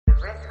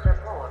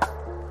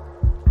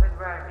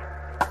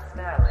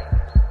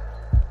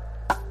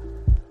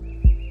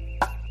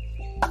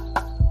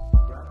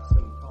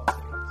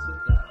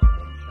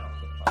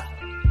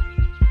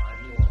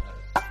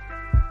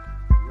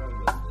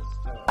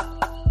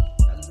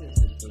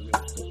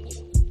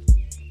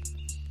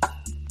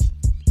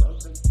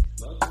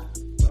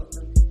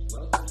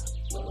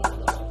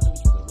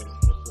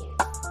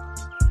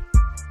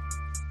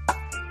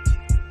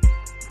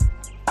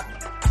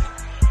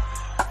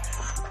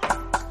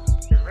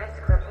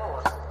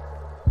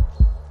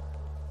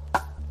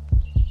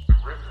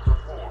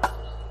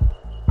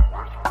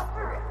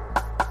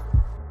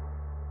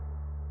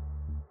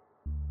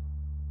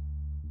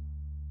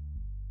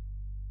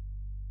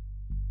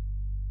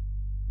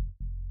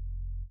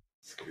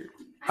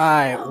All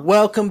right,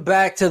 welcome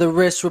back to the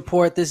Risk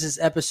Report. This is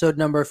episode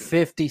number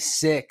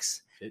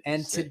 56.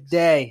 And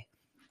today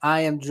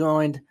I am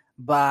joined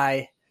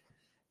by,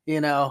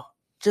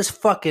 just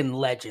fucking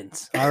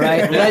legends, all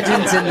right?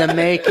 Legends in the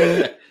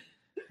making.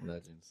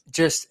 Legends.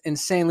 Just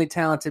insanely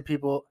talented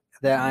people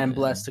that I am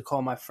blessed to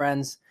call my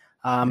friends.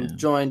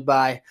 Joined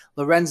by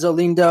Lorenzo,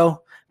 Lindo,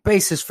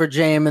 bassist for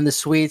JM and the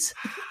Sweets,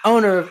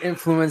 owner of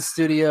Influence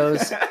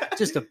Studios,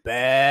 just a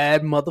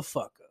bad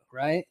motherfucker,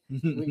 right?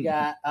 We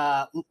got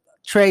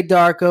Trey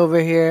Dark over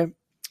here,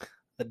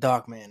 the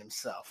dark man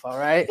himself, all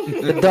right?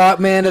 The dark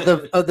man of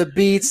the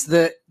beats,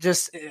 the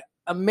just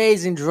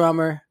amazing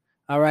drummer,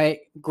 all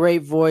right?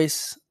 Great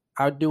voice.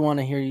 I do want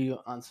to hear you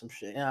on some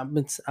shit. Yeah,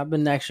 I've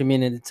been actually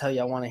meaning to tell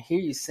you I want to hear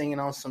you singing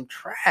on some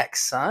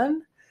tracks,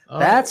 son.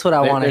 That's what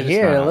I want to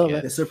hear a little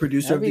bit. It's a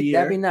producer of the year.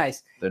 That'd be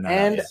nice.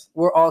 And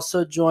we're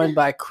also joined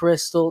by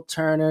Krystal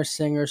Turner,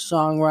 singer,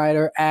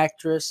 songwriter,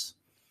 actress,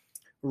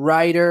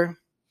 writer,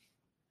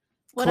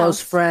 close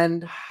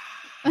friend,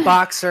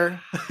 boxer.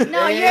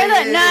 No, you're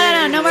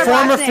the no more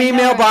former boxing,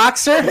 female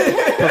boxer.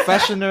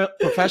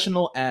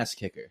 Professional ass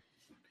kicker.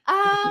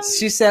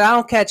 She said, "I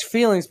don't catch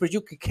feelings, but you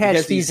could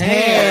catch these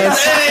hands."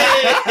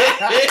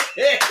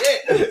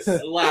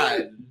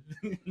 Slide.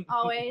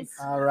 Always.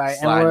 All right,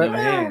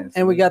 Hands.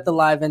 and we got the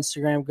live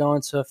Instagram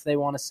going. So if they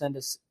want to send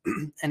us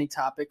any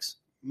topics,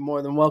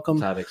 more than welcome.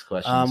 Topics,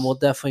 questions. We'll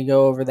definitely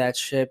go over that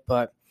shit.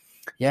 But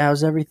yeah,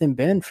 how's everything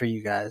been for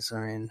you guys? I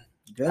mean.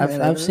 Good,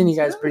 I've seen you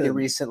guys pretty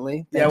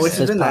recently. Yeah, which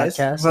has been nice.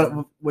 Podcast.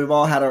 But we've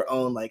all had our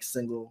own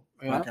single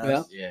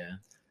podcast.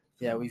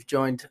 Yeah, we've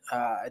joined.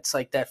 It's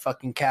like that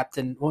fucking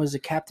Captain. What was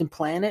it, Captain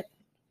Planet?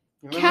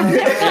 Captain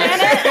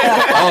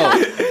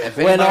Planet.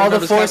 When all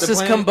the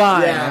forces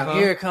combine,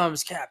 here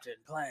comes Captain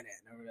Planet.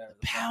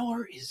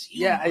 Power is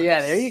yeah.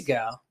 There you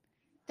go.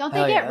 Don't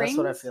they get rings? That's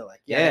what I feel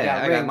like.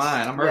 Yeah, I got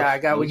mine.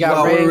 We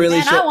got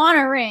rings. I want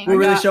a ring. We're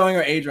really showing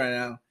our age right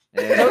now.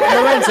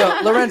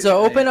 Yeah. Lorenzo,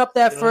 open up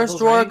that first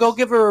drawer. Rings? Go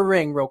give her a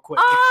ring real quick.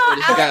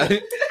 Got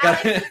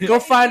Go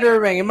find her a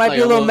ring. It might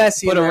be a little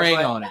messy. Put a ring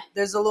on it.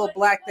 There's a little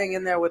black thing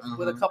in there with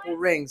a couple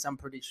rings, I'm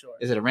pretty sure.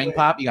 Is it a ring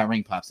pop? You got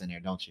ring pops in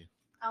there, don't you?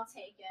 I'll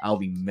take it. I'll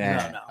be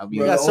mad. No. I'll be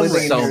so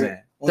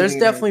mad. There's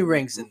definitely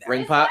rings in there.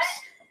 Ring pops?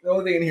 The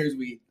only thing in here is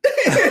weed.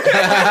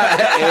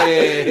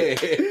 Hey,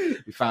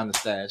 we found the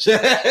stash.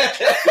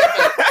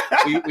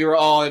 we were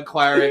all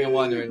inquiring and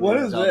wondering. What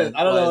is this?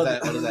 I don't know.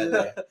 What is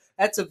that?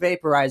 That's a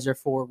vaporizer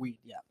for weed.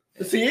 Yeah.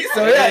 See?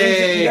 So yeah,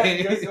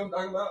 you guys know what I'm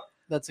talking about?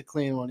 That's a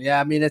clean one.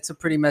 Yeah, I mean, it's a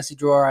pretty messy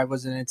drawer. I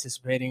wasn't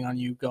anticipating on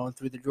you going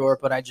through the drawer,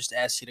 but I just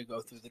asked you to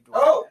go through the drawer.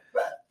 Oh,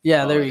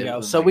 yeah, there you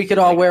go. So we could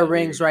all wear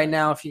rings right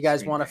now if you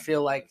guys want to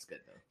feel like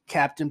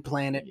Captain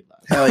Planet.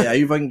 Hell yeah, are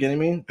you fucking kidding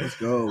me? Let's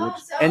go.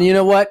 And you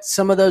know what?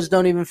 Some of those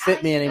don't even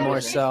fit me anymore.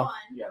 So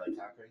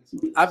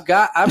I've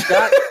got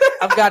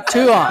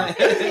two on.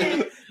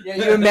 Yeah,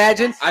 you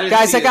imagine,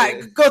 guys?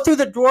 Go through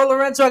the drawer,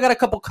 Lorenzo. I got a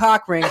couple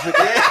cock rings. I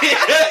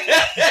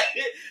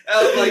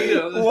was like,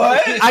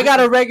 what? I got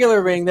a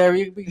regular ring there.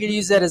 We could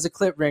use that as a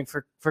clip ring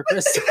for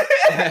Krystal.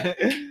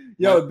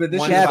 Yo, but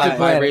this Captain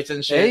vibrates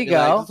and shit. There you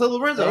go. Like, so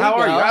Lorenzo, There how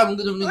you are go. you? I'm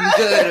good.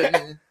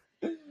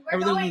 We're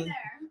going there.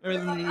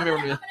 I'm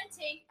gonna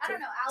take. I don't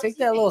know. Take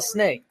that little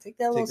snake. Take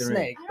that little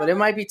snake. But it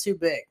might be too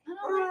big. I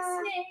don't like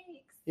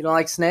snakes. You don't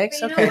like snakes?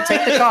 But you Okay, know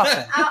take the what?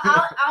 coffin.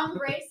 I'll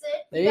embrace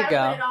it. There you gotta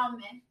go. Put it on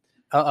me.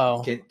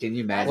 Uh-oh. Can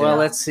you imagine? Well,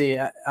 let's see.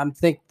 I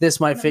think this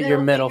might fit your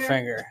middle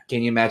finger.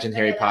 Can you imagine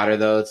Harry Potter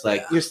though? It's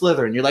like you're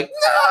Slytherin. You're like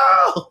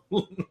no.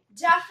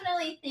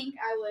 Definitely think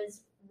I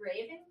was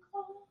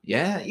Ravenclaw.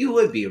 Yeah, you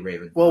would be a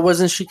Raven. Well,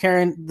 wasn't she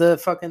carrying the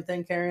fucking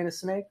thing carrying a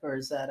snake? Or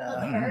is that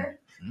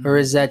or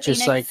is that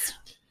just Phoenix.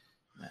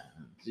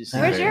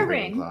 Where's your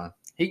ring?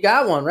 he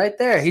got one right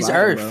there. He's Slide,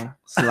 Earth. bro.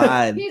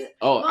 Slide.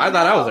 Oh, I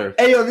thought I was Earth.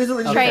 Hey, yo, this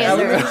is Trey is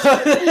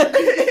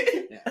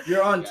Earth.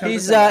 You're on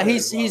 10%.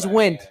 He's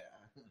wind.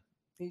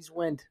 He's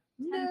wind.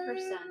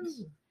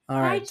 10%.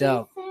 All right,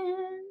 dope.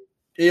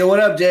 Hey, yo, what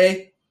up,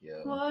 Jay?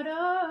 What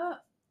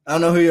up? I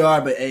don't know who you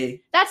are, but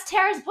hey. That's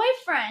Tara's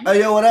boyfriend. Oh,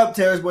 yo, what up,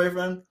 Tara's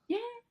boyfriend? Yeah.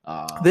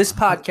 This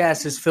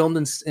podcast is filmed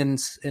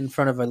in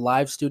front of a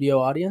live studio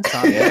audience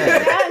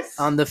Yes.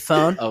 on the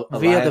phone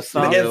via the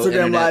phone.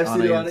 Instagram live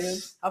studio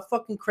audience. How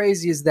fucking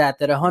crazy is that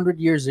 100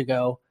 years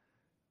ago,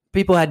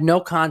 people had no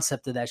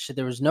concept of that shit.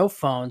 There was no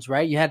phones,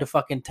 right? You had to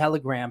fucking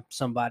telegram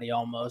somebody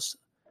almost,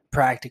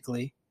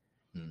 practically.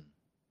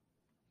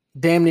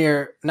 Damn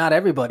near not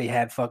everybody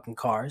had fucking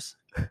cars.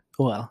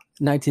 Well,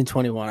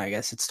 1921, I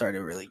guess it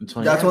started really.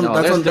 That's when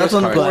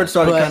Ford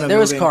started kind of there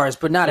was moving. cars,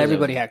 but not There's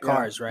everybody a- had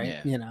cars, right?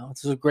 Yeah. You know,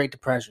 this was a Great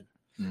Depression.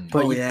 Mm.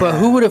 But Oh, yeah. but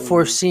who would have Ooh.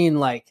 foreseen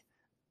like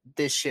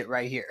this shit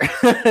right here?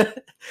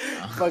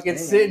 Fucking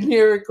Damn. sitting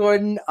here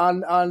recording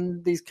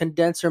on these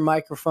condenser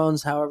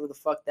microphones, however the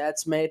fuck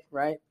that's made,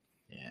 right?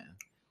 Yeah.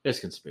 There's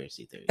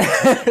conspiracy theories.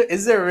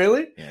 Is there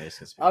really? Yeah, there's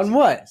conspiracy On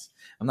what? theories.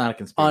 I'm not a On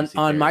conspiracy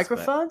theorist,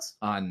 microphones?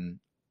 but on,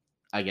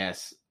 I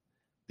guess,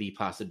 the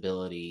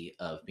possibility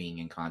of being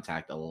in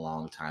contact a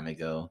long time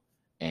ago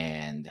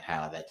and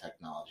how that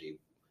technology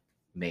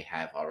may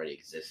have already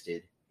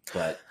existed,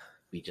 but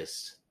we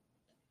just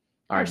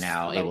are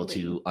now able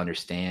to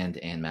understand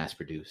and mass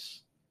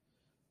produce.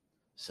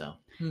 So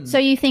So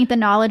you think the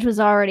knowledge was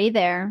already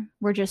there?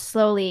 We're just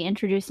slowly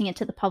introducing it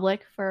to the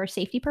public for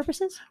safety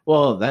purposes?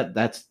 well,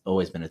 that's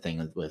always been a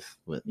thing with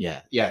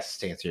yes,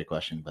 to answer your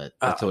question, but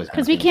that's always been a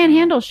Because we thing. can't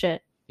handle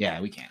shit. Yeah,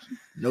 we can't.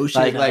 No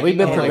shit. Like we've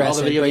been all the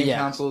progressive, video but game yeah.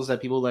 consoles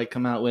that people like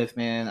come out with,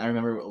 man. I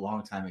remember a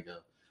long time ago.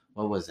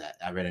 What was that?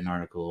 I read an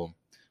article.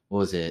 What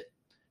was it?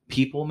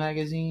 People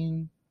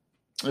magazine.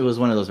 It was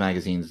one of those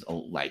magazines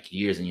like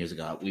years and years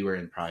ago. We were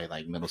in probably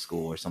like middle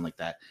school or something like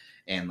that,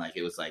 and like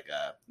it was like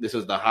this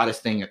was the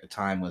hottest thing at the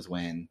time was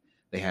when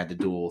they had the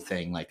dual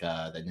thing like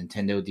the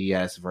Nintendo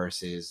DS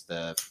versus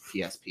the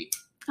PSP.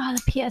 Oh,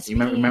 the PSP. You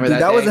remember Dude, that?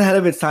 that was day? ahead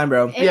of its time,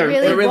 bro. It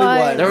really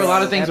was. There were a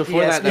lot of things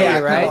before that. Yeah,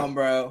 that right? Come on,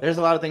 bro. There's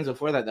a lot of things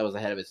before that was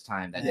ahead of its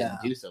time that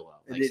didn't do so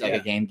well. Like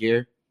Sega Game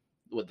Gear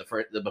with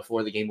the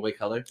before the Game Boy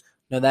Color.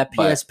 No, that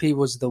But- PSP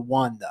was the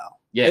one though.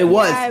 Yeah, It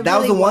was. Yeah, it That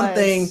was really the one was.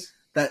 thing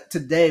that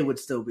today would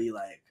still be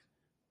like.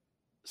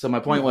 So my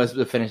point was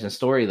to finish the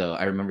story though.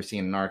 I remember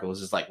seeing an article. It was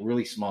just like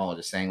really small,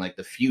 just saying like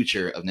the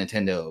future of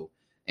Nintendo,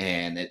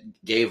 and it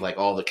gave like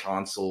all the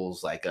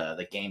consoles, like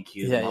the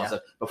GameCube, and all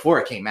stuff before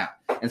it came out,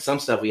 and some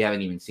stuff we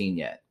haven't even seen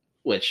yet,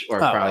 which are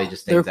probably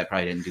just things that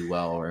probably didn't do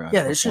well. Or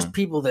there's just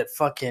people that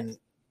fucking.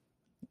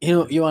 You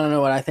want to know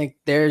what I think?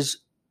 There's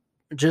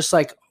just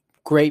like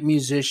great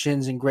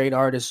musicians and great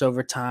artists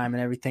over time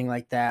and everything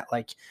like that.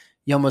 Like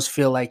you almost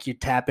feel like you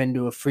tap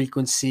into a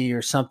frequency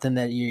or something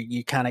that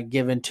you kind of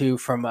give into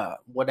from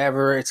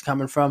whatever it's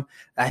coming from.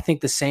 I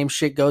think the same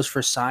shit goes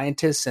for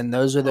scientists, and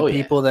those are the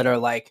people that are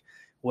like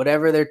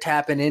whatever they're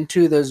tapping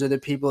into. Those are the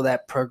people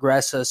that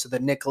progress us. The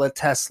Nikola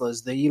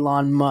Teslas, the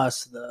Elon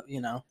Musk, But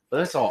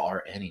that's all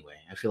art anyway.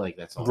 I feel like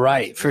that's all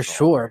right for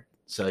sure. Art.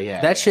 So yeah,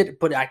 that shit.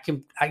 But I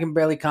can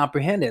barely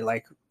comprehend it.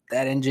 Like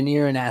that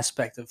engineering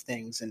aspect of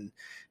things and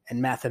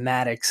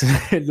mathematics.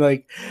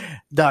 Like,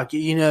 Doc,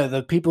 you know,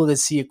 the people that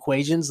see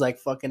equations like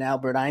fucking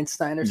Albert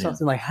Einstein or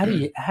something, like how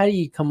do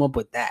you come up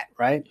with that,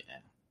 right? Yeah.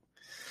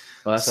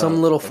 Well,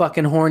 some little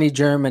fucking horny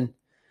German,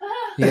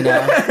 you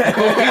know.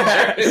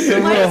 Why does he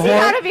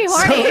gotta be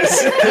horny?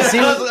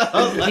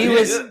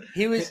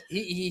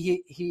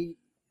 He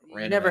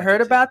never heard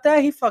about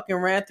that? He fucking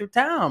ran through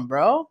town,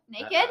 bro.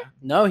 Naked?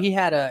 No, he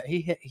had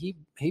he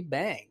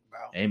banged, bro.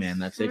 Hey man,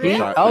 that's it.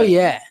 Really? Oh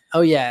yeah.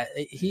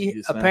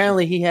 He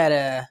apparently he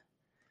had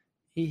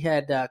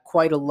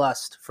quite a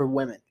lust for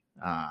women,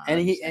 and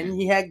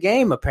he had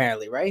game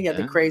apparently, right? He had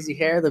the crazy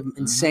hair, the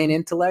insane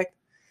intellect.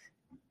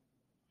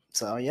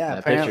 So yeah,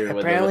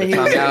 apparently he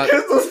was out.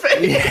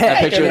 That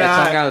picture with the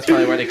tongue out is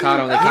probably where they caught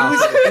him.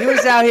 He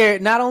was out here.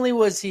 Not only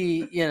was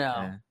he,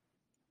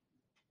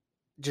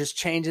 just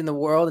changing the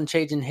world and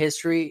changing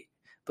history,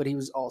 but he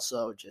was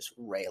also just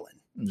railing.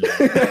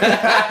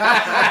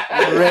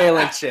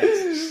 Railing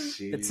chicks.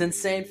 Jeez. It's an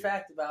insane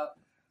fact about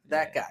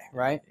that guy,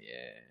 right?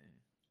 Yeah.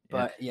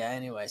 But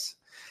anyways.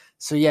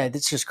 So yeah,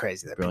 it's just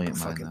crazy that Brilliant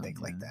people mind, fucking though,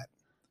 think like that.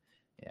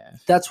 Yeah.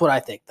 That's what I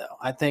think though.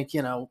 I think,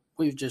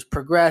 we've just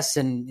progressed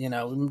and,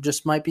 we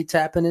just might be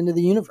tapping into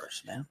the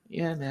universe, man.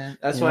 Yeah, man.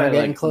 That's why we're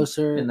getting like,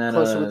 closer with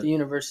the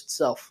universe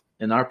itself.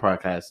 In our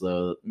podcast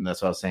though,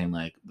 that's what I was saying,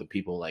 like the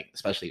people like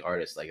especially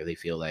artists, like if they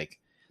feel like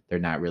they're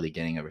not really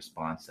getting a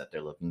response that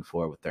they're looking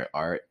for with their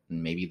art,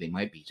 and maybe they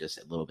might be just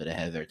a little bit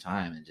ahead of their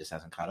time and just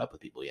hasn't caught up with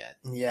people yet.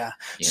 Yeah.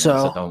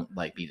 So don't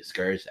like be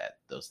discouraged at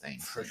those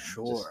things. For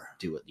sure. Just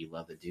do what you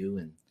love to do,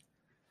 and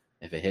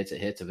if it hits,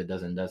 it hits. If it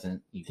doesn't.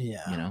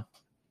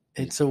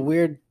 It's a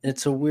weird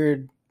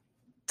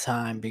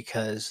time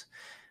because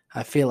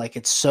I feel like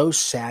it's so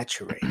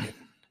saturated.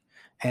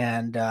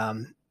 And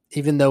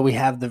even though we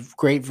have the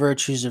great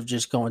virtues of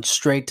just going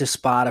straight to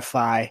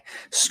Spotify,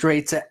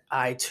 straight to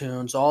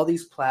iTunes, all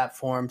these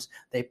platforms,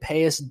 they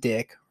pay us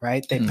dick,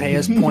 right? They pay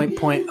us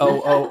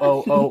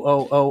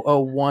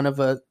 0.0000001 of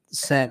a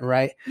cent,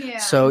 right? Yeah.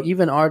 So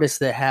even artists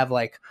that have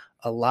like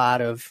a lot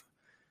of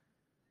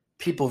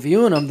people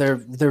viewing them, they're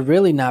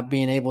really not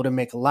being able to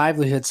make a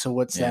livelihood. So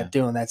what's that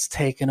doing? That's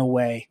taken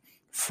away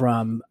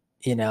from,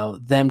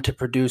 them to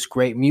produce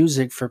great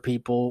music for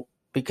people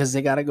because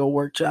they got to go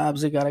work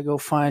jobs. They got to go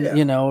find,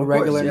 a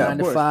regular 9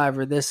 to 5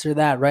 or this or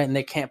that. Right. And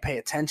they can't pay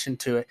attention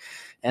to it.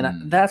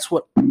 And that's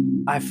what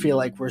I feel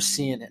like we're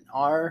seeing in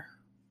our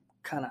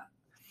kind of,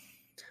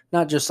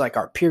 not just like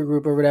our peer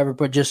group or whatever,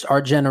 but just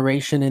our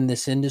generation in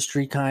this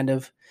industry kind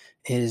of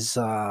is,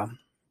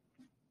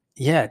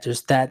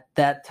 just that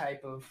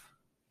type of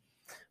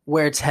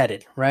where it's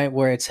headed, right?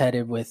 Where it's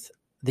headed with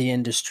the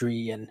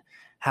industry and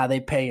how they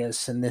pay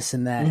us and this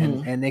and that.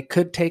 And it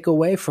could take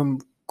away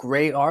from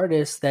great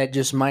artists that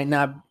just might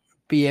not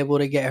be able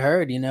to get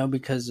heard,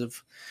 because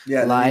of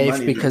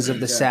life, because of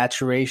the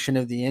saturation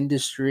of the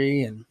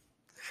industry. And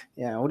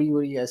what do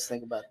you guys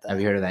think about that?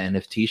 Have you heard of that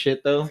NFT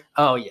shit though?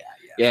 Oh yeah.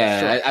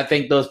 Yeah, sure. I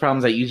think those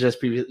problems that you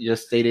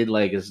just stated,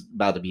 like, is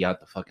about to be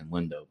out the fucking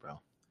window, bro.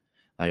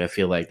 Like, I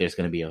feel like there's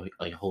going to be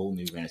a whole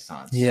new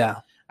renaissance. Yeah,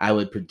 I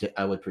would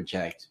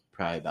project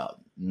probably about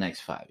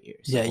next 5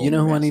 years. Yeah, you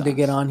know who I need to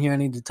get on here? I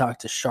need to talk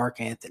to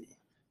Shark Anthony.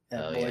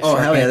 Oh, yeah. Oh,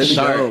 hell yeah,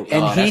 Shark.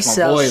 And he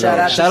sells.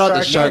 Shout out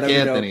to Shark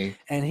Anthony.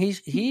 And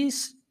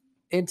he's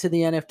into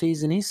the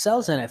NFTs and he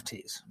sells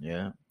NFTs.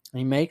 Yeah.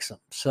 He makes them.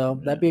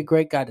 So that'd be a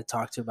great guy to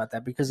talk to about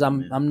that, because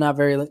I'm not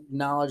very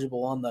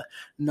knowledgeable on the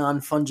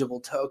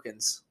non-fungible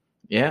tokens.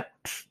 Yeah.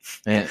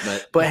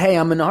 But hey,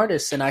 I'm an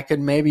artist and I could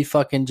maybe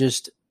fucking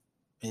just,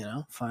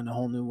 find a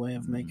whole new way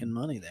of making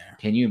money there.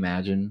 Can you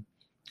imagine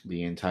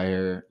the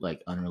entire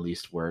like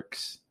unreleased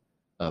works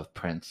of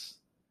Prince,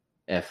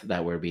 if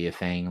that were to be a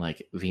thing,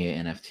 like via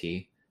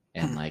NFT,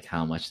 and like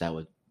how much that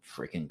would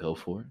freaking go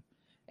for?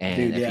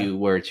 And if you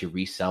were to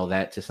resell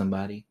that to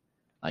somebody,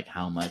 like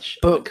how much?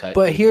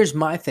 But here's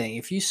my thing: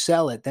 if you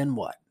sell it, then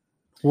what?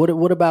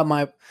 What about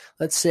my?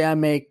 Let's say I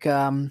make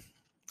a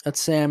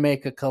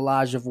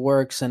collage of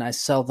works and I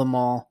sell them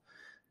all,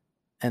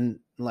 and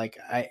like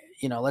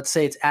let's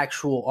say it's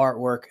actual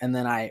artwork, and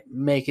then I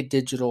make it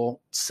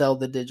digital, sell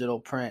the digital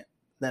print.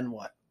 Then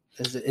what?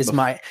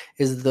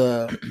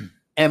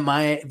 Am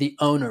I the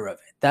owner of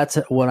it? That's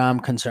what I'm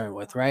concerned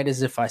with, right?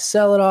 Is if I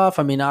sell it off,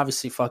 I mean,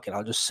 obviously, fuck it,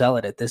 I'll just sell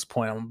it at this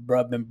point.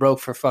 I've been broke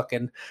for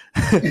fucking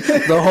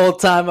the whole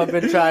time I've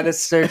been trying to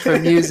search for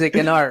music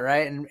and art,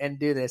 right? And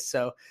do this.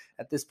 So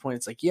at this point,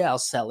 it's like, yeah, I'll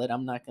sell it.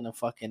 I'm not going to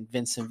fucking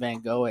Vincent Van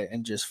Gogh it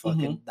and just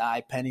fucking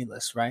die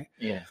penniless, right?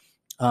 Yeah.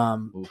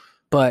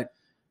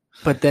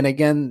 But then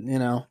again,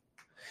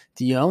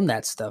 do you own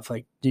that stuff?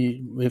 Like,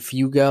 if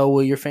you go,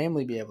 will your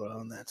family be able to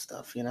own that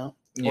stuff, Yeah.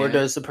 Or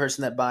does the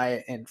person that buy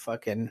it in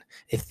fucking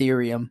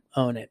Ethereum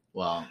own it?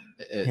 Well,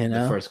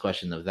 the first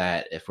question of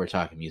that, if we're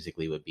talking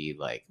musically, would be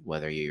like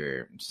whether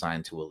you're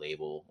signed to a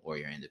label or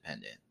you're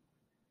independent.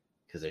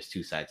 Because there's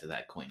two sides of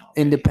that coin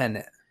already.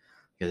 Independent.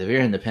 Because if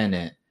you're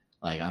independent,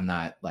 like I'm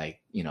not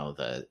like,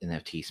 the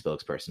NFT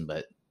spokesperson,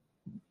 but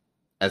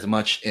as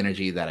much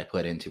energy that I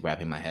put into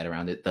wrapping my head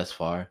around it thus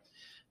far,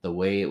 the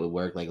way it would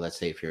work, like let's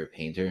say if you're a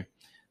painter,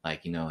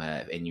 like,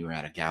 and you were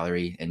at a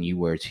gallery and you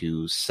were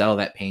to sell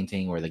that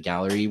painting, or the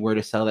gallery were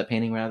to sell that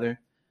painting rather,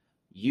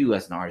 you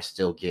as an artist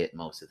still get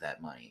most of that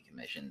money in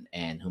commission,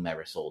 and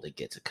whomever sold it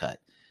gets a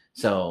cut.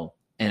 So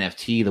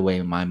NFT, the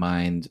way my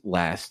mind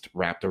last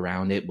wrapped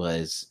around it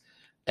was,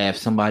 if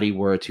somebody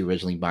were to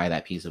originally buy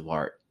that piece of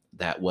art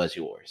that was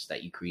yours,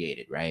 that you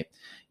created, right?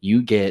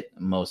 You get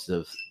most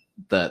of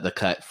the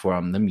cut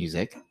from the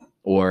music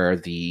or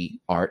the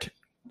art.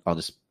 I'll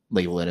just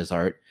label it as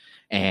art.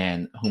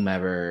 And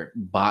whomever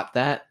bought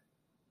that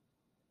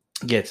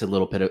gets a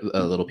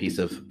little piece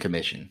of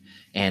commission.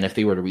 And if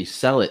they were to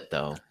resell it,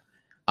 though,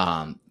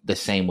 the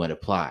same would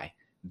apply.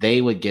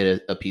 They would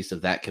get a piece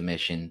of that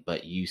commission,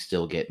 but you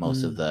still get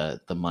most of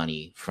the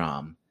money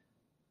from,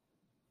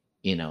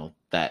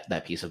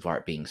 that piece of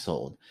art being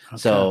sold. Okay.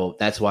 So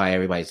that's why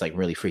everybody's like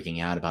really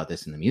freaking out about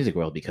this in the music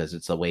world, because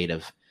it's a way to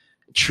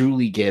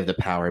truly give the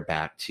power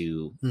back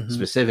to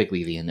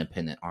specifically the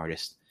independent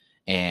artist.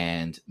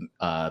 And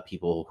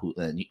people who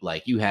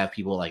like, you have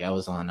people like, I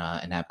was on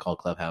an app called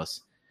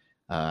Clubhouse.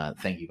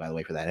 Thank you, by the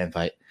way, for that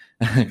invite,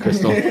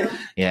 Krystal.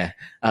 Yeah,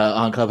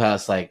 on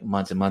Clubhouse like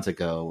months and months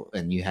ago,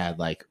 and you had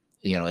like,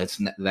 it's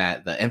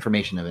that the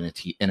information of an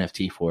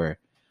NFT for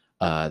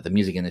the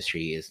music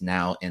industry is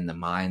now in the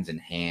minds and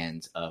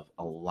hands of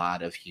a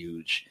lot of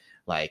huge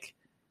like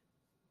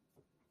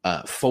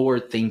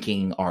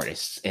forward-thinking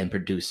artists and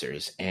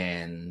producers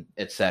and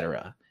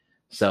etc.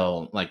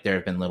 So, like, there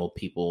have been little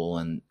people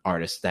and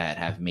artists that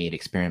have made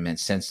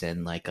experiments since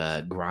then, like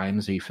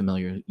Grimes. Are you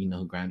familiar? You know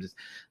who Grimes is?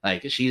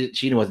 Like,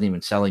 she wasn't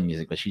even selling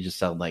music, but she just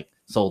sold via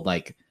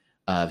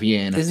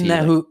NFT. Isn't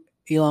that who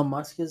Elon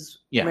Musk is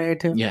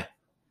married to? Yeah.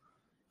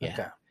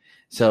 Okay.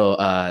 So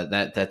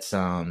that's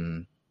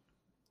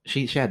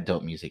she had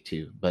dope music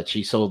too, but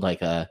she sold like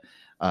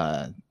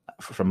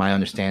from my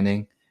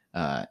understanding,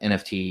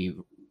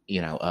 NFT,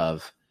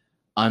 of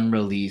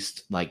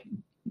unreleased, like,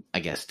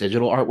 I guess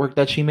digital artwork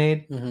that she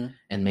made,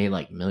 and made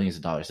like millions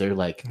of dollars. They're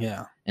like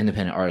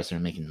independent artists that are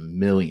making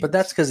millions. But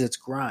that's because it's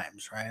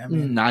Grimes, right? I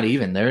mean, not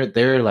even.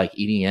 They're like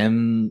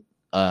EDM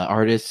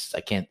artists.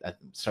 It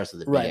starts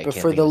with a B. Right, but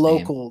for the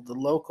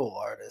local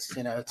artists,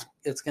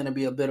 it's going to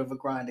be a bit of a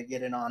grind to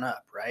get it on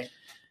up, right?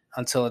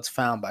 Until it's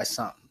found by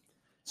some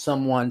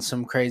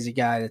crazy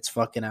guy that's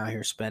fucking out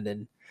here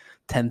spending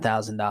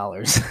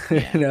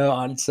 $10,000,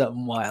 on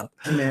something wild,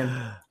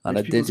 on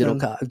a digital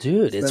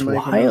dude. It's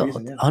wild,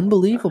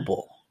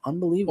 unbelievable.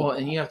 Well,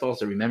 and you have to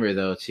also remember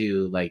though,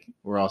 too, like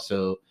we're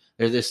also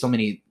there's so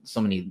many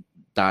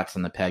dots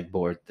on the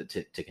pegboard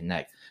to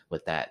connect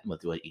with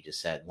what you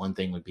just said. One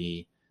thing would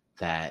be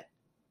that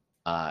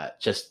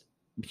just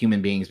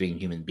human beings being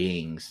human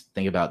beings.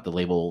 Think about the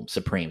label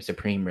Supreme.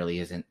 Supreme really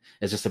isn't.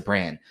 It's just a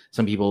brand.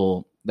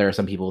 There are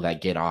some people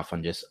that get off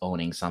on just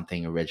owning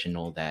something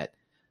original that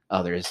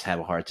others have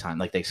a hard time,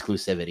 like the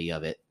exclusivity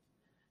of it.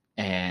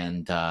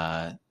 And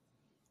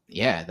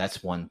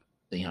that's one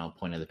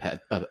point of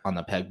the on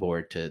the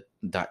pegboard to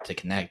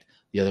connect.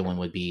 The other one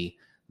would be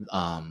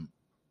the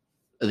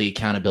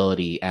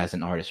accountability as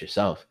an artist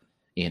yourself.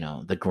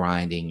 The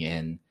grinding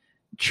and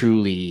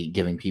truly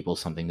giving people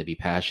something to be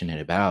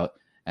passionate about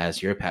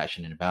as you're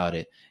passionate about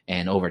it.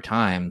 And over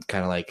time,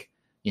 kind of like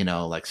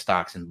like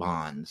stocks and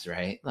bonds,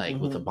 right? Like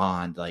with a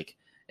bond, like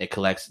it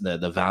collects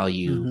the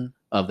value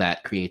of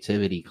that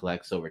creativity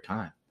collects over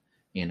time,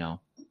 and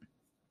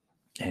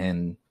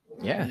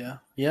yeah.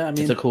 I mean,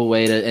 it's a cool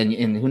way to,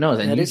 and who knows?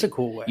 And that is a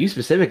cool way. You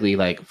specifically,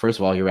 like, first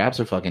of all, your raps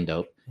are fucking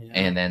dope, Yeah.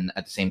 and then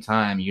at the same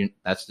time,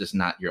 that's just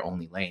not your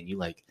only lane. You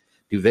like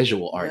do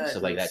visual art and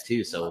stuff like that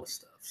too. So,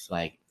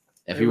 like,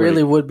 if it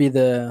really would be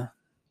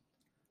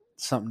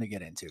something to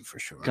get into for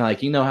sure. Kind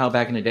of like how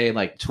back in the day,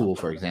 like Tool,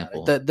 for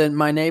example. Then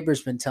my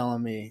neighbor's been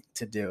telling me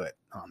to do it.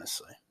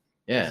 Honestly.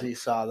 Yeah. He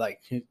saw, like,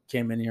 he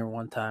came in here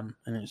one time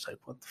and he was like,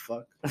 "What the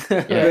fuck?"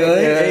 Yeah.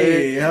 Really?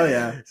 Hey, hell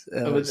yeah.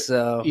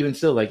 So even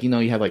still, like, you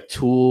have like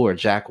Tool or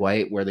Jack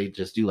White where they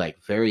just do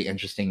like very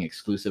interesting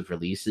exclusive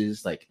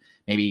releases, like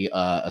maybe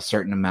a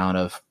certain amount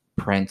of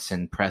prints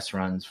and press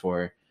runs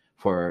for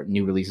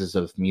new releases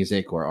of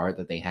music or art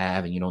that they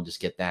have, and you don't just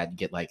get that. You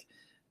get like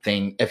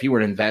if you were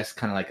to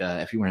invest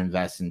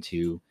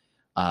into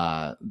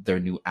their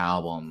new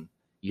album,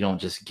 you don't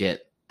just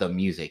get the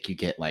music, you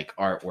get like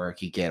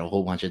artwork, you get a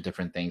whole bunch of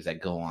different things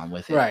that go on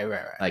with it, right,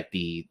 like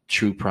the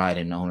true pride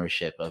and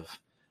ownership of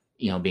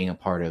being a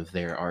part of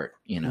their art,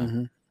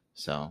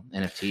 so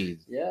NFTs.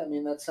 Yeah, I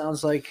mean, that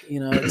sounds like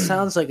it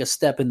sounds like a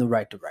step in the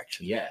right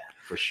direction. Yeah,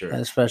 for sure.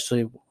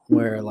 Especially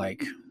where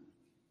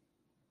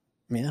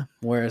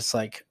it's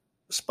like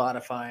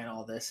Spotify and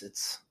all this,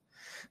 it's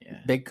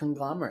big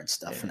conglomerate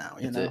stuff now.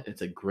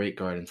 It's a great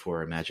garden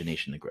for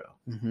imagination to grow.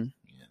 Mm-hmm.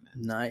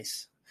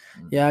 Nice.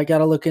 Yeah, I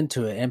gotta look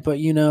into it. But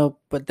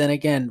then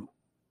again,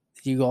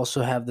 you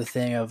also have the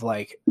thing of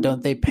like,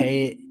 don't they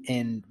pay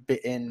in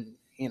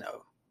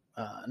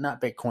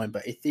not Bitcoin,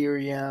 but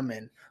Ethereum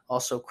and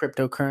also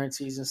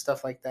cryptocurrencies and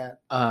stuff like that?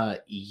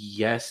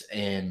 Yes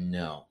and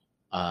no.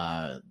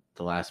 The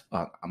last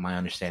my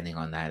understanding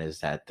on that is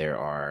that there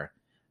are,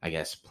 I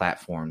guess,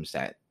 platforms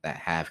that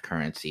have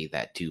currency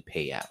that do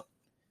pay out.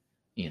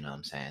 You know what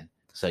I'm saying?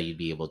 So you'd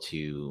be able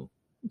to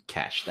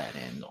cash that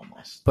in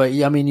almost. But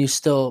I mean, it's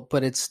still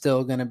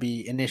going to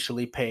be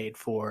initially paid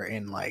for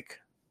in like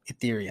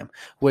Ethereum,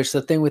 which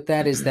the thing with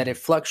that is that it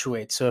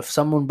fluctuates. So if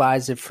someone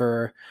buys it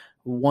for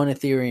 1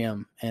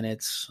 Ethereum and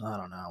it's, I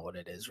don't know what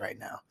it is right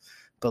now,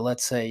 but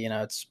let's say,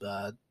 it's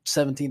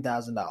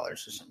 $17,000 or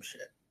some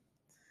shit.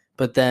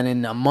 But then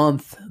in a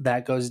month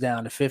that goes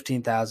down to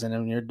 15,000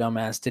 and your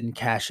dumbass didn't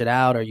cash it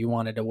out, or you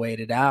wanted to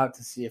wait it out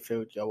to see if it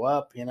would go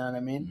up. You know what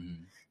I mean?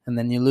 Mm-hmm. And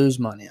then you lose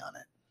money on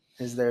it.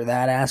 Is there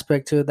that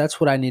aspect to it?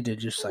 That's what I need to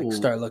just like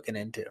start looking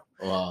into.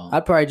 Well,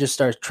 I'd probably just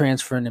start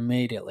transferring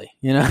immediately.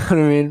 You know what I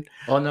mean?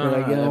 Oh no,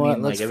 like, you know what?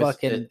 Mean, let's like,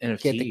 fucking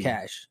NFT, get the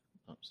cash.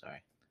 Oh,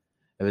 sorry.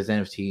 If it's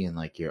NFT and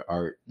like your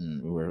art,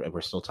 and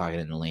we're still talking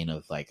in the lane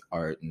of like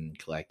art and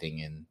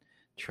collecting and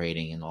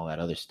trading and all that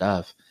other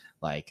stuff.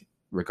 Like,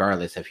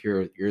 regardless, if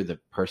you're the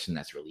person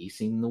that's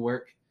releasing the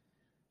work,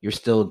 you're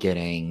still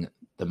getting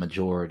the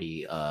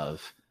majority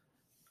of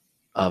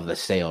the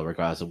sale,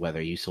 regardless of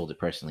whether you sold it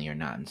personally or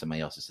not, and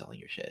somebody else is selling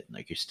your shit.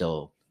 Like, you're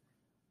still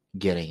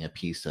getting a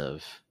piece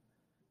of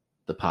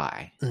the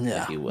pie,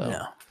 if you will.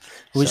 Yeah.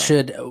 We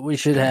should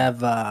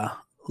have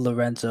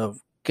Lorenzo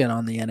get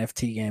on the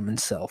NFT game and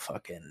sell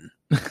fucking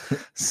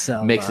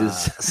sell mixes,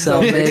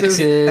 sell mixes,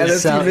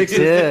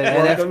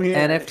 NFT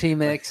NFT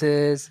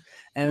mixes,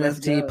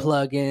 NFT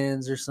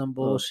plugins, or some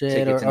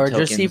bullshit, or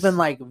just even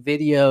like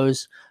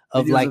videos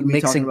of like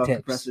mixing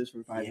tips.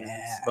 For 5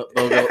 minutes.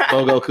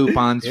 BOGO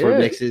coupons for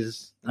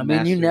mixes. I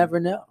mean, you never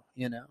know,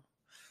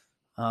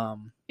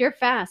 You're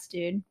fast,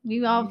 dude.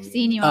 We've all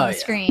seen you on the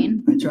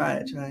screen.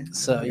 I try.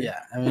 So yeah,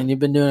 I mean, you've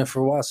been doing it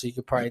for a while, so you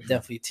could probably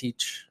definitely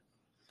teach.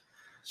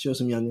 Show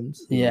some youngins.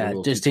 Yeah,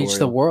 just teach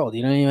the world.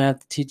 You don't even have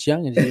to teach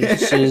youngins. You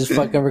just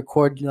fucking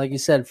record, like you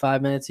said,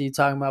 5 minutes of you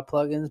talking about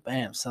plugins.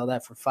 Bam, sell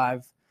that for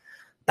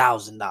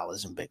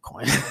 $5,000 in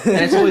Bitcoin.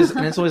 and it's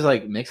always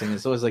like mixing.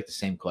 It's always like the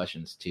same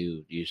questions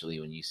too.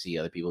 Usually when you see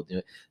other people do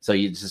it, so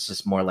it's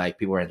just more like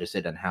people are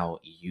interested in how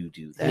you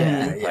do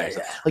that. Yeah.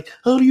 Like,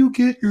 how do you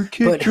get your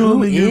kick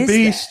drum and your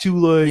bass to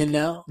like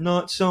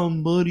not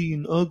sound muddy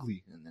and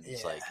ugly? And then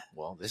it's like,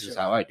 well, this is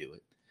how I do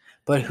it.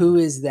 But who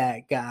is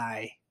that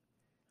guy?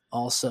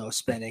 Also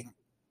spending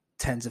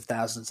tens of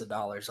thousands of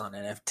dollars on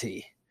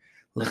NFT,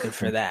 looking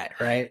for that,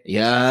 right?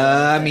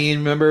 Yeah, I mean,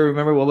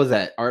 remember what was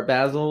that? Art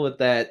Basel with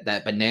that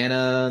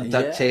banana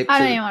duct tape. I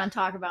don't even want to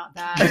talk about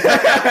that.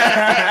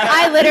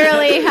 I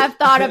literally have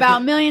thought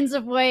about millions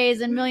of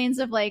ways and millions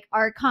of like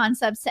art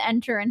concepts to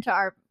enter into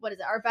Art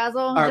Basel?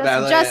 Art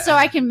Basel, just so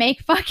I can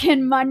make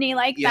fucking money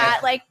like that.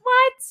 Like,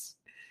 what?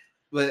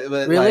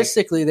 but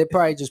realistically, they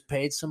probably just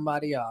paid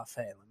somebody off.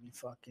 Hey, let me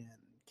fucking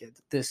get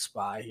this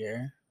spot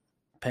here,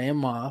 pay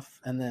him off,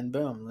 and then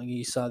boom, like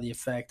you saw the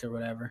effect or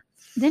whatever.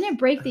 Didn't it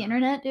break the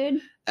internet,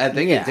 dude? I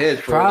think it did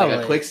for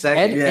like a quick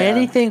second.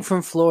 Anything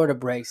from Florida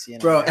breaks the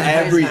internet. Bro,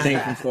 everything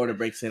from Florida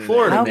breaks the internet.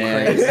 Florida, How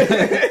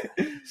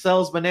man.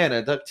 Sells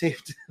banana duct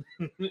taped.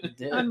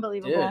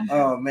 Unbelievable. Dude.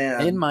 Oh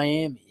man. In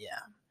Miami, yeah.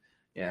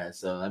 Yeah,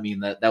 so I mean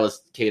that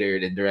was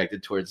catered and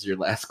directed towards your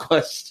last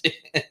question.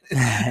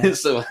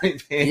 So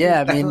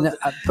yeah, I mean,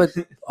 but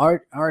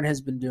art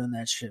has been doing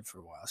that shit for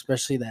a while,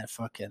 especially that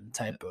fucking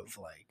type of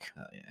like,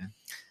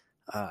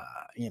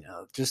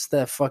 just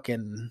that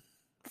fucking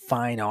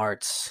fine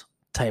arts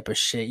type of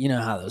shit. You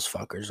know how those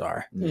fuckers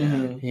are.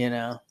 Mm-hmm. You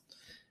know,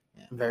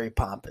 very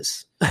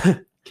pompous.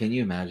 Can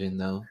you imagine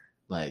though,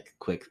 like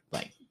quick,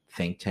 like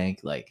think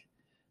tank, like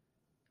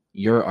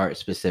your art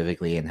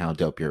specifically and how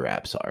dope your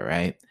raps are,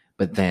 right?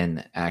 But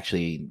then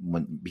actually,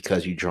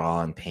 because you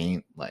draw and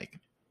paint, like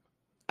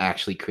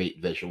actually create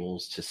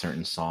visuals to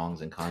certain songs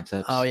and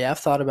concepts. Oh yeah, I've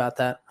thought about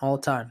that all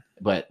the time.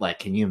 But like,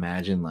 can you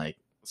imagine like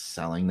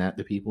selling that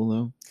to people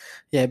though?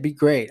 Yeah, it'd be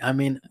great. I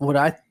mean,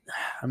 I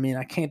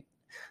can't.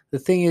 The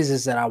thing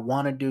is that I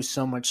want to do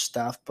so much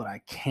stuff, but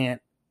I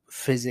can't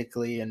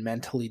physically and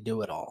mentally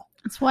do it all.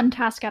 It's one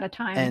task at a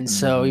time. And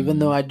so, even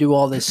though I do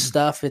all this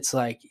stuff, it's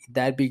like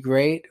that'd be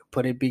great,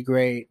 but it'd be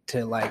great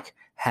to like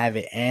have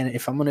it, and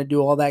if I'm gonna do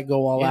all that,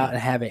 go all out and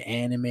have it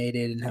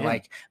animated and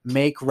like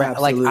make rap.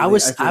 Like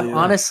I've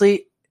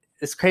honestly,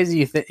 it's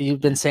crazy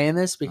you've been saying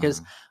this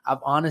because I've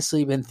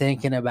honestly been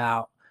thinking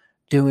about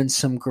doing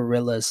some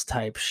gorillas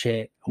type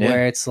shit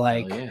where it's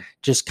like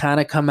just kind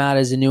of come out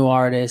as a new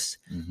artist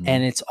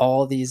and it's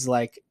all these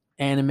like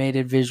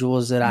animated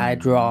visuals that I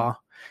draw,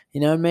 you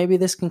know, and maybe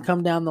this can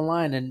come down the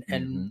line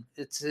and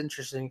it's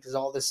interesting because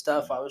all this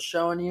stuff I was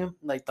showing you,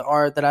 like the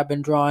art that I've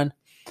been drawing,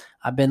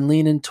 I've been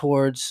leaning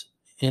towards,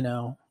 you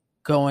know,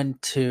 going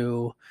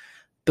to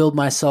build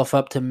myself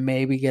up to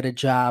maybe get a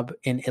job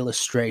in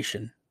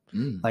illustration,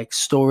 like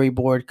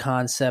storyboard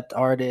concept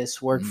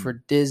artist, work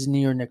for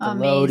Disney or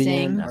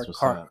Nickelodeon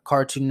or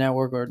Cartoon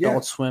Network or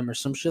Adult Swim or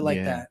some shit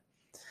like that.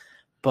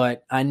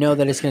 But I know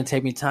that it's going to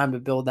take me time to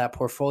build that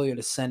portfolio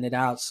to send it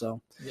out.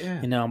 So,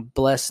 you know, I'm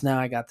blessed now.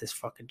 I got this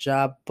fucking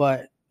job,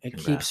 but it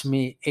keeps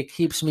me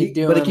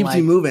doing, but it keeps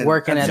you moving,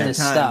 working at this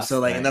stuff. So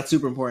like, and that's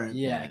super important.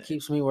 Yeah, it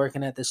keeps me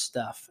working at this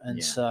stuff.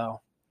 And so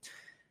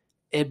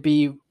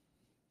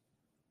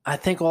I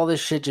think all this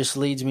shit just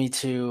leads me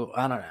to,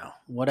 I don't know,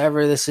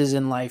 whatever this is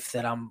in life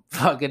that I'm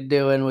fucking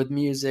doing with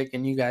music,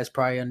 and you guys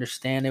probably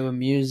understand it with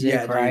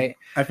music, right? Dude,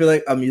 I feel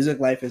like a music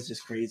life is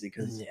just crazy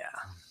because,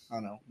 I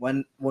don't know,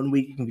 one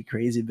week you can be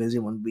crazy busy,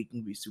 one week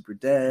you can be super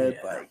dead,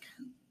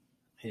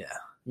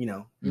 you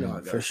know how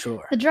it goes. For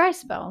sure. The dry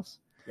spells.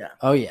 Yeah.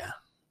 Oh yeah.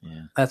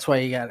 Yeah. That's why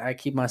I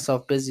keep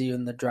myself busy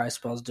in the dry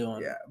spells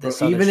doing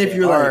this even if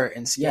you're art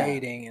and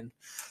skating and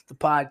the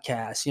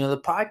podcast. You know,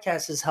 the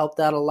podcast has helped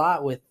out a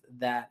lot with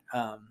that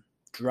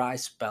dry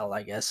spell,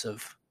 I guess,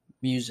 of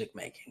music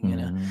making, you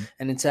know,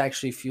 and it's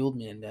actually fueled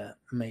me into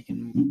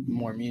making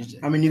more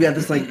music. I mean, you got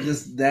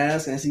this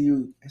desk. I see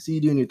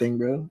you doing your thing,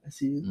 bro. I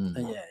see you.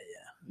 Yeah.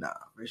 Nah,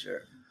 for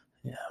sure.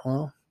 Yeah.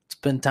 Well, it's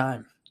been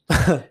time.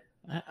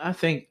 I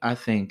think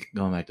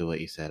going back to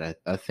what you said,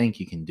 I think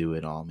you can do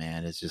it all,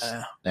 man. It's just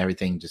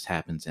everything just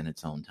happens in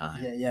its own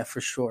time. Yeah,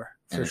 for sure.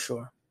 For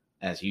sure.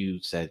 As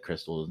you said,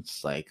 Krystal,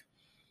 it's like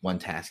one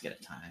task at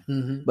a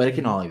time. But it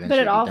can all eventually But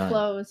it all be done.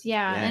 flows,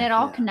 and it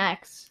all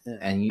connects.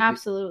 And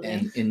absolutely.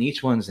 And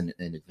each one's an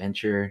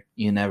adventure.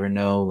 You never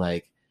know,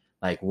 like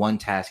one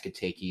task could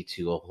take you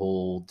to a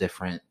whole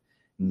different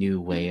new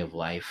way of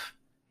life,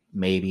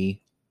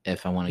 maybe,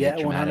 if I want to get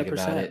dramatic 100%.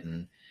 About it.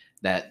 And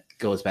that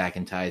goes back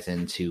and ties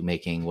into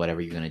making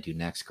whatever you're going to do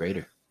next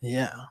greater.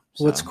 Yeah.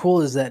 So. What's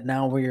cool is that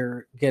now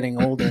we're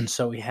getting older, and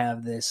so we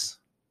have this,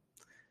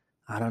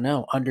 I don't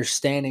know,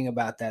 understanding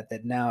about that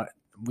now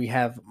we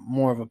have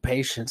more of a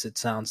patience, it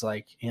sounds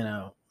like, you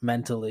know,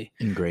 mentally.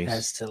 And grace.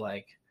 As to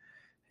like,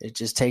 it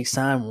just takes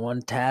time,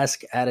 one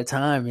task at a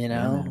time, you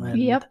know?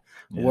 And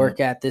work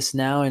at this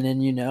now, and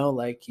then, you know,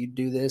 like you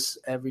do this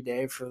every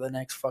day for the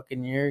next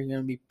fucking year, you're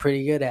going to be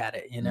pretty good at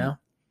it, you know?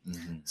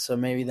 So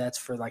maybe that's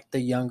for like the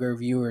younger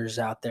viewers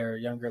out there,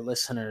 younger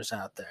listeners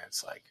out there.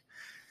 It's like,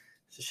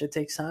 this shit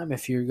takes time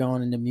if you're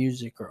going into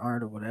music or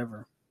art or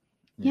whatever.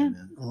 Yeah.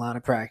 A lot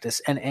of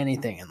practice and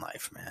anything in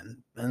life,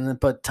 man.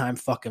 But time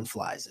fucking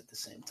flies at the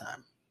same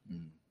time.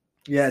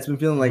 Yeah, it's been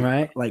feeling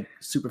like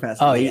super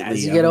fast. Oh yeah,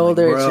 as you get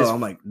older, like, it's just,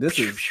 I'm like, this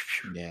is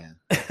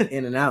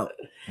in and out.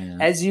 Yeah.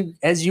 As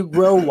you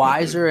grow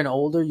wiser and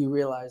older, you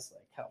realize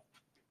like how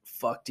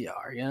fucked you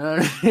are. You know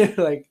what I mean?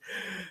 Like,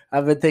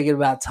 I've been thinking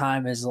about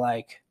time as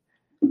like,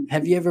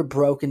 have you ever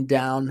broken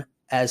down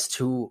as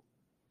to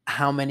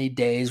how many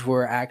days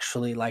were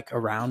actually like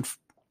around?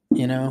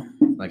 You know,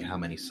 like how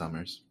many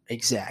summers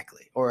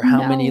exactly, or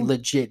how many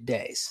legit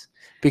days?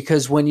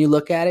 Because when you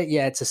look at it,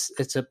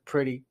 it's a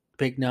pretty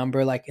big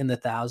number, like in the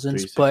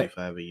thousands, but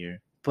a year.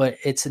 But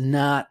it's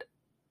not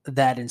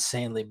that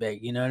insanely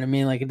big. You know what I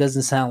mean? Like, it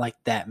doesn't sound like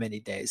that many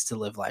days to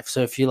live life.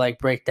 So if you like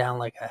break down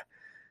like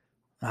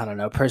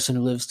a person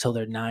who lives till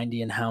they're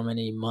 90 and how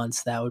many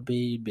months that would be,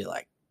 you'd be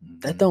like,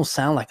 that don't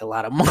sound like a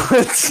lot of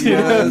months. You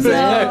know what I'm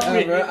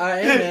saying?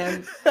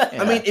 Man.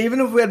 I mean, even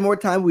if we had more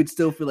time, we'd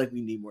still feel like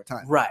we need more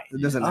time. Right.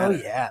 It doesn't matter. Oh,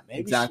 yeah.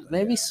 Maybe, Exactly.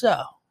 Maybe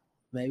so.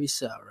 Maybe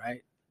so,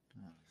 right?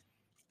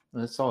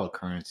 Well, it's all a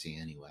currency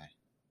anyway.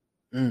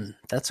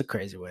 That's a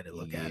crazy way to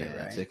look at it,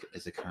 right?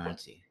 It's a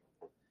currency.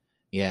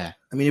 Yeah.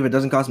 I mean, if it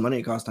doesn't cost money,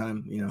 it costs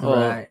time, you know?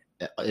 Right.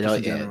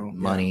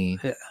 Money,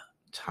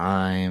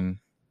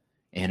 time,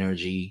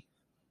 energy.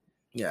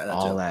 Yeah, that's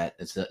all that.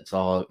 It's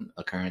all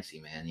a currency,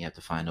 man. You have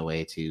to find a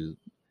way to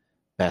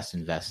best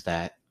invest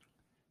that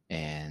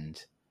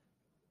and,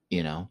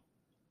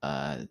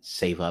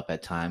 save up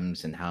at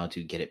times and how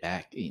to get it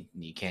back.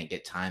 You can't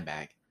get time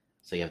back,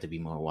 so you have to be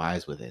more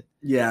wise with it.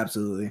 Yeah,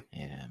 absolutely.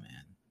 Yeah,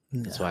 man.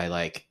 Yeah. That's why I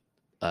like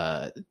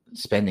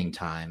spending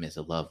time is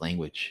a love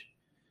language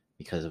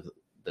because of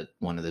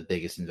one of the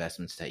biggest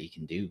investments that you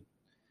can do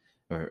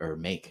or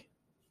make,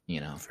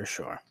 For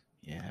sure.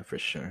 Yeah, for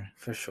sure.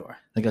 For sure.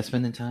 Like I'm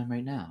spending time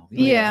right now.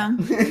 Yeah.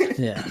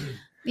 Yeah.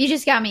 You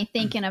just got me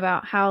thinking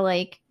about how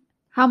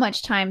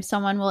much time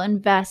someone will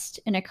invest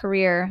in a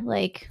career.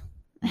 Like,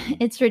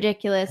 it's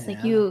ridiculous.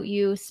 Yeah. Like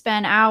you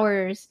spend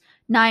hours,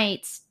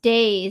 nights,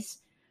 days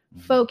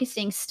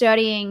focusing,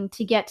 studying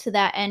to get to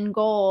that end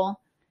goal.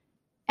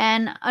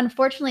 And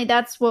unfortunately,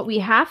 that's what we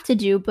have to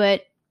do.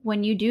 But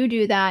when you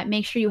do that,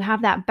 make sure you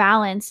have that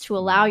balance to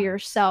allow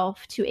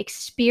yourself to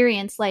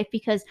experience life,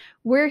 because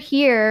we're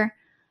here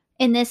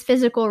in this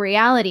physical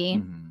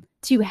reality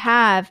to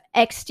have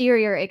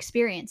exterior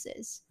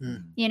experiences.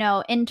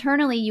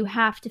 Internally, you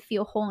have to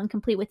feel whole and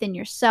complete within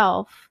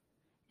yourself.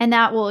 And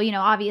that will,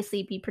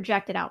 obviously be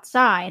projected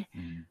outside.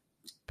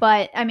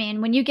 But I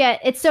mean,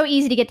 it's so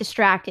easy to get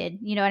distracted.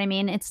 You know what I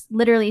mean? It's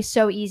literally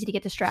so easy to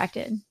get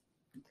distracted.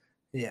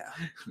 Yeah.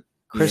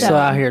 Krystal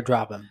out here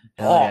dropping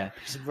bars.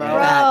 Bro,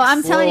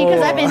 I'm telling you,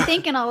 because I've been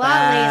thinking a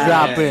lot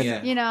lately.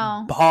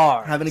 Dropping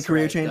bars. Having a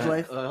career change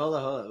life? Hold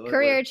on.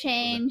 Career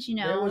change, a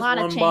lot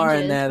of changes. One bar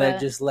in there that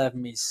just left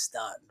me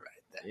stunned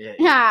right there.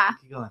 Yeah.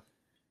 Keep going.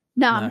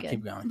 No, I'm good.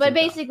 Keep going. But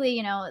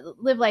basically,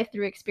 live life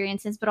through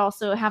experiences, but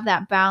also have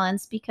that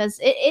balance, because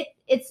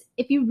it's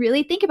if you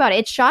really think about it,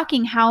 it's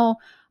shocking how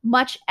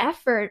much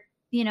effort,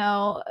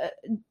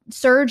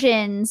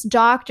 surgeons,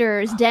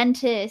 doctors,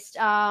 dentists,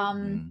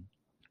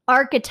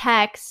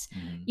 architects,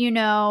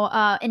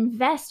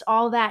 invest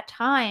all that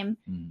time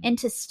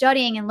into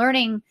studying and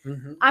learning.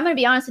 I'm going to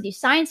be honest with you.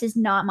 Science is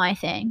not my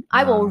thing.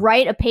 I will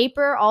write a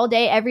paper all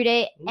day, every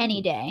day,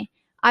 any day.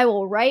 I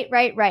will write.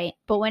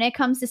 But when it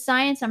comes to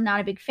science, I'm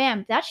not a big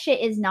fan. That shit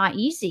is not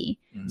easy.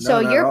 So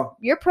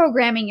you're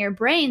programming your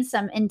brain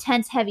some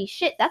intense, heavy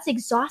shit. That's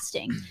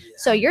exhausting.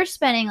 So you're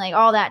spending like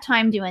all that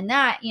time doing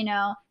that,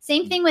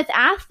 Same thing with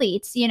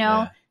athletes,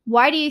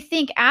 Why do you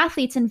think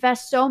athletes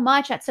invest so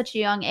much at such a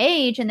young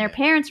age and their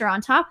parents are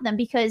on top of them?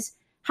 Because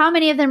how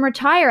many of them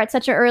retire at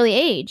such an early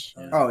age?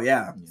 Oh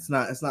yeah. It's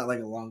not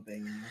like a long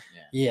thing.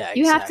 Yeah,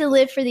 you have to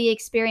live for the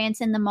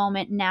experience in the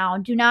moment now.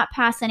 Do not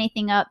pass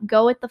anything up.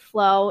 Go with the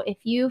flow. If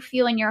you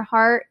feel in your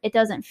heart it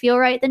doesn't feel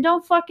right, then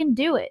don't fucking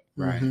do it.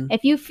 Right.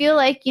 If you feel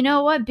like, you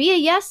know what, be a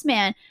yes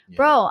man.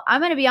 Bro,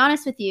 I'm going to be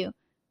honest with you.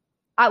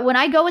 When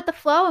I go with the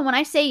flow and when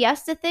I say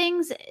yes to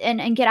things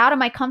and get out of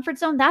my comfort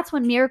zone, that's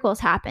when miracles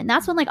happen.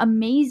 That's when like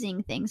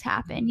amazing things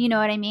happen. You know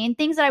what I mean?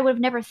 Things that I would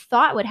have never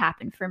thought would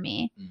happen for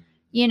me.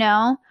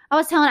 I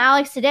was telling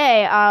Alex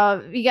today,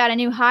 we got a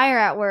new hire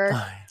at work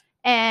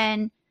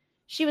and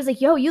she was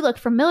like, yo, you look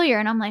familiar.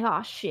 And I'm like,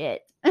 oh,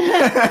 shit.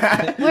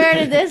 Where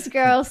did this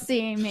girl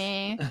see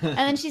me? And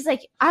then she's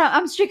like,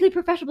 I'm strictly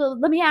professional.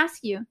 Let me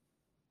ask you,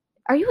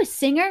 are you a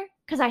singer?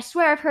 Because I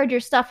swear I've heard your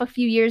stuff a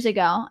few years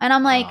ago. And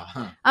I'm like,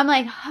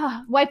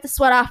 wipe the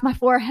sweat off my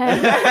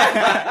forehead.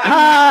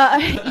 Yeah,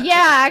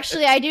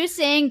 actually, I do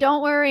sing.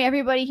 Don't worry.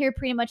 Everybody here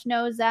pretty much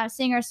knows that.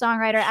 Singer,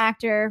 songwriter,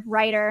 actor,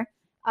 writer.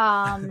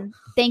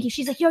 Thank you.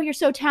 She's like, yo, you're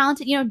so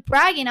talented,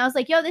 bragging. I was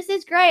like, yo, this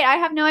is great. I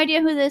have no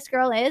idea who this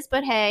girl is,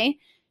 but hey,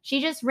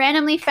 she just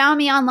randomly found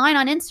me online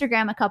on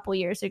Instagram a couple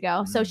years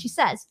ago. So she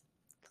says,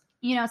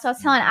 so I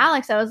was telling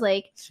Alex, I was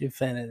like, she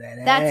fan of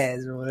that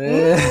ass.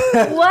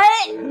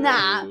 What?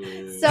 Nah.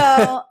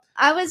 So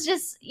I was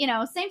just,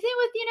 same thing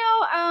with,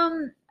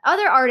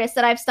 other artists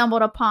that I've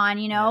stumbled upon,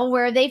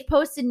 where they've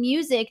posted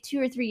music 2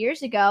 or 3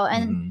 years ago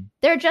and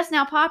they're just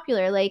now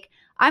popular. Like,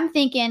 I'm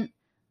thinking,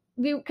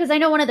 because I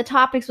know one of the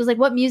topics was like,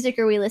 what music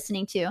are we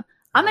listening to?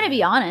 I'm going to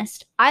be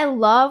honest. I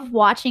love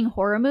watching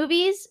horror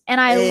movies and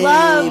I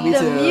love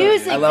the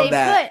music they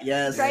put.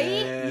 Yes. Right?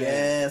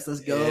 Yes.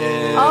 Let's go.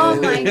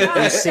 Oh my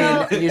God.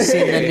 You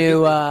seen the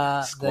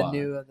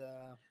new,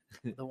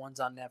 the ones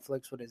on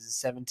Netflix? What is it?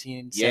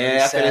 17?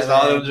 Yeah, I finished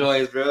all them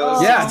joints, bro.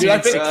 Oh. Yeah, dude, I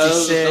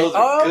finished.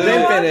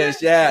 Been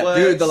finished. Yeah. What?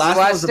 Dude, the last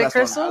one was the best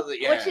Krystal? one.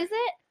 Which is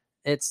it?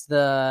 It's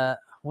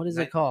what is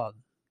it called?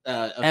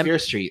 Fear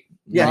Street.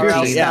 Yeah,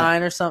 R.L. yeah.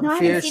 Stein or something. No, I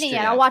haven't Fierce seen it Street.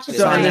 yet. I'll watch it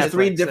So and tonight. there's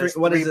three Netflix. different. There's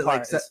What is three it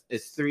like? parts.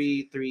 It's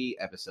three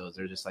episodes.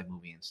 They're just like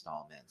movie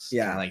installments.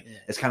 Yeah. And like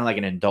it's kind of like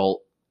an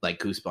adult like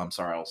Goosebumps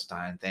R.L.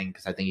 Stein thing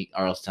because I think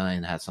R.L.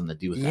 Stein had something to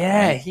do with that.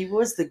 Yeah, right? he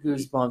was the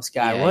Goosebumps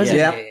guy, Yeah, wasn't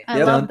yeah. he?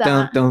 I love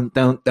that. Don't.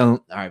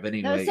 All right, but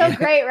anyway, That was so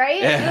great,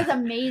 right? Yeah. It was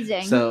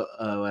amazing. So,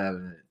 all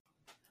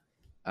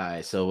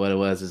right. So what it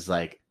was is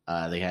like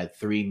they had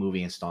 3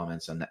 movie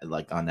installments on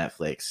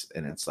Netflix,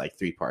 and it's like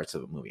 3 parts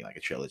of a movie, like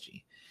a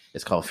trilogy.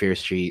 It's called Fear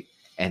Street,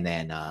 and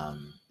then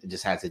it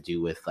just has to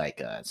do with like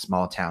a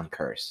small town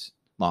curse.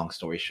 Long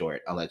story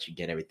short, I'll let you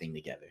get everything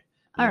together.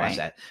 All Watch right.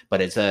 that. But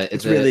it's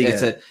really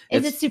Is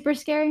it super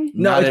scary?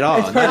 not at all.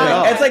 It's Not at perfect.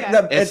 all. It's like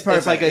the. It's It's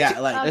perfect. like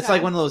like it's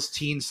like one of those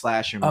teen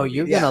slasher movies. Oh,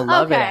 you're Yeah. gonna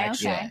love it. Okay,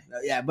 Actually, okay.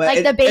 yeah, but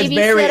Like the it's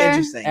very babysitter?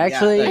 interesting.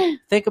 actually, yeah, like,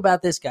 think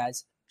about this,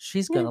 guys.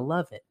 She's gonna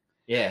love it.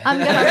 Yeah. I'm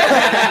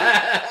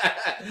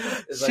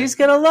It's She's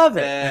gonna love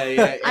it.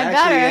 Yeah. I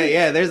Actually, better.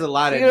 yeah. There's a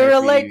lot of. You're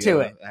gonna relate to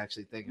it.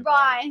 Actually, think about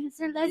Why? Is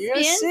there You're gonna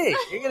lesbians? see.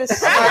 You're gonna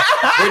see.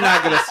 it. We're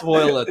not gonna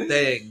spoil a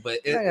thing, but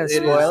Not gonna it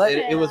spoil is-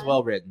 it. it was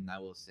well written. I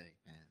will say.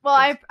 Man. Well,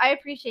 I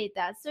appreciate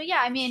that. So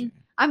yeah, I mean,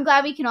 I'm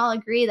glad we can all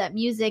agree that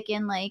music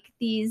in like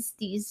these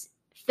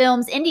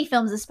films, indie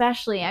films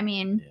especially, I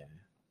mean, Yeah.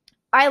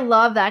 I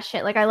love that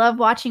shit. Like I love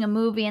watching a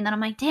movie and then I'm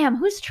like, damn,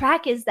 whose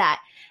track is that?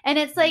 And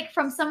it's like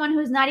from someone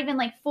who's not even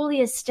like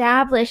fully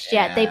established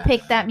yet. They Yeah.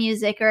 pick that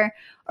music or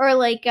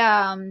like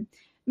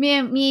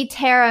me,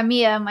 Tara,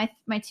 Mia,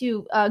 my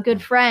two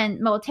good friends.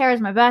 Well,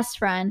 Tara's my best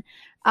friend.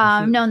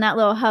 Known that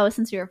little hoe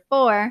since we were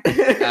 4.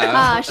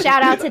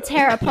 Shout out to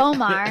Tara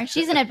Pomar.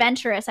 She's an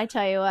adventurous, I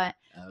tell you what.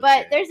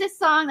 But there's this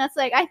song that's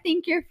like, I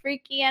think you're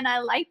freaky and I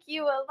like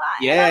you a lot.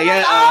 Yeah, And I'm yeah.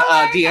 like, oh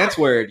my The God. Ants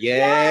word.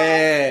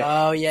 Yeah.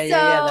 Oh yeah.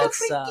 So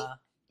That's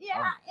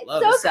Yeah,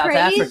 love it's it. so South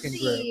African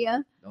crazy.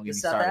 Don't the get me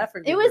South started.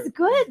 African. It was group.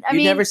 good. I You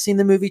mean, never seen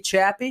the movie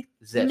Chappie?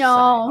 Zip No.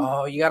 side.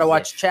 Oh, you got to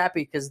watch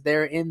Chappie because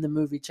they're in the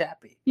movie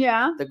Chappie.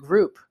 yeah. The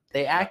group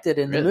they acted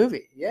in Really? the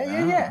movie.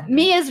 Yeah. Oh.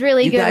 Me is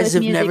really You good guys with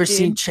have music, never dude.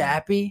 seen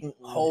Chappie? Mm-mm.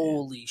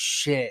 Holy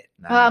shit!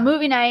 Nah.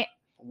 Movie night.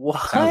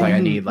 What? Sounds like I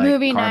need like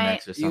Movie Carmex night.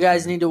 or something. You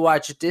guys need to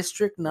watch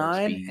District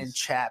 9 Bees. and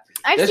Chappie.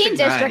 I've seen District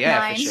 9, District yeah,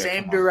 for 9. sure.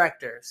 Same come on.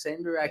 director.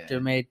 Same director Yeah.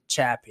 made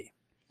Chappie.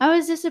 I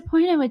was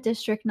disappointed with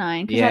District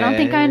 9 because I don't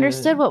think I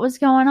understood what was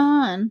going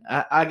on.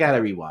 I gotta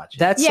rewatch it.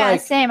 That's Yeah,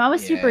 like same. I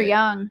was super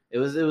Yeah. young. It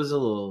was a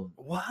little.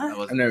 what?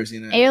 I've never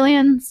seen it.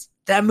 Aliens.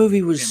 That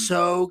movie was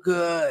so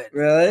good.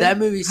 Really? That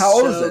movie's How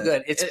old so is it?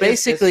 good. It's It's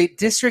basically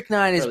District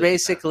 9 is early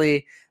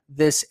basically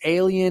this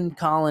alien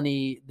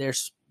colony.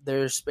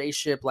 Their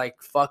spaceship like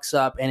fucks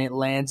up and it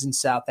lands in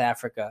South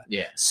Africa.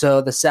 Yeah. So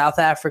the South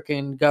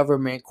African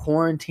government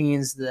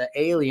quarantines the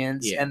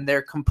aliens Yeah. and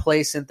they're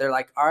complacent. They're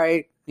like, all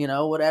right,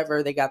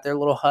 whatever. They got their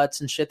little huts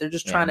and shit. They're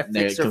just trying to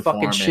fix their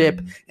fucking ship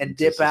and into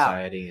dip out.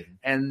 society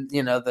And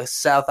the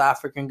South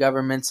African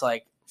government's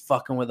like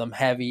fucking with them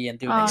heavy and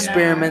doing Oh, no.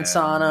 experiments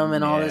on them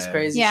and all this Yeah.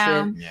 crazy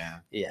Yeah. shit. Yeah.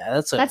 Yeah,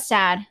 that's That's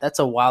sad.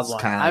 a wild It's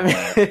one. kinda I mean,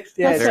 like-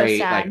 yeah, That's so Very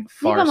sad. like Leave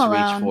far them reach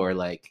alone. for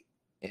like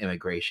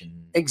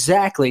immigration.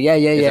 exactly. Yeah.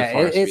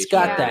 It's a It's farce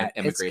got reach, that.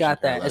 yeah. It's got Immigration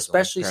that.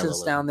 Especially since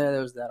parallelism. down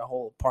there was that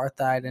whole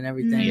apartheid and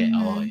everything. Yeah.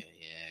 Mhm. Oh yeah.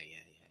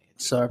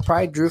 So I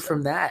probably drew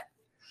from that.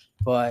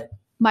 But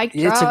Mike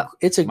it's drop.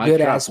 a Mic good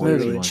drop, ass what do you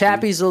movie. want,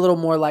 Chappie's a little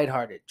more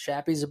lighthearted.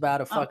 Chappie's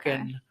about a fucking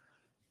Okay.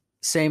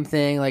 same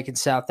thing like in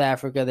South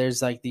Africa.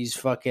 There's like these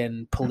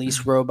fucking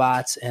police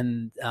robots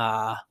and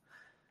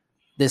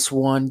this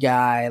one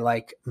guy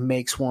like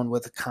makes one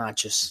with a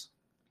conscience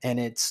and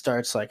it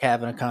starts like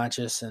having a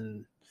conscience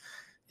and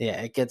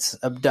it gets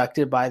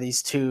abducted by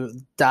these two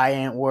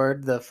Diane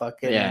Ward, the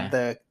fucking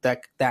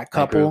that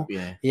couple.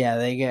 Yeah.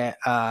 They get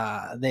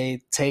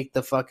they take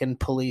the fucking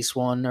police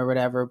one or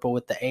whatever, but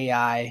with the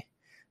AI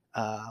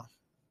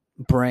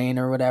brain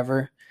or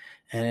whatever,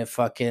 and it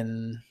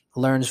fucking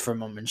learns from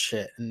them and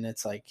shit. And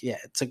it's like,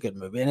 it's a good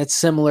movie, and it's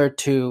similar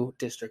to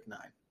District 9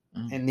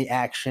 and the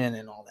action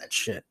and all that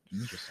shit.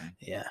 Interesting.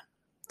 Yeah,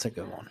 it's a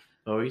good one.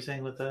 What were you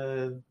saying with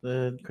the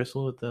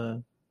Krystal with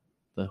the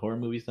horror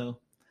movies though?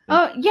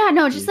 Oh yeah,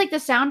 no, just like the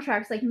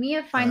soundtracks. Like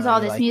Mia finds all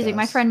you this like music.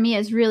 My those. friend Mia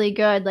is really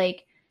good.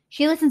 Like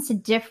she listens to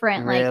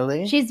different.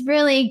 Really? Like she's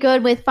really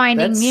good with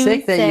finding That's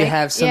music. sick that you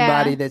have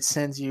somebody Yeah. that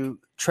sends you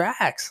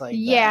tracks like that.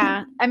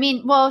 Yeah, I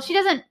mean, well, she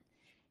doesn't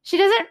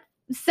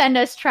send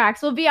us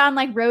tracks. We'll be on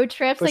like road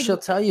trips. But Like she'll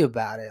tell you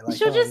about it. Like,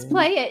 she'll just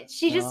play it.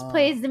 She just Oh.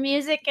 plays the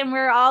music, and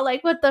we're all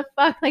like, "What the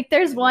fuck?" Like,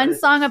 there's one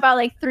song about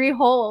like 3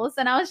 holes,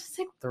 and I was just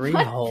like, 3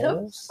 what the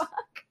holes.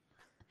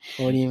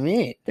 What do you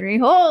mean? 3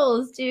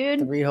 holes,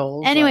 dude. 3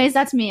 holes. Anyways,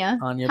 that's Mia.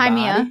 on your Hi,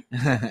 body?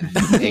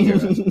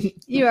 Mia.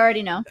 You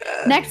already know.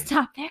 Next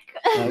topic.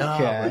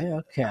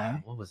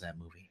 Okay. What was that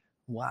movie?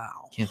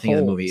 Wow. Can't think of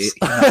the movie. It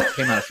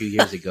came out a few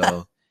years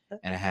ago,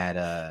 and it had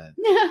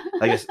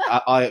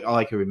all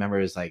I can remember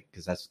is like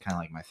because that's kind of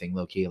like my thing,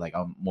 low key. Like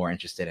I'm more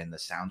interested in the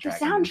soundtrack.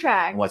 The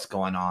soundtrack. And what's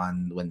going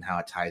on when how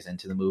it ties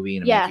into the movie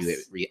and Yes. make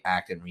you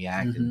react and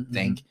Mhm,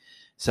 think.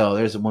 So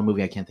there's one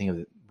movie I can't think of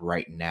it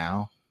right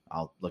now.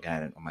 I'll look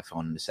at it on my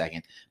phone in a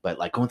second. But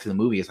like going through the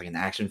movie, it's like an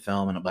action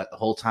film, but the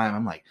whole time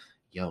I'm like,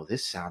 yo,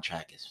 this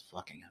soundtrack is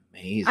fucking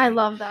amazing. I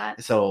love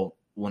that. So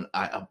when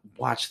I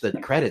watch the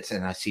credits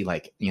and I see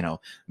like,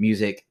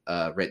 music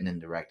written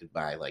and directed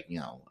by like,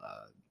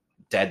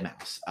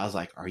 Deadmau5, I was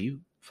like, are you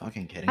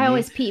fucking kidding me? I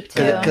always peep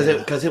too. Because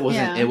it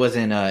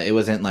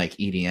wasn't like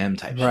EDM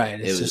type shit.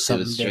 Right. It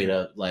was straight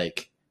up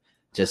like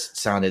just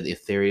sounded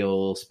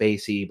ethereal,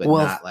 spacey, but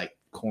not like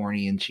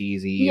corny and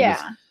cheesy. Yeah. It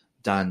was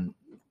done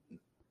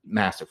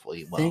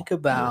masterfully well. Think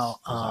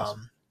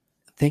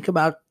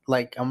about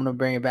like, I'm gonna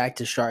bring it back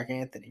to Shark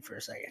Anthony for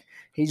a second.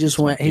 He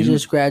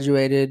just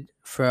graduated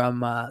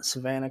from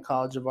Savannah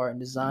College of Art and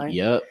Design.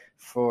 Yep.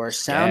 For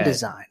sound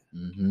design.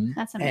 Mm-hmm.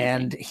 That's amazing.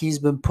 And he's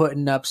been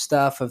putting up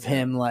stuff of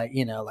him, like,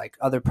 like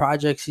other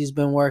projects he's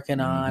been working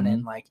on,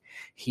 and like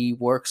he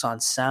works on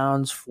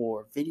sounds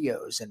for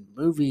videos and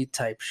movie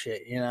type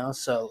shit,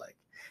 so like,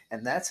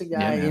 and that's a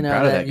guy,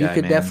 that you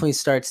could definitely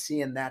start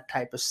seeing that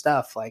type of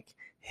stuff, like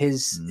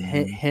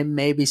him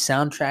maybe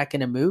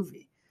soundtracking a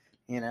movie.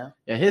 Yeah,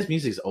 his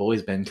music's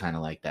always been kind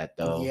of like that,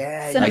 though.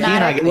 Yeah,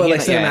 cinematic.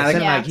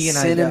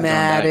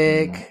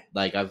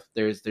 Like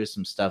there's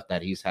some stuff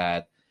that he's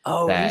had.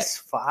 Oh, he's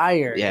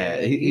fire. Yeah,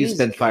 he's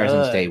been fire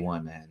since day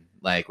one, man.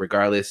 Like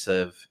regardless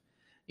of,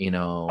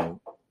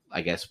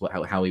 I guess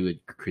how he would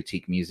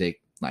critique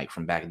music, like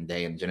from back in the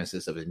day and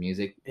genesis of his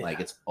music. Yeah. Like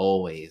it's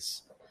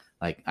always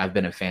like I've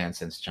been a fan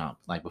since jump.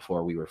 Like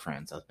before we were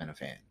friends, I've been a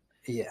fan.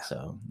 Yeah.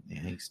 So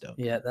he's dope.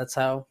 Yeah, that's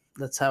how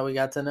we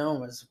got to know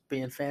him, was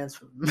being fans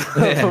from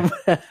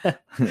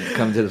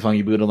Come to the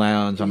Funky Buddha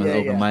Lounge on his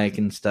open mic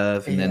and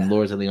stuff, and then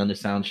Lords of the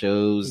Undersound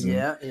shows. And...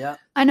 Yeah.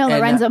 I know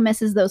Lorenzo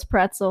misses those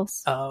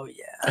pretzels. Oh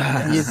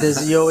yeah,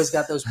 you always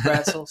got those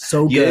pretzels.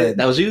 So good. Yeah,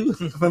 that was you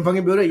from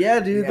Funky Buddha. Yeah,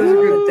 dude. Yeah, I've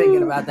been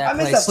thinking about that. I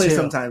miss that place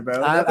sometimes,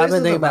 bro. I've been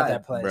thinking about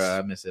that place, bro.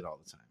 I miss it all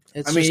the time.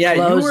 It's you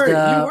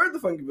were the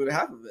Funky Buddha,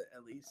 half of it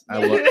at least.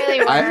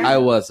 I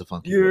was the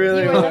Funky Buddha. You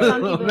really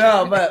were.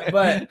 No,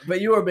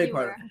 but you were a big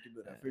part of Funky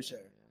Buddha for sure.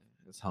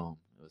 It was home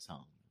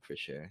for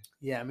sure.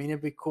 Yeah, I mean,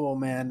 it'd be cool,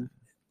 man.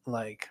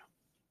 Like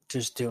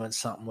just doing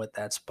something with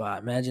that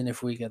spot. Imagine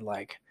if we could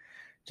like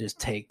just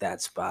take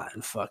that spot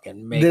and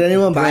fucking make. Did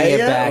anyone buy it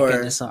back or?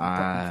 Into something?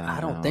 I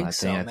don't think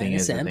so. I think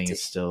it's empty.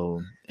 It's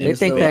still. They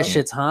think that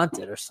shit's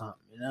haunted or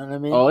something. You know what I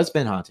mean? Oh, it's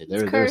been haunted.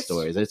 There are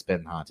stories. It's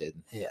been haunted.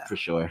 Yeah, for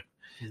sure.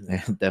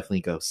 There are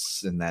definitely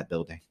ghosts in that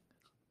building.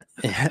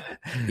 Yeah.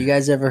 You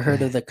guys ever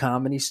heard of the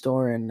Comedy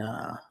Store in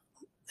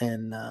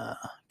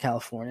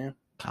California?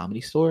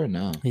 Comedy Store?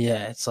 No.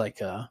 Yeah, it's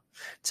like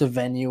it's a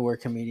venue where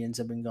comedians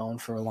have been going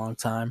for a long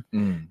time,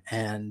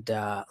 and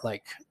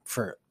like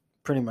for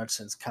pretty much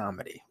since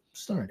comedy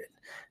started.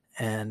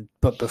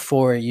 But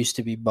before, it used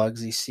to be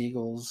Bugsy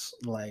Siegel's,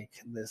 like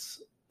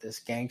this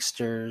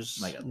gangsters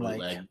like a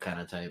bootleg kind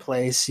of type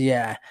place.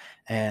 Yeah,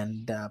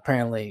 and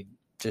apparently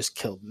just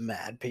killed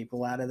mad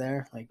people out of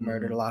there, like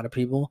murdered a lot of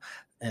people.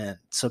 And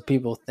so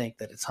people think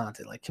that it's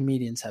haunted. Like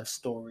comedians have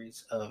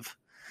stories of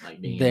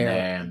like being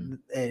there.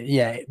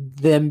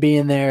 Them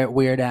being there at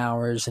weird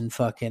hours and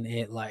fucking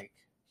it like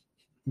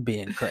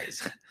being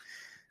crazy.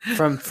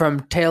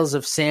 From tales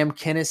of Sam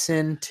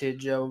Kinison to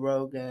Joe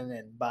Rogan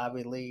and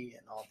Bobby Lee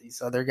and all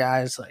these other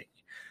guys, like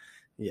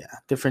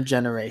different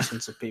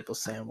generations of people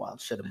saying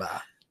wild shit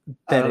about.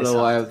 I don't know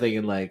why I'm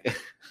thinking like.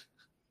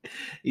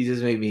 You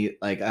just made me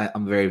like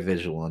I'm very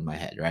visual in my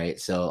head,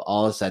 right? So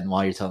all of a sudden,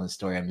 while you're telling the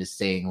story, I'm just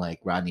saying like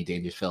Rodney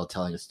Dangerfield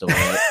telling a story.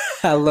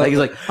 I love. Like, he's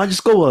like, "I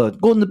just go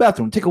in the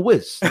bathroom, take a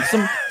whiz.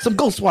 Some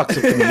ghost walks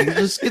up to me, he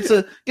just gets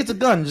a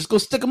gun, just go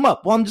stick him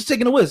up while I'm just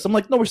taking a whiz." I'm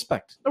like, no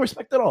respect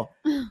at all.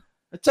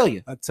 I tell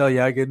you,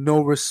 I get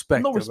no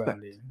respect. No respect.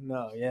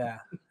 No, yeah,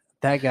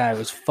 that guy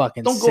was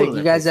fucking Don't sick. Go to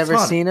you guys ever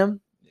seen him?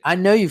 I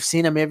know you've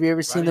seen him. Have you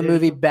ever seen the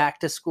movie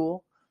Back to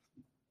School?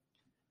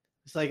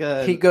 It's like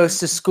he goes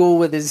to school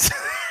with his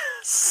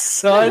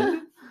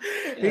son.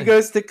 He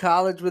goes to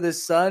college with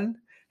his son,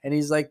 and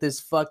he's like this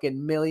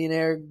fucking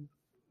millionaire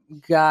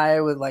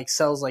guy with like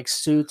sells like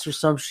suits or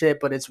some shit,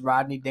 but it's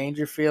Rodney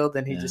Dangerfield,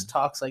 and he just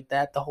talks like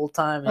that the whole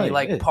time, and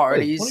he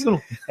parties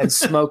and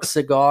smokes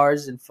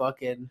cigars and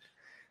fucking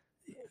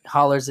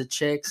hollers at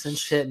chicks and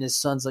shit, and his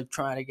son's like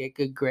trying to get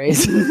good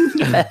grades.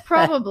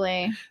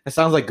 Probably. That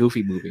sounds like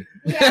Goofy movie.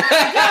 Yeah, it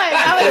does.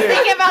 I was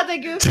thinking about the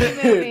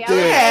Goofy movie.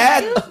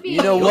 Dad, like,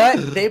 you know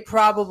what? They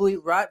probably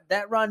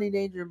that Rodney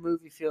Danger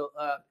movie feel.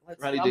 I'm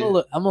gonna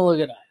look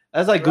it up.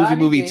 That's like Goofy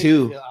movie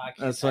too.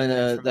 That's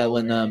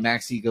when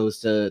Maxie goes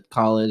to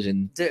college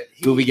and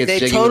Goofy gets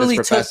jiggy with his professor. They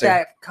totally took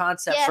that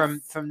concept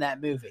from that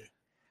movie.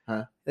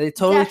 Huh? They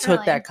totally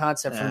took that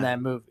concept from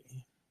that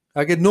movie.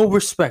 I get no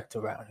respect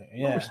around here.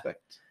 Yeah. No respect.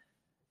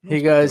 He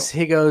goes.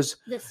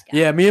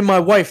 Yeah, me and my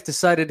wife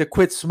decided to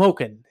quit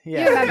smoking.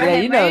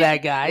 Yeah, you know that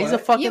guy. What? He's a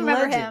fucking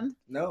legend. Him?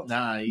 No,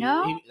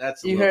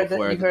 that's you heard the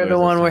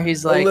one where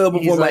he's like, a little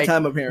before my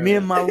time apparently. Me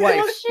and my wife.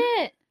 Oh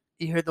shit!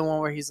 You heard the one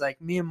where he's like,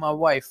 me and my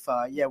wife.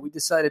 We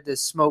decided to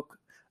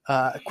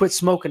quit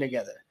smoking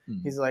together.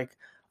 He's like,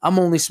 I'm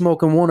only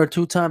smoking 1 or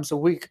 2 times a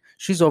week.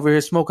 She's over here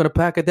smoking a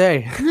pack a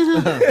day.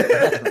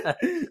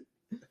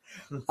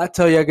 I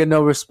tell you, I get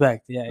no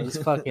respect. Yeah,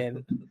 he's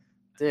fucking.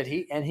 Dude,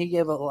 he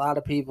gave a lot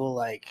of people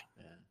like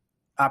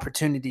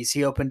opportunities,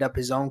 he opened up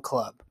his own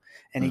club,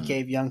 and he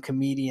gave young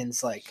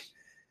comedians like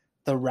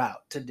the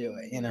route to do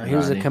it. You know, he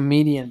was a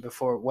comedian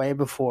way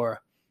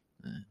before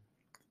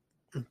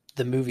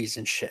the movies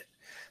and shit.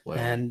 Wow.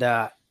 And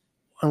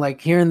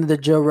like hearing the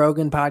Joe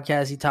Rogan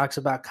podcast, he talks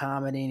about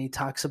comedy and he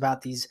talks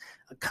about these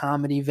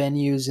comedy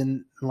venues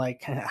and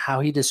like how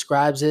he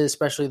describes it,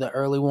 especially the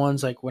early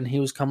ones, like when he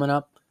was coming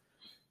up.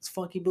 It's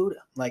Funky Buddha.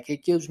 Like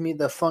it gives me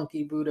the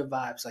Funky Buddha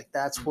vibes. Like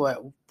that's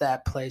what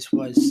that place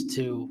was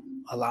to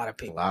a lot of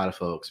people. A lot of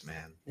folks,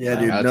 man. Yeah,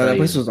 dude. No, that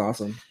place was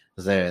awesome.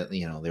 There,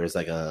 there was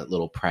like a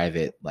little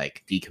private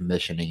like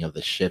decommissioning of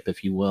the ship,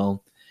 if you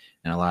will.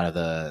 And a lot of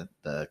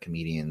the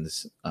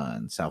comedians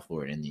in South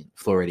Florida and the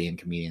Floridian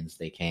comedians,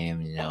 they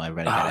came,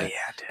 everybody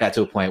got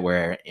to a point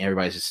where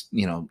everybody's just,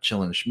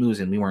 chilling and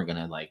schmoozing. We weren't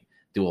going to like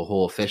do a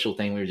whole official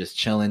thing. We were just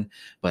chilling.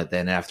 But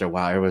then after a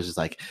while, everybody's just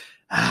like,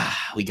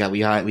 we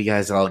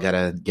guys all got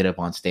to get up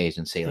on stage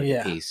and say like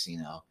a piece,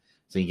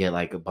 So you get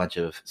like a bunch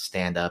of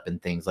stand up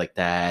and things like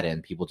that.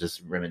 And people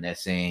just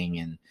reminiscing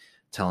and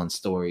telling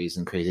stories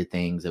and crazy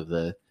things of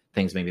the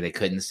things maybe they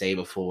couldn't say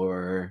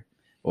before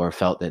or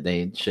felt that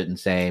they shouldn't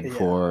say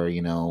before,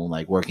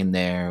 like working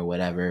there or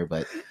whatever.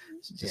 But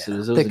it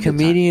was the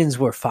comedians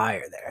were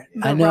fire there.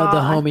 I know the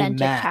homie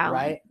Matt, talent.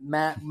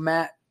 Right?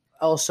 Matt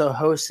also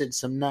hosted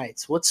some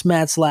nights. What's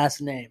Matt's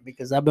last name?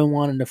 Because I've been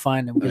wanting to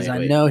find him because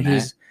I know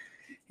Matt?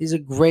 He's a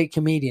great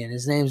comedian.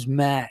 His name's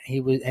Matt.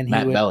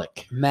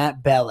 Bellick.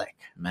 Matt Bellick.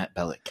 Matt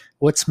Bellick.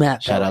 What's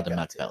Matt? Shout out to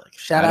Matt Bellick.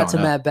 Shout out to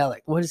Matt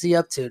Bellick. What is he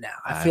up to now?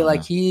 I feel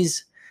like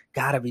he's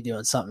got to be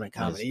doing something in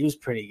comedy. He was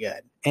pretty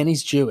good, and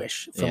he's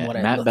Jewish. From what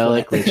I Matt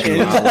Bellick.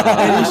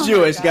 And he's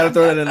Jewish. Got to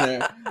throw that in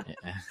there.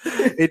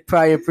 Yeah. He'd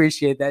probably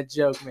appreciate that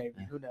joke. Maybe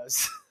who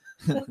knows?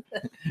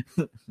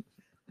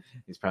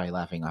 He's probably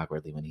laughing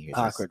awkwardly when he hears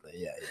awkwardly.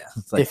 This.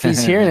 Yeah. Like, if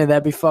he's hearing it,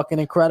 that'd be fucking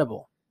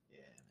incredible.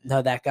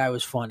 No, that guy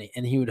was funny,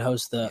 and he would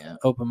host the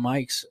open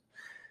mics.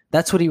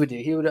 That's what he would do.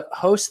 He would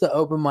host the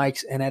open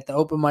mics, and at the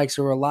open mics,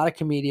 there were a lot of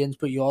comedians,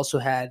 but you also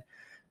had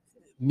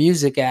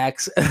music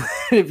acts.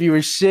 If you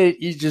were shit,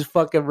 you just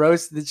fucking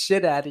roasted the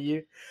shit out of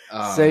you.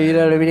 So you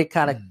know what I mean? It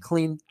kind of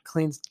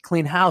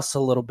clean house a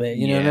little bit.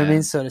 You know what I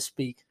mean, so to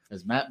speak. It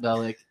was Matt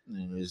Bellick.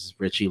 It was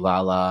Richie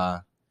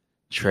Lala,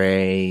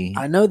 Trey.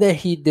 I know that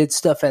he did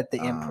stuff at the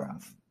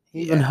Improv.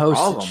 He even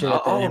hosted shit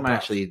at the Improv. Improv. I'm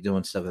actually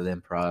doing stuff at the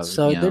Improv.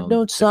 So they're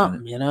doing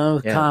something,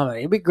 comedy.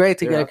 It'd be great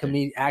to get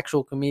a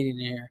actual comedian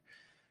here.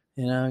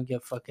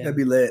 Get fucking. That'd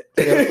be lit.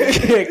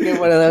 Get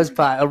one of those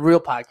a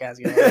real podcast.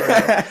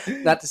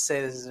 Not to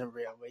say this isn't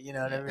real, but you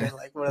know what I mean.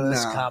 Like one of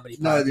those comedy.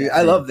 No, podcasts. dude,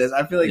 I love this.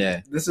 I feel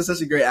like this is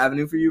such a great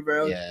avenue for you,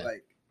 bro.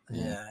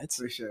 Yeah, it's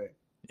for sure.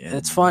 Yeah,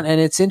 it's fun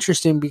and it's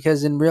interesting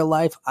because in real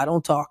life I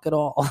don't talk at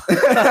all.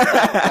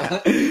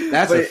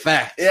 That's a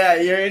fact. Yeah,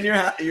 you're in your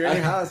house.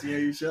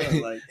 You're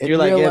chilling. Like you're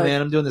like, yeah,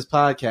 man, I'm doing this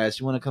podcast.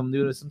 You want to come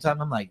do this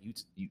sometime? I'm like,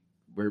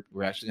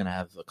 we're actually gonna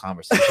have a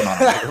conversation on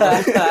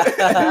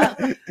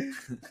it.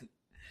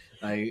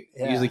 I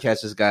usually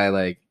catch this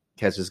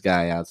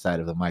guy outside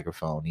of the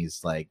microphone.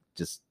 He's like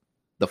just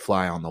the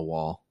fly on the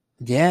wall.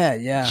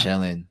 Yeah,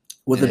 chilling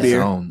with a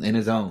beer in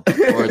his own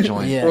or a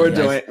joint, or a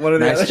joint. One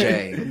of the nice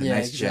J,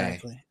 nice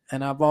exactly. J.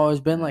 And I've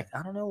always been like,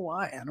 I don't know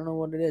why, I don't know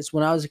what it is.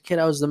 When I was a kid,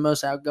 I was the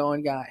most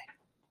outgoing guy.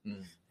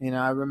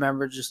 I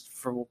remember just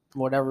for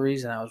whatever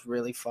reason, I was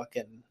really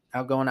fucking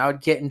outgoing. I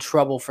would get in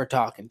trouble for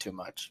talking too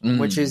much,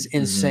 which is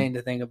insane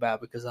to think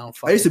about because I don't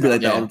fucking. I used to be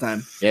like that all the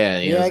time.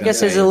 Yeah. I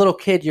guess as a little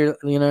kid, you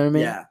know what I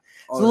mean? Yeah.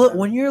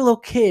 When you're a little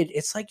kid,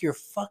 it's like you're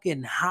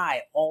fucking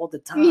high all the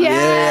time.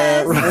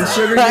 Yes. And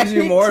sugar gives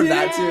you more of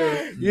that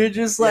too. You're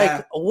just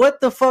like,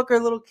 what the fuck are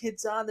little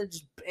kids on? They're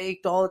just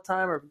baked all the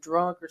time or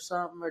drunk or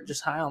something or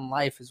just high on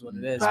life is what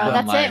it is. Bro,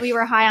 that's it. We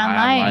were high on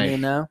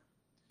life.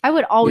 I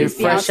would always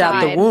be fresh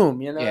outside. out the womb,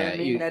 what I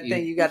mean? You got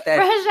that.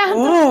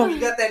 You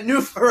got that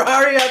new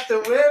Ferrari out the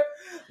whip.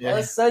 All of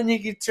a sudden, you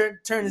get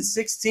turning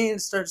 16,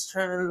 starts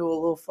turning into a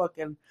little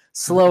fucking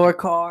slower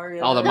car.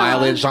 All the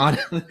mileage on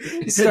it. You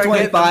hit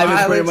 25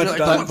 is pretty much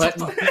done.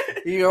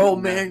 But your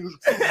old man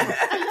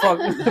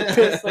fucking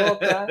pissed all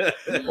the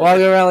time,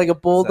 walking around like a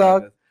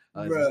bulldog.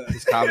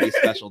 His comedy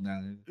special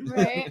now.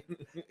 Right.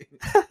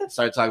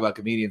 Start talking about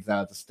comedians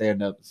now at the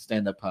stand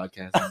up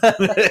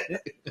podcast.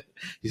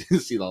 You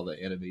see all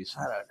the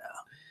animation. I don't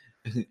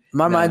know.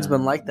 My mind's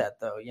been like that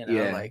though.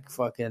 Like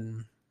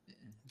fucking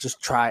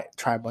just try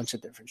a bunch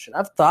of different shit.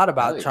 I've thought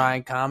about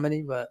trying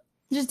comedy, but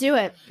just do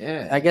it.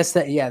 Yeah, I guess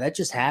that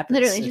just happens.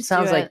 Literally, it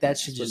sounds like that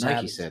should just Nike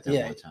happen. said that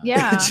one time.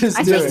 Yeah, just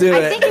I do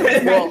think it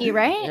was Nike,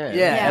 right?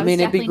 Yeah. I mean,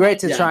 it'd be great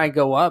to try and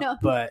go up,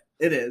 but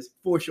it is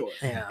for sure.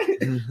 Yeah,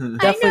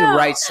 definitely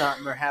write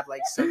something or have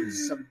like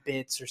some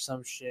bits or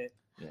some shit.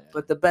 Yeah.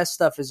 But the best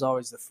stuff is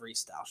always the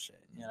freestyle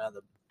shit.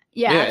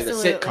 The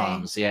absolutely.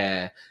 sitcoms.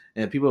 Yeah.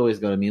 And people always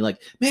go to me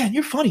like, "Man,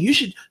 you're funny. You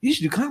should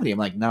do comedy." I'm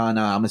like, "No,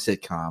 I'm a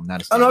sitcom,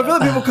 not a stand-up." I feel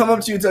like people come up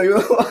to you and tell you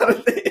a lot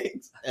of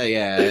things.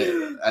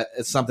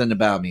 It's something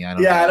about me. I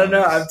don't know. I don't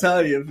know. I'm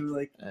telling you,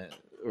 like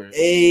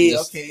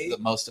just okay. the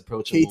most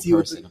approachable KT with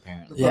person,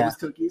 apparently. The Publix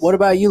cookies. What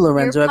about you,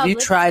 Lorenzo? Your Have you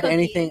Publix tried cookie.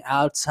 anything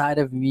outside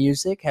of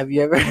music? Have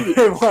you ever?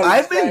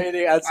 I've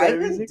been outside of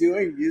been music.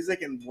 doing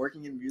music and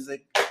working in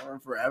music for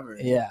forever.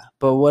 Yeah,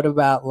 but what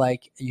about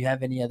like? You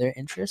have any other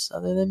interests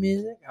other than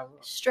music?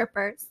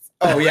 Strippers.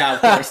 Oh yeah,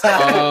 of course.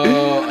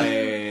 Oh,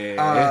 hey.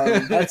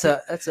 That's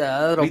a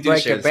little We do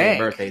break share your the same bank.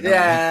 birthday, don't we?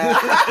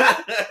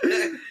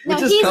 Yeah. No,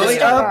 Which is he's a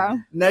coming up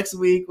stripper. next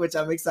week, which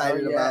I'm Oh,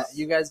 excited yeah. about.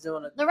 You guys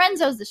doing it?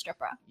 Lorenzo's the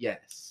stripper.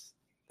 Yes.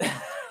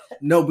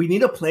 No, we need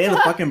to plan a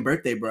fucking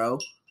birthday, bro.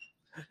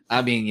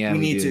 I mean, yeah, we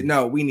need do. to.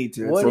 No, we need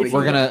to. What It's if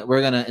a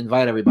We're gonna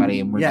invite everybody,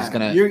 and we're just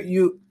gonna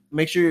you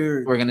make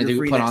sure we're gonna you're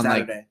free put next on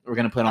Saturday. like we're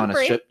gonna put I'm on a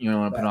free. strip. You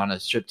want to put on a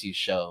striptease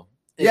show.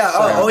 Yeah, It's,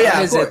 oh,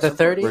 yeah, Is of it the course.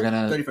 30th? We're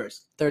gonna 31st.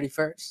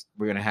 31st.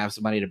 we're gonna have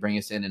somebody to bring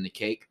us in the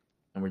cake,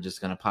 and we're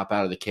just gonna pop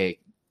out of the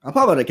cake. I'll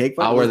pop out a cake.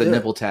 I'll wear the Let's do it.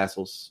 nipple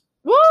tassels.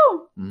 Woo!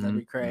 That'd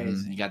be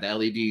crazy. You got the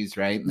LEDs,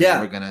 right?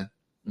 Yeah. We're gonna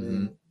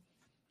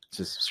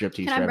just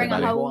striptease Can I for bring a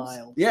everybody. hose?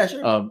 Wild. Yeah,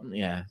 sure.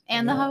 Yeah.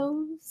 And the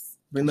hose.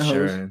 Bring the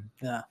hose.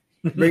 Sure.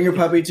 Bring your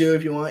puppy too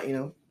if you want. You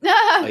know.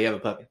 Oh, you have a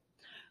puppy.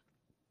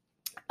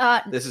 uh,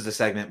 This is the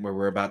segment where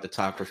we're about to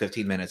talk for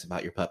 15 minutes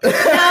about your puppy.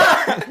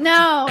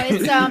 no,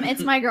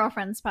 it's my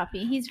girlfriend's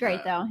puppy. He's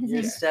great though. His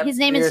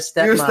name Your is.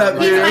 stepmom. Your step-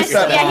 He's your my,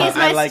 stepmom. yeah, he's I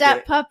my like step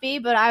it. puppy,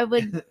 but I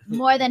would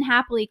more than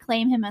happily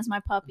claim him as my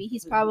puppy.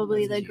 He's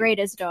probably the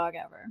greatest dog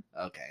ever.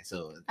 Okay,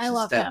 so it's I a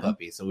love step him.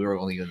 puppy, so we were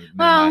only going to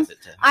Well, minimize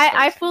it to.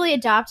 I fully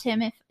adopt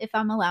him if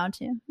I'm allowed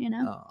to, you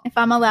know, Oh. if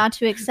I'm allowed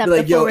to accept Be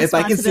like, the full yo, if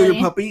I can steal your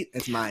responsibility. puppy,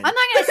 it's mine. I'm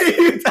not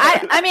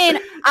gonna. I mean,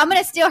 I'm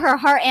gonna steal her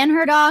heart and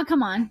her dog.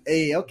 Come on.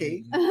 Hey,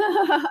 okay.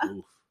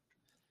 Oof.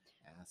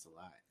 Yeah, that's a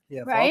lot.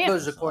 Yeah, if Right? all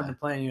goes according to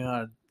plan, you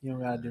don't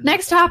gotta do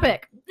Next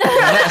topic.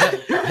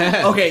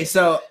 Okay,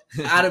 so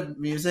out of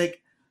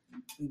music,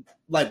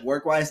 like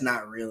work wise,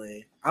 not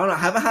really. I don't know. I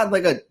haven't had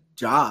like a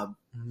job.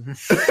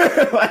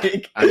 nothing.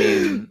 Like, I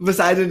mean,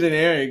 besides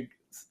engineering,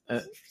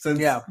 since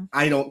Yeah.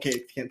 I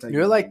can't tell you.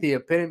 You're like the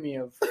epitome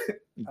of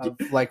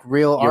like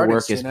real your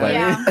artists. work is you know? play.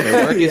 Yeah.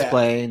 Your work is Yeah.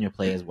 play, and your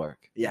play is work.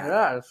 yeah.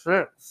 that's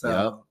it.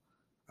 So,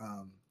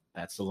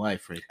 That's the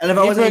life, right? and if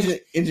I He was brings-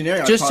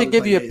 engineering, I'd Just to probably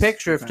give play you a bass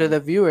picture full to the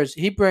time. viewers,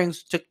 he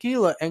brings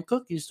tequila and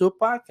cookies to a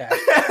podcast.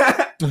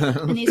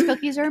 And these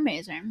cookies are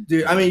amazing.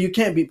 Dude, I mean, you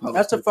can't beat public.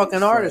 That's a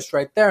fucking artist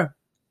right there.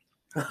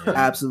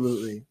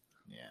 Absolutely.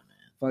 Yeah,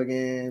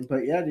 Fucking,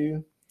 but yeah,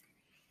 dude.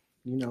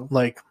 You know.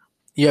 Like,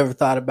 you ever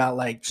thought about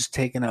like just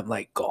taking up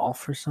like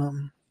golf or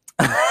something?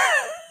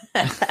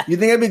 You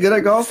think I'd be good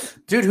at golf?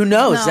 Dude, who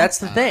knows? No. That's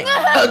the thing.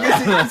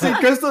 Okay, see,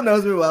 Krystal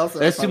knows me well. So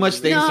There's too much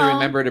things to No.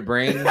 remember to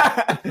bring.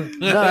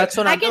 No, that's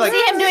what I I'm can like-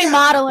 see him doing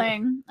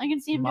modeling. I can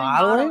see him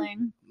Modeling? doing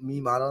modeling.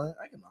 Me modeling?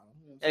 I can model.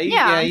 Yeah,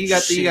 Yeah. you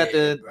got the Shit,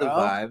 the bro.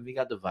 vibe. You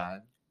got the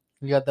vibe.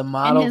 You got the And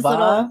model his vibe.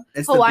 little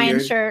It's the Hawaiian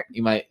beard. shirt.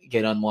 You might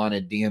get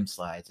unwanted DM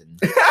slides and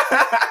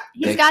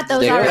He's Dick- got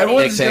those dick- already.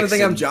 Everyone's Dick just gonna pics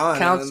think I'm and John.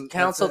 Counsel, and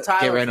counsel that's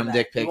Tyler. Get for random that.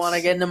 dick You pics. want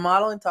to get into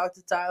modeling? Talk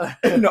to Tyler.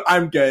 it. No,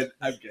 I'm good.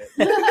 I'm good.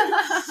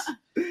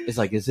 it's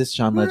like, is this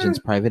John Legend's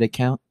private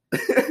account?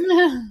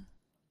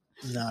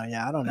 No,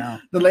 yeah, I don't know.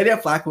 The lady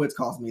at Flackowitz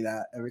calls me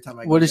that every time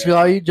I. What go does she there.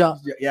 call you, John?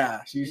 Yeah,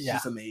 she's Yeah.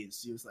 just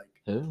amazed. She was like,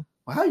 Who?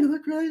 "Wow, you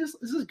look great. This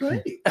is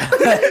great."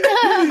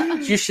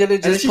 You should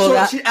have And just she pulled showed-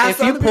 out. she asked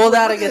If you other pulled people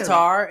out a to look at him.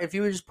 guitar, if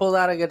you just pulled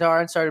out a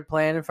guitar and started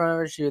playing in front of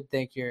her, she would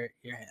think you're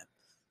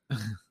him.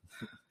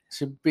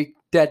 She'd be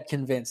dead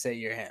convinced that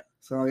you're him,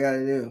 So all I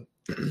gotta do.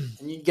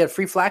 and you'd get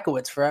free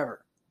Flackowitz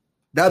forever.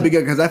 That'd be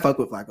good because I fuck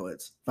with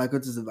Flackowitz.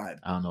 Flackowitz is a vibe.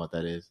 I don't know what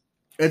that is.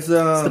 It's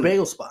It's the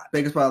bagel spot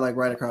biggest spot like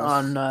right across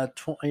on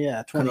 20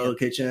 20.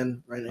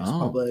 Kitchen, right next to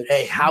Oh. Publix.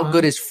 Hey, how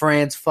good is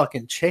Fran's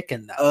fucking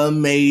chicken though?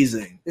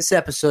 Amazing. This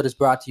episode is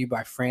brought to you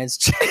by Fran's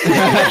Chicken.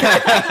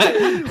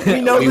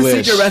 We know We the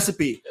wish. secret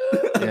recipe.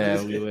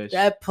 Yeah, we wish.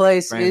 That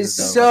place Friends is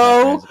is dope. I've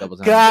had so Friends a couple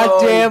times.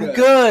 goddamn So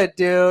good,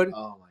 dude.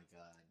 Oh my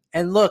god.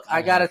 And look, I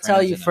I've gotta had tell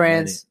Friends you, in a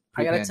friends.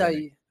 minute.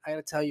 I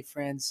gotta tell you,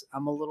 friends.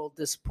 I'm a little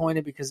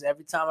disappointed because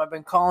every time I've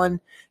been calling,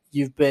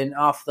 you've been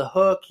off the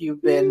hook.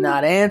 You've been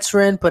not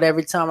answering. But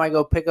every time I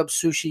go pick up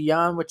Sushi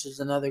Yan, which is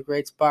another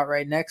great spot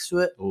right next to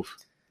it, Oof.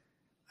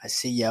 I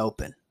see you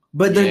open.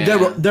 But they're,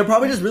 Yeah. they're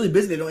probably just really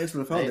busy. They don't answer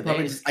the phone. They- They're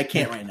probably they- just I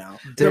can't right now.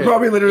 Dude, They're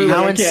probably literally how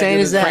like, I can't insane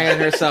do is this. that? Fran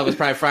herself was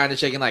probably frying the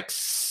chicken like,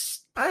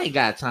 I ain't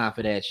got time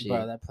for that shit.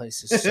 Bro, that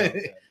place is so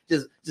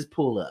good. Just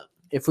pull up.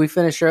 If we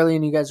finish early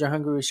and you guys are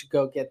hungry, we should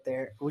go get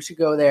there. We should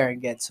go there and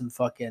get some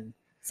fucking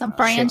Some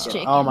Fran's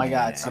chicken. chicken. Oh my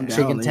god, some I'm down,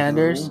 chicken Lindo.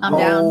 tenders. I'm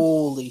down.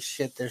 Holy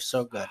shit, they're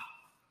so good.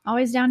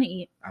 Always down to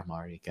eat. I'm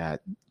already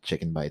got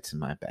chicken bites in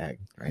my bag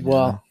right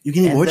Well, You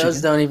can eat and more those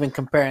chicken. don't even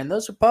compare, and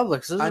those are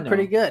Publix. Those I are know.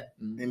 pretty good.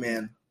 now. Hey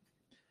man,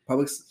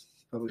 public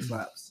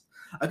slaps.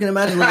 I can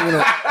imagine living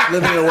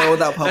in a world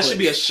without Publix. That should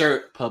be a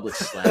shirt. Public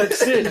slaps.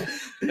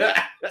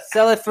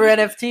 Sell it for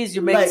NFTs.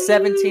 You make Like-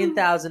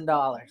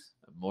 $17,000.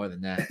 More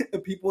than that.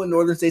 People in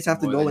northern states have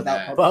to More go than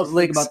without that. Publix. Publix.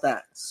 Think about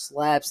that.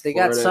 Slaps. They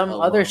got Florida some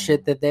other alone.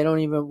 shit that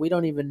we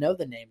don't even know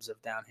the names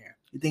of down here.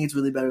 You think it's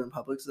really better than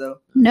Publix though?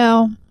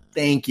 No.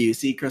 Thank you.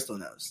 See, Krystal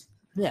knows.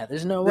 Yeah,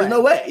 there's no way. There's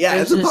no way. Yeah,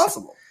 There's it's just-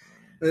 impossible.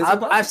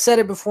 I've said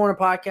it before in a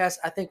podcast.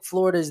 I think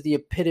Florida is the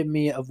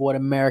epitome of what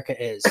America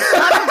is.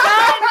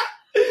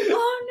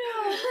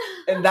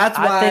 And that's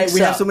why we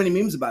have so many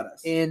memes about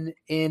us.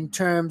 In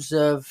terms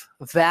of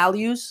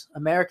values,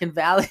 American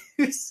values.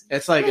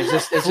 It's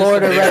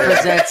Florida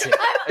represents it.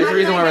 It's the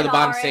reason why we're the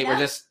bottom state. We're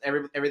just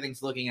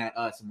everything's looking at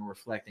us and we're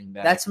reflecting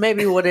back. That's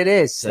maybe what it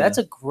is. So that's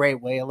a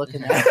great way of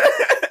looking at it.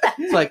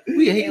 It's like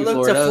we hate you,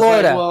 Florida. To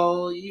Florida. Like,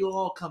 well, you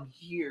all come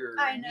here.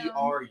 I know. We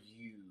are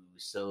you.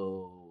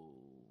 So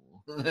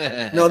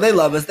no, they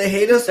love us. They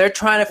hate us. They're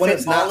trying to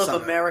fit all of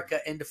summer. America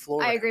into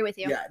Florida. I agree with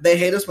you. Yeah, they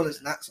hate us when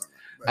it's not summer.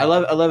 I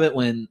love it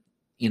when,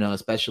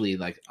 especially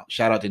like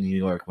shout out to New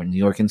York, when New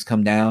Yorkers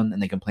come down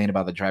and they complain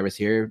about the drivers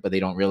here, but they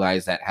don't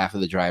realize that half of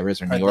the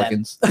drivers are New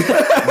Yorkers.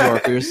 New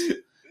Yorkers.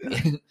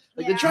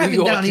 They're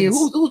driving down here.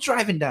 Who's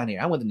driving down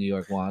here? I went to New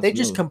York once. They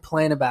just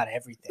complain about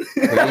everything.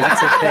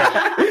 That's the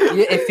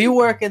thing. If you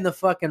work in the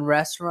fucking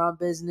restaurant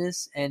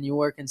business and you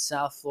work in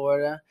South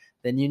Florida,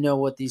 then you know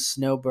what these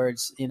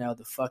snowbirds, the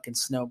fucking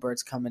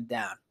snowbirds coming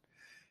down.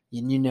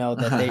 And you know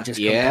that they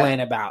just complain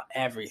about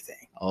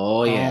everything.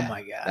 Oh, yeah. Oh,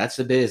 my God. That's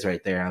the biz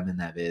right there. I'm in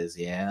that biz.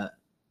 Yeah.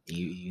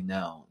 You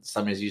know.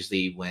 Summer's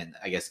usually when,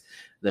 I guess,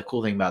 the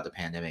cool thing about the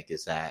pandemic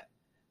is that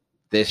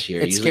this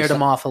year it scared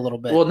them off a little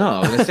bit. Well, no, I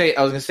was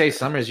gonna say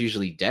summer's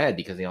usually dead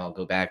because they all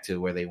go back to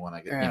where they want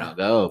to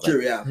go. But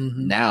true, yeah.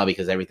 Now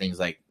because everything's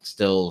like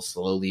still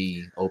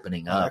slowly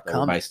opening up,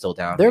 everybody's still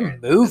down. They're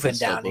moving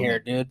down here,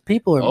 dude.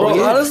 People are.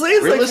 Honestly,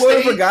 it's real like estate,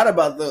 we forgot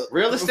about the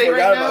real estate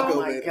right now.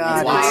 Oh my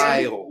God,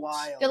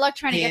 wild. Good luck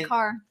trying to get a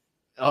car.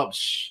 Oh,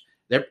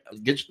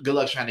 good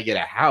luck trying to get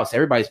a house.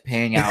 Everybody's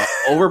paying out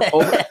over.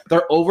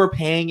 They're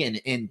overpaying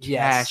in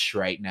cash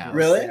right now.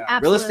 Really? Yeah.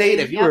 Real estate.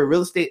 If you were a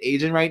real estate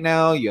agent right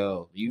now,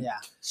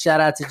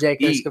 Shout out to Jake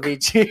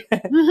Escovici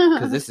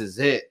because this is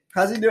it.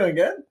 How's he doing?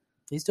 Good.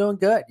 He's doing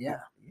good. Yeah.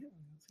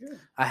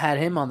 I had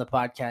him on the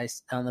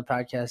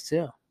podcast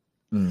too.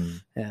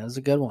 Yeah, it was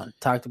a good one.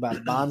 Talked about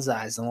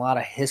bonsais and a lot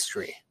of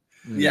history.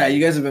 Yeah,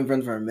 you guys have been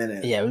friends for a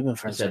minute. Yeah, we've been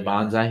friends. You said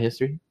bonsai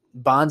history.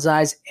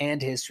 Bonsais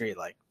and history,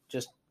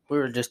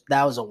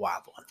 that was a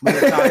wild one. We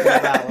were talking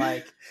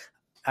about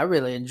I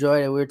really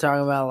enjoyed it. We were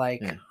talking about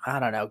I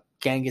don't know,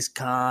 Genghis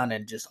Khan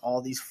and just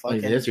all these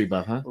fucking history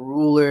buff, huh?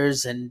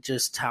 Rulers and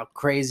just how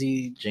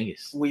crazy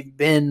Genghis we've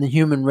been. The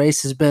human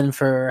race has been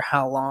for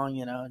how long?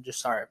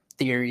 Just our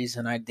theories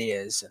and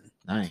ideas. And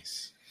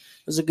nice.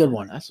 It was a good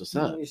one. That's what's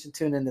up. You should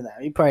tune into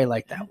that. You probably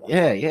like that one.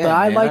 Yeah. But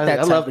I like that.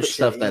 I type love of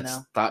stuff shit, that's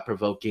thought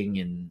provoking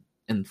and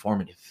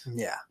informative.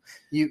 Yeah,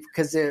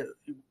 because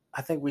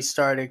I think we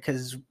started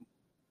because.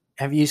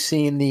 Have you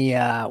seen the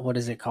what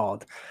is it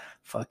called?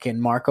 Fucking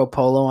Marco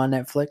Polo on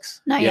Netflix?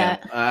 Not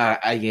yet.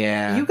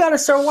 Yeah. You got to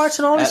start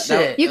watching all this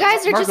shit. You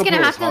guys are Marco just going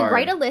to have Polo's to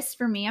write a list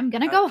for me. I'm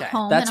going to go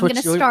home and I'm going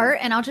to start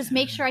and I'll just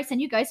make sure I send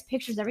you guys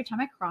pictures every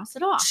time I cross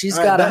it off. She's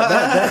got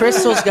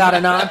Krystal's got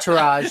an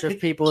entourage of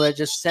people that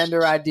just send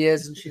her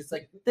ideas and she's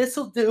like,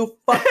 this'll do,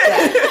 fuck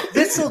that.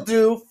 This'll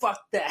do, fuck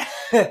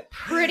that.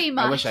 Pretty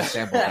much. I wish I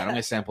sampled that. I'm going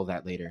to sample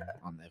that later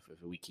on if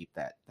we keep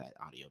that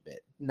audio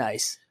bit.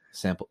 Nice.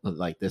 Sample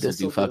like this will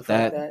do fuck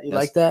that. You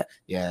like that?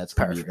 Yeah, that's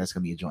perfect. That's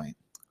gonna be a joint.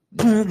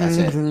 Yeah, that's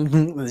it.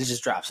 It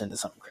just drops into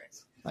something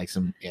crazy. Like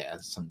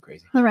something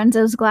crazy.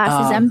 Lorenzo's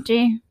glass is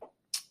empty.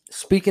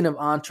 Speaking of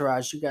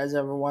Entourage, you guys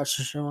ever watch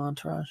the show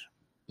Entourage?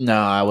 No,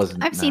 I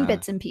wasn't. I've seen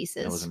bits and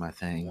pieces. That wasn't my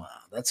thing. Wow,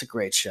 that's a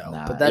great show.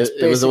 Nah, but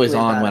it was always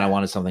on when I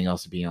wanted something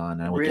else to be on,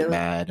 and I would get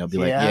mad. I'll be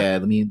like,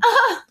 let me.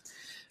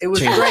 It was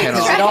great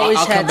because it always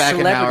I'll had come back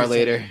an hour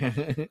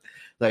celebrities. later.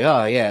 Like,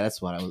 oh yeah,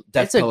 that's what I was.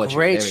 It's a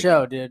great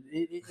show, dude.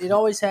 It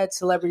always had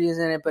celebrities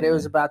in it, but it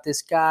was about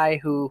this guy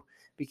who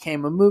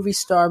became a movie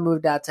star,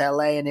 moved out to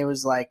LA, and it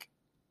was like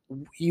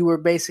you were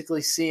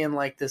basically seeing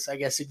like this, I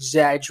guess,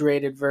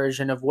 exaggerated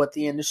version of what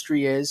the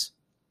industry is.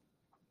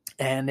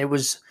 And it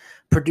was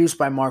produced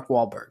by Mark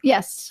Wahlberg.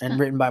 Yes. And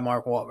written by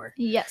Mark Wahlberg.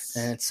 Yes.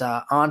 And it's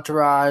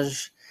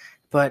Entourage,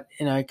 but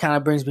it kind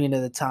of brings me into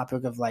the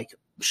topic of like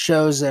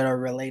shows that are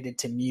related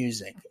to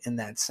music in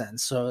that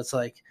sense. So it's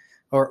like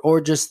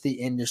or just the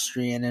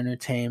industry and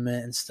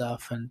entertainment and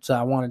stuff. And so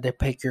I wanted to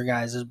pick your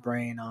guys'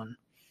 brain on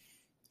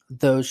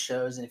those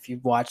shows. And if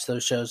you've watched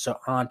those shows, so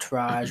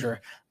Entourage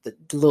or the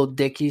Little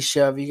Dicky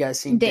show. Have you guys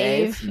seen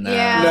Dave? No.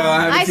 Yeah. No,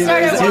 I haven't seen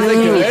started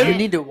it. watching You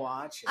need to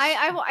watch it.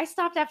 I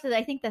stopped after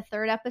I think the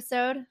third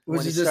episode.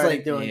 Was he just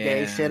like doing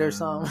gay shit or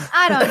something?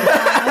 I don't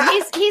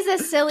know. He's a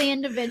silly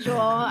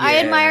individual. I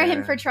admire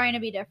him for trying to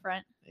be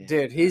different.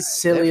 Dude, he's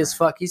silly as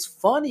fuck. He's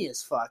funny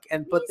as fuck.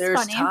 But there's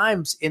funny.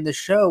 times in the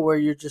show where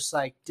you're just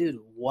like, dude,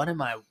 what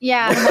am I?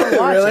 Yeah. What am I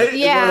watching?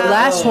 Really? Yeah.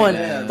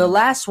 The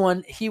last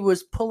one, he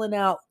was pulling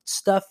out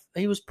stuff.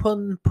 He was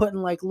putting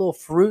like little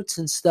fruits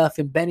and stuff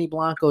in Benny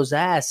Blanco's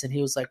ass, and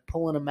he was like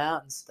pulling them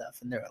out and stuff.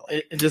 And they're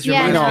like, it just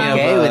Yeah, reminds me of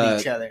gay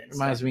with each other. It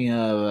reminds me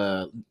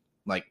of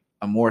like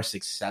a more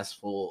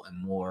successful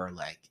and more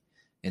like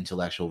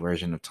intellectual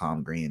version of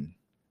Tom Green.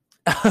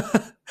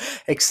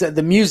 Except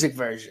the music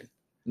version.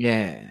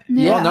 Yeah.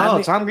 Yeah. Well, no, I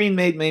mean- Tom Green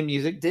made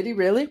music. Did he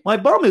really? My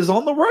bum is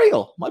on the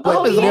rail. My bum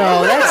But is on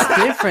no, the rail.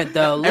 that's different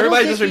though. Lil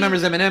Everybody just Dicky-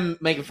 remembers Eminem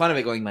making fun of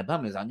it, going, "My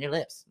bum is on your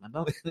lips." My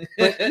bum.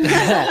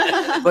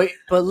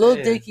 but Lil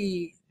Yeah.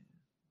 Dicky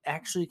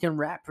actually can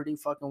rap pretty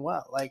fucking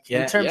well. Like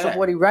Yeah, in terms yeah. of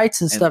what he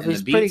writes and stuff, and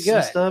he's the pretty beats and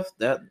good. stuff.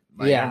 That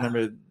Yeah. I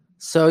remember.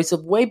 So he's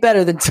way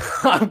better than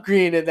Tom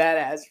Green in that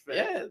aspect.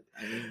 Yeah,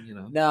 I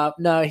mean,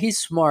 No, he's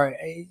smart.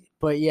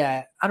 But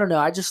yeah, I don't know.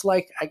 I just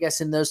like, I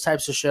guess, in those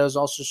types of shows,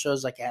 also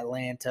shows like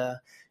Atlanta,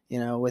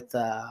 with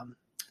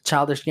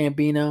Childish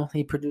Gambino.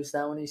 He produced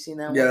that one. You seen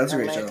that one? Yeah, that's a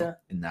great Atlanta?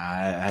 Nah, I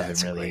haven't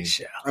That's a really great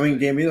show. I mean,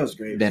 Gambino's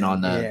great. been on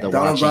the Yeah. the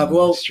Donald watching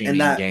Bravo streaming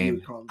and that you game.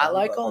 would call him I Donald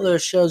like all Bravo.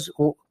 those shows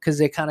because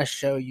they kind of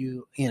show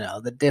you,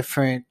 the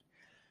different,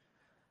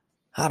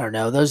 I don't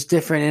know, those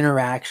different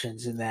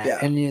interactions in that. Yeah.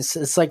 And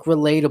it's like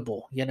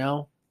relatable,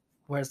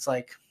 where it's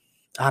like,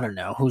 I don't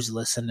know who's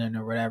listening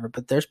or whatever,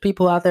 but there's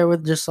people out there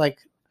with just like,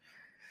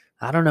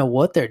 I don't know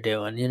what they're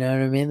doing. You know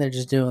what I mean? They're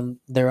just doing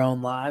their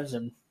own lives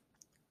and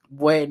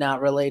way not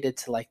related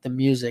to like the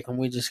music. And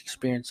we just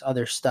experience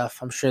other stuff.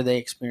 I'm sure they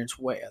experience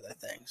way other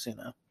things,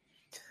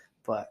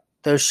 but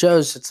those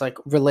shows, it's like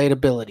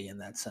relatability in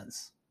that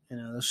sense.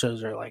 Those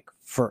shows are like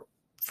for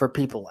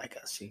people like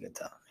us, you could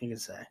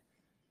say.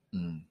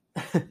 Mm.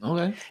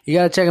 Okay, You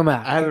got to check them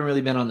out. I haven't really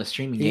been on the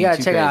streaming game. You got to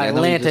too check crazy. out I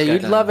know we Atlanta. just got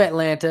You'd done. love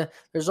Atlanta.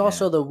 There's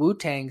also the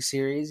Wu-Tang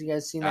series. You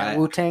guys seen that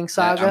Wu-Tang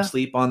saga? I'm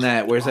sleep on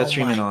that. Where's that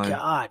streaming Oh on? my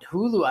God,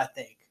 Hulu, I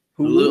think.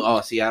 Hulu. Oh,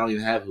 see, I don't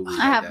even have Hulu.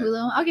 I have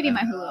Hulu. I'll give you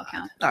my Hulu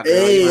account. Nah,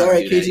 Hey, girl, all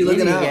right, you don't have to KG, do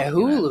looking that. out. Yeah, You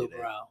don't have to Hulu, do that.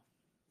 bro.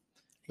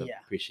 But Yeah.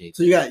 appreciate.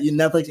 So you got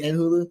Netflix and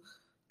Hulu?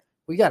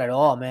 We got it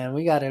all, man.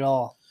 We got it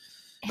all.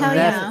 Hell And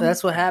yeah.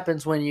 that's what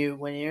happens when you're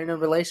in a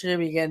relationship.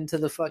 You get into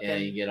the fucking Yeah,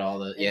 you get all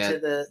the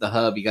into the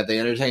hub. You got the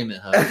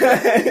entertainment hub.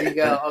 you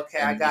go, okay,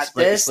 I And got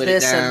split this, it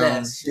this, and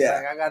down. this. She's Yeah.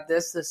 like, I got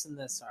this, and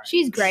this. All right.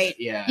 She's great.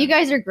 Yeah, You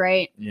guys are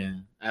great. Yeah,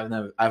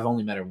 I've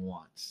only met her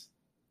once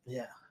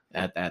Yeah.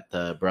 at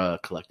the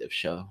Bruh Collective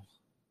show.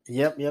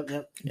 Yep.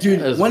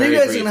 Dude, it was when are you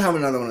very guys brief. gonna have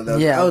another one of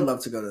those? Yeah. I would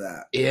love to go to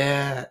that.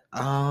 Yeah,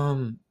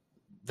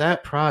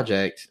 that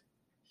project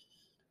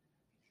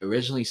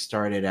originally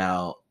started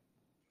out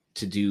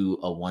to do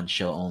a one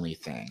show only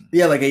thing.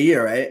 Yeah, like a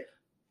year, right?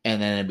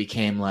 And then it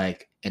became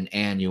like an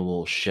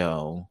annual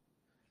show.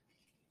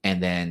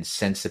 And then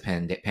since the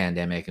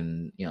pandemic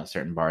and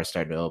certain bars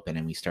started to open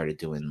and we started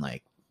doing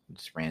like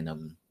just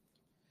random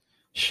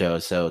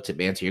shows. So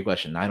to answer your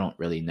question, I don't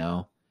really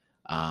know.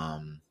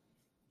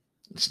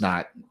 It's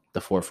not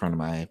the forefront of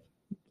my,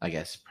 I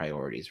guess,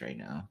 priorities right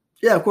now.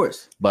 Yeah, of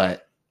course.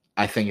 But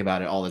I think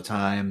about it all the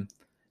time.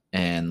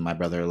 And my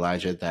brother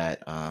Elijah,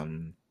 that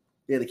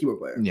Yeah, the keyboard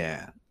player.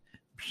 yeah,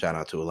 shout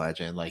out to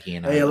Elijah. Like he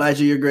and Hey, I,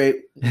 Elijah, you're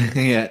great.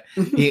 yeah,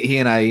 he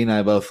and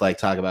I both like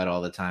talk about it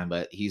all the time.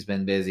 But he's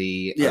been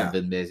busy. Yeah. I've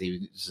been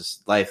busy. It's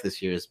just life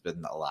this year has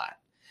been a lot.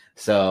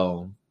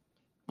 So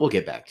we'll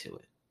get back to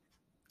it.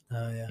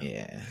 Oh yeah.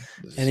 Yeah.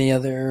 Any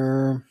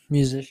other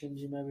musicians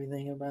you might be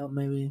thinking about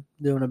maybe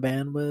doing a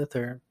band with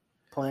or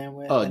playing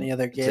with? Any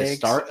other gigs? To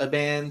start a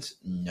band?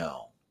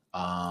 No.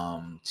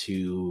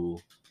 To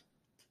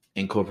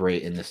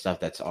incorporate in the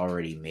stuff that's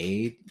already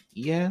made,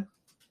 yeah.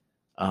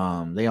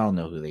 They all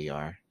know who they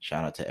are.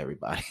 Shout out to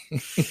everybody.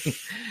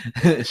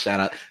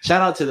 shout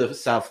out to the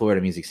South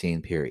Florida music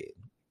scene, period.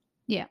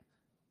 Yeah.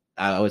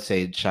 I would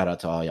say shout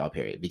out to all y'all,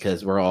 period,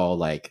 because we're all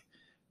like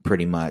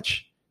pretty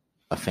much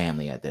a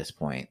family at this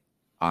point,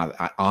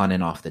 on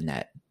and off the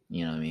net.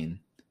 You know what I mean?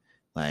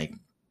 Like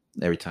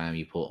every time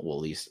you pull, well,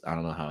 at least I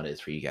don't know how it is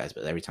for you guys,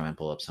 but every time I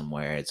pull up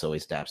somewhere, it's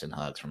always daps and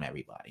hugs from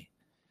everybody.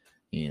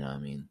 You know what I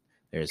mean?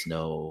 There's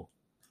no.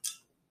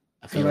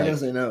 I feel like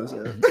say no.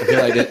 So.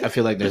 I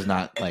feel like there's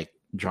not like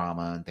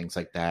drama and things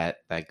like that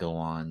go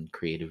on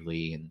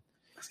creatively, and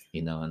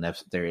and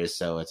if there is,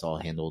 so it's all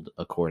handled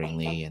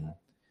accordingly and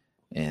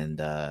in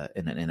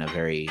a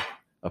very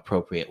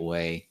appropriate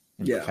way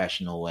and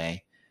professional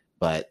way.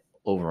 But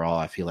overall,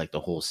 I feel like the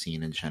whole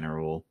scene in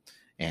general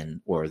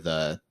or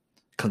the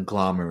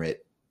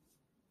conglomerate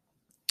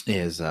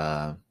is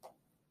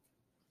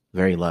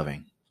very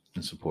loving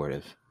and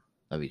supportive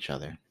of each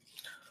other.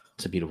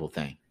 It's a beautiful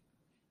thing.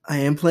 I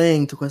am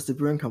playing Tequesta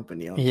Brewing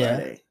Company on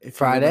Friday. If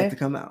Friday? you'd like to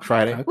come out.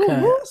 Friday. Okay.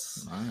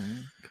 Yes. All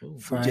right. Cool.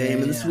 Friday,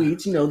 Jam in the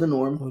Suites, the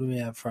norm. What do we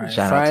have Friday?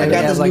 Shout out to Friday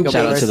them. we have like a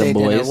Shout out to them birthday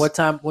dinner.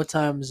 boys. What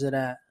time is it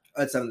at?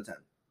 At 7 to 10.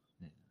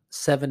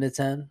 7 to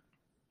 10.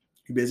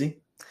 You busy?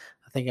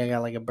 I think I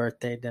got like a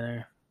birthday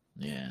dinner.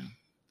 Yeah.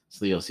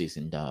 It's Leo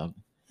season, dog.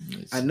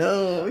 I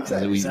know. I'm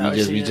excited. We So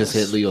just yes.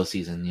 hit Leo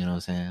season, you know what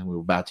I'm saying? We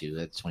were about to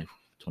at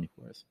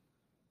 24th.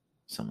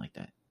 Something like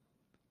that.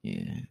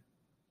 Yeah.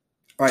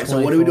 All right,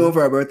 so what are we doing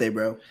for our birthday,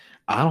 bro?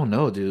 I don't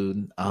know,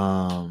 dude.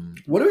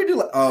 What do we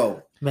do?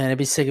 Man, it'd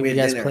be sick if We you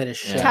had guys dinner. played a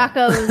show.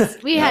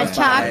 Tacos. We had That's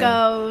fine.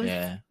 tacos.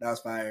 Yeah. That was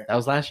fire. That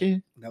was last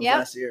year? That was Yep.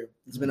 last year.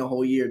 It's been a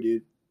whole year,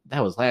 dude.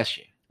 That was last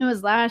year. It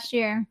was last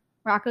year.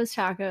 Rocco's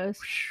Tacos.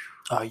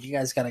 Oh, you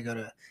guys got to go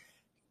to.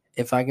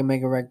 If I can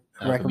make a El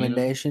Camino?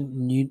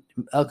 recommendation,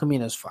 El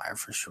Camino's fire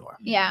for sure.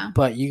 Yeah.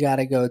 But you got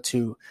to go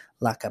to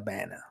La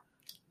Cabana.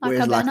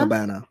 Where's La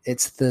Cabana?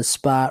 It's the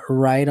spot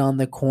right on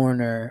the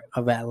corner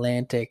of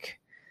Atlantic.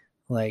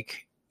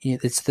 Like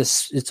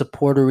it's a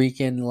Puerto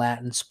Rican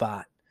Latin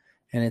spot,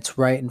 and it's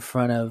right in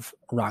front of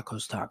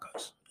Rocco's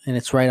Tacos, and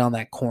it's right on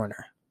that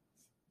corner.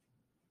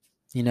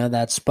 You know,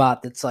 that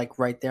spot that's like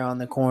right there on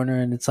the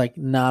corner, and it's like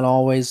not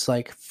always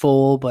like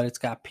full, but it's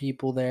got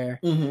people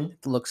there. Mm-hmm.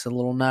 It looks a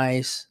little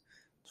nice.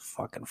 It's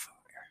fucking fire.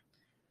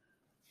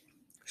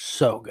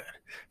 So good.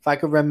 If I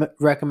could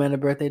recommend a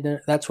birthday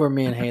dinner, that's where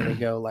me and Haley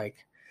go,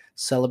 like,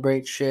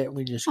 celebrate shit.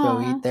 We just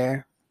go eat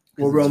there.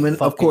 Well, Roman,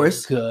 of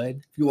course,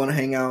 good. If you want to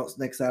hang out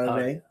next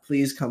Saturday,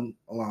 please come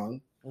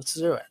along. Let's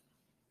do it.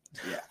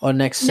 Yeah. Or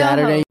next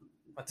Saturday.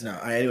 No.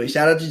 Anyway,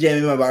 shout out to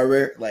Jamie, my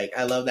barber. Like,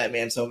 I love that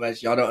man so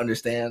much. Y'all don't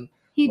understand.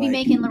 He'd be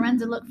making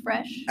Lorenzo look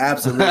fresh.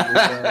 Absolutely.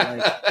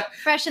 Like,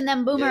 fresh in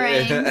them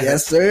boomerangs.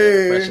 Yes,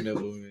 sir. Fresh in them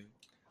boomerangs.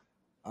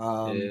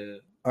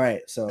 All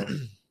right, so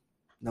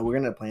now we're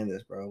gonna plan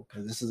this, bro,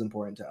 because this is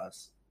important to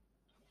us.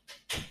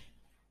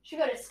 Should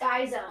go to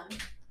Sky Zone.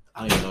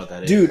 I don't even know what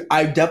that is. Dude,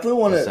 I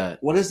definitely want to.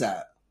 What is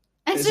that?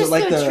 It's Is just it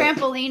like a the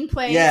trampoline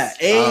place. Yeah.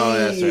 Hey. Oh,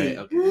 that's right.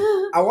 Okay.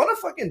 I want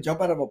to fucking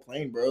jump out of a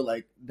plane, bro.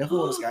 Like, definitely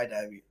want to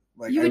skydive.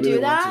 Like, You would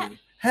do that?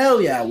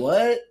 Hell yeah!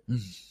 What?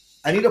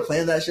 I need to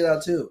plan that shit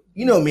out too.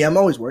 You know me, I'm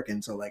always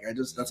working, so like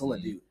that's all I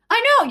do.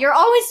 I know, you're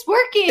always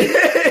working.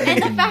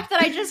 And the fact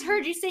that I just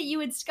heard you say you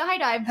would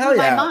skydive blew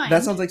my mind.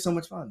 That sounds like so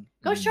much fun.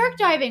 Go shark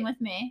diving with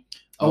me.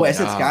 Oh, I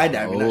said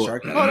skydiving, not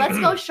shark diving. Oh, let's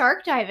go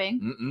shark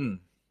diving.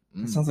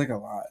 That sounds like a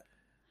lot.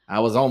 I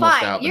was almost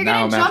Fine. out. You're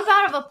gonna jump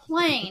out of a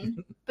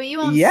plane, but you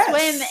won't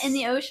swim in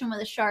the ocean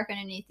with a shark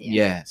underneath you.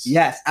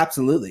 Yes,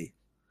 absolutely.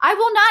 I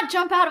will not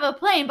jump out of a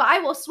plane, but I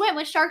will swim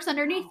with sharks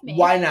underneath me.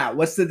 Why not?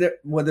 What's the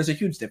well? There's a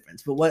huge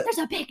difference, but what? There's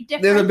a big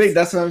difference. There's a big.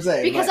 That's what I'm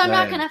saying. Because I'm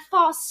not gonna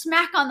fall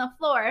smack on the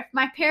floor if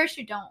my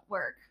parachute don't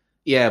work.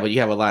 Yeah, but you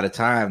have a lot of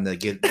time to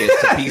get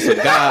some peace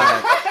with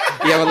God.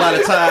 You have a lot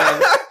of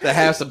time to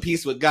have some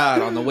peace with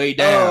God on the way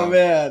down. Oh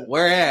man!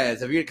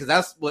 Whereas because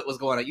that's what was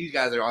going on. You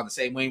guys are on the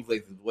same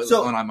wavelength. What's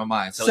going on in my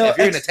mind? So if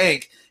you're in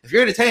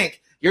a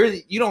tank,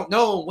 you don't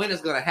know when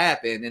it's gonna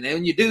happen, and then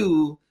when you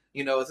do.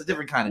 You know, it's a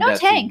different kind of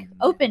death. No tank,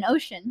 open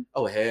ocean.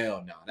 Oh,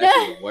 hell no.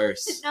 That's even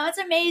worse. No, it's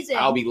amazing.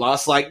 I'll be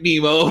lost like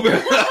Nemo.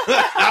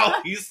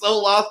 I'll be so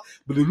lost.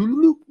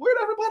 Where'd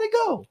everybody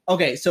go?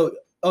 Okay, so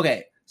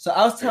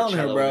I was telling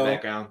her, bro,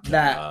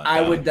 that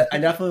I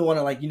definitely want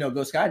to, like, go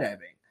skydiving.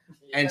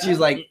 Yeah. And she's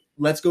like,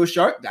 let's go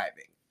shark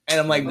diving. And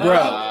I'm like, bro,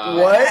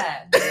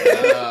 what?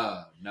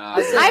 No.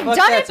 I've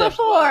done it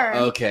before.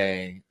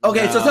 Okay.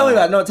 So tell me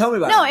about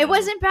it. No, it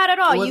wasn't bad at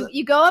all.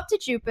 You go up to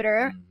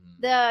Jupiter. Mm-hmm.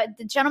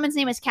 The gentleman's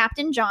name was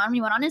Captain John.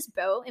 We went on his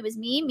boat. It was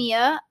me,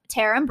 Mia,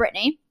 Tara, and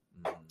Brittany.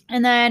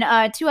 And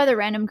then 2 other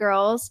random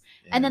girls.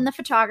 Yeah. And then the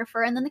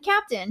photographer. And then the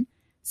captain.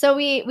 So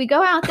we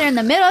go out there in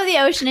the middle of the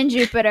ocean in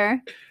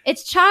Jupiter.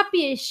 It's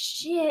choppy as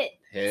shit.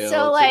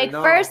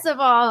 First of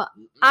all,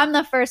 I'm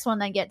the first one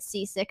that gets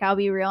seasick. I'll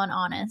be real and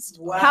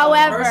honest. Wow,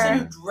 however,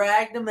 you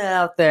dragged him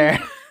out there.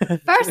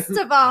 First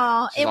of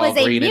all, it was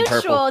a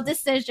mutual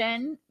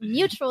decision.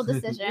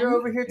 You're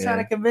over here trying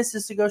to convince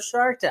us to go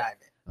shark diving.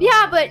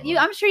 Yeah, but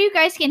I'm sure you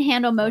guys can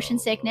handle motion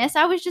sickness.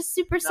 I was just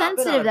super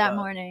sensitive that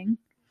morning.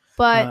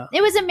 But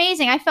it was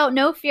amazing. I felt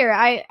no fear.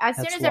 As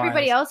soon as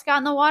everybody else got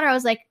in the water, I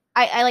was like,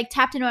 I like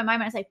tapped into my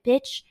mind. I was like,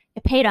 bitch, I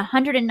paid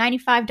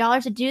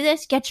 $195 to do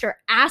this. Get your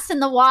ass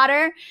in the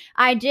water.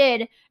 I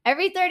did.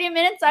 Every 30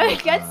 minutes I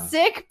would get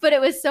sick, but it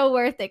was so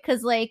worth it.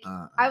 Cause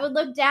I would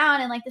look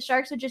down and like the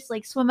sharks would just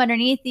like swim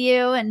underneath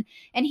you. And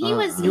he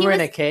was. You were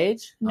in a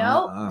cage?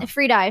 No, a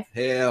free dive.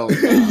 Hell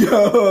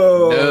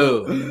no.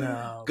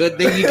 Good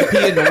thing you can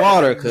pee in the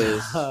water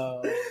because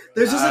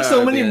there's just like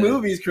so many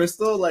movies,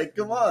 Krystal. Like,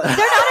 come on.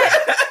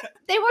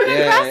 They weren't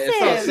impressive.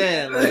 It's what I'm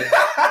saying. Like,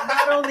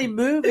 not only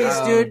movies,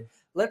 dude.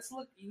 Let's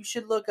look. You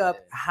should look up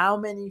how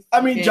many.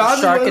 John's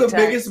is one of the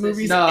biggest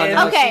movies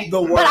in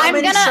the world. But how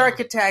many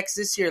shark attacks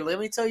this year? Let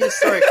me tell you a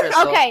story,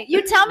 Krystal. Okay,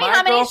 you tell me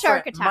how many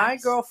shark attacks. My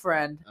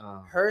girlfriend,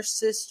 her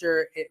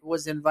sister,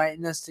 was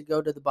inviting us to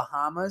go to the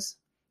Bahamas.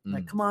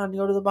 Like, come on,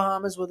 go to the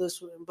Bahamas with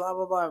us, blah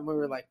blah blah. And we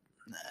were like,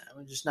 nah,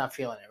 we're just not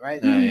feeling it,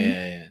 right?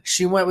 Yeah.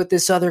 She went with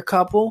this other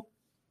couple.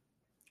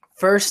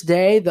 First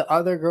day, the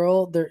other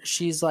girl,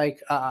 she's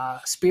like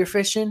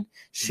spearfishing.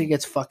 She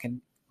gets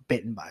fucking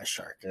bitten by a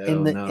shark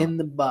in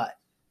the butt.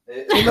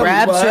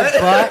 Grabs her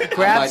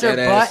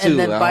butt, and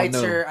then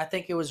bites her. I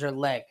think it was her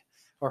leg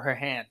or her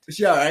hand. Is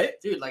she all right?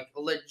 Dude, like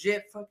a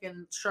legit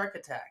fucking shark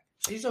attack.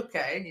 She's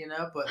okay,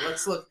 but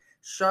let's look.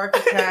 Shark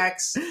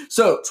attacks.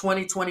 So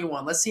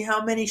 2021. Let's see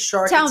how many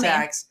shark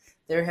attacks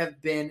there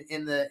have been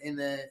in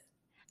the.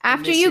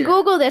 After you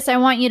Google this, I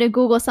want you to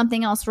Google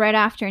something else right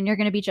after, and you're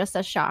going to be just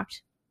as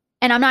shocked.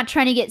 And I'm not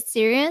trying to get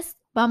serious,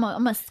 but I'm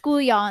going to school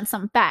y'all on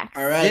some facts.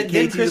 All right.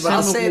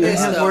 I'll say this,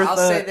 though. I'll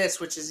say this,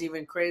 which is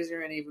even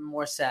crazier and even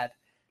more sad.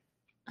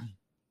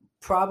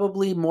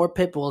 Probably more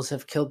pit bulls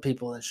have killed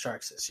people than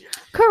sharks this year.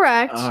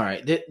 Correct. All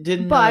right.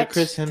 Didn't but,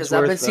 Chris Hemsworth... Because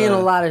I've been seeing a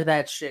lot of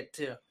that shit,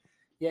 too.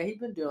 Yeah, he's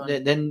been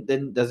doing.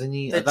 Then doesn't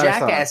he? The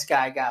jackass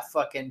guy got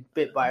fucking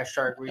bit by a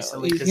shark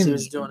recently because he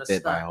was doing a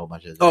bit by a stunt. whole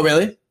bunch of. Oh,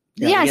 really?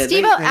 Yeah,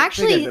 Steve-O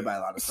actually.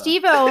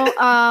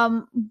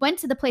 Steve-O Went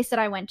to the place that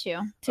I went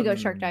to go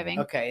shark diving.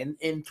 Okay,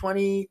 in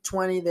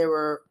 2020 there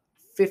were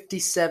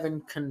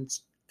 57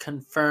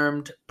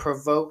 confirmed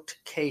provoked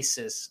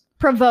cases.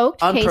 Unprovoked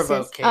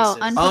cases. Oh,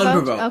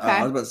 unprovoked. Okay.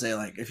 I was about to say,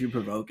 like, if you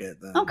provoke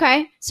it, then.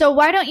 Okay, so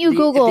why don't you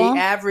Google? The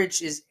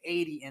average is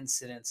 80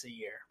 incidents a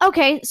year.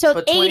 Okay, so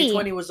but 80.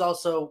 2020 was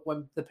also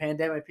when the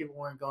pandemic, people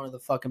weren't going to the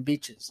fucking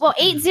beaches. Well,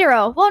 80.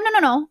 Well,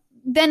 no.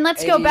 Then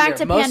let's go back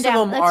to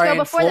pandemic. Let's go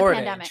before the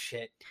pandemic.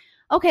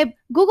 Okay,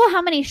 Google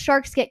how many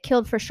sharks get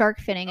killed for shark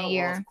finning a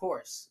year. Well, of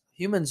course.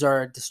 Humans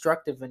are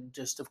destructive and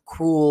just a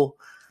cruel,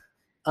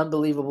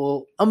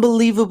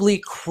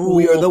 unbelievably cruel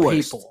we are the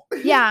people.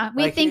 Worst. Yeah,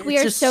 we think we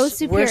are so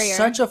superior. We're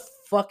such a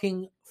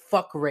fucking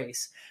fuck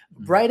race.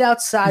 Right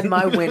outside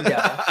my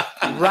window.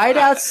 Right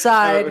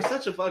outside. We're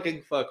such a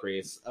fucking fuck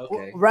race.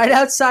 Okay. Right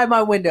outside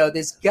my window,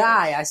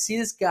 I see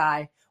this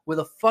guy with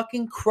a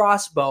fucking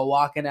crossbow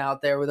walking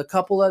out there with a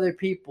couple other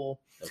people.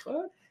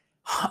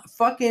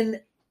 Fucking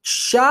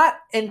shot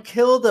and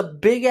killed a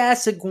big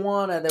ass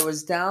iguana that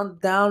was down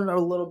a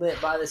little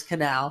bit by this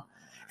canal,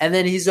 and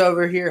then he's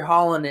over here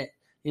hauling it.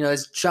 You know,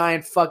 this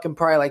giant fucking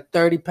probably like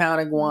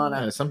 30-pound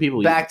iguana. Yeah, some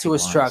people back to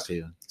his truck.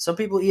 Too. Some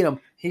people eat them.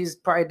 He's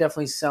probably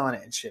definitely selling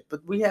it and shit.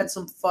 But we had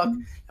some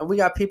and we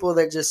got people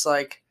that just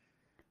like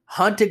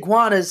hunt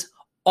iguanas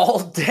all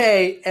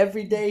day,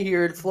 every day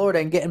here in Florida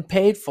and getting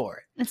paid for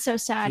it. It's so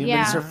sad.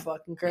 Humans are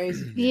fucking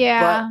crazy.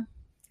 Yeah.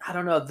 But I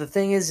don't know. The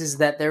thing is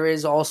that there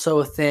is also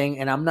a thing,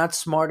 and I'm not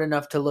smart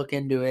enough to look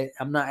into it.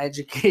 I'm not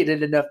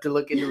educated enough to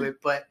look into it,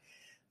 but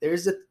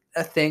there's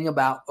a thing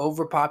about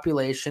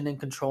overpopulation and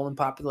controlling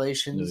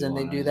populations, and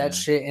they do that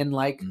shit in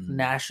like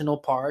national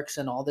parks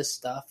and all this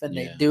stuff, and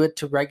they do it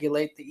to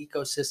regulate the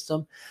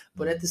ecosystem.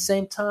 But at the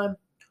same time,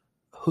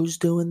 who's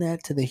doing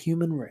that to the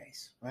human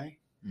race, right?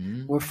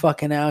 We're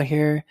fucking out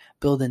here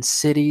building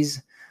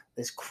cities,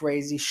 this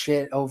crazy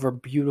shit over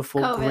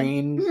beautiful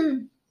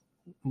green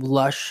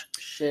lush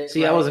shit.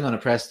 See, I wasn't going to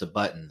press the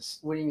buttons.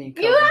 What do you mean,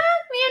 COVID? You had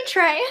me and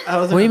Trey.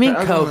 What do you mean,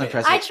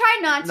 COVID? I tried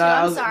not to.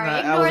 I'm sorry.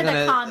 Ignore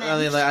the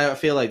comments. I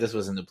feel like this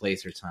wasn't the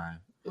place or time.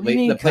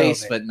 The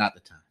place, but not the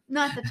time.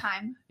 Not the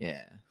time.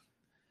 Yeah.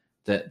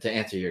 To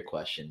answer your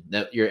question,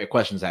 your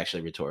question is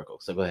actually rhetorical.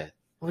 So go ahead.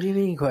 What do you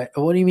mean?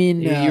 What do you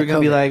mean? You're gonna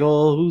be like,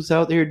 oh, who's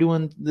out there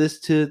doing this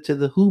to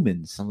the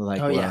humans? Something like,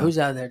 yeah, who's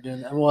out there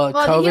doing that? Well,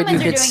 COVID, you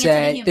could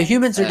say the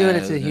humans are doing it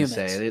to the humans.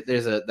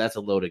 That's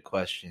a loaded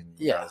question.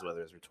 Yeah,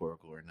 whether it's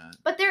rhetorical or not.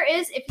 But there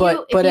is,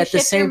 but at the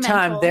same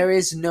time, there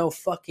is no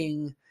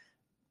fucking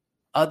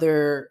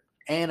other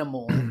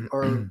animal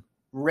or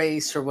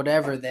race or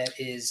whatever that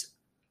is,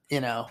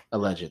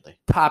 allegedly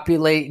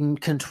populate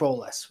and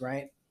control us,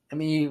 right? I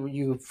mean,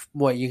 you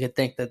could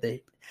think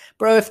that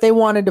bro, if they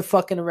wanted to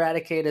fucking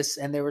eradicate us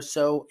and they were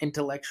so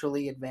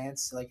intellectually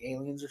advanced, like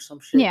aliens or some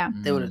shit,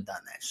 they would have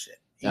done that shit.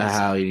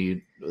 How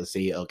you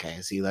see?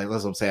 Okay, see, like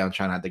that's what I'm saying. I'm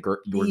trying not to.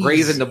 We're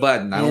grazing the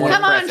button. I don't want to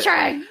press it.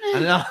 Trey. I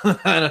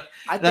know.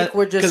 I think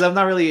we're just because I'm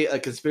not really a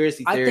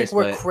conspiracy theorist. I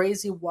think we're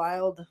crazy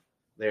wild.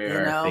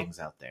 There are things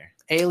out there.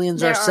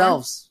 Aliens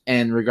ourselves,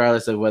 and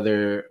regardless of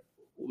whether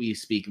we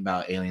speak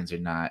about aliens or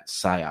not,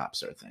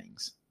 psyops are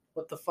things.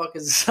 What the fuck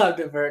is this I've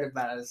never heard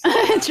about?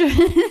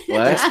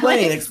 What?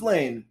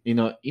 Explain. You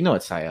know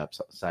what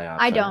psyops?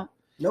 I don't.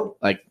 Nope.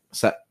 Like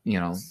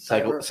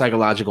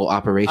psychological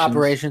operations.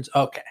 Operations.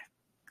 Okay.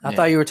 I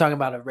thought you were talking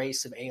about a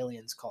race of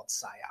aliens called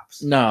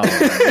psyops. No.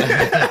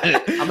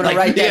 I'm gonna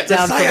write that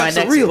down for my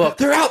next book.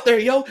 They're out there,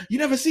 yo. You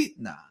never see?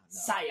 No.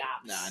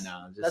 Psyops.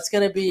 No. That's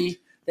gonna be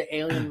the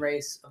alien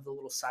race of the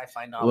little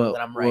sci-fi novel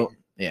that I'm writing.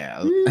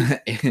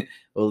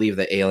 We'll leave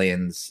the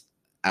aliens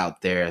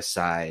out there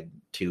aside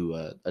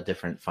to a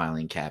different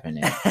filing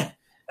cabinet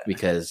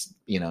because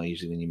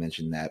usually when you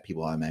mention that,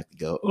 people automatically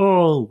go,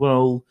 oh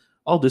well,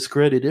 I'll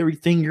discredit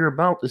everything you're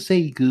about to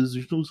say because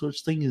there's no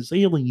such thing as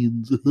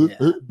aliens.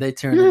 They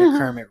turn into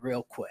Kermit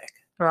real quick.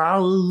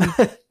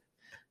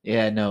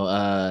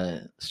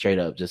 Straight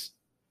up just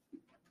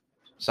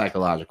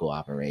psychological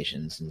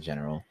operations in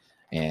general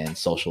and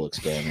social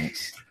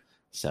experiments.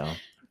 So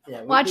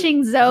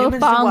watching Zoe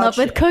fall in love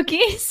with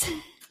cookies.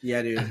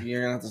 Yeah, dude,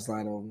 you're gonna have to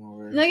slide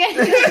over. Look at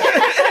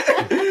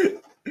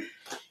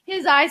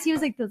his eyes. He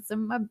was like, "Those are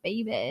my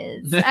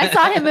babies." I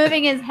saw him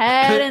moving his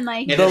head and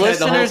like. The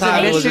listeners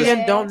in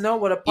Michigan don't know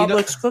what a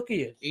Publix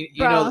cookie is.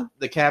 You know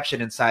the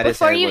caption inside.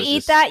 Before you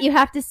eat that, you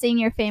have to sing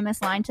your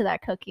famous line to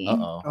that cookie.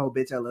 Oh,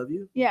 bitch, I love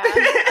you. Yeah.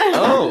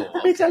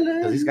 Bitch, I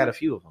love you. He's got a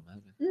few of them.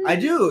 I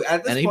do.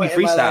 At this point,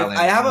 be freestyling.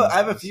 I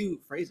have a few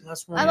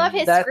phrases. I love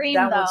his scream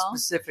that though.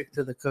 One's specific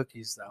to the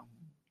cookies though.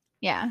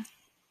 Yeah.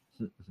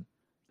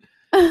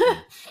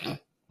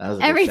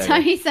 Every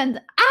time he sends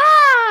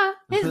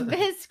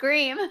his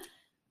scream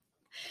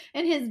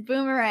and his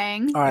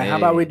boomerang. All right, how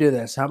about we do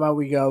this? How about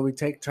we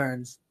take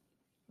turns.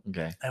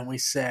 Okay. And we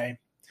say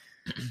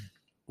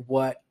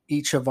what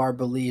each of our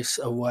beliefs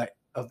of what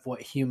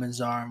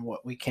humans are and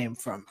what we came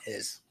from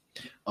is.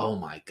 Oh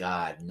my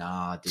God,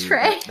 nah, dude.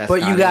 Trey.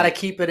 But you got to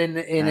keep it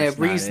in a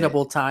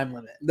reasonable time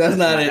limit. That's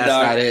not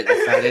it.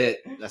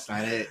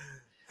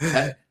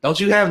 Don't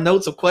you have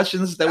notes of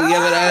questions that we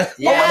haven't asked?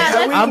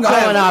 Yeah, I'm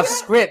going off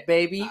script,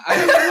 baby. I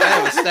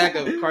have a stack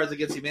of Cards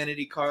Against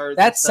Humanity cards.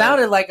 That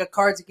sounded like a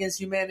Cards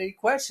Against Humanity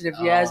question, if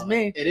you ask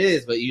me. It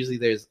is, but usually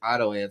there's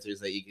auto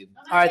answers that you can.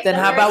 All right, then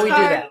how about we do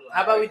that?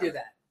 How about we do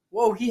that?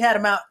 Whoa, he had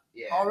him out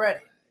already.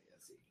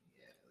 Let's see.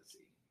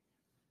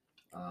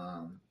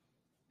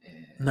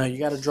 No, you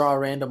got to draw a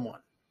random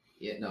one.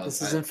 Yeah, no,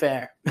 this isn't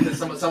fair.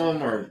 Some of them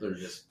they're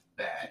just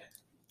bad.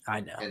 I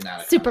know. And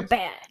not super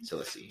bad. So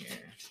let's see here.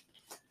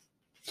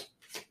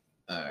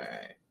 All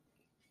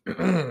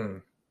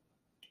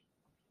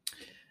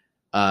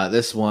right.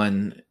 This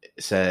one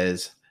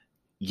says,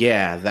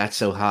 "Yeah, that's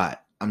so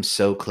hot. I'm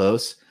so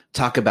close.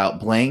 Talk about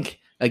blank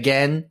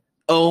again.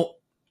 Oh,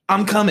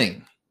 I'm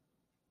coming."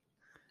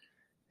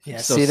 Yeah,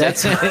 So see,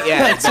 that's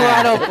that's why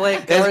I don't play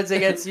Cards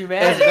Against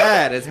Humanity.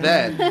 It's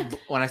bad.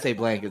 When I say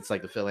blank, it's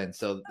like the fill in.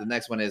 So the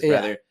next one is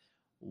rather,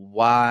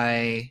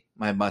 why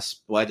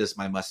does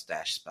my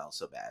mustache smell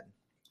so bad?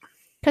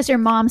 Because your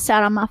mom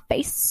sat on my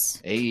face.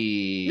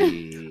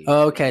 Hey.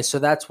 Okay, so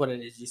that's what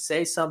it is. You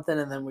say something,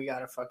 and then we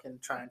gotta fucking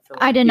try and fill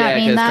it. I did not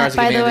mean that,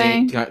 by the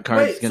way.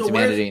 Cards Against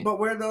Humanity. But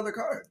where are the other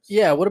cards?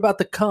 Yeah, what about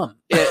the cum?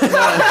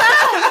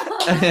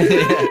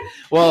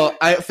 Well,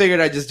 I figured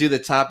I'd just do the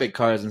topic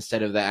cards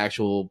instead of the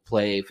actual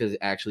play,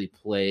 actually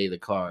play the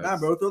cards. Nah,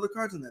 bro, throw the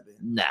cards in that bin.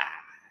 Nah.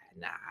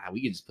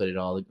 We can just put it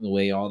all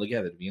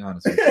together. To be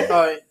honest with you.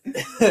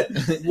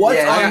 What's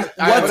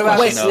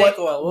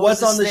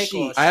on the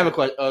sheet? I have a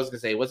question. I was gonna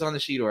say, what's on the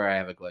sheet, or I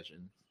have a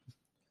question.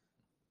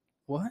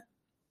 What?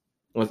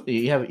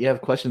 You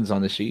have questions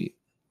on the sheet?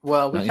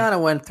 Well, we kind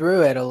of went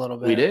through it a little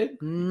bit. We did.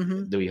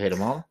 Mm-hmm. Do we hit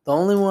them all? The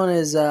only one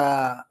is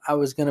I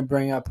was gonna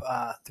bring up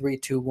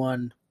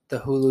 3-2-1, the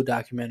Hulu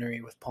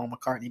documentary with Paul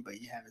McCartney,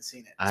 but you haven't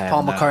seen it. It's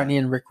Paul McCartney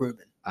and Rick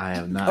Rubin. I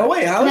have not. Oh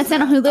wait, how is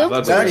that on Hulu?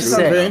 That sounds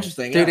very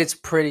interesting, dude. It's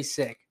pretty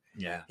sick.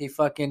 Yeah, he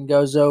fucking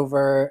goes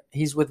over.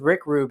 He's with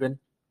Rick Rubin,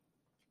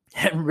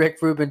 and Rick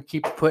Rubin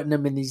keeps putting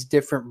him in these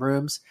different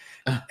rooms,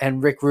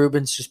 and Rick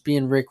Rubin's just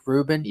being Rick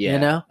Rubin. Yeah, you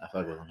know. I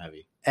fuck with him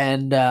heavy.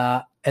 And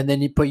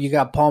then you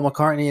got Paul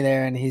McCartney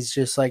there, and he's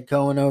just like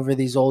going over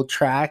these old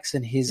tracks,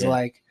 and he's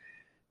like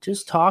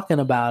just talking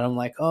about them,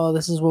 like, oh,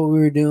 this is what we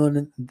were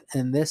doing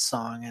in this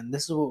song, and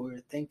this is what we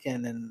were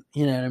thinking, and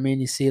you know what I mean.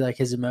 You see like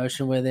his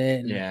emotion with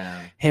it,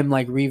 and him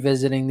like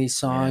revisiting these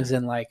songs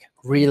and like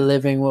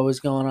reliving what was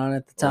going on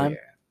at the time.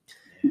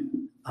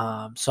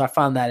 So I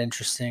found that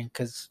interesting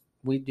because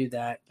we do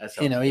that,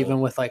 you know, even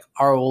with like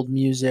our old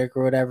music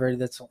or whatever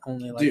that's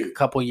only like a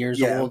couple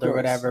years old or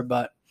whatever,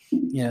 but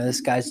you know,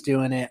 this guy's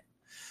doing it.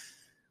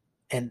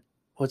 And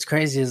what's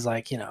crazy is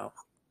like, you know,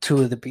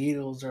 2 of the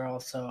Beatles are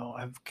also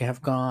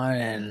have gone,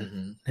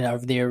 and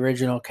of the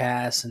original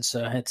cast, and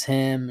so it's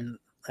him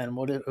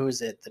and who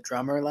is it? The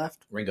drummer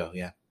left? Ringo,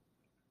 yeah.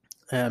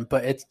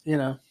 But it's, you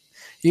know,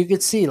 you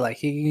could see like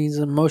he's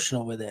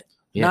emotional with it.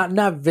 Yeah.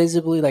 Not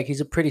visibly, like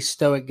he's a pretty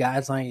stoic guy.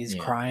 It's not like he's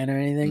crying or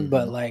anything,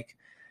 but like,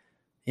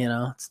 you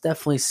know, it's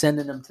definitely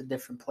sending him to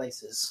different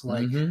places.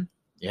 Like,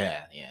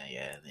 yeah.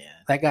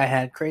 That guy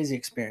had crazy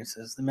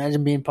experiences.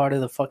 Imagine being part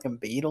of the fucking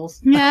Beatles.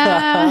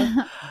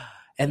 Yeah.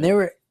 And they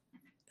were.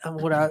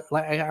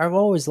 I've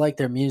always liked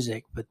their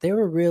music, but they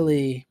were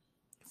really,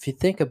 if you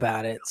think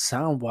about it,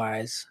 sound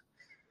wise,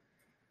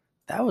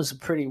 that was a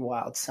pretty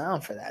wild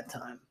sound for that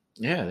time.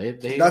 Yeah,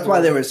 that's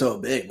why they were so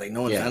big. Like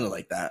no one sounded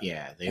like that.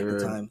 Yeah, they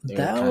were.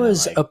 That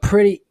was like, a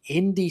pretty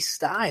indie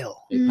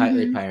style.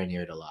 They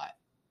pioneered a lot,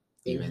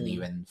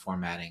 even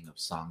formatting of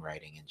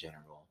songwriting in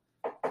general.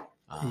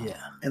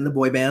 And the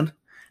boy band.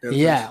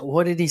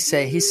 What did he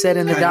say? He said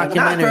in the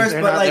documentary,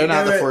 they're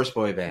not the first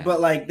boy band, but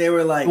like they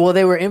were like, well,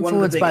 they were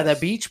influenced by the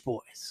Beach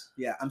Boys.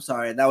 Yeah, I'm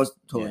sorry, that was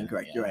totally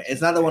incorrect. You're right.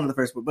 It's not one of the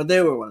first, but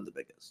they were one of the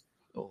biggest.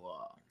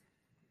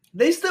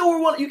 They still were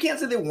one. You can't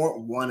say they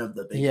weren't one of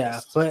the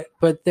biggest. Yeah,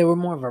 but they were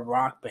more of a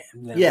rock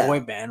band than a boy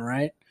band,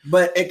 right?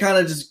 But it kind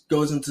of just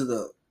goes into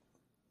the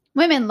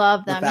women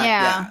love them.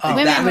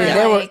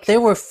 Women they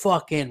were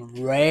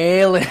fucking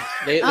railing.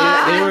 They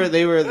were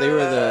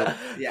the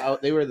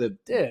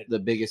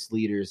biggest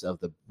leaders of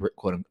the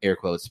quote air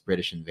quotes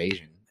British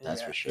invasion.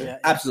 That's for sure.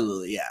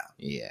 Absolutely,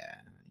 yeah.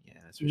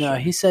 That's for sure.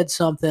 He said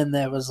something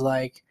that was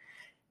like,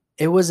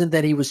 it wasn't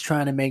that he was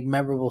trying to make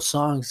memorable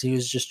songs. He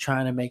was just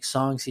trying to make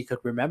songs he could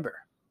remember.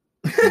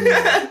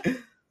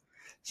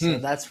 So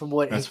that's from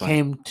what he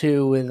came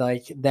to with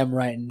like them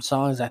writing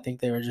songs. I think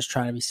they were just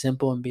trying to be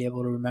simple and be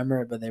able to remember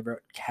it, but they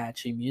wrote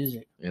catchy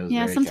music.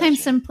 Yeah, sometimes catchy.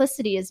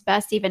 Simplicity is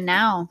best. Even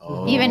now,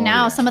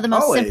 some of the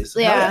most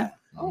simple.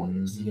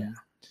 Always. Yeah.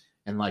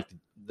 And like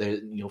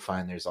you'll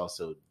find there's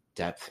also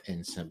depth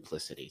and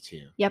simplicity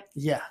too. Yep.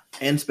 Yeah.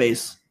 And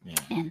space. Yeah.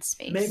 And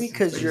space. Maybe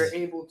because you're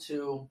able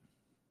to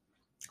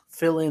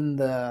fill in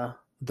the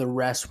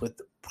rest with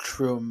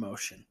true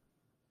emotion.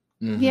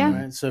 Mm-hmm.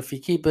 Yeah. Right? So if you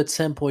keep it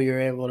simple,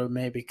 you're able to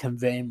maybe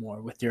convey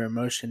more with your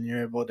emotion.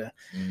 You're able to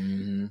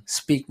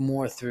speak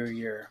more through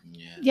your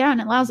Yeah,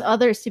 and it allows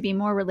others to be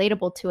more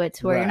relatable to it,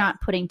 to where Right. you're not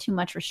putting too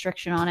much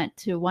restriction on it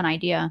to one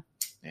idea.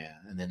 Yeah,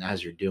 and then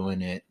as you're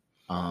doing it,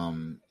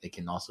 it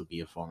can also be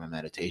a form of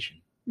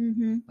meditation,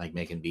 like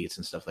making beats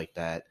and stuff like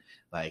that.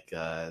 Like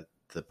the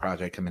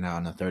project coming out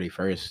on the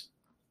 31st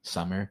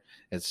summer,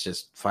 it's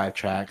just 5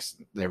 tracks.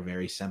 They're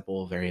very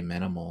simple, very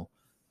minimal,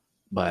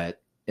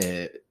 but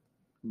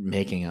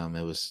making them,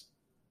 it was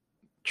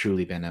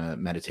truly been a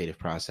meditative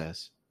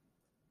process.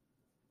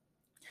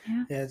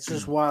 Yeah, it's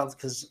just wild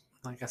because,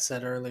 like I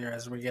said earlier,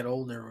 as we get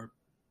older, we're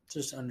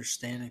just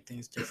understanding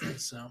things different.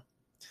 So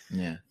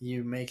yeah,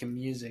 you making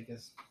music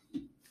is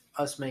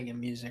us making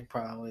music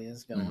probably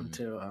is going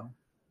to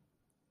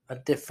a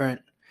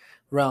different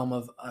realm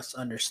of us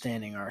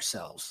understanding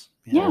ourselves.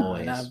 You know?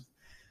 And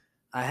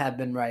I have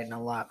been writing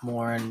a lot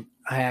more, and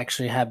I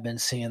actually have been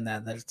seeing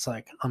that it's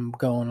like I'm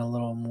going a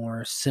little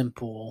more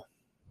simple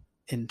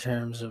in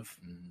terms of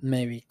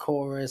maybe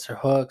chorus or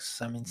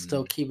hooks. I mean,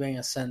 still keeping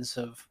a sense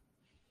of,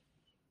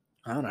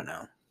 I don't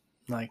know,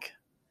 like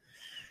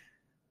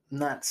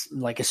not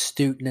like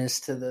astuteness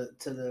to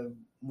the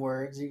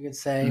words, you could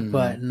say,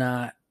 but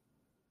not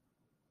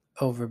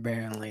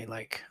overbearingly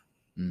like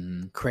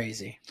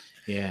crazy.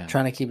 Yeah,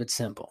 trying to keep it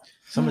simple.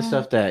 Some of the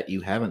stuff that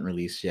you haven't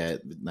released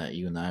yet, that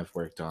you and I have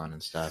worked on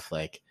and stuff,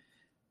 like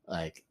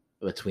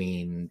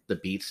between the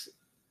beats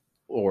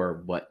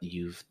or what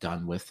you've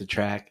done with the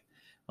track,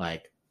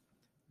 like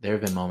there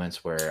have been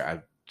moments where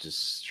I've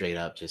just straight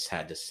up just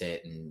had to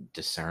sit and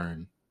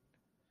discern,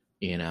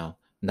 you know,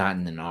 not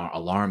in an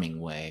alarming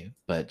way,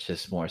 but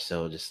just more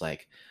so just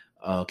like,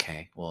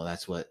 okay, well,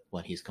 that's what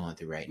he's going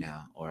through right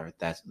now, or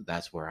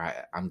that's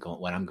where I'm going,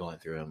 what I'm going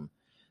through, and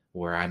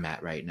where I'm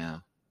at right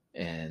now.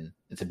 And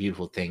it's a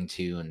beautiful thing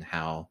too, and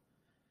how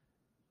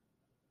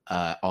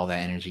all that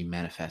energy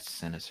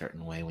manifests in a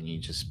certain way when you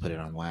just put it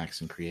on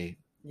wax and create.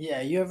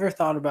 Yeah, you ever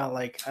thought about,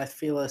 like, I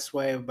feel this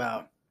way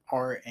about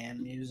art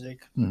and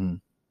music,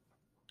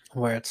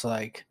 where it's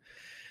like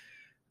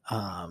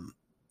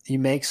you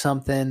make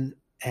something,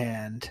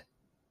 and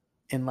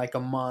in like a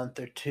month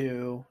or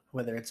two,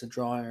 whether it's a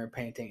drawing or a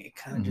painting, it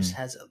kind of just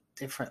has a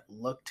different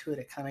look to it.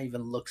 It kind of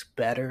even looks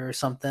better or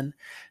something.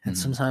 And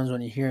sometimes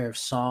when you hear a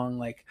song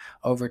like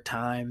over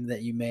time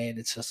that you made,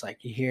 it's just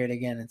like you hear it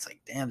again, it's like,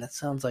 damn, that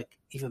sounds like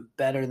even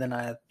better than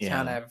I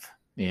kind of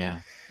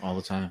all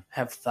the time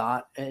have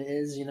thought it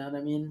is. You know what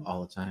I mean?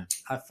 All the time.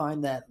 I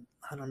find that,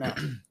 I don't know.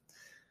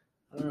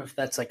 I don't know if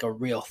that's like a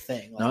real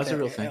thing. Like no, it's a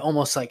real thing.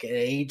 Almost like it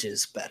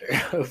ages better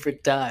over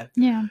time.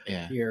 Yeah.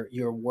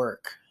 Your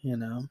work, you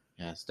know?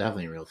 Yeah, it's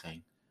definitely a real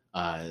thing.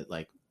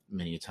 Like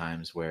many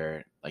times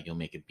where like you'll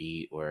make a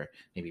beat or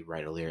maybe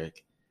write a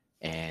lyric,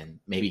 and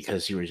maybe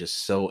because you were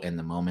just so in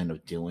the moment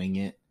of doing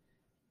it,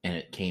 and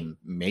it came,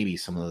 maybe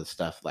some of the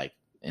stuff, like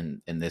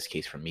in this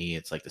case for me,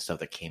 it's like the stuff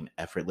that came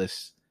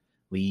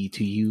effortlessly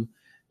to you,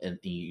 and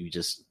you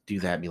just do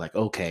that and be like,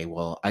 okay,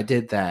 well, I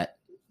did that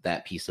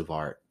piece of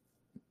art,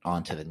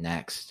 on to the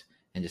next,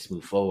 and just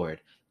move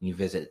forward. And you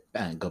visit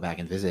and go back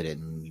and visit it,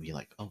 and you be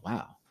like, oh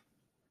wow,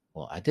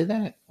 well, I did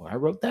that, or I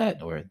wrote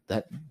that, or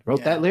that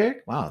wrote that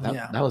lyric. Wow,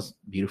 that was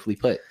beautifully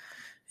put.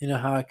 You know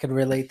how I could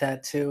relate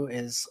that to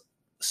is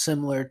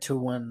similar to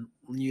when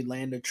you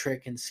land a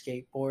trick in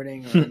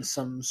skateboarding or in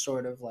some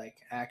sort of like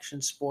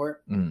action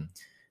sport.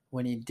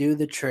 When you do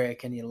the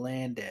trick and you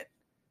land it,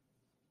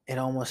 it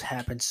almost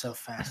happens so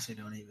fast you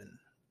don't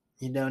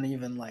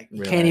even like,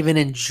 you can't even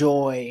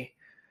enjoy.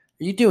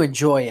 You do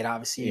enjoy it,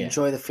 obviously. You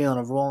enjoy the feeling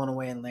of rolling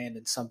away and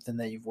landing something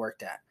that you've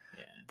worked at.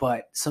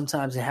 But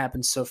sometimes it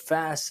happens so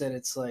fast that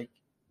it's like,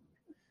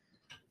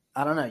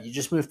 I don't know, you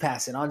just move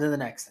past it, on to the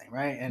next thing,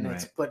 right? And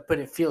it's but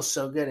it feels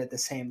so good at the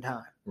same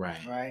time.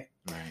 Right.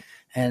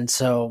 And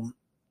so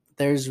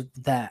there's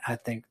that, I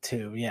think,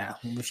 too. Yeah.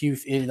 If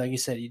like you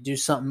said, you do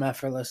something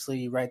effortlessly,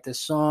 you write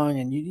this song,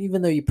 and you,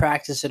 even though you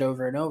practice it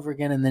over and over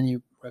again, and then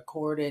you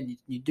record it, and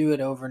you do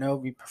it over and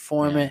over, you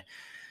perform it,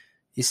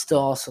 you still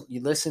also, you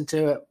listen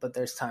to it, but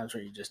there's times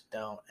where you just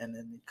don't, and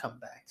then you come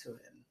back to it.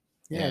 And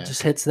it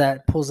just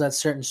pulls that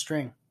certain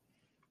string.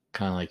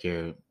 Kind of like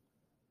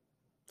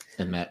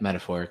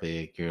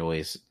metaphorically, you're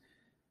always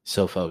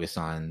so focused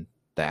on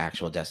the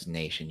actual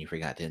destination, you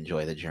forgot to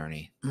enjoy the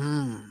journey.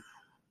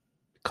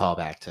 Call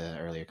back to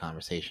earlier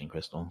conversation,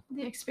 Krystal.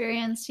 The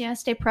experience,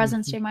 stay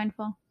present, stay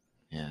mindful.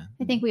 Yeah.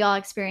 I think we all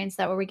experience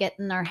that, where we get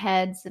in our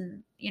heads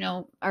and,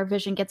 our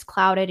vision gets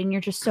clouded, and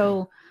you're just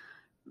so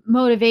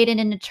motivated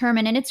and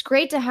determined. And it's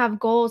great to have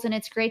goals, and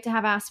it's great to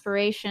have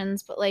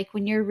aspirations, but like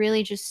when you're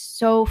really just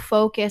so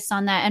focused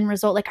on that end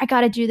result, like I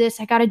got to do this,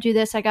 I got to do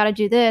this, I got to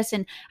do this,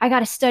 and I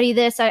got to study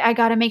this, I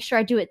got to make sure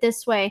I do it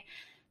this way.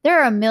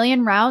 There are a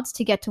million routes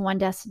to get to one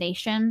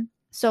destination,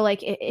 So like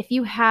if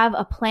you have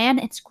a plan,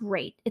 it's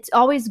great. It's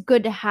always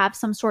good to have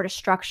some sort of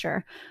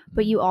structure,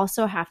 but you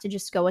also have to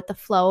just go with the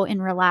flow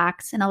and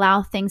relax and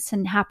allow things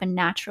to happen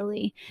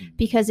naturally.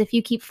 Because if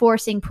you keep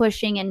forcing,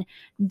 pushing, and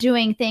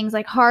doing things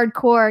like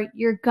hardcore,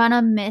 you're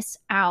gonna miss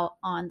out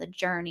on the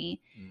journey.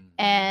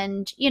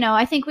 And, you know,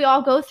 I think we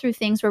all go through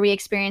things where we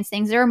experience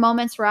things. There are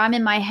moments where I'm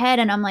in my head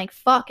and I'm like,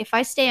 fuck, if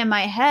I stay in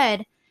my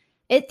head,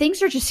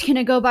 things are just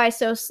gonna go by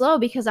so slow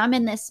because I'm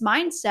in this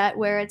mindset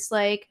where it's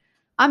like,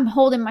 I'm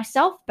holding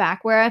myself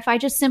back, where if I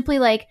just simply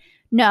like,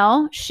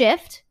 no,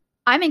 shift,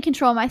 I'm in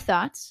control of my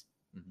thoughts.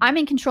 I'm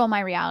in control of my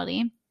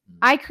reality.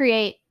 I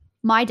create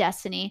my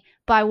destiny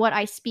by what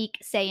I speak,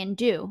 say, and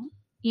do,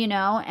 you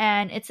know?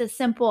 And it's as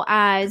simple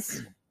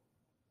as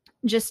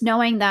just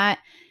knowing that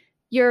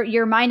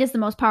your mind is the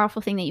most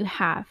powerful thing that you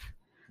have.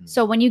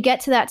 So when you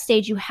get to that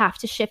stage, you have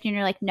to shift and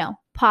you're like, no,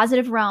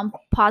 positive realm,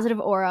 positive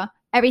aura.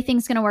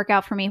 Everything's going to work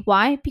out for me.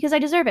 Why? Because I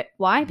deserve it.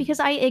 Why? Because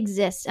I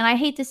exist. And I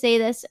hate to say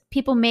this.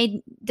 People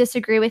may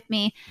disagree with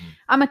me.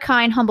 I'm a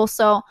kind, humble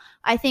soul.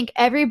 I think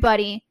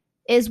everybody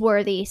is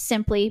worthy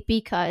simply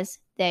because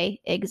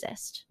they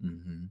exist.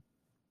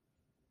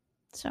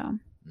 So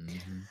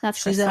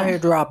that's She's out here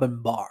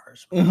dropping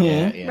bars.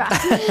 Yeah,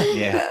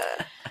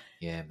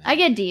 man. I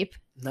get deep.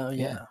 No,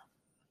 yeah.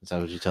 Is that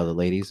what you tell the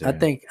ladies? Or? I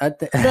think I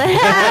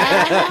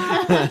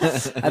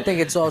think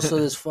it's also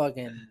this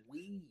fucking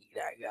weed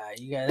I got.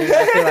 You guys,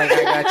 I feel like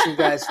I got you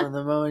guys from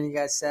the moment you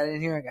guys sat in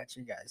here. I got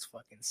you guys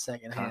fucking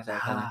secondhand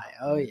high.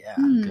 Oh yeah,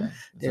 Okay.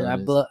 dude.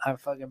 I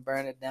fucking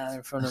burn it down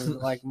in front of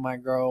like my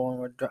girl when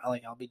we're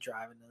like I'll be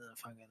driving to the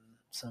fucking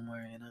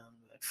somewhere,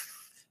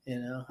 you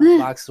know, I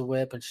box the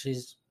whip and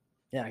she's.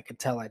 Yeah, I could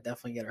tell. I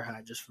definitely get her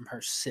high just from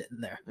her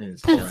sitting there.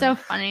 That's so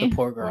funny. The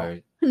poor girl.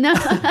 Right. No.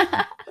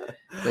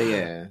 But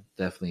yeah,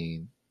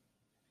 definitely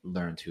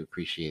learn to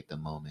appreciate the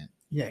moment.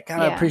 Yeah,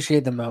 gotta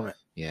appreciate the moment.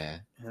 Yeah.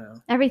 You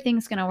know?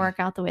 Everything's gonna work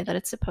out the way that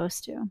it's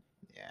supposed to.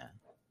 Yeah.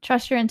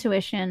 Trust your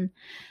intuition.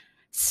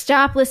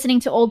 Stop listening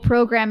to old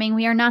programming.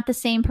 We are not the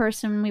same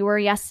person we were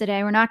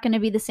yesterday. We're not going to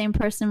be the same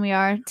person we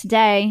are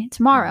today,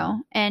 tomorrow,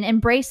 and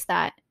embrace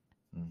that.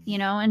 You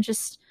know, and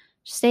just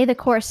stay the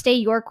course. Stay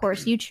your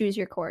course. You choose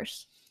your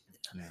course.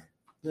 Yeah.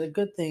 The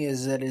good thing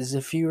is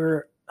if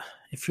you're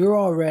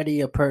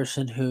already a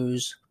person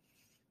who's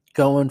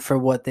going for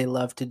what they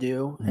love to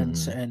do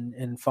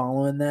and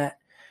following that,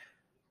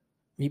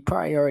 you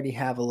probably already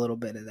have a little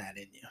bit of that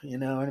in you. You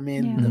know what I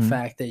mean? Yeah. The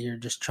fact that you're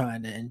just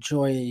trying to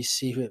enjoy it, you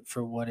see it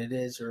for what it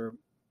is, or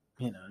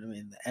you know what I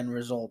mean, the end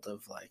result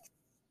of like,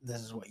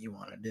 this is what you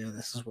want to do,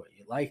 this is what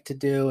you like to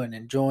do, and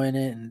enjoying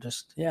it, and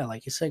just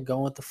like you said,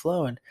 going with the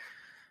flow and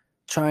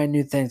trying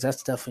new things.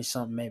 That's definitely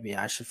something maybe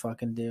I should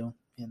fucking do.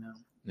 You know?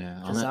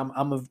 Yeah. Because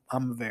I'm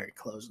a very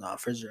closed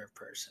off, reserved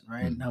person,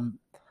 right? And I'm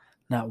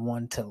not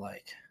one to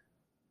like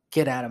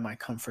get out of my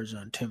comfort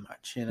zone too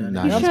much. You know,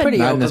 not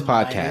in this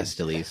podcast,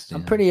 at least.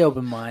 I'm pretty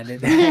open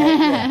minded,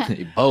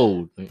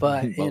 bold, but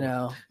bold. You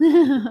know,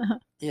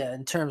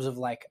 in terms of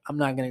like, I'm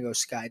not gonna go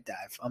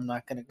skydive. I'm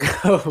not gonna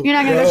go. You're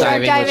not gonna go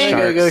shark diving. I'm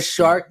gonna go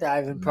shark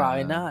diving.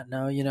 Probably not.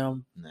 No, you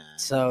know.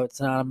 So it's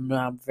not. I'm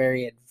not a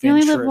very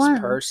adventurous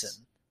person.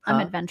 I'm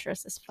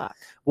adventurous as fuck.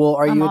 Well,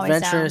 are you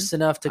adventurous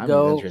enough to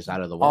go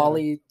out of the water.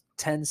 ollie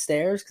 10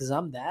 stairs? Because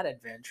I'm that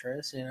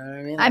adventurous. You know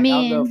what I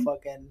mean? Like, I'll go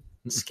fucking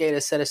skate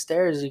a set of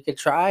stairs. You could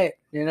try it.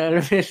 You know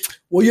what I mean?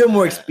 Well, you have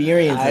more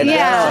experience.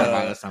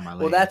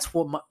 Well,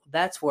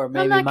 that's where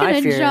maybe my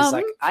fear is.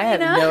 Like, I have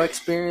no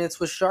experience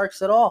with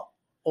sharks at all,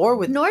 or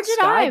with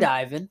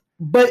skydiving.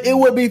 But it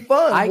would be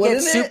fun. I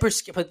get super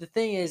scared. But the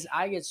thing is,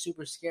 I get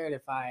super scared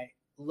if I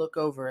look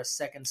over a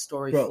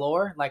second-story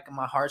floor. Like,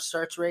 my heart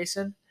starts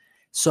racing.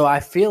 So I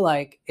feel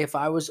like if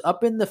I was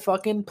up in the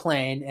fucking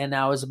plane and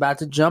I was about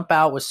to jump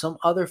out with some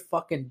other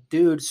fucking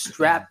dude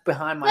strapped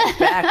behind my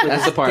back with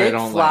his dick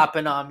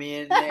flopping on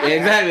me in there.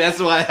 Exactly. That's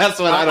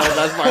what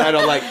I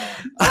don't like.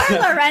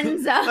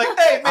 Lorenzo. Like,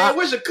 hey man,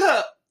 where's your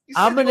cup?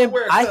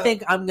 I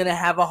think I'm gonna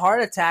have a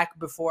heart attack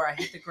before I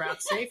hit the ground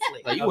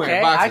safely. Like,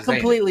 okay? I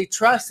completely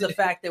trust the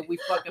fact that we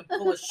fucking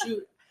pull a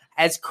chute.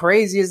 As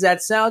crazy as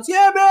that sounds,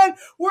 yeah, man,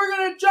 we're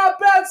gonna jump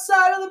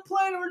outside of the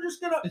plane and we're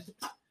just gonna.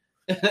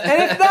 And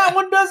if that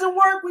one doesn't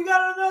work, we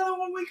got another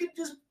one we could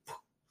just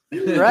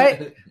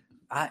right.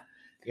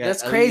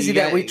 That's crazy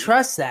that we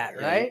trust that,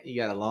 right? You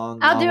got a long.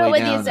 I'll do it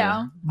with you, so.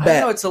 I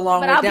know it's a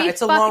long way down.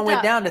 It's a long way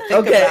down to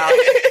think about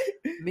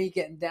me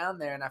getting down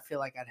there, and I feel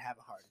like I'd have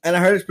a heart attack. And I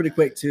heard it's pretty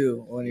quick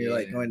too. When you're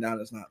like going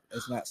down, it's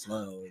not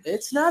slow.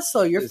 It's not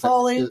slow. You're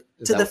falling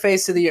to the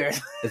face of the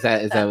earth. Is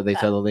that what they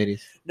tell the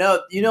ladies?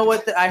 No, you know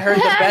what? I heard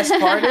the best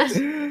part is.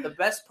 The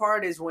best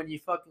part is when you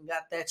fucking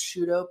got that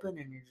chute open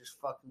and you're just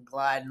fucking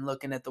gliding,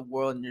 looking at the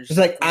world, and you're just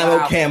like,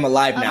 I'm okay, I'm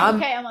alive now. I'm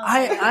okay, I'm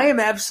alive. I am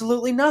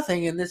absolutely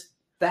nothing in this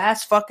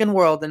vast fucking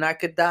world, and I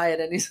could die at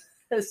any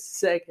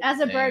second. As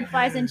a bird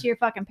flies into your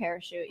fucking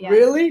parachute. Yeah.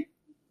 Really?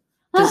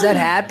 Does that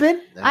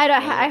happen?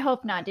 I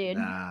hope not, dude.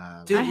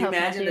 Dude, you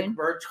imagine the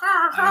bird?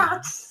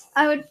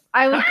 I would.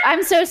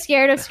 I'm so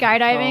scared of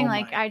skydiving.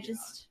 I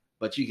just.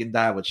 but you can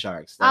dive with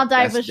sharks. I'll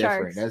dive that's with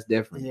sharks. That's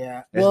different.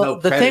 Yeah. There's well, no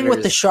the thing with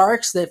the predators.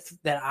 sharks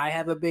that I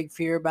have a big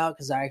fear about,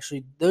 because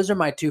those are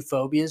my two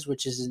phobias,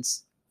 which isn't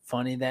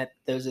funny that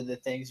those are the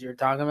things you're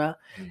talking about,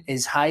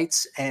 is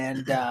heights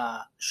and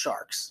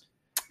sharks.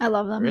 I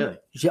love them. Really?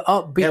 Yeah,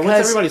 because what's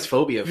everybody's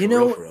phobia? You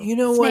know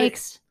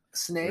Snakes. What?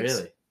 Snakes.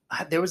 Really?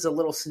 There was a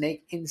little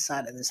snake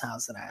inside of this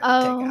house that I had to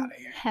take out of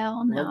here.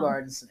 Hell no. Little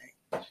garden snake.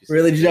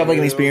 Really? Did you have like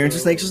an experience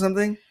with snakes or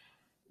something?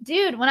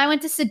 Dude, when I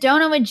went to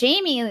Sedona with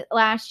Jamie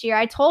last year,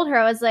 I told her,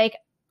 I was like,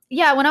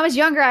 yeah, when I was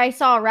younger, I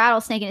saw a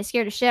rattlesnake and it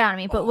scared the shit out of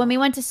me. But when we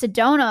went to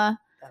Sedona,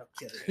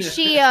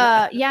 she,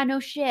 yeah, no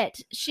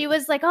shit. She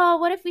was like, oh,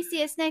 what if we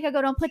see a snake? I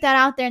go, don't put that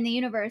out there in the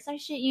universe. I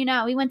shit you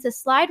not. We went to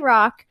Slide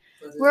Rock.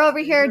 We're over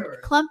here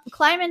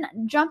climbing,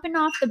 jumping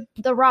off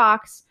the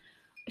rocks.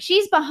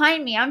 She's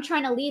behind me. I'm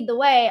trying to lead the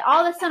way.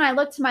 All of a sudden, I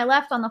look to my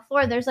left on the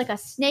floor. There's like a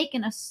snake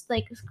and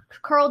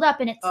curled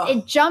up, and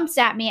it jumps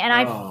at me, and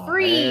I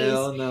freeze.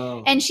 Hell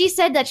no. And she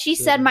said that she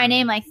said my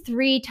name like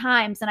 3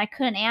 times, and I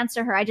couldn't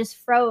answer her. I just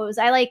froze.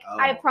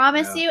 I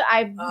promise you,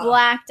 I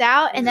blacked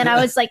out, and then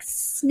I was like,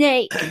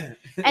 snake.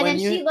 And then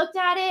she looked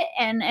at it,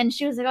 and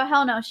she was like, oh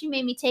hell no. She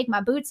made me take my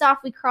boots off.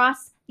 We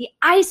crossed the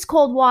ice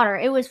cold water.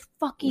 It was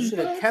fucking. You should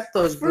have kept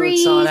those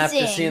boots on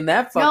after seeing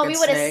that fucking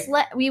snake.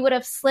 We would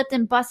have slipped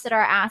and busted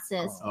our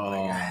asses.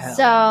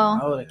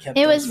 So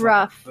it was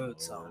rough.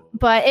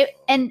 But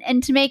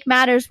and to make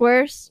matters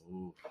worse,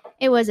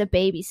 it was a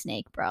baby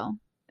snake, bro.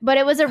 But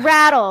it was a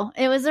rattle.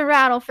 It was a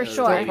rattle for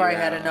sure. It probably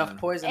had enough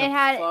poison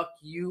to fuck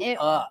you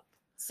up.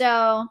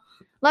 So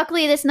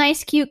luckily, this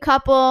nice, cute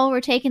couple were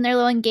taking their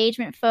little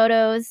engagement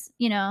photos.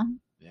 You know,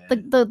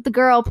 the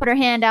girl put her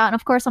hand out, and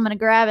of course, I'm gonna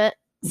grab it.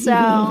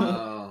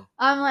 So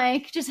I'm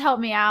like, just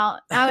help me out.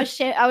 I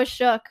was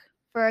shook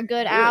for a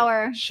good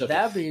hour.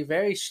 That'd be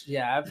very.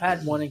 Yeah, I've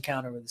had one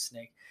encounter with a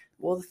snake.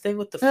 Well, the thing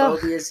with the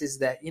phobias is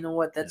that, you know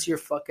what? That's your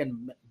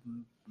fucking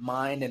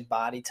mind and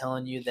body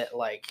telling you that,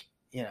 like,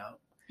 you know.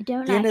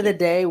 At the end of the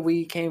day,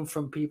 we came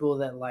from people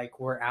that like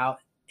were out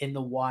in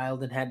the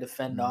wild and had to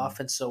fend off,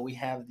 and so we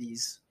have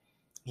these,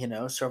 you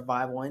know,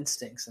 survival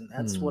instincts, and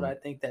that's what I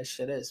think that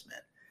shit is, man.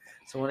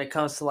 So when it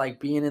comes to like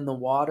being in the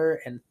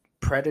water and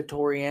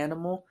predatory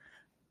animal,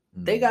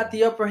 they got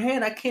the upper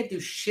hand. I can't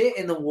do shit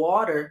in the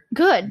water.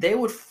 Good. They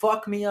would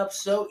fuck me up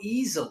so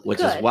easily.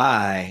 Which is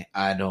why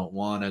I don't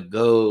want to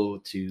go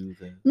to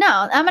the. No,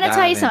 I'm going to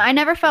tell you something. I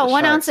never felt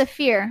 1 ounce of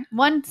fear.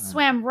 One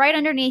swam right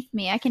underneath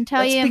me. I can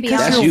tell you and be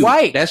honest. Because you're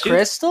white. That's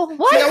Krystal.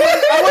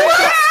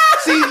 What?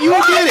 See, you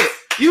did it.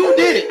 You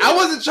did it. I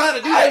wasn't trying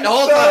to do that the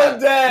whole time.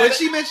 Dead. When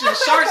she mentioned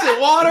sharks in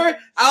water,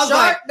 I was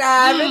like,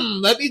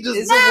 let me just.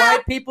 It's a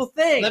white people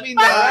thing. Let me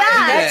not.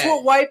 That's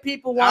what white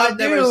people want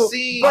to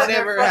do. I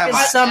never have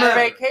summer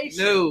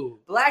vacation. No.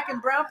 Black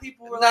and brown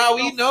people were like,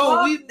 we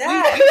know. We know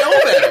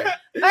better.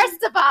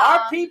 First of all,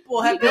 our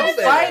people have been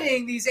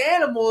fighting these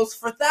animals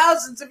for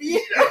thousands of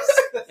years.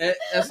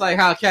 That's like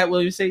how Cat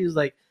Williams said, he was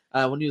like,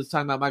 when he was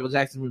talking about Michael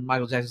Jackson, when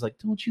Michael Jackson's like,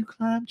 don't you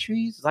climb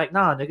trees? It's like,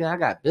 nah, nigga, I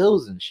got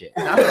bills and shit.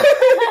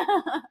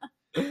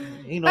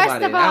 Ain't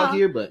nobody out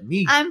here but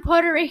me. I'm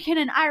Puerto Rican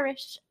and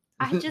Irish.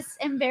 I just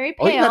am very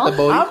pale. You got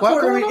the I'm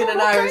Puerto Rican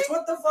and Irish.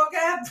 What the fuck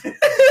happened?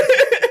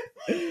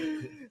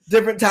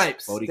 Different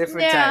types.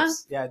 Different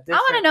types. Yeah. I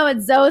want to know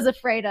what Zoe's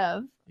afraid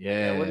of.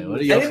 Yeah. What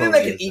are anything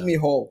that can eat me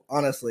whole,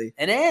 honestly.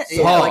 An ant,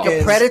 like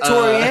a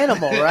predatory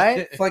animal,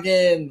 right?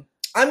 Fucking.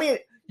 I mean,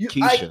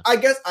 I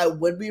guess I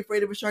would be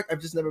afraid of a shark.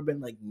 I've just never been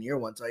like near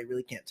one, so I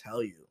really can't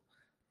tell you.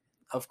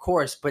 Of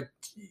course, but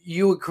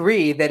you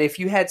agree that if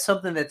you had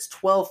something that's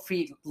 12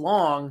 feet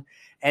long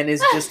and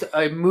is just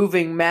a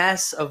moving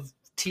mass of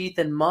teeth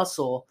and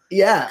muscle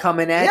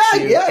coming at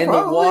you in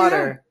the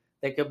water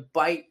that could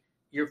bite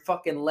your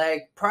fucking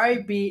leg,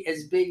 probably be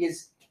as big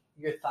as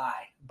your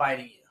thigh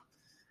biting you.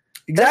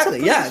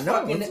 Exactly.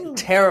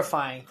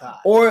 Terrifying thought.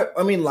 Or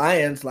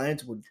lions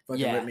would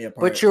fucking rip me apart.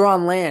 But you're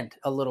on land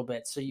a little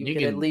bit, so you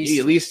can at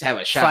least have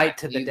a shot. Fight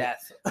to the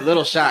death. A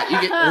little shot.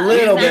 You get a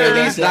little bit. At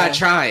least not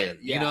trying.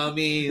 You know what I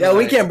mean? Yeah,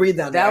 we can't breathe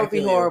down there. That would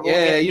be horrible.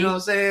 Yeah, you know what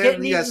I'm saying?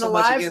 Getting eaten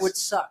alive would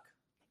suck.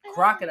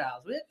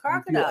 Crocodiles. We had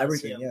crocodiles.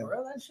 Everything. They're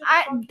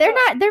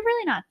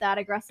really not that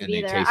aggressive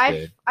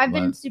either. I've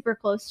been super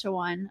close to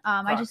one.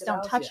 I just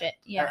don't touch it.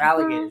 Yeah.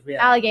 Or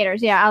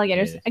alligators.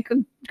 Alligators.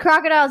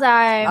 Crocodiles.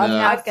 I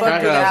fucked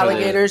with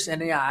alligators,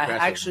 and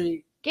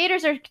actually.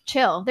 Gators are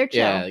chill. They're chill.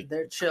 Yeah,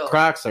 they're chill.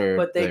 Crocs are,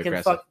 but they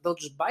can they'll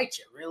just bite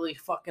you really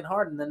fucking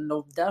hard, and then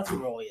they'll death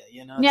roll you.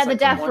 You know? Yeah, the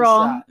death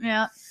roll.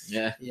 Yeah.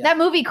 That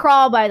movie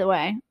Crawl, by the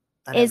way,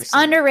 is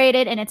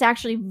underrated, and it's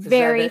actually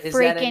very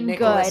freaking good.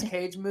 Nicolas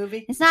Cage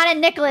movie? It's not a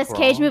Nicolas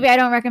Cage movie. I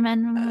don't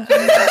recommend.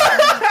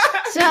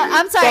 So,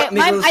 I'm sorry.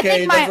 I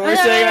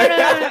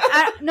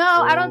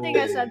don't think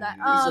I said that.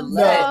 He's a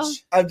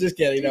legend. I'm just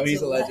kidding. No,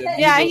 he's a legend.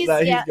 Yeah, he's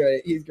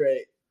great. He's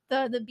great.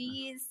 The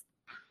bees.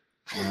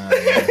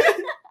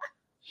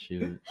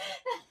 Shoot.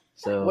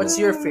 So what's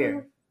your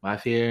fear? My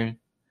fear,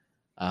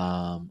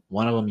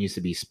 one of them used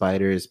to be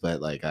spiders,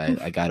 but like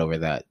I got over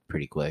that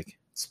pretty quick.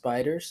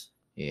 Spiders?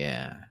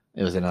 Yeah,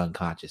 it was an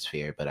unconscious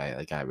fear, but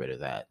I got rid of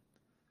that.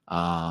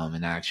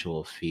 An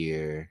actual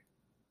fear.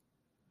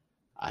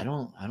 I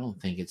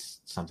don't think it's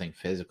something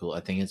physical.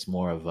 I think it's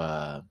more of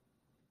a.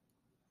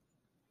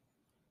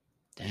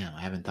 Damn,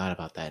 I haven't thought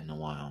about that in a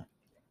while.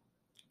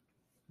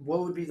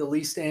 What would be the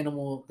least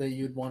animal that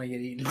you'd want to get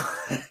eaten?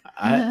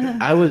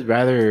 I would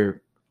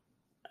rather.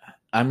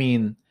 I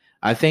mean,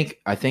 I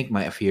think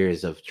my fear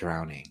is of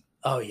drowning.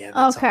 Oh yeah,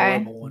 that's okay. a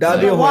horrible one.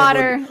 That'd be a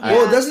water.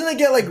 Well, doesn't it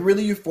get like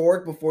really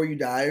euphoric before you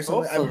die or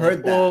something? Hopefully. I've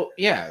heard that. Well,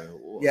 yeah.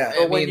 Yeah.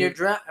 But when you're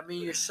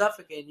you're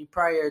suffocating. You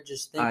probably are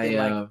just thinking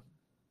like,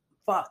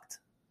 fucked.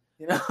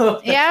 You know,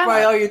 that's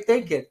probably all you're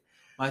thinking.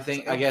 I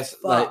think, I guess,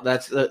 like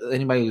that's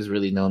anybody who's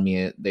really known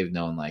me, they've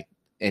known like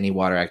any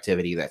water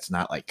activity that's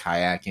not like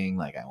kayaking.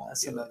 Like I won't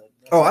do it.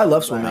 Oh, I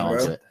love swimming,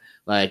 bro.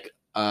 Like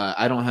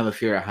I don't have a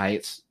fear of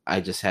heights. I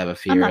just have a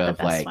fear of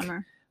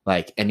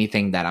like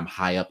anything that I'm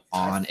high up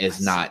on is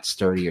not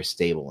sturdy or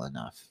stable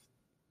enough.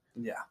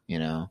 Yeah, you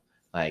know,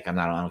 like I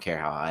don't care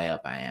how high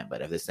up I am,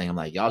 but if this thing, I'm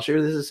like, y'all sure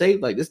this is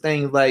safe? Like this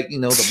thing's like, you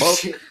know, the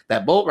boat,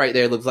 that boat right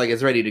there looks like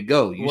it's ready to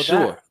go. You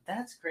sure?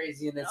 That's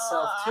crazy in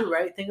itself too,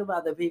 right? Think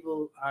about the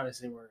people.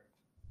 Obviously, we're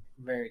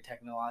very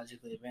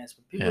technologically advanced,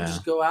 but people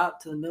just go out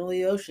to the middle of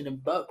the ocean in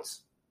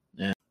boats.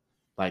 Yeah,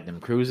 like them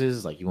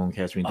cruises. Like you won't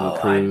catch me do a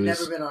cruise. I've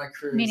never been on a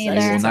cruise. Me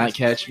neither. You will not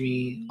catch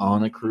me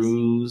on a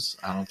cruise.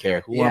 I don't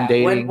care who I'm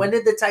dating. When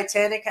did the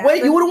Titanic happen?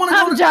 Wait, you wouldn't want to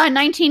go to John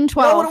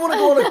 1912. You wouldn't want to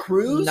go on a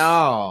cruise?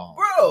 No,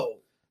 bro.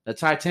 The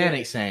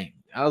Titanic sank.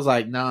 I was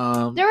like,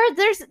 no. There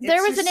was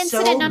an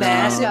incident not too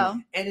long ago,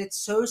 and it's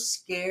so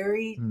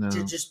scary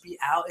to just be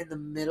out in the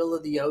middle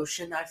of the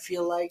ocean. I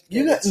feel like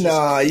here's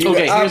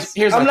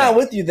I'm not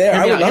with you there.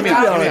 I would love to be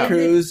on a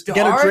cruise,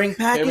 get a drink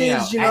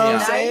package. You know what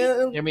I'm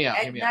saying? Hear me out.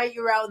 At night,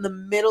 you're out in the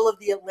middle of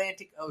the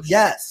Atlantic Ocean.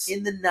 Yes,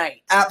 in the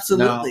night,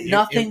 absolutely.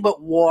 Nothing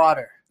but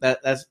water.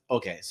 That's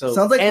okay. So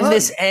sounds like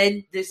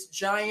this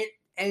giant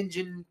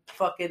engine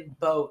fucking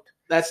boat.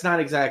 That's not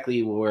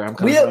exactly where I'm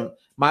coming from.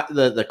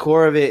 The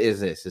core of it is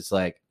this. It's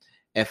like,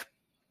 if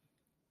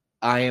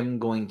I am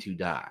going to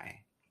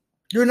die.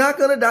 You're not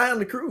going to die on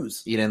the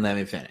cruise. You didn't let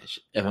me finish.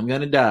 If I'm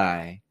going to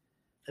die.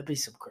 That'd be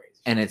some crazy.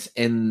 And it's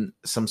in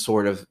some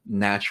sort of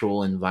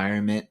natural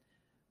environment.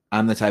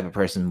 I'm the type of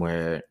person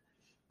where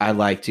I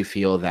like to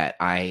feel that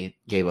I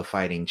gave a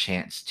fighting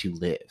chance to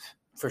live.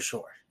 For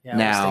sure. Yeah,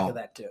 now, I was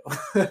thinking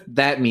that too.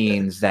 That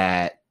means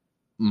that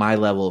my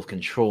level of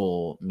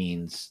control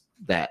means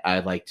that I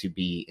like to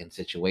be in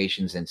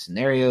situations and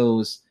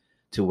scenarios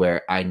to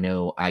where I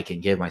know I can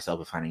give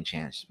myself a fighting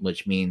chance,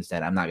 which means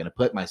that I'm not going to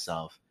put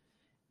myself,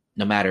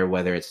 no matter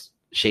whether it's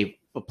shape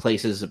of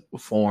places,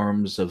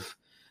 forms of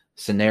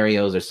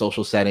scenarios or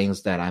social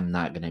settings, that I'm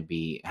not going to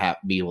be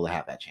able to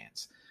have that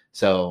chance.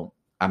 So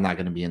I'm not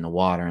going to be in the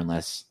water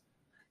unless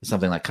it's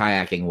something like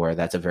kayaking, where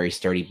that's a very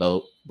sturdy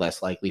boat,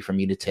 less likely for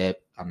me to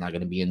tip. I'm not going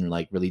to be in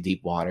like really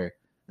deep water,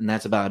 and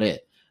that's about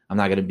it. I'm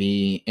not going to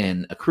be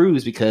in a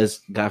cruise because,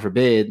 God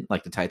forbid,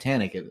 like the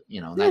Titanic, you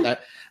know, not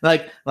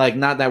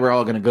that we're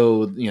all going to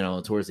go, you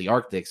know, towards the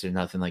Arctics or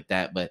nothing like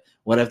that. But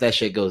what if that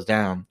shit goes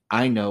down?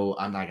 I know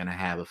I'm not going to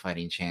have a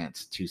fighting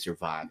chance to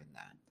survive in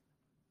that.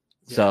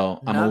 Yeah.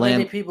 So I'm not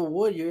many people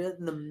would. You're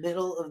in the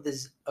middle of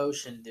this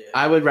ocean, dude.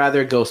 I would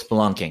rather go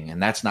spelunking,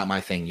 and that's not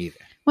my thing either.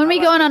 When we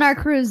going on our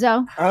cruise,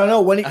 though? I don't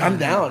know. I'm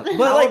down.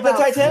 But like the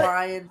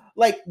Titanic,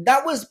 like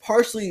that was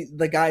partially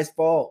the guy's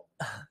fault.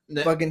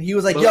 Fucking, he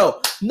was like,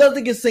 "Yo,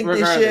 nothing can sink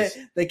this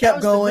shit." They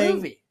kept going. The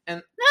movie.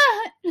 And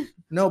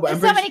no, but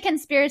there's so many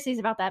conspiracies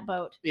about that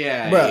boat.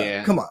 Yeah, bro,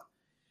 yeah. Come on.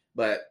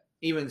 But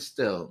even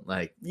still,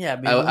 like, yeah,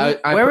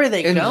 where were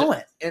they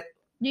going?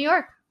 New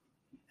York.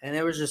 And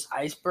there was just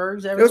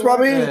icebergs everywhere. It was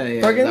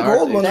probably fucking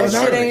cold one. That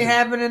shit ain't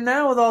happening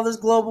now with all this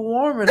global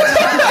warming.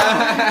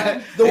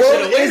 The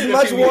world is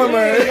much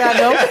warmer. We got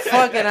no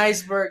fucking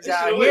icebergs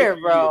out here,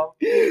 bro.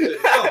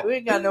 We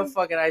ain't got no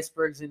fucking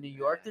icebergs in New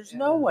York. There's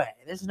no way.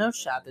 There's no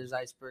shot there's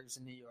icebergs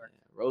in New York.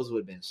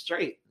 Rosewood been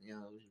straight. You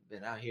know,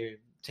 been out here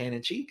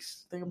tanning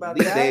cheeks. Think about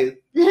that.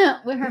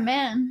 With her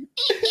man.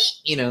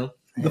 You know.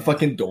 The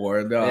fucking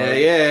door, dog.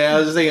 Yeah. I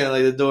was just thinking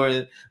like the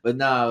door, but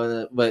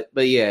no, but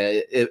yeah,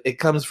 it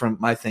comes from,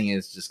 my thing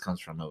is just comes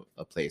from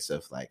a place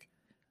of like,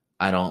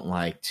 I don't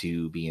like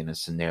to be in a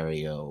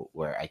scenario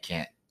where I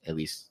can't at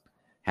least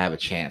have a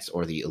chance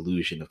or the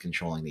illusion of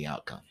controlling the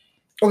outcome.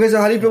 Okay,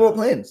 so how do you feel about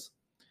planes?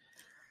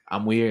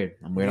 I'm weird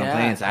on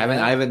planes. I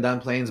haven't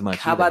done planes much.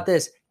 How about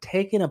this?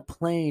 Taking a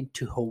plane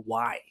to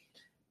Hawaii.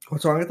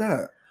 What's wrong with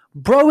that?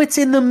 Bro, it's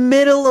in the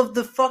middle of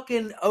the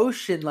fucking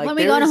ocean. Like, when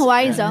we go to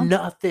Hawaii, though,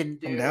 nothing,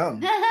 dude.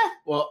 I'm down.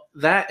 Well,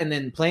 that and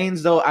then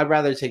planes, though, I'd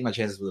rather take my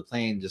chances with a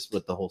plane. Just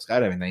with the whole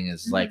skydiving thing,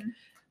 is like,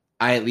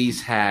 I at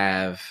least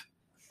have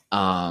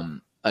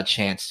a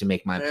chance to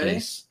make my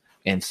peace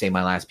and say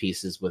my last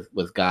pieces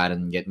with God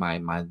and get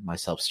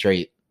myself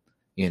straight,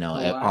 you know,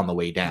 on the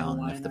way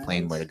down if the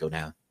plane were to go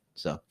down.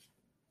 So.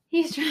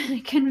 He's trying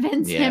to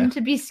convince him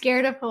to be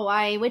scared of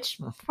Hawaii, which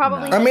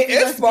probably. No. I mean,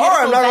 it's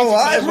far. I'm not gonna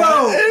lie, bro.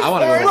 I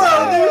want to go.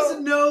 Bro,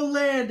 there's no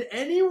land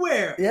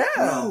anywhere. Yeah,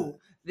 bro,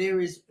 there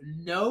is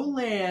no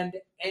land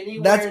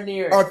anywhere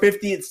near. Our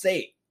 50th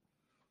state.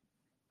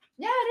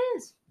 Yeah, it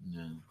is.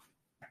 No.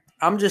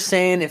 I'm just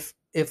saying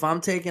if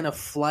I'm taking a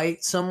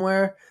flight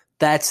somewhere,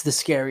 that's the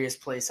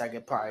scariest place I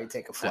could probably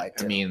take a flight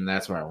to. I mean,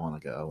 that's where I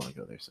want to go. I want to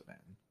go there so bad.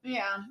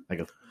 Yeah. Like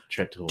a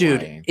trip to Hawaii.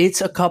 Dude,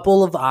 it's a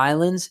couple of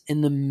islands in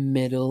the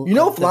middle. You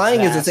know,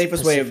 flying is the Pacific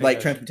safest way of like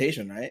Ocean.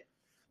 transportation, right?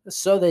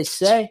 So they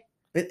say.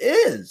 It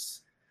is.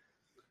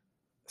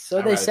 So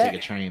I'd they rather say. take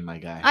a train, my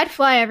guy. I'd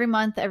fly every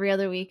month, every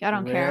other week. I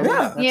don't care.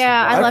 Yeah.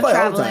 Yeah, I I'd love fly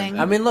all the time. traveling.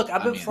 I mean, look,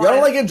 I've been Y'all flying.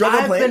 don't like getting drunk on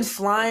I've been planes?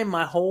 flying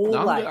my whole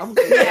life. I'm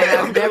good. And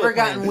I'm I've good never with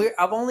gotten planes. weird.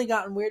 I've only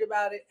gotten weird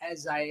about it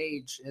as I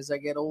age. As I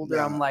get older,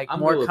 Yeah. I'm like I'm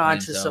good more with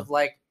planes, conscious though. of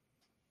like.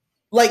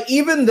 Like,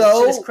 even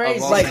though It's just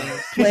crazy. like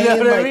You plane know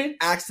what I like mean?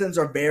 accidents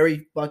are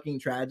very fucking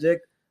tragic,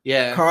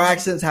 Yeah. car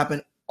accidents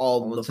happen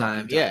all All the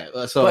time. fucking time.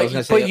 Yeah. So I was gonna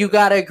But say, you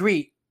gotta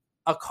agree,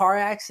 a car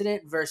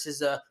accident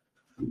versus a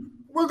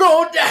we're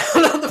going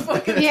down on the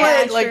fucking Yeah,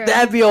 plane. Like true.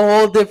 that'd be a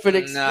whole different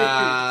experience.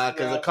 nah,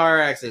 because bro. a car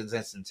accident's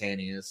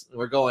instantaneous.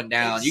 We're going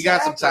down. You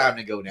got some Exactly. time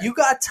to go down. You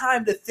got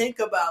time to think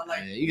about like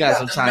Yeah, you got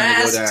some the time to go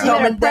mask down. You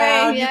coming better pray,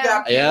 down. yeah. You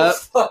got people Yep.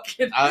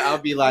 fucking I'll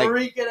be like,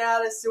 freaking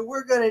out and so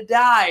we're gonna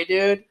die,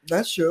 dude.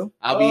 That's true.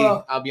 I'll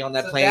be on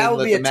that So plane that would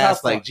with be the a mask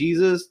tough one. like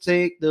Jesus,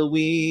 take the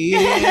wheel,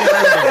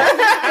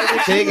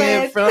 If take you it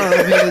land- from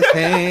his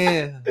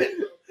hand.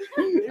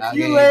 If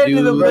you land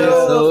in the middle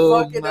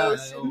of the fucking my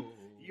ocean, own.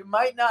 you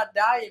might not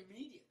die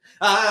immediately.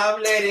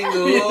 I'm letting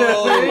go. You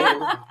know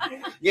what I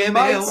mean? Give me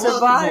might one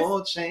survive.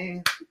 more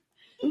chance.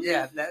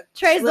 Yeah, that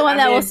Trey's the one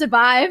that will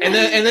survive. And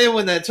then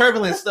when the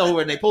turbulence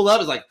over and they pull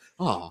up, it's like,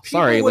 oh,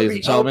 sorry, people would ladies be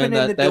and gentlemen,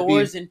 opening the that'd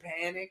doors in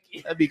panic.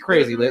 be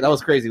crazy. That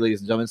was crazy, ladies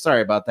and gentlemen.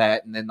 Sorry about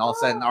that. And then all of a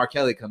sudden, R.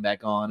 Kelly come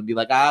back on and be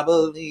like, I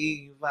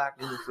believe I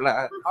can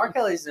fly. R.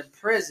 Kelly's in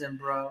prison,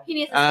 bro. He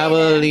needs to I stay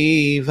there.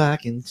 believe I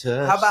can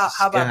touch. How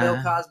about the Bill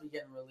sky. Cosby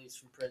getting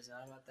released from prison?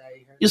 How about that?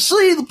 heard You that?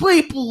 see, the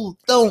people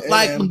don't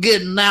like Yeah. me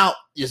getting out.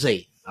 You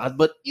see,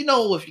 but you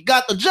know, if you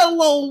got the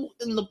Jello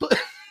in the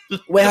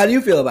Wait, how do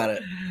you feel about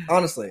it?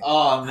 Honestly.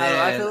 oh How do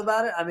I feel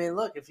about it? I mean,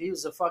 look, if he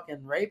was a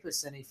fucking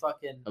rapist and he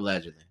fucking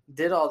allegedly,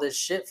 did all this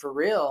shit for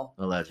real,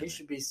 allegedly, he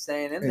should be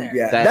staying in there.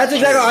 Yeah, That's that's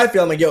exactly true. how I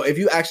feel. I'm like, yo, if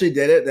you actually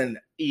did it, then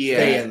yeah,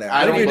 stay in there.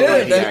 I But don't if you believe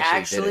did it, he then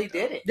actually though.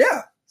 did it.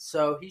 yeah,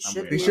 So he I'm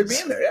should with be he should be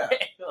in there. Yeah.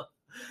 jail.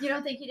 You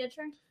don't think he did,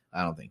 Trey?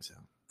 I don't think so.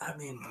 I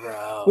mean,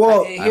 bro.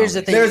 Well, here's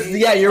the thing.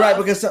 You're right,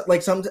 because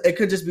like it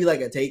could just be like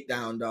a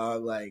takedown,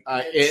 dog. Like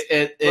But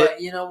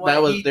you know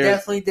what? He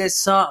definitely did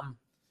something.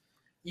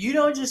 You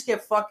don't just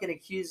get fucking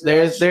accused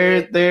of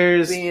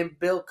there's being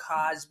Bill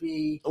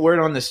Cosby. word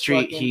on the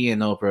street. fucking- He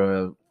and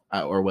Oprah,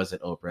 or was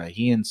it Oprah?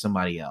 He and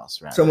somebody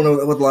else, right? someone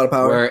with a lot of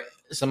power. Or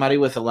somebody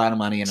with a lot of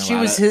money and She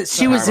was his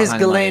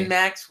Ghislaine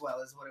Maxwell,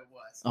 is what it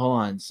was. Hold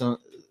on. So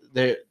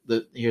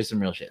here's some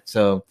real shit.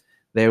 So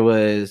the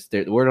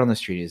word on the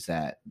street is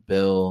that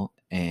Bill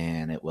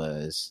and it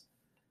was,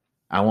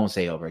 I won't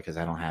say Oprah because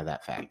I don't have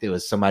that fact. It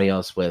was somebody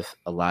else with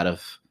a lot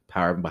of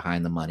power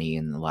behind the money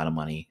and a lot of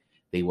money.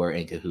 They were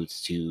in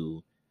cahoots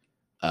to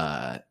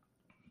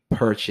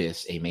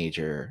purchase a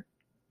major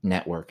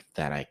network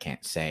that I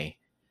can't say.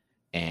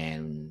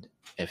 And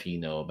if you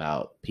know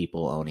about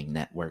people owning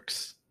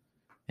networks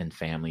and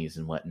families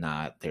and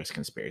whatnot, there's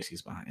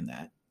conspiracies behind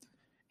that.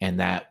 And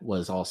that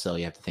was also,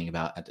 you have to think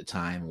about at the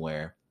time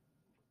where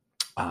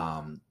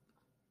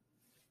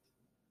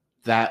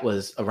that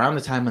was around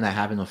the time when that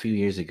happened a few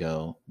years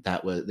ago.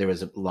 There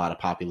was a lot of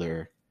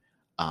popular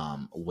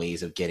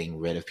ways of getting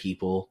rid of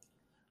people.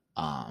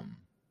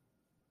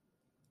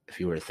 If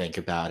you were to think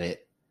about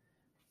it,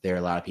 there are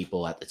a lot of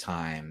people at the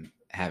time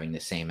having the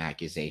same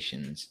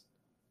accusations.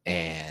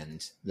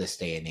 And this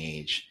day and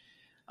age,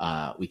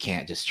 we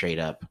can't just straight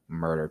up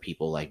murder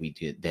people like we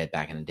did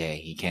back in the day.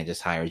 You can't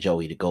just hire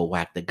Joey to go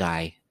whack the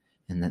guy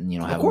and then,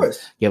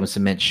 give him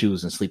cement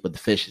shoes and sleep with the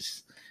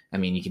fishes. I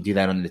mean, you can do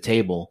that under the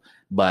table,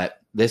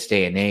 but this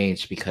day and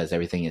age, because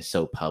everything is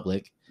so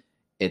public,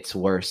 it's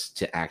worse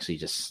to actually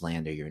just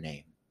slander your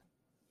name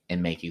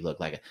and make you look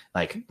like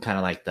kind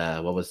of like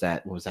what was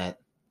that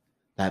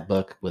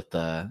book with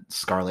the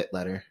Scarlet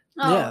Letter?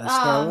 Oh, Yeah, the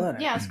Scarlet Letter.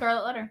 Yeah,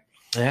 Scarlet Letter.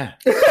 Yeah.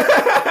 The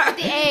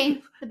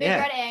A, the big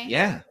red A.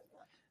 Yeah.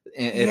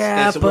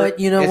 But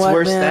you know it's what,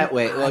 worse man? that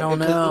way. I don't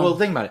know. Well,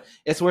 think about it.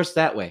 It's worse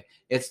that way.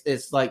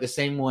 It's like the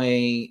same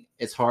way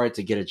it's hard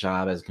to get a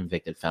job as a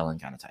convicted felon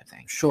kind of type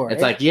thing. Sure.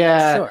 It's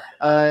sure.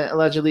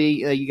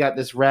 Allegedly you got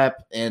this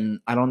rep, and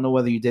I don't know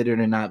whether you did it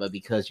or not, but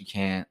because you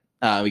can't,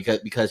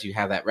 because you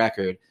have that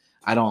record,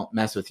 I don't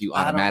mess with you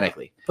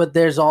automatically. But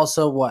there's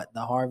also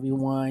the Harvey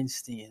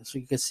Weinstein. So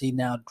you can see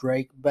now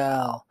Drake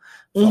Bell.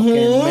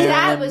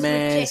 That was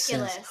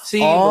ridiculous.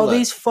 See all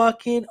these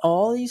fucking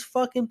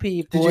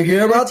people. Did you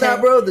hear about that,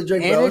 bro? The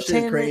Drake Bell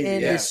shit is crazy.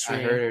 Industry.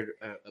 I heard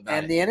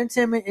about it. The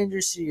entertainment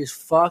industry is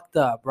fucked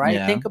up, right?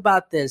 Yeah. Think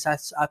about this. I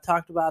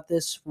talked about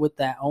this with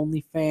that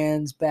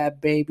OnlyFans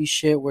bad baby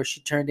shit where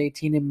she turned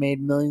 18 and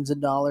made millions of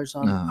dollars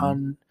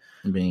on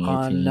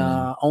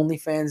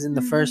OnlyFans in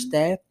the first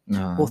day.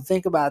 Well,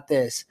 think about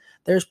this.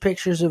 There's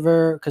pictures of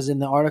her, because in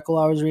the article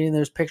I was reading,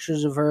 there's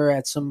pictures of her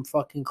at some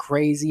fucking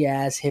crazy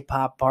ass hip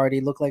hop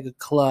party, looked like a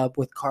club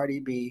with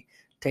Cardi B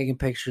taking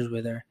pictures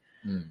with her.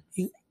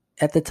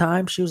 at the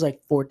time she was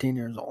like 14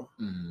 years old.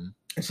 Mm-hmm.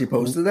 And she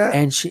posted that?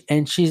 And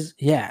she's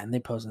and they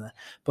posted that.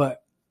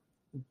 But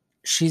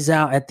she's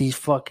out at these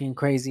fucking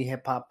crazy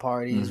hip hop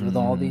parties with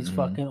all these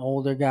fucking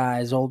older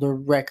guys, older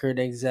record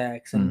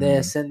execs, and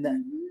this and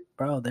that.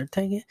 Bro,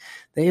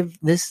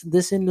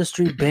 this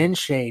industry been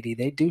shady.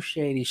 They do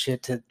shady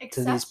shit to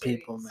these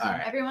people, man.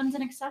 Right. Everyone's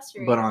an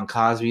accessory. But on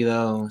Cosby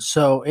though,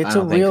 so it's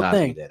a real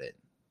thing. Did it.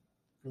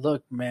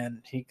 Look,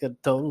 man, he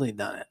could totally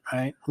done it,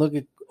 right? Look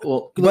at he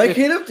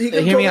could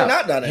totally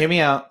not done it. Hear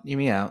me out.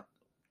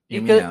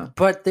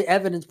 But the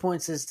evidence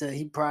points as to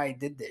he probably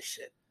did this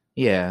shit.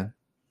 Yeah.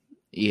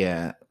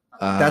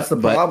 That's the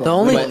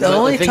problem. The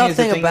only tough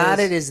thing about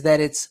it is that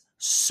it's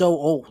so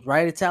old,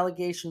 right? It's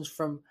allegations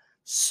from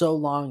so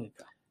long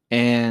ago.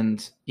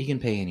 And you can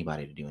pay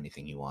anybody to do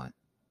anything you want.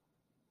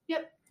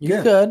 Yep.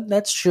 You could.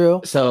 That's true.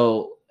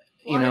 So,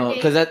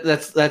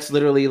 because that's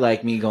literally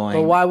like me going.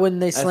 But why wouldn't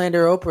they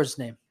slander Oprah's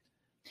name?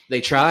 They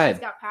tried.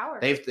 She's got power.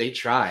 They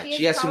tried.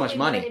 She has too much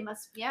money.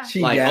 Yeah.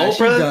 Oprah, she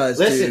does,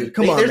 listen, dude.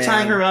 Come on, they're man.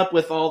 tying her up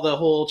with all the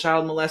whole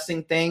child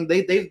molesting thing.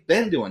 They've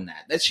been doing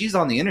that. She's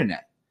on the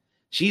internet.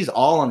 She's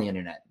all on the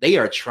internet. They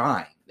are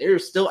trying. They're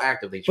still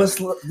actively trying.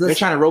 They're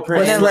trying to rope her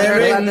in. One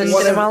of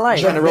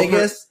the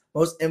biggest,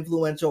 most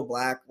influential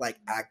black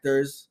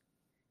actors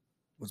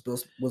was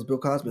Bill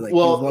Cosby.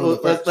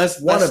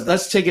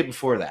 Let's take it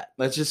before that.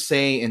 Let's just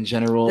say in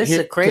general. This is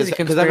a crazy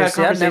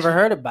conspiracy I've never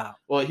heard about.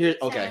 Well, here's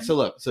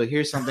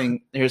something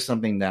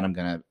that I'm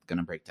gonna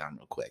break down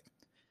real quick.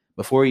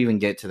 Before we even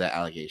get to the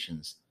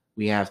allegations,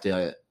 we have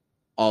to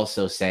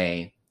also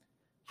say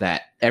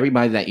that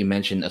everybody that you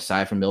mentioned,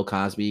 aside from Bill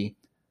Cosby,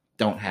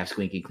 don't have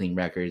squeaky clean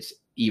records,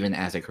 even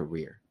as a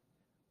career.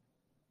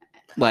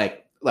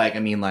 Like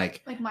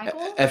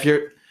Michael? If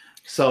you're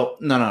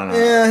no.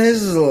 Yeah,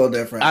 his is a little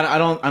different. I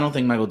don't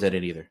think Michael did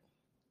it either.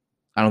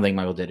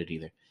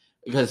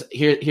 Because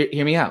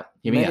hear me out.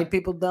 Many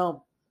people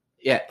don't.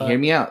 Yeah, hear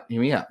me out.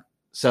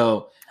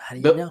 So how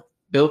do you know?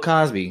 Bill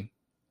Cosby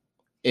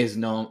is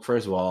known,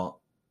 first of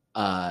all,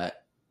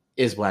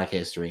 is Black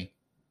history.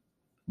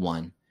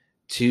 1,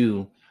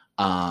 2,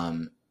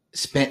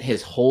 spent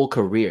his whole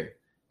career,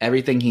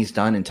 everything he's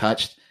done and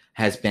touched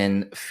has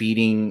been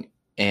feeding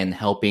and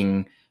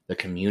helping the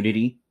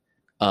community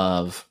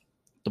of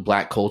the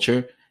Black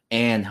culture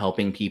and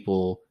helping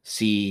people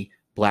see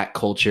Black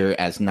culture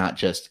as not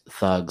just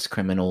thugs,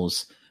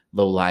 criminals,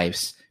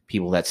 lowlifes,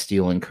 people that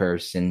steal and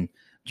curse and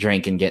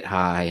drink and get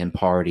high and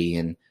party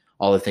and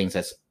all the things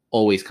that's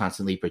always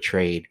constantly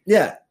portrayed.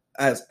 Yeah,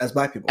 as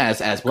Black people.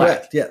 As Black.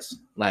 Correct, yes.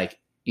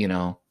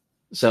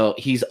 So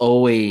he's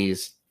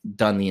always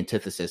done the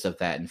antithesis of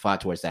that and fought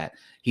towards that.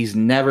 He's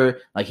never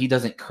he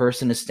doesn't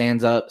curse in his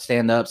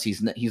stand-ups.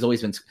 He's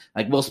always been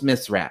like Will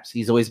Smith's raps.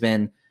 He's always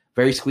been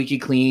very squeaky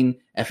clean.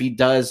 If he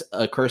does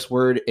a curse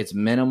word, it's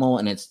minimal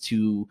and it's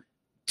to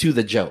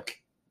the joke,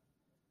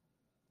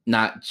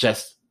 not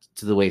just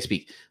to the way he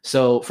speaks.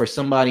 So for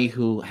somebody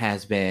who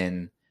has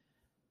been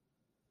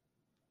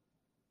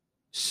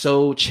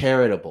so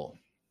charitable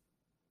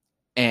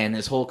and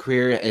his whole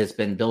career has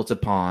been built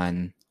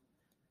upon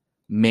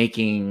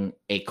making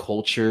a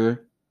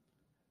culture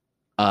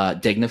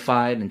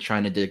dignified and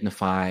trying to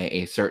dignify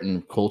a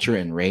certain culture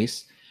and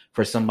race,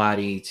 for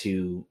somebody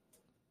to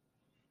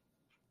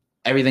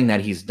everything that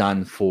he's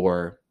done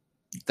for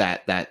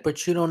that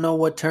but you don't know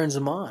what turns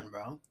him on,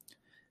 bro.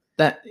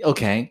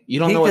 You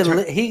don't know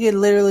what he could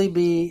literally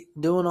be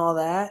doing all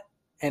that,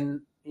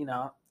 and we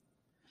all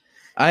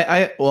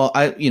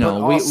are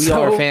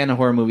a fan of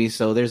horror movies,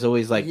 so there's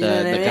always the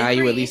guy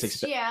you at least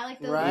expect,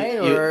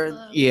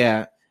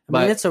 right? I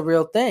mean, it's a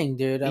real thing,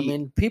 dude. I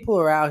mean, people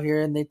are out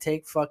here and they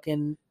take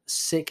fucking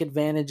sick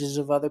advantages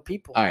of other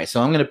people. All right,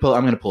 so I'm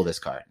gonna pull this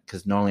card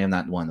because normally I'm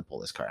not one to pull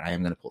this card. I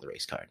am gonna pull the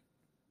race card.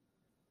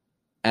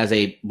 As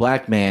a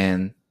Black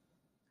man,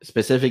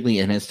 specifically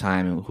in his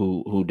time,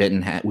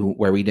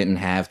 where we didn't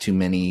have too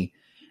many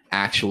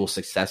actual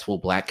successful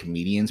Black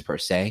comedians per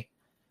se.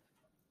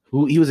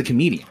 He was a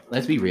comedian.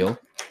 Let's be real.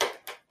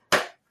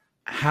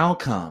 How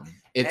come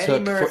Eddie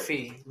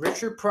Murphy,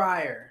 Richard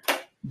Pryor?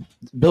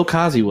 Bill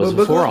Cosby was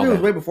before all that. Was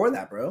way before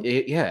that, bro.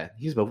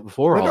 He's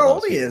before all that. Look how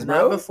old he is,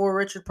 bro. Not before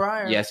Richard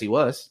Pryor. Yes, he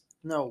was.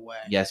 No way.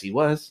 Yes, he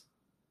was.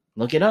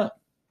 Look it up.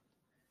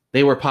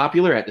 They were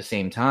popular at the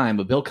same time,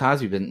 but Bill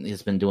Cosby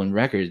has been doing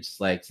records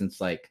since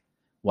the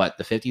 50s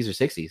or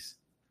 60s.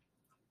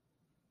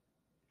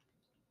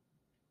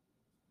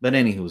 But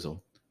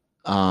anywhoozle,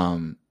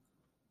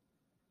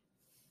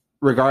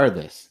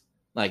 regardless,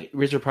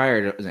 Richard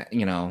Pryor,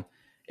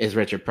 is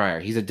Richard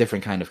Pryor. He's a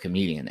different kind of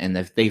comedian, and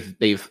if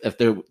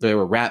there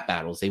were rap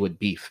battles, they would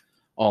beef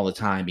all the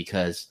time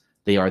because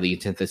they are the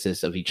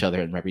antithesis of each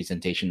other and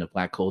representation of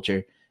Black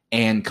culture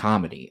and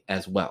comedy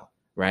as well,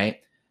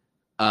 right?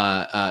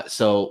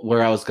 So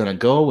where I was gonna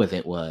go with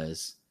it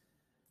was,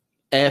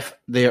 if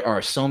there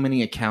are so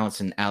many accounts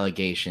and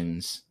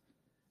allegations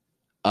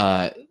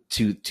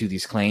to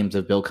these claims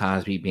of Bill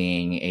Cosby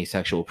being a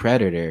sexual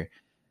predator,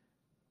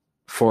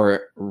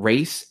 for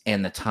race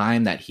and the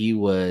time that he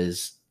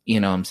was You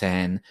know what I'm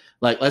saying?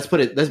 Like, let's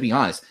be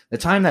honest. The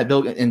time that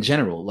Bill, in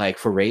general, like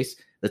for race,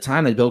 the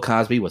time that Bill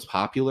Cosby was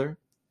popular,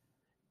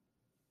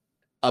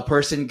 a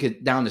person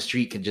down the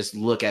street could just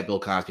look at Bill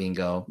Cosby and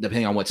go,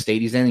 depending on what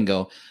state he's in, and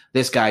go,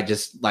 this guy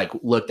just like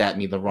looked at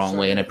me the wrong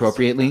way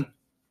inappropriately.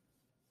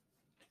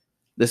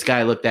 This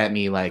guy looked at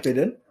me like they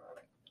did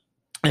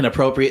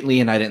inappropriately,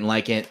 and I didn't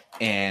like it.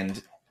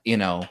 And you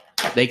know,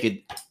 they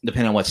could,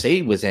 depending on what state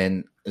he was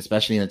in,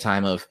 especially in the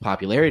time of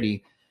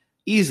popularity,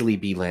 easily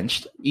be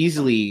lynched,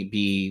 easily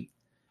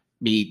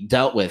be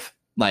dealt with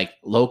like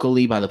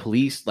locally by the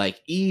police, like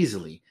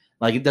easily.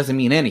 Like it doesn't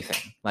mean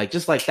anything. Like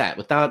just like that,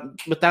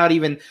 without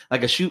even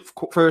like a shoot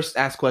first,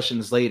 ask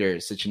questions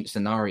later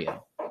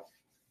scenario.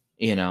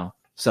 You know,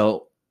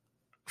 so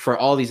for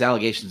all these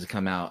allegations to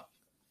come out,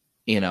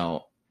 you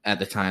know, at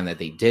the time that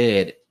they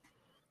did,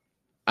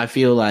 I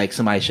feel like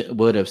somebody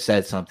would have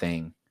said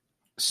something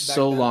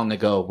so long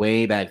ago,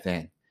 way back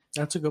then.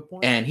 That's a good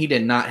point. And he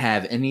did not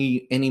have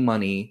any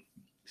money.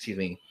 Excuse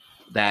me.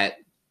 That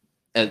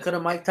could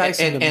have Mike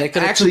Tyson. And they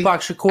could have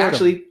Tupac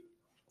Shakur.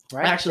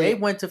 Right? Actually, they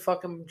went to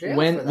fucking jail.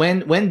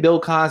 When Bill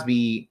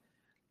Cosby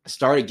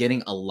started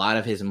getting a lot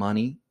of his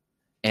money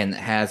and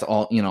has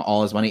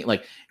all his money,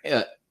 like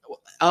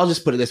I'll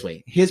just put it this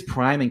way: his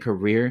prime and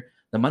career,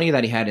 the money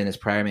that he had in his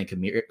prime and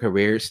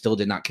career, still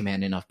did not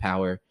command enough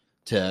power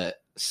to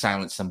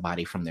silence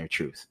somebody from their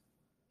truth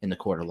in the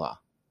court of law.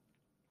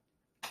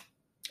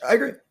 I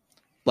agree.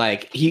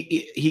 Like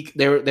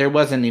there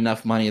wasn't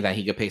enough money that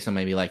he could pay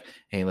somebody to be like,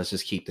 hey, let's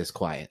just keep this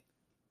quiet.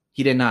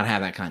 He did not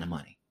have that kind of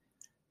money.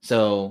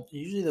 So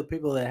usually the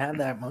people that have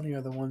that money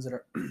are the ones that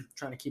are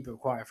trying to keep it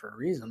quiet for a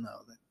reason,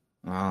 though.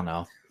 I don't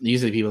know.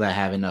 Usually people that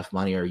have enough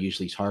money are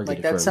usually targeted.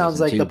 Like that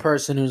sounds like the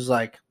person who's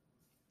like,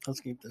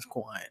 let's keep this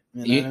quiet.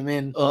 You know what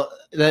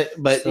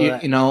I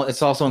mean? You know,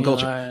 it's also in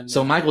culture.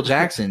 So Michael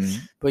Jackson.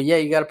 But yeah,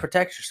 you got to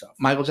protect yourself.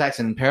 Michael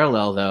Jackson, in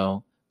parallel,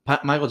 though,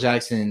 Michael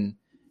Jackson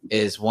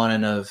is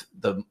one of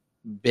the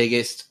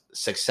biggest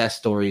success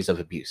stories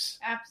of abuse.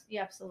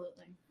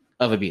 Absolutely.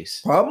 Of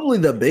abuse. Probably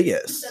the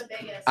biggest.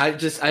 I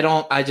just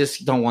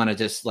don't want to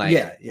just like,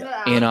 you know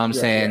what I'm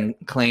saying,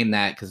 claim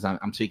that because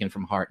I'm speaking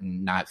from heart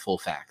and not full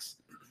facts.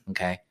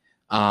 Okay.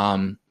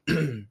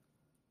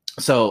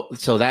 So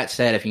that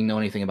said, if you know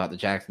anything about the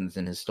Jacksons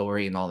and his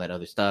story and all that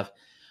other stuff,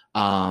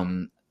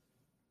 a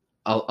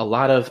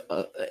lot of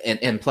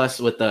and plus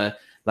with the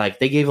like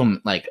they gave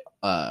him like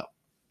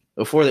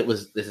before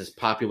this is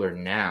popular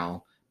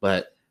now,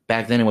 but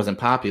back then it wasn't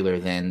popular.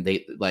 Then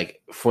they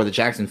like for the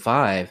Jackson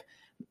 5,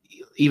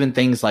 even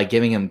things like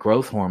giving him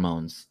growth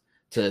hormones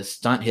to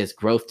stunt his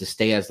growth to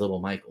stay as little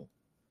Michael,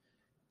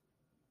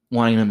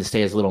 wanting him to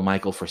stay as little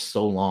Michael for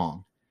so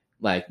long,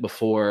 like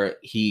before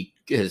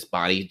his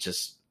body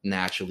just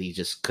naturally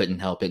just couldn't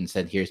help it and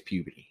said, here's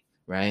puberty,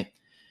 right?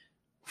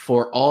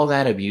 For all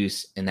that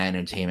abuse in that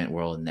entertainment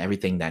world and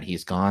everything that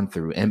he's gone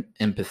through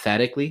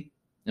empathically,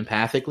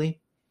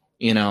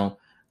 you know,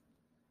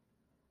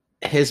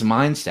 his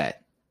mindset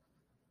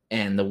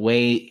and the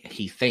way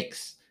he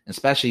thinks,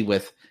 especially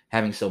with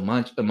having so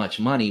much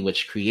money,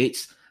 which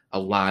creates a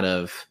lot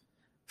of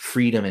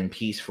freedom and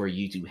peace for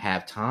you to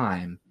have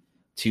time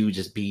to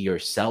just be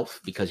yourself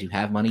because you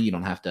have money. You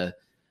don't have to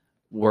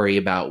worry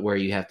about where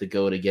you have to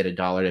go to get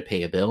 $1 to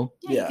pay a bill.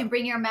 Yeah, you can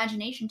bring your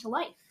imagination to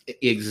life.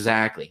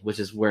 Exactly, which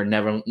is where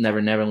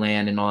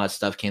Neverland and all that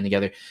stuff came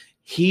together.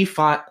 He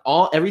fought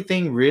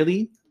everything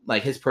really,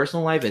 like his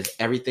personal life is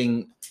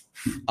everything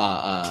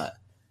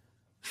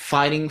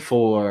fighting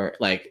for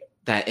like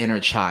that inner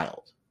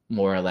child,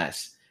 more or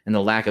less. And the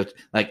lack of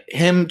like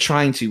him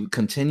trying to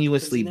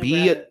continuously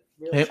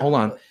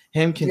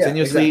him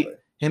continuously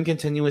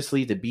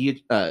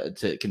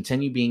to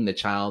continue being the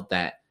child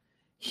that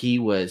he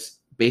was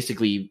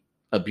basically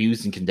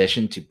abused and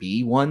conditioned to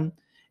be, one,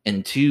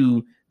 and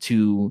two,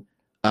 to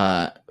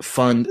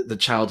fund the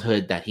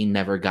childhood that he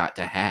never got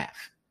to have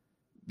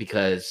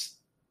because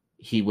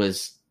he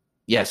was,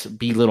 yes,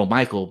 be little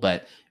Michael,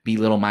 but be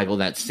little Michael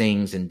that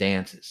sings and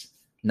dances,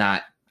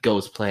 not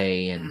goes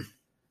play and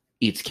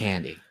eats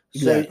candy.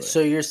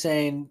 So you're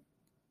saying,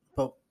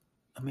 but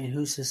I mean,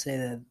 who's to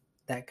say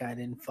that guy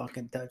didn't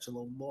fucking touch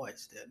little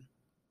boys, dude?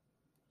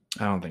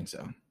 I don't think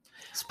so.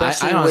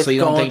 Especially I honestly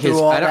don't think his.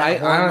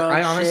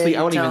 I honestly,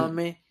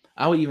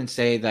 I would even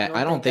say that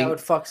I don't think that would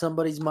fuck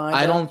somebody's mind.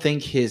 I don't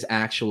think his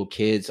actual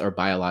kids are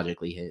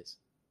biologically his.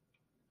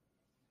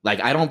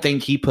 Like I don't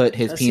think he put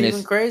his penis.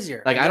 Even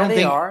crazier. Like I don't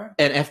think,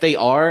 and if they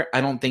are,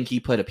 I don't think he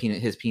put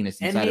his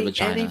penis inside of a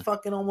vagina. And he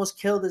fucking almost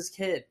killed his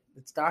kid.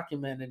 It's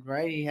documented,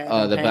 right? He had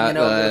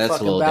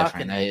that's a little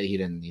different. He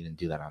didn't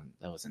do that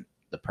that wasn't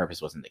the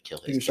purpose. Wasn't to kill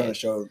his kid. He was trying to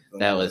show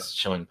that was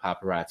showing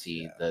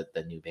paparazzi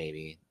the new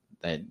baby.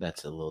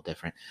 That's a little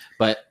different.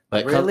 But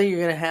really, you're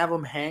gonna have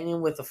him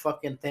hanging with a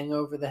fucking thing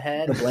over the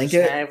head, the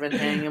blanket, having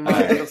hang him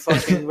under the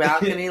fucking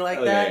balcony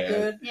like that,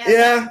 dude.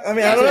 Yeah, I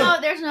mean, I don't know.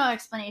 There's no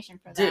explanation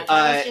for that. Dude,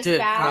 that was just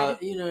bad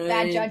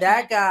judgment.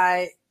 That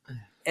guy,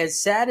 as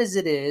sad as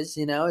it is,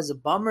 as a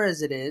bummer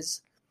as it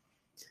is,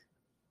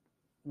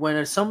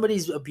 when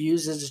somebody's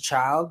abused as a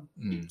child,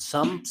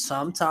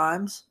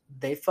 sometimes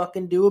they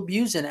fucking do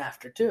abusing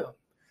after too.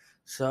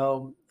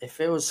 So if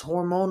it was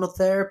hormonal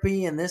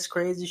therapy and this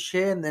crazy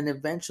shit, and then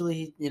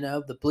eventually,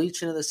 the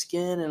bleaching of the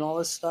skin and all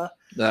this stuff.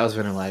 That was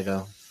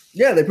vitiligo.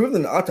 Yeah, they proved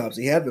in the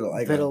autopsy he had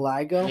vitiligo.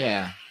 Vitiligo?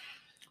 Yeah.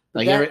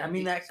 Like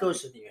that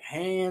goes to your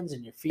hands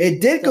and your feet. It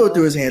did go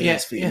through his hands and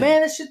his feet. Yeah.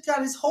 Man, that shit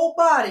got his whole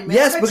body, man.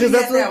 Yes, because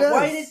that's what it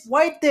does.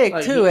 White dick,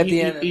 too, at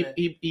the end of it.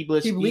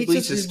 He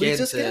bleached his skin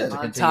to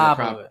on top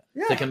of it.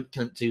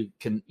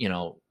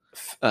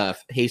 To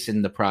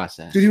hasten the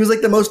process. Dude, he was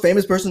like the most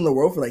famous person in the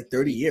world for like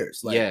 30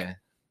 years. Like, yeah.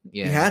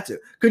 He had to.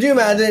 Could you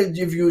imagine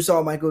if you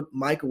saw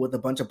Michael with a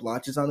bunch of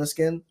blotches on his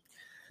skin?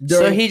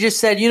 So he just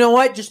said, you know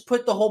what? Just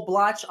put the whole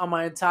blotch on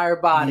my entire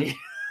body.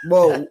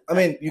 Well, I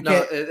mean, you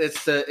can't.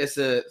 It's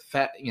a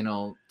fat,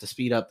 to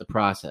speed up the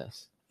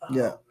process.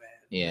 Yeah. Man.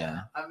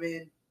 Yeah. I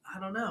mean, I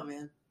don't know,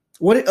 man.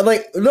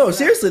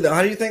 Seriously though,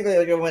 how do you think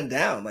it went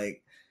down?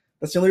 Like,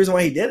 that's the only reason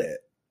why he did it.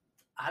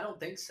 I don't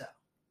think so.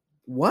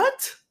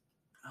 What?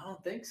 I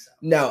don't think so.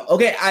 No.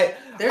 Okay.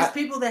 There's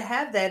people that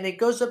have that, and it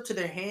goes up to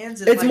their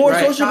hands. And it's more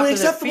socially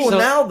acceptable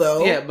now,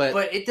 though. Yeah,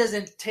 but it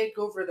doesn't take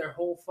over their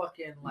whole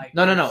fucking like.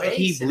 No.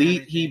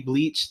 He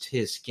bleached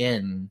his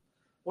skin.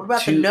 What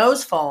about the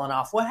nose falling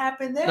off? What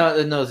happened there? No,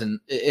 the nose and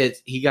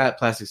he got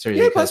plastic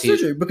surgery. Yeah, plastic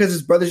surgery because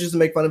his brothers used to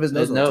make fun of his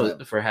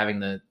nose for having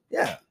the.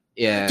 Yeah.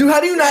 Yeah. Dude, how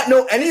do you not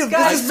know any of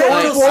this? Is so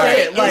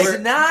important. Like,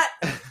 not.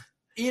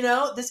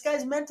 This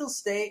guy's mental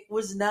state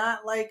was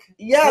not like.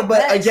 Yeah,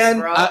 but best,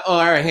 again,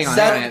 all right, hang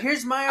on.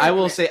 Here's my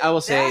argument. I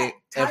will say,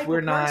 if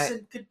we're not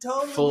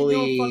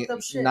fully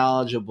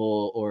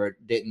knowledgeable or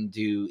didn't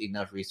do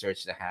enough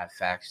research to have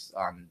facts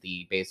on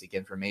the basic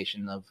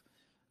information of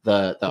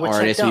the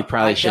artist, we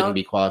probably shouldn't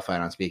be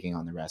qualified on speaking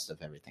on the rest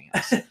of everything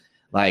else.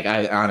 Like,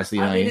 I honestly,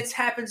 it's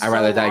happened. I'd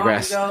rather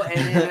digress. Long ago,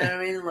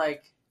 and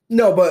like.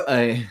 No, but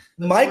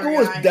Michael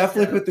was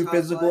definitely put through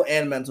physical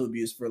and mental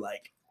abuse for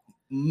like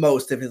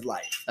most of his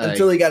life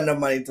until he got enough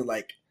money to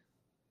like.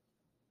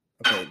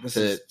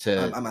 Okay,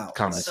 I'm out.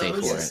 Compensate for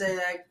it. Say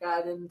that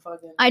guy didn't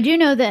fucking. I do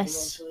know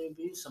this.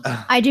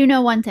 I do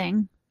know one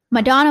thing.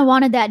 Madonna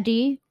wanted that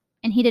D,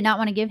 and he did not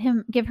want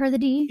to give her the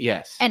D.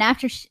 Yes. And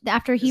after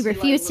he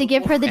refused to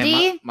give her the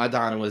D,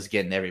 Madonna was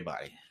getting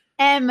everybody.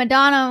 And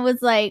Madonna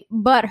was like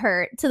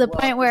butthurt to the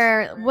point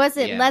where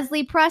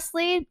Leslie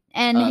Presley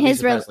and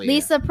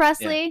Lisa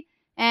Presley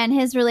and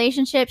his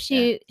relationship.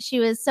 She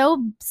was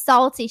so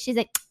salty. She's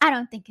like, I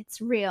don't think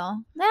it's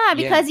real. Yeah,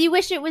 because you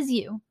wish it was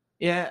you.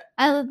 Yeah.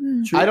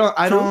 True.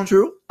 I don't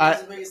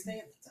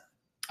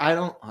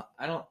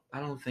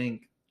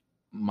think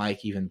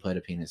Mike even put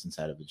a penis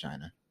inside a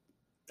vagina.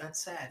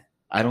 That's sad.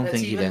 I don't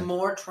think he did. Even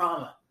more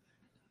trauma.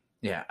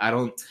 Yeah, I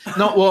don't.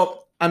 No,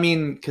 well, I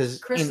mean, because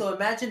Krystal,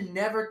 imagine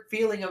never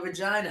feeling a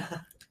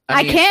vagina.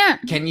 I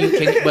can't. Can you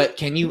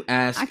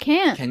ask? I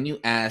can't. Can you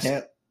ask?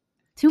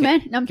 Too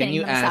many. No, I'm kidding.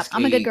 You ask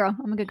I'm a good girl.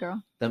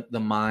 The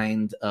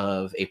mind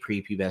of a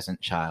prepubescent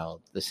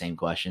child the same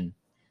question,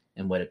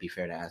 and would it be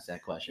fair to ask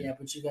that question? Yeah,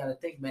 but you got to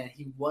think, man.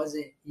 He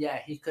wasn't. Yeah,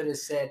 he could have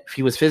said. If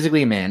he was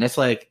physically a man,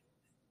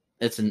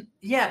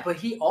 Yeah, but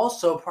he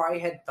also probably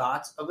had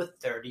thoughts of a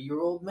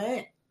 30-year-old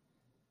man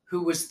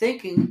who was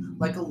thinking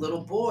like a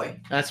little boy.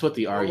 That's what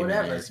the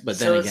argument is. But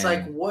then so it's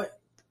like, what?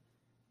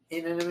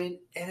 You know what I mean?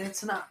 And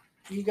it's not.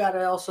 You got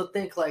to also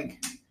think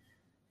like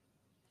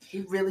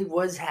he really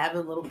was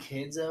having little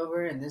kids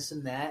over and this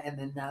and that, and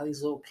then now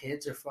these little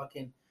kids are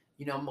fucking.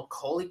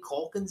 Macaulay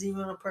Culkin's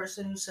even a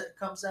person who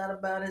comes out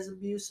about his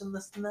abuse and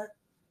this and that.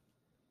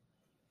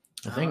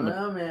 I don't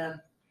know, man.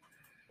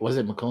 Was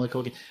it Macaulay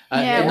Culkin?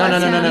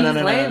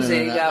 No.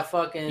 He got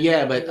fucking.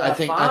 Yeah, but I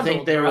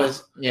think there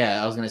was.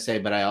 Yeah, I was gonna say,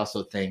 but I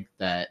also think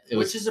that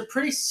which is a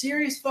pretty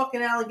serious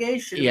fucking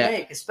allegation to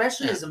make,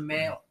 especially as a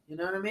male. You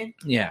know what I mean?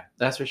 Yeah,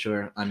 that's for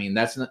sure. I mean,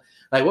 that's not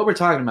like what we're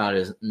talking about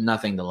is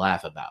nothing to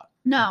laugh about.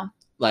 No,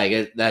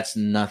 like that's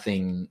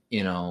nothing.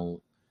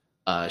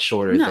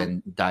 Shorter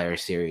than dire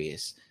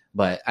serious.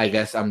 But I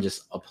guess I'm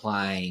just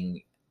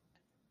applying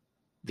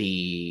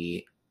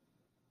the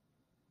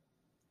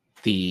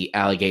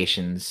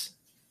allegations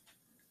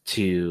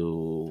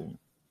to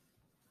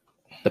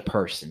the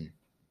person.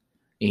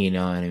 You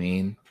know what I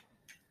mean?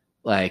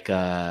 Like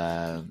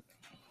I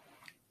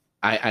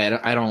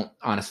don't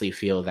honestly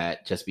feel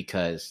that just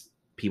because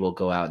people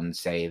go out and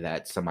say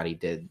that somebody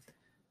did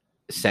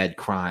said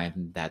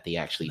crime that they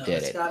actually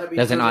did it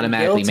doesn't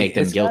automatically make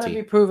them guilty. It's got to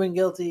be proven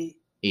guilty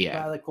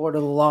by the court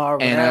of the law or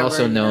whatever, and I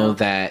also know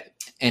that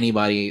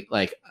anybody,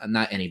 like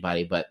not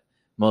anybody, but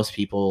most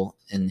people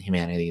in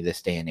humanity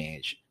this day and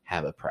age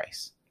have a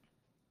price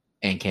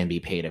and can be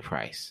paid a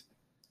price.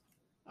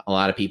 A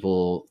lot of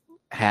people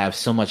have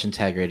so much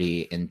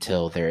integrity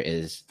until there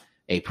is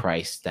a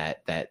price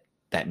that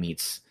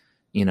meets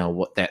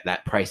what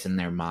that price in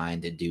their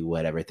mind to do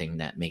whatever thing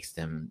that makes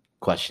them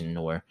question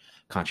or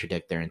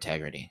contradict their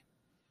integrity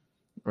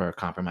or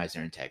compromise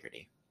their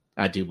integrity.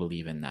 I do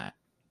believe in that.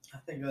 I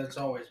think that's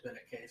always been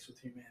a case with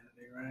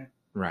humanity, right?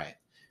 Right.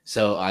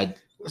 So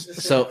it's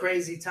just a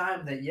crazy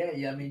time that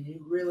I mean,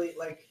 you really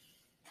like.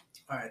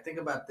 All right, think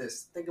about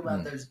this. Think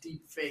about those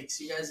deep fakes.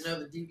 You guys know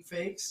the deep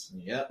fakes?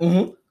 Yep.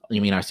 Mm-hmm.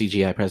 You mean our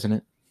CGI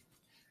president?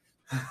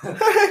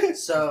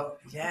 So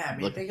yeah, I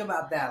mean, think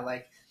about that.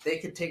 Like, they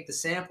could take the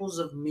samples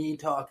of me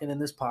talking in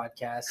this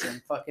podcast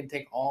and fucking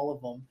take all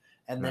of them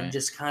and then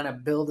just kind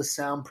of build a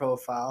sound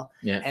profile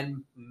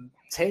and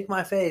take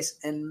my face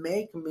and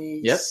make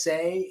me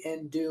say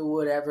and do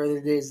whatever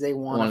it is they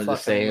want to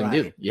say and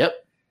do.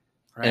 Yep.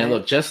 Right? And it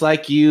look just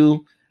like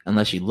you,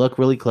 unless you look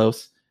really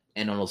close,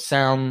 and it'll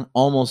sound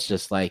almost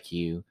just like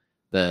you.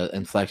 The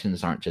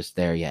inflections aren't just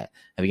there yet.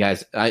 Have you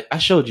guys? I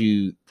showed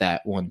you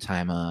that one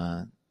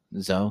time,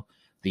 Zoe.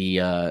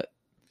 The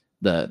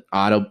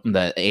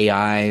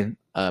AI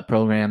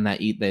program that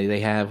they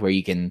have where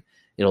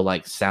it'll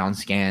like sound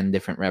scan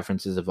different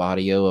references of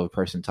audio of a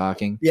person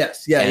talking.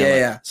 Yes.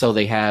 Yeah. So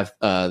they have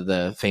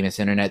the famous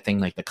internet thing,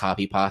 like the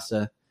copy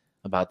pasta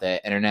about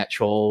the internet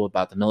troll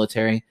about the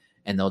military,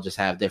 and they'll just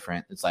have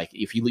different. It's like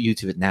if you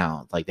YouTube it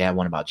now, like they have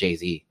one about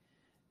Jay-Z,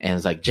 and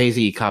it's like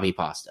Jay-Z copy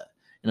pasta.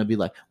 And it'll be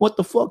like, what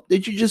the fuck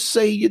did you just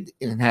say? And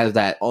it has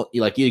that,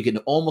 like, you can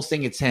almost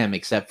think it's him,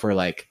 except for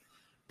like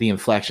the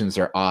inflections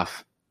are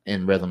off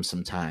in rhythm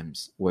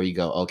sometimes, where you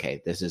go, okay,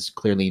 this is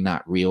clearly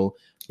not real.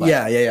 But,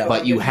 yeah.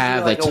 But you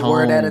have the tone. A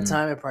word at a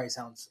time, it probably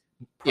sounds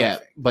perfect. Yeah,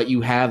 but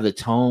you have the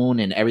tone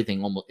and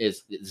everything almost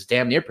is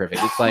damn near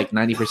perfect. It's like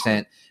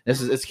 90%.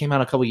 This came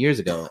out a couple years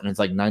ago, and it's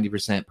like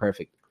 90%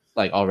 perfect,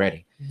 like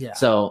already. Yeah.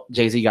 So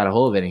Jay-Z got a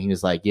hold of it, and he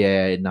was like,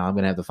 yeah, no, I'm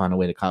gonna have to find a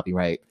way to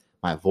copyright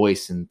my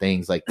voice and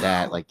things like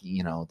that, like,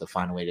 to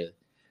find a way to,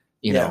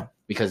 know,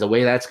 because the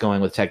way that's going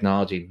with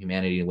technology and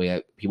humanity, the way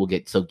that people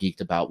get so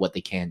geeked about what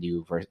they can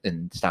do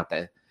and stop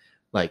that,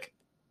 like,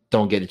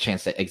 don't get a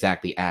chance to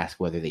exactly ask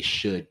whether they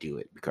should do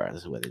it,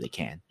 regardless of whether they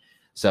can.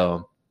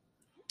 So,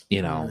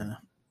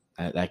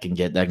 that can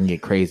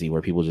get crazy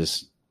where people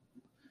just,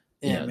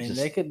 I mean,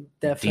 they could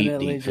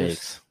definitely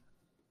just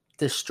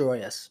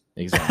destroy us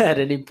at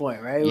any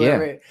point, right?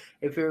 Yeah.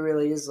 If it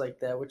really is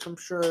like that, which I'm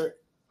sure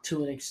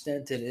to an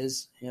extent it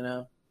is,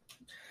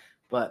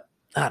 but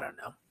I don't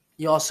know.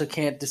 You also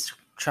can't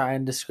try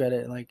and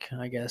discredit, like,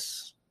 I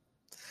guess,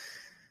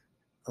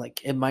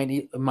 like it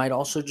might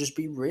also just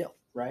be real,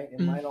 right? It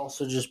might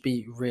also just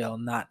be real,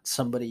 not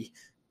somebody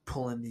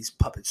pulling these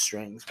puppet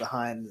strings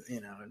behind,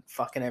 and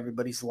fucking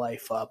everybody's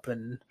life up,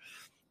 and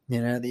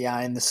the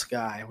eye in the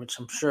sky, which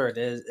I'm sure it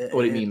is.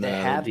 What do you mean? They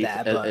have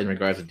that, but in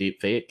regards to deep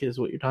fake is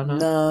what you're talking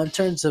about? No, in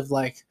terms of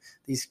like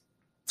these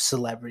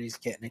celebrities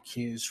getting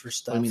accused for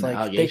stuff, like the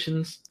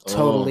allegations,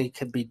 totally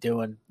could be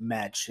doing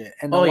mad shit,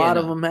 and a lot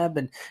of them have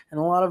been, and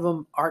a lot of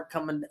them aren't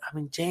coming. I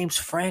mean, James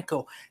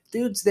Franco,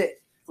 dudes that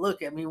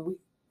look. I mean,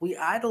 we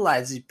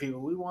idolize these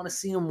people. We want to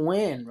see them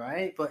win,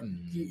 right? But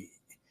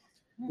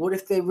what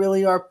if they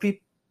really are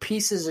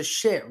pieces of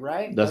shit,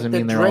 right? Doesn't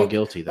mean they're all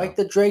guilty, though. Like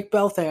the Drake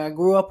Bell thing. I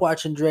grew up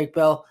watching Drake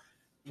Bell.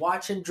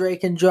 Watching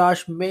Drake and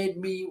Josh made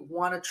me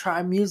want to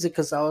try music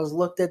because I was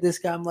looked at this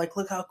guy. I'm like,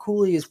 look how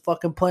cool he is,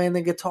 fucking playing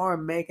the guitar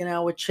and making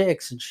out with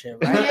chicks and shit,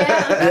 right?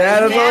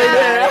 That's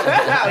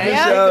what he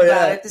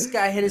did. This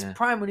guy hit his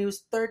prime when he was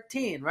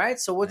 13, right?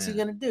 So what's he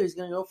gonna do? He's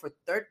gonna go for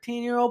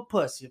 13-year-old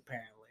pussy,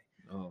 apparently.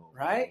 Oh,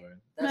 right? Lord.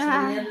 That's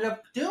what he ended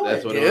up doing,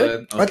 That's what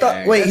dude. Okay. I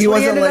thought. Wait, he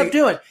wasn't ended like up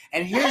doing.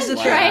 And here's the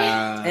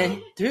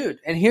thing,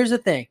 and here's the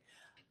thing.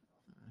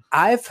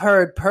 I've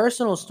heard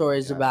personal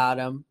stories about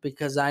him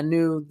because I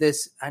knew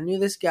this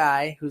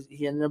guy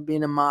he ended up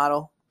being a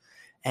model,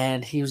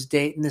 and he was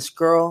dating this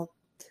girl,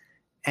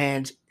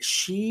 and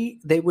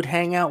they would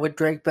hang out with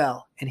Drake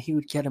Bell, and he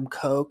would get him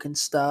coke and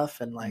stuff,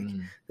 and like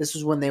this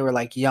was when they were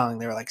like young,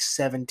 they were like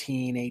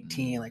 17,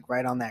 18, like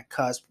right on that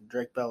cusp.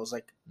 Drake Bell was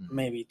like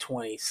maybe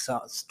 20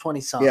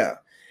 something.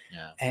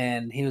 Yeah.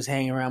 And he was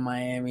hanging around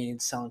Miami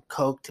and selling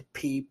coke to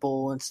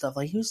people and stuff.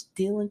 Like, he was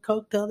dealing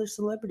coke to other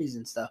celebrities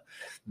and stuff.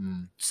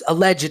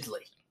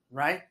 Allegedly,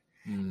 right?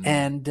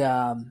 And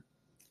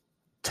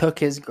took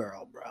his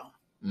girl, bro.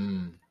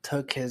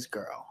 Took his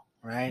girl,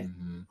 right?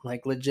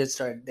 Like, legit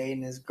started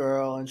dating his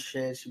girl and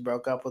shit. She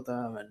broke up with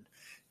him. And,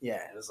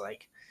 yeah, it was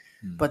like...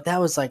 But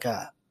that was like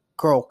a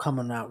girl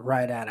coming out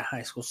right out of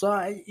high school.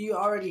 So you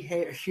already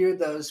hear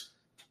those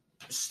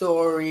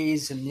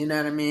stories, and you know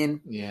what I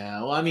mean?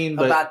 Yeah, well, I mean,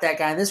 about that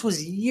guy. And this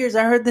was years.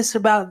 I heard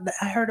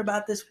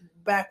about this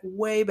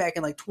way back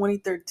in like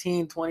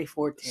 2013,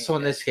 2014. So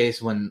in this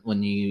case, when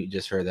you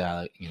just heard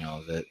that,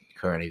 the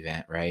current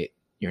event, right?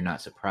 You're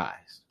not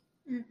surprised.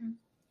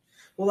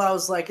 Well, I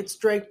was like, it's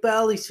Drake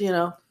Bell. He's,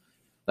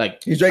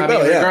 like, he's Drake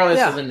Bell,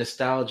 regardless of the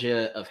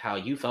nostalgia of how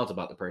you felt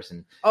about the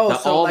person. Oh,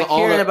 so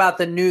hearing about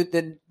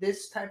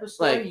this type of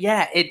story,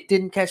 it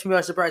didn't catch me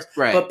by surprise.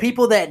 Right. But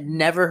people that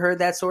never heard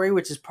that story,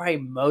 which is probably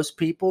most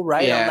people,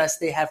 right? Yeah. Unless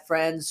they have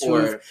friends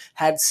who've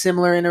had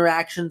similar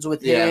interactions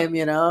with him,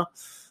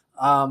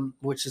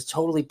 which is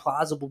totally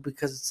plausible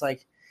because it's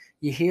like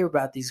you hear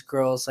about these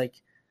girls, like,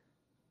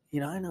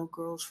 I know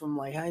girls from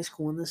like high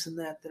school and this and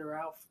that are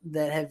out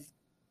that have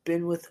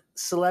been with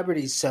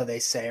celebrities, so they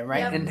say,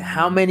 right? Yep. And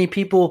how many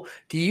people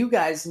do you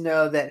guys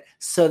know that,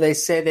 so they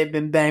say, they've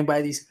been banged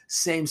by these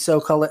same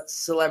so-called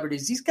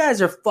celebrities? These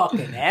guys are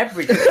fucking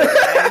everywhere,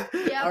 right?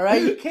 Yep. All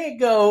right, you can't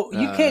go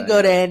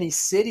to any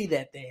city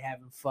that they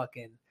haven't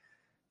fucking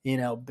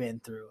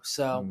been through.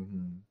 So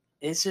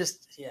it's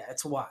just,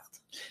 it's wild.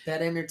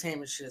 That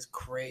entertainment shit is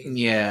crazy.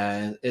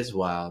 Yeah, it's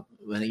wild.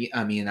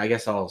 I mean, I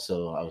guess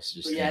also I was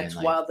just saying, it's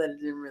wild that it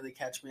didn't really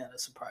catch me on a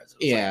surprise.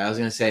 I was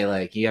gonna say,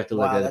 like, you have to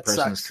look at the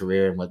person's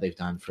career and what they've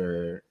done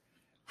for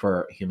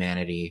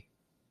humanity,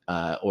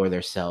 or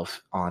their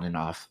self on and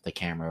off the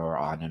camera or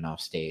on and off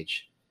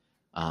stage.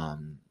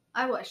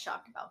 I was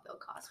shocked about Bill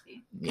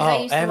Cosby. I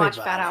used to watch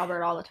Fat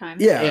Albert all the time.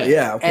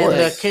 Yeah, of course. And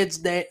the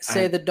kids, they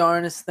say the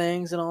darnest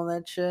things and all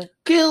that shit.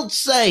 Kids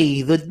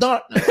say the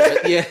darnest.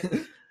 Yeah.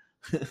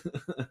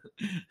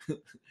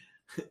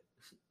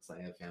 It's like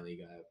a Family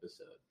Guy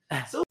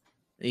episode. So,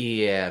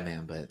 yeah,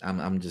 man, but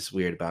I'm just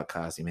weird about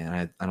Cosby,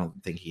 man. I don't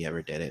think he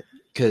ever did it,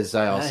 because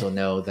I also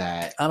know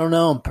that I don't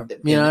know him.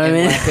 You know what I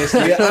mean?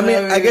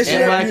 I guess you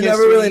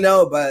never really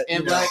know, but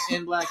in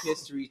Black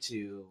history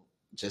too,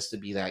 just to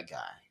be that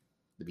guy,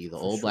 to be the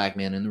old black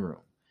man in the room.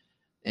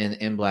 And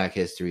in Black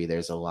history,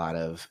 there's a lot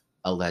of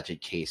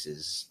alleged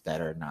cases that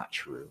are not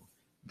true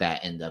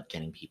that end up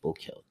getting people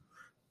killed.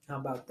 How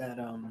about that?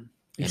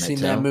 You've seen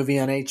that movie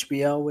on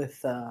HBO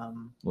with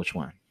which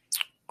one?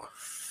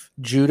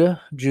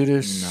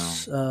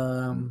 Judas.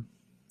 No.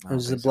 It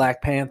was the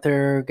Black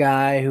Panther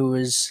guy who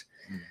was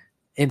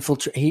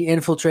he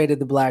infiltrated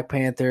the Black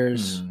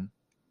Panthers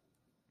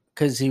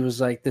because he was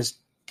like this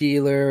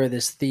dealer or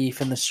this thief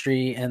in the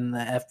street, and the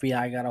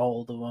FBI got a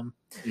hold of him.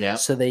 Yeah.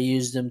 So they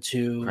used him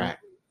to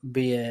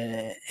be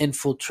a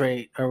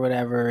infiltrate or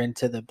whatever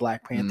into the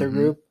Black Panther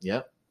group.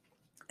 Yep.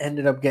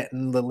 Ended up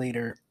getting the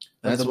leader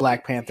of the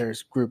Black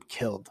Panthers group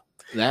killed.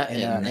 That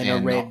in a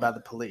raid by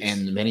the police,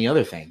 and many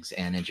other things,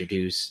 and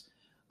introduce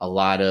a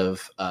lot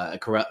of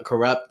corrupt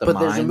the But minds.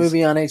 There's a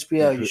movie on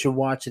HBO. You should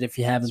watch it if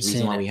you haven't seen it. The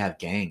reason why we have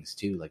gangs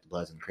too, like the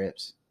Bloods and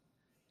Crips,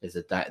 is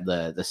that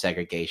the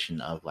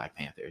segregation of Black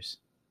Panthers.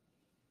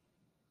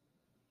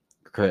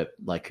 Crip,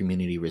 like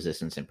community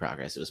resistance in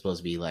progress. It was supposed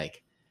to be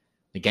like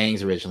the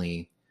gangs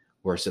originally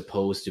were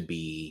supposed to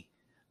be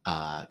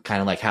kind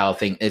of like how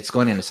it's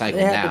going in a cycle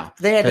now.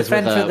 They had to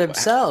fend for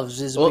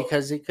themselves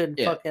because they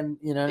couldn't fucking,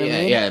 you know what I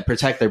mean? Yeah,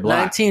 protect their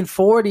block.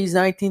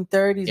 1940s,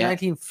 1930s,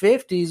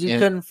 1950s,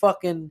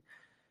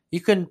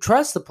 you couldn't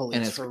trust the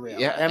police for real.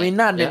 Yeah, I mean,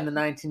 not in the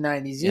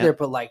 1990s either,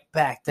 but like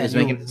back then,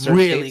 you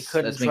really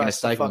couldn't trust the making a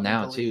cycle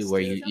now too,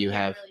 where you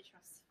have.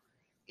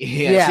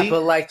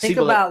 But like think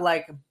about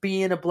like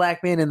being a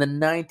black man in the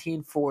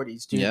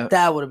 1940s, dude.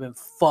 That would have been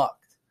fucked.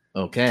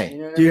 Okay. You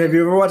know Dude, have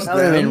you ever watched that?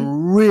 Would have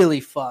been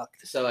really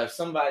fucked. So if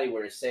somebody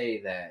were to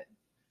say that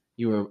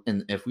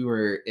if we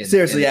were in,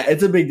 seriously,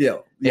 it's a big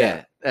deal.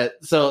 Yeah.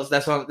 So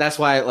that's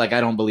why like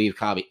I don't believe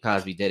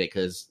Cosby did it,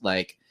 because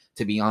like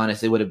to be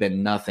honest, it would have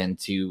been nothing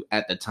to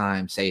at the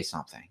time say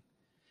something.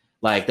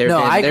 Like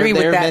I agree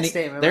with that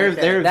statement.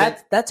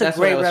 That's a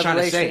great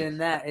revelation. In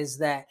that is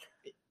that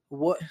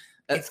what.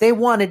 If they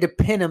wanted to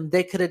pin him,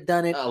 they could have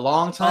done it a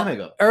long time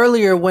ago.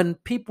 Earlier, when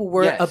people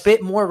were a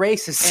bit more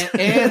racist.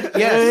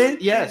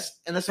 And yes,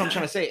 and that's what I'm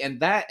trying to say.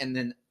 And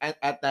then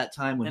at that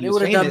time when he was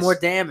famous, it would have done more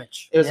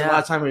damage. It was a lot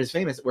of time when he was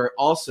famous. Where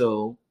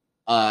also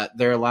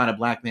there are a lot of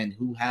black men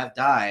who have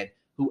died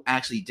who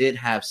actually did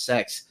have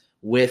sex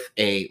with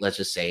let's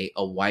just say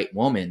a white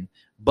woman,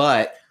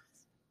 but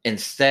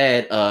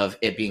instead of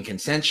it being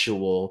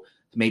consensual.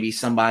 Maybe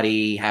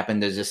somebody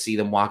happened to just see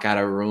them walk out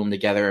of a room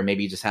together, or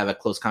maybe just have a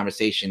close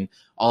conversation.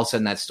 All of a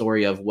sudden, that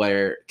story of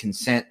where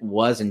consent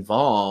was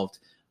involved,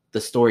 the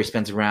story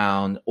spins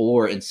around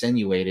or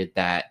insinuated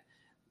that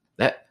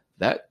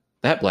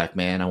black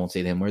man, I won't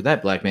say the word,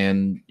 that black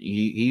man,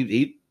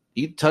 he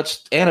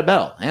touched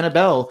Annabelle.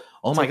 Annabelle,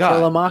 oh my God.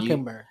 Kill a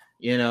Mockingbird.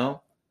 You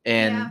know?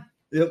 And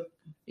you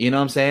know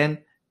what I'm saying?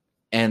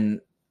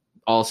 And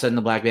all of a sudden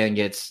the black man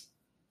gets,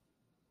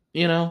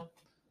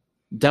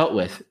 dealt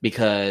with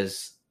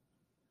because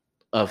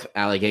of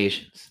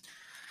allegations.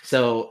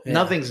 So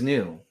nothing's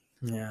new.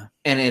 Yeah.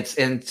 And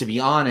to be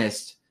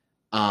honest,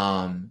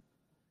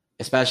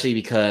 especially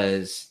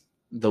because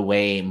the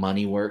way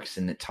money works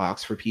and it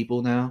talks for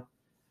people now,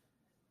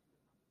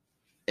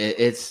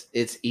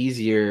 it's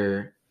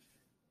easier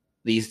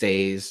these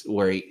days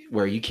where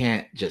you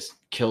can't just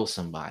kill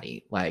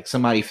somebody. Like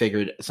some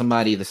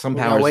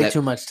powers way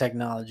too much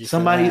technology.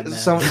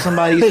 Somebody's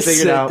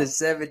figured out the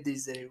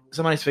 70s anymore.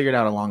 Somebody's figured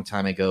out a long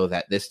time ago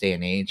that this day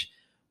and age,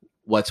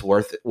 what's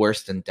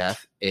worse than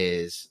death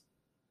is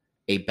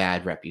a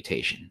bad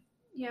reputation.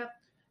 Yep.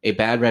 A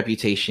bad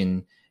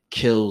reputation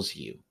kills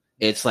you.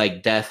 It's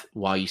like death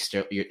while you're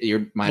still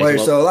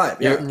alive.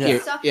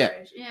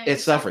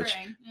 It's suffrage.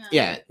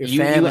 Yeah.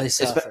 Your family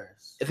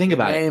suffers. Think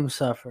about Name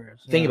suffers.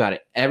 Think about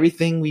it.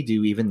 Everything we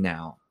do even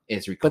now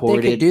is recorded,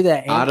 but they could do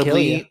that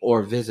audibly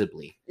or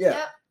visibly. Yeah.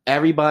 Yep.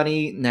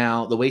 Everybody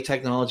now, the way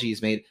technology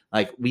is made,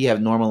 like we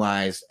have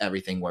normalized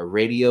everything where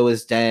radio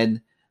is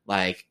dead,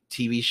 like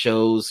TV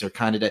shows are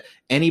kind of dead.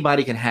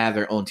 Anybody can have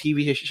their own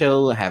TV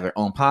show, have their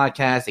own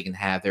podcast, they can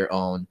have their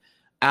own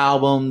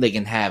album, they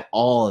can have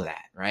all of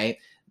that, right?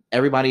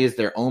 Everybody is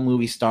their own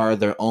movie star,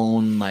 their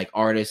own like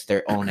artist,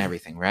 their own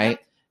everything, right?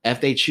 If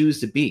they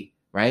choose to be,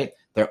 right?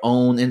 Their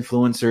own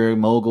influencer,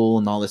 mogul,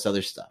 and all this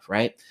other stuff,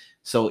 right?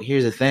 So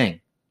here's the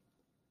thing.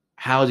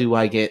 How do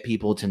I get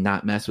people to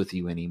not mess with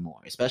you anymore,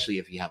 especially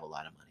if you have a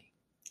lot of money?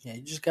 Yeah,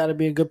 you just got to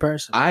be a good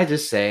person. I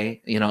just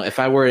say, if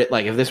I were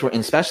like, if this were,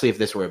 especially if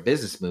this were a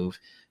business move,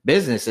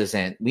 business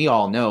isn't, we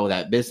all know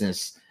that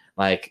business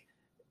moves,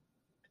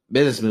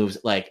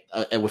 like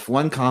with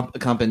one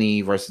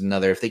company versus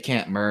another, if they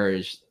can't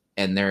merge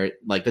and they're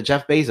like the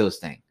Jeff Bezos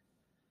thing,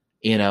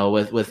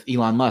 with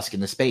Elon Musk in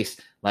the space,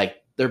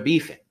 like they're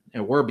beefing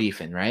and we're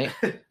beefing, right?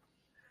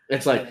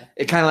 It's like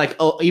it kind of like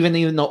even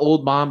the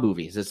old mob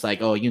movies. It's like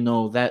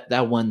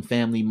that one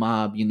family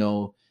mob.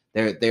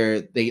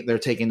 They're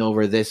taking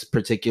over this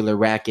particular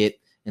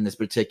racket in this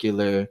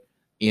particular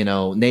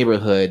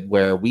neighborhood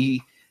where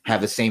we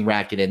have the same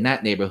racket in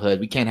that neighborhood.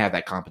 We can't have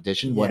that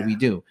competition. What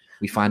do?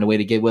 We find a way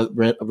to get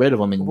rid of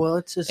them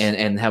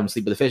and have them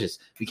sleep with the fishes.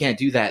 We can't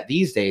do that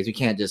these days. We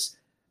can't just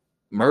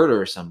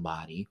murder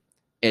somebody.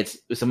 If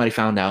somebody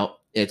found out,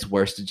 it's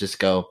worse to just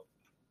go.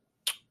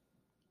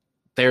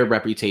 Their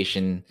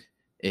reputation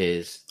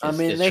is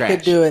they trash.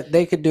 could do it.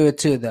 They could do it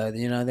too, though.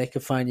 They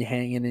could find you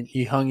hanging and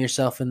you hung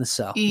yourself in the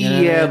cell.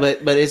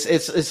 But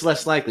it's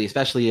less likely,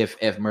 especially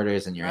if murder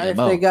isn't your MO. If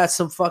they got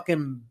some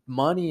fucking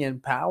money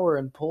and power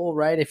and pull,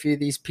 right? If you're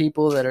these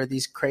people that are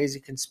these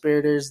crazy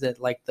conspirators that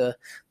like the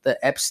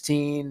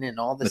Epstein and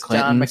all this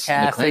John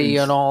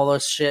McAfee and all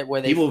this shit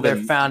where they're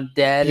found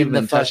dead in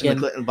the fucking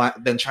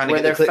been trying to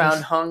where get they're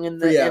found hung in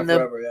the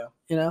forever,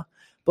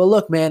 But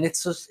look, man,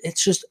 it's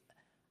just.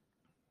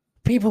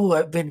 People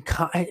have been.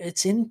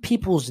 It's in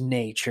people's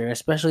nature,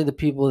 especially the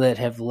people that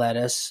have led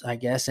us, I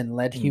guess, and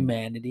led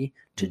humanity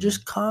to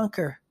just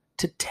conquer,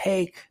 to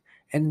take,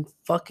 and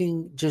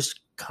fucking just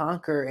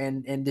conquer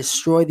and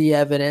destroy the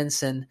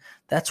evidence, and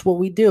that's what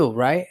we do,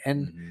 right?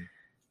 And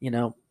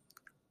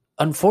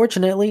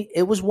unfortunately,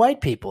 it was white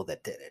people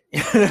that did it.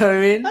 You know what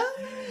I mean?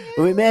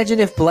 Well,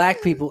 imagine if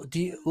black people.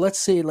 Let's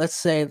say,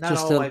 not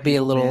just to be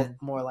a little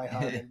more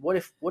lighthearted. What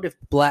if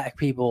black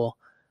people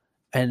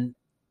and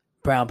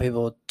brown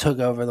people took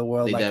over the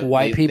world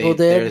white people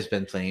did? There's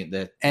been plenty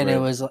that, and it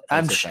was.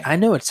 I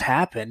know it's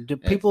happened.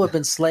 People have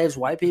been slaves.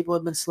 White people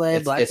have been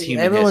slaves.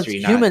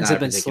 Humans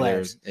have been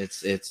slaves.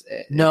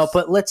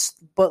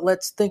 But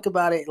let's think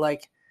about it.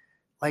 Like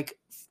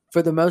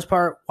for the most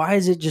part, why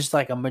is it just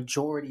like a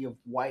majority of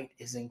white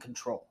is in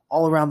control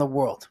all around the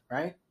world,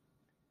 right?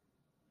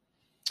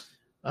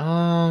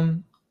 I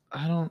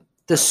don't.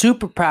 The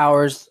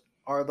superpowers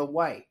are the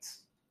whites.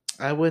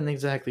 I wouldn't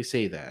exactly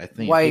say that. I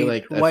feel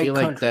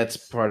like that's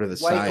part of the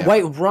side.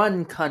 White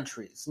run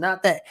countries.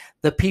 Not that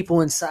the people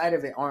inside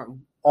of it aren't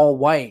all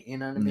white, you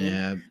know what I mean?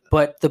 Yeah.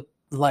 But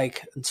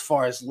as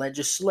far as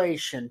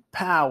legislation,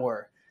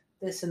 power,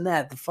 this and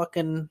that, the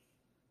fucking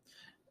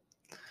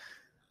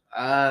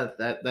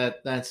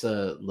that's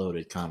a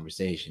loaded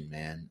conversation,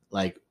 man.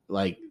 Like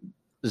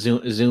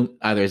zoom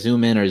either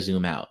zoom in or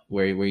zoom out.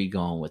 Where are you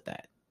going with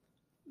that?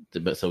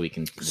 So we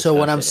can. So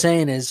what I'm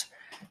saying is,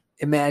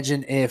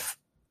 imagine if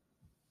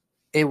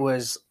it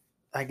was,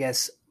 I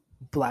guess,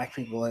 black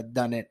people had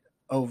done it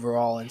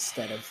overall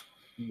instead of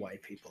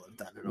white people have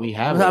done it. We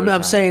have.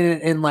 I'm saying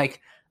it in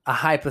like a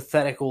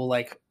hypothetical,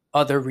 like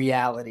other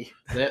reality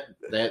where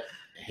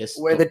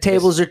the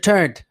tables are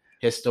turned.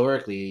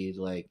 Historically,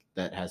 like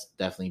that has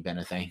definitely been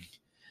a thing.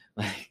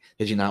 Like,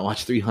 did you not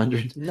watch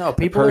 300? No,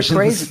 people are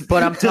crazy,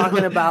 but I'm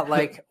talking about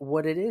like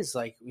what it is,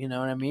 like you know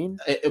what I mean.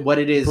 What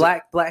it is,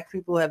 black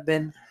people have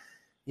been,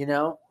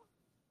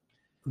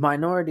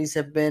 minorities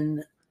have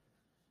been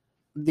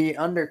the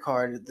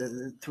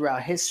undercard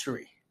throughout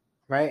history,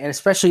 right? And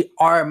especially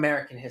our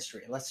American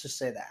history. Let's just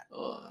say that.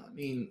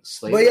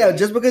 Slavery. But yeah,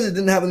 just because it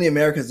didn't happen in the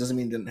Americas doesn't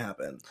mean it didn't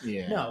happen.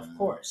 Yeah. No, of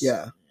course.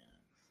 Yeah.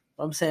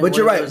 I'm saying, but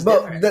you're right.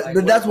 But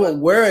that's what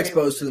we're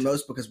exposed to the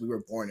most because we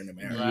were born in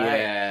America.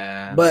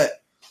 Yeah.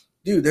 But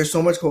dude, there's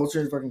so much culture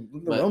in fucking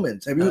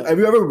Romans. Have you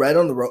ever read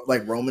on the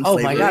Roman slavery? Oh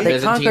my god, they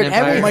conquered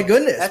everything. Oh my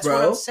goodness, that's bro.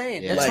 What I'm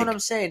saying. That's what I'm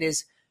saying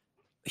is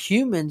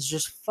humans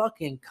just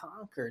fucking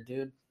conquer,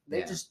 dude.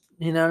 They just,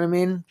 you know what I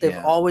mean?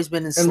 They've always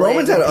been enslaved. And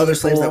Romans had other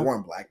slaves that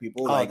weren't black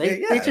people. Oh,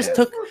 they just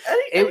took.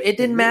 It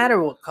didn't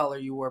matter what color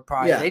you were.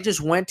 Probably they just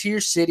went to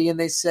your city and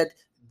they said,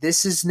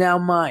 "This is now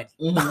mine.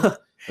 The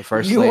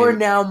first you slave. are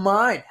now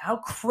mine." How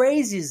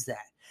crazy is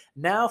that?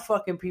 Now,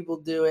 fucking people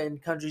do it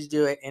and countries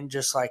do it in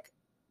just like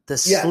the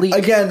sleek,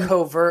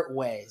 covert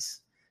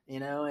ways,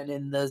 and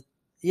in the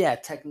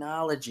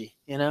technology,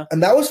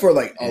 And that was for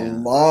like a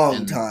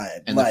long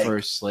time. And the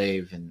first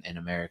slave in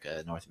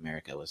America, North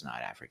America, was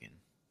not African.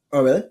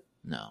 Oh, really?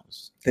 No.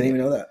 Didn't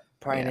even know that.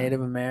 Probably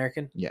Native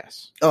American.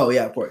 Yes. Oh,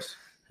 yeah, of course.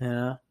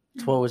 That's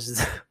what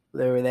was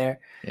they were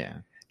there. Yeah.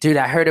 Dude,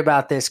 I heard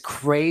about this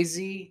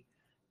crazy.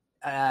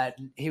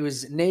 He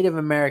was Native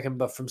American,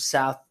 but from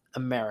South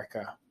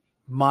America,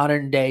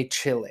 modern day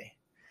Chile.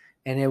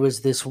 And it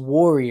was this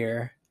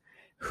warrior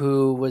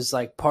who was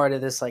like part of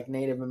this like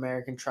Native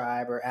American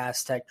tribe or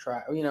Aztec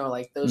tribe,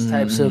 like those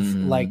types of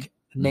like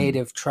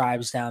native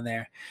tribes down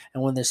there.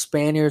 And when the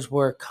Spaniards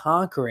were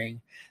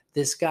conquering,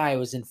 this guy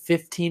was in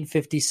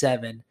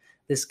 1557.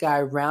 This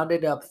guy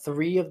rounded up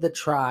 3 of the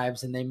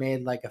tribes, and they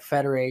made like a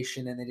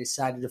federation, and they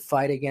decided to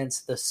fight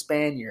against the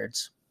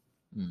Spaniards.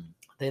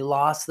 They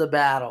lost the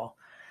battle,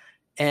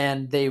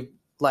 and they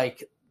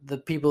like the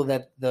people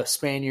that the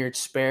Spaniards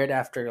spared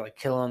after like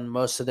killing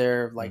most of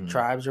their like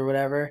tribes or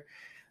whatever.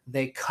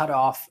 They cut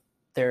off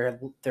their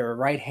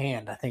right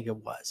hand, I think it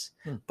was,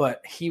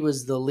 but he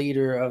was the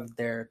leader of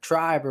their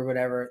tribe or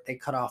whatever. They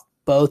cut off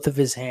both of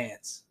his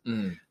hands.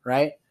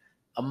 Right.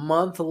 A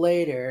month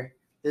later,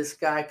 this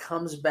guy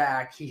comes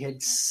back. He had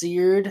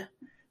seared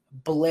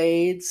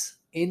blades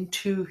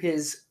into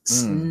his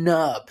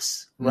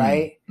snubs,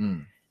 right?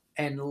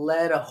 And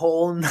led a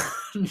whole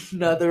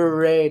another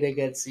raid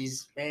against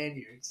these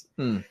Spaniards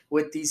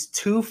with these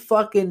 2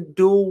 fucking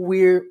dual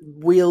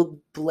wheeled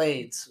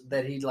blades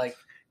that he like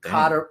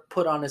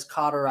put on his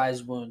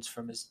cauterized wounds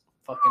from his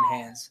fucking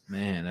hands.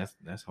 Man,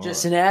 that's hard.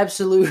 Just an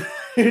absolute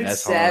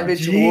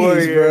savage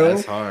warrior, bro.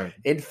 That's hard.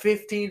 In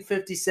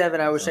 1557,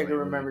 I wish I could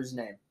remember his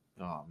name.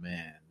 Oh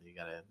man, you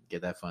gotta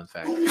get that fun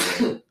fact.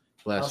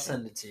 I'll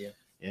send it to you.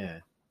 Yeah,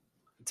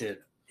 dude.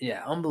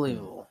 Yeah,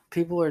 unbelievable.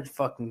 People are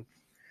fucking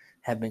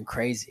have been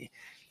crazy,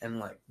 and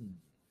like,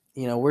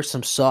 you know, we're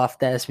some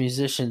soft ass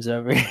musicians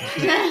over here.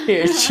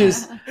 It's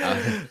just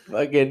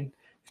fucking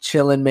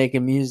chilling,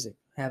 making music,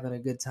 having a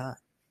good time,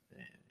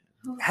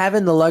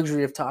 having the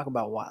luxury of talking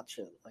about wild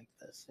shit like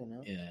this. You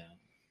know, yeah,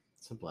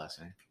 it's a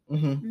blessing.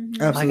 Absolutely.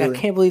 Like I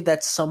can't believe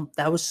that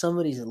was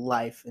somebody's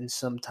life in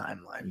some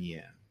timeline.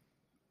 Yeah,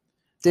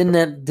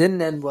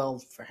 didn't end well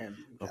for him.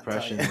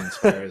 Oppression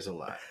inspires a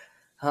lot.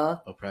 Huh?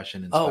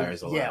 Oppression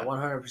inspires a lot. Yeah,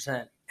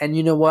 100%. And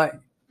you know what?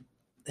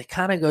 It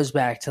kind of goes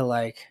back to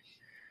like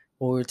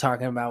what we were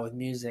talking about with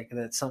music.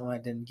 That's something I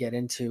didn't get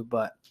into,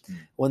 but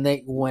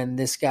when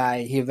this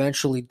guy, he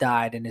eventually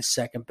died in his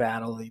second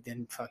battle. He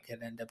didn't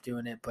fucking end up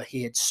doing it, but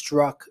he had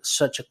struck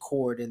such a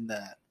chord in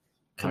the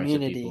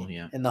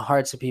community, in the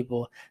hearts of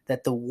people,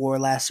 that the war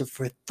lasted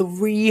for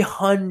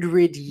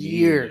 300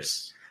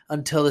 years.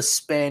 Until the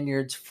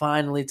Spaniards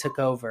finally took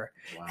over.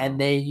 Wow. And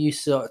they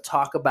used to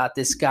talk about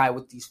this guy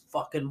with these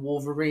fucking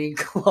Wolverine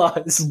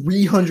claws.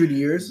 300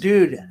 years?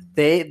 Dude,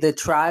 the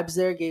tribes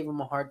there gave him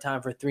a hard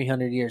time for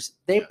 300 years.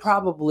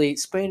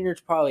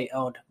 Spaniards probably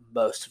owned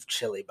most of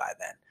Chile by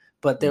then.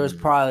 But there was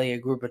probably a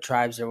group of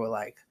tribes that were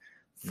like,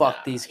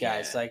 fuck these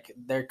guys. Yeah. Like,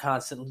 they're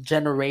constant,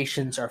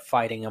 generations are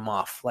fighting them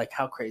off. Like,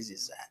 how crazy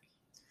is that?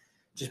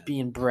 Just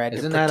being bred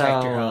Isn't to protect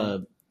that your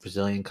home.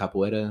 Brazilian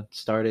capoeira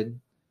started?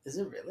 Is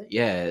it really?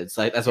 Yeah, it's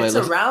like that's why it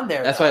looks around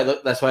there. That's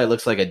why it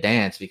looks like a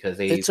dance, because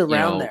it's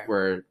around there.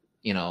 Where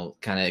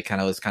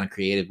kind of was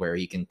created where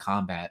you can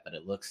combat, but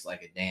it looks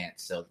like a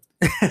dance. So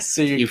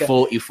so you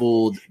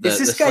fooled. Is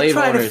this guy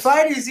trying to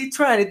fight? Or is he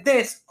trying to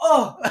dance?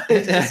 Oh,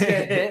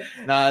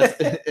 no,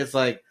 it's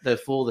like to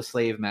fool the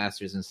slave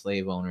masters and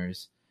slave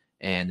owners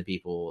and the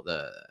people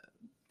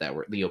that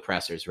were the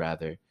oppressors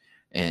rather,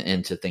 and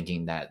into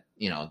thinking that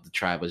the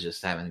tribe was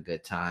just having a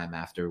good time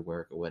after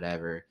work or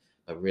whatever.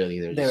 But really,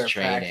 they're just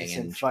training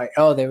and fight.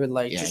 Oh, they would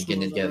like just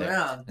getting together,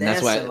 around, and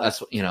that's why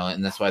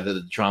and that's why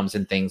the drums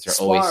and things are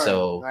always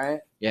so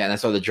right. Yeah, and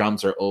that's why the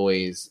drums are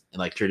always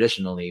like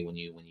traditionally when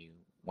you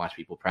watch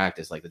people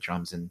practice, like the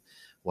drums and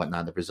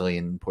whatnot, the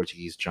Brazilian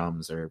Portuguese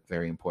drums are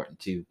very important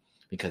too,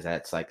 because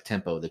that's like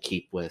tempo to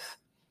keep with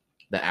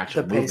the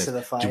actual movement. Pace of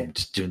the fight.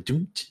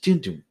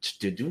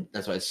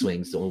 That's why it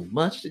swings so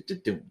much,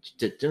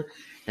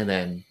 and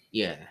then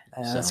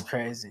that's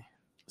crazy.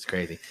 It's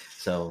crazy.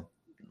 So.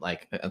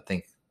 Like I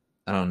think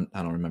I don't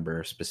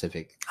remember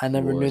specific. I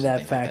never knew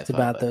that fact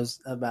about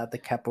the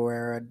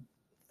capoeira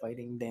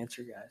fighting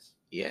dancer guys.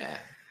 Yeah,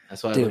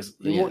 that's why. Dude,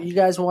 you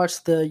guys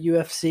watch the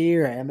UFC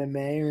or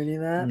MMA or any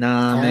of that?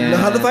 Nah, man.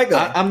 How'd the fight go?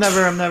 I'm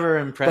never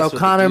impressed. Bro,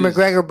 Conor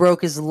McGregor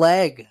broke his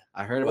leg.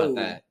 I heard about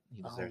that.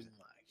 Oh my god!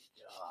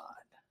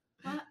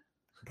 What?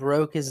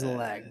 Broke his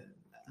leg.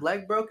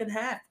 Leg broke in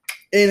half.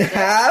 In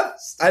half?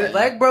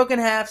 Leg broke in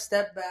half.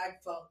 Stepped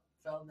back. Fell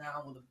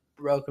down with a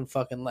broken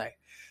fucking leg.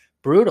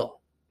 Brutal.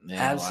 Yeah,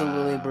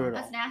 absolutely brutal.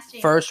 That's nasty.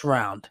 First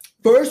round?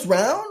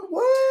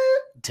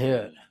 What?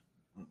 Dude.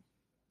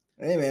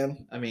 Hey,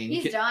 man. I mean,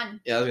 he's done.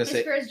 Yeah, I was His gonna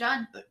say career's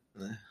done.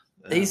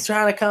 He's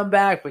trying to come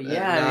back, but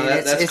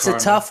it's a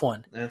tough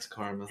one. That's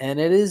karma, and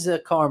it is a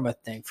karma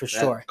thing for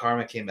sure.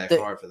 Karma came back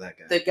hard for that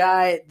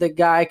guy. The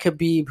guy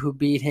Khabib who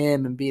beat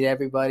him and beat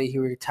everybody. He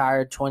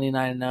retired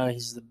 29-0.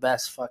 He's the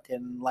best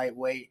fucking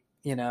lightweight.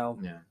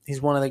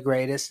 He's one of the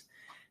greatest,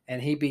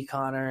 and he beat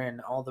Conor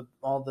and all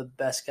the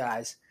best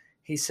guys.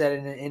 He said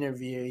in an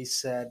interview,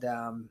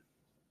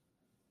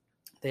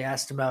 they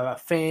asked him about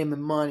fame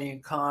and money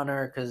and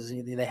Conor because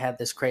they had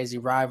this crazy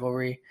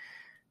rivalry.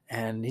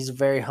 And he's a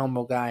very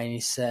humble guy. And he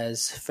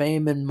says,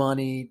 fame and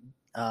money,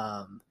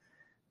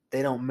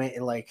 they don't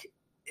make,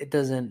 it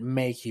doesn't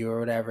make you or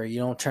whatever. You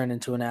don't turn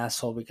into an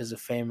asshole because of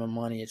fame and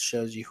money. It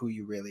shows you who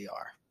you really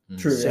are.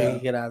 True. So you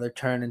could either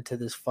turn into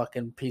this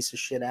fucking piece of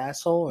shit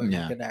asshole or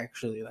you could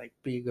actually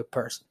be a good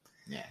person.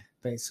 Yeah.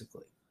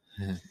 Basically.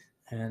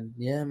 And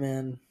yeah,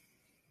 man.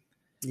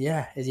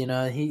 Yeah,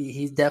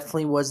 he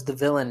definitely was the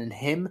villain, and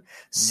him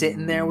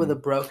sitting there with a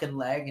broken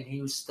leg, and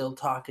he was still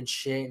talking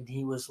shit, and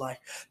he was like,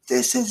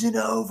 "This isn't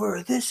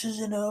over. This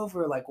isn't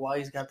over." Like while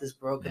he's got this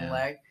broken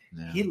leg,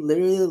 he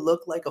literally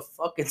looked like a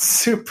fucking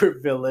super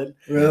villain.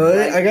 Really,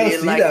 like, I gotta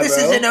see that, this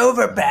bro. isn't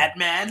over,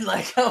 Batman.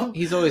 Like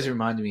he's always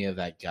reminded me of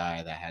that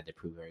guy that had to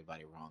prove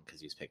everybody wrong because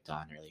he was picked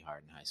on really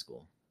hard in high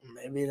school.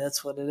 Maybe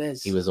that's what it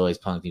is. He was always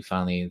punked. He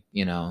finally,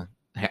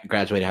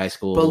 graduated high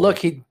school. But look,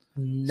 he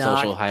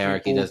social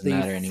hierarchy doesn't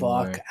matter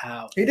anymore. Fuck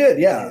out. He did,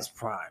 yeah. In his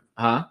prime.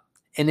 Huh?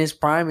 In his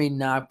prime, he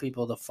knocked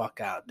people the fuck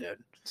out, dude.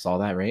 It's all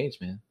that rage,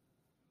 man.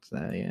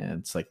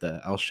 It's like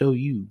I'll show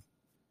you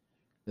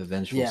the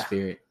vengeful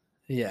spirit.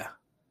 Yeah.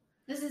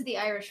 This is the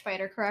Irish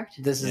fighter,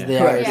 correct? This is the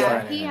Irish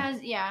fighter. He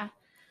has,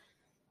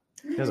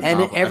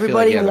 And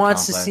everybody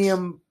wants to see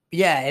him.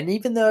 Yeah, and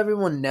even though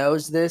everyone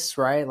knows this,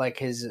 right? Like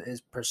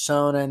his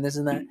persona and this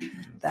and that,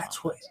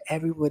 that's what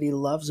everybody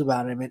loves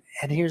about him.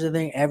 And here's the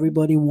thing: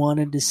 everybody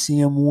wanted to see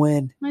him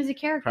win. He's a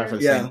character.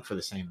 For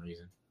the same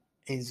reason.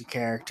 He's a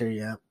character,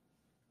 yeah.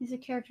 He's a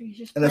character. He's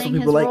just and playing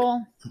that's what people his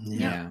role.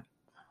 Yeah.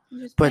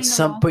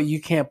 But you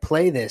can't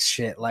play this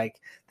shit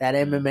like that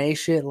MMA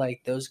shit.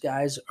 Like those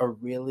guys are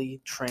really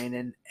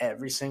training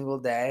every single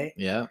day.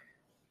 Yeah.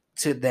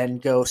 To then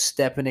go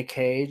step in a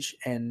cage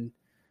and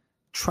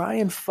try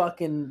and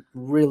fucking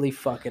really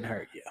fucking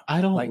hurt you. I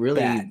don't like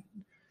really that.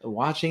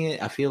 Watching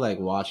it. I feel like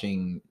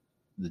watching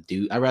the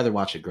dude. I'd rather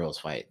watch a girls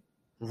fight.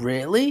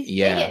 Really?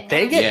 Yeah,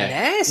 they get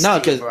nasty. No,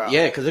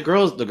 because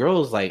the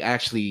girls like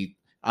actually.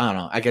 I don't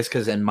know. I guess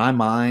because in my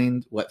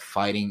mind, what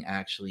fighting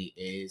actually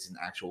is an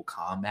actual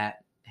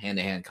combat,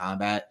 hand-to-hand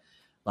combat.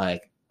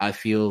 Like I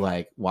feel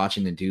like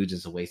watching the dudes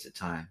is a waste of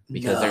time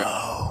because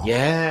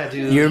they're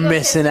dude. You're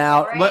missing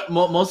out. But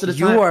most of the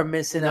time, you are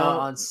missing out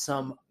on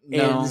some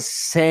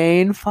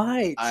insane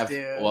fights,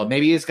 dude. Well,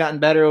 maybe it's gotten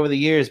better over the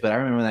years, but I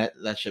remember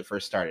that shit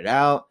first started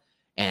out,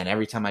 and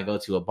every time I go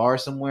to a bar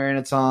somewhere and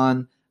it's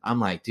on,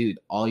 I'm like, dude,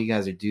 all you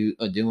guys are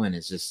doing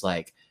is just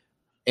like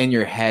in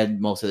your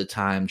head most of the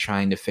time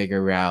trying to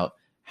figure out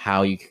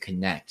how you can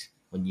connect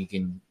when you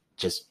can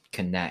just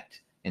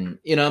connect. And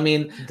you know what I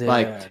mean? Dude.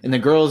 Like, and the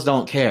girls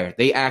don't care.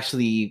 They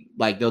actually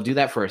they'll do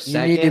that for a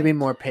second. You need to be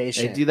more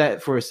patient. They do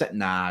that for a second.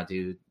 Nah,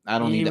 dude. I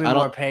don't need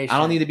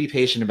to be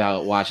patient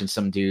about watching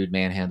some dude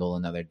manhandle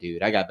another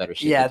dude. I got better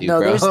shit to do, bro.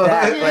 There's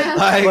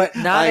that, but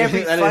not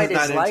every fight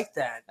is like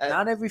that.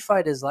 Not every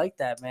fight is like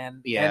that,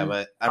 man. Yeah, and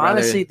but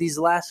honestly, these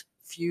last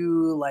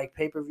few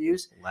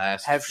pay-per-views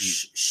have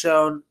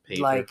shown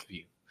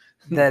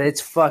that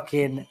it's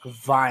fucking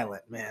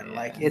violent, man.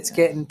 Yeah, it's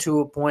getting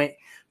to a point.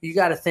 You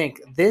got to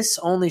think this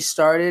only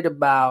started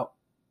about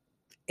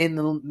in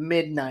the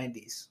mid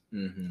 90s.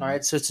 Mm-hmm. All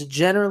right. So it's a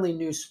generally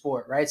new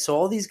sport, right? So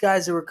all these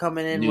guys that were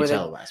coming in were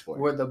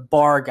the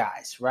bar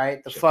guys,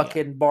 right? The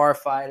fucking bar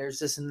fighters,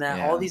 this and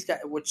that. All these guys,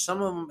 which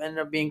some of them ended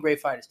up being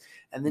great fighters.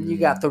 And then you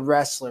got the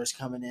wrestlers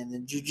coming in, the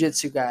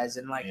jiu-jitsu guys.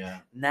 And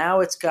now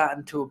it's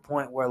gotten to a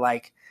point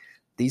where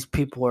these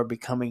people are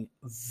becoming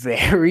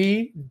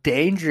very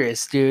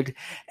dangerous, dude.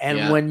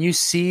 And when you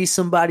see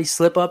somebody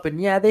slip up, and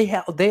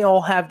they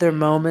all have their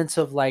moments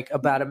of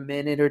about a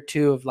minute or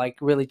two of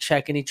really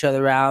checking each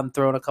other out and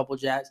throwing a couple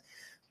jabs.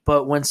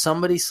 But when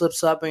somebody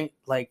slips up and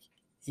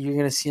you're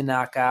gonna see a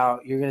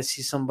knockout, you're gonna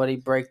see somebody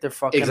break their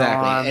fucking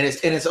arm, and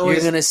it's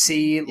always you're gonna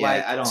see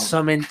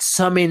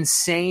some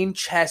insane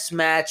chess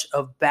match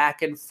of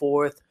back and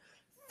forth.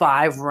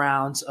 5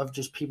 rounds of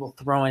just people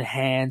throwing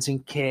hands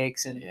and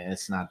kicks, and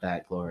it's not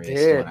that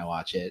glorious when I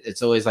watch it.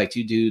 It's always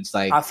two dudes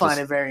I find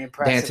it very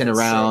impressive dancing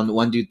around.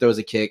 One dude throws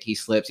a kick, he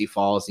slips, he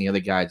falls, and the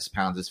other guy just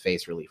pounds his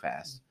face really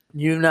fast.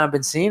 You've not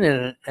been seeing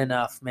it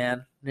enough,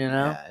 man.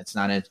 It's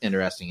not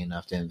interesting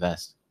enough to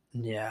invest.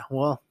 Yeah,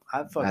 well,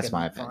 that's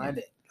my opinion.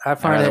 I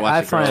find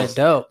it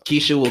dope.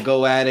 Keisha will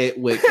go at it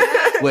with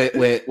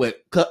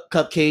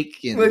cupcake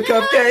and with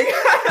cupcake.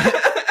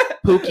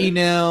 Pookie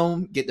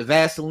now, get the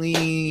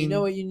Vaseline. You know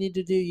what you need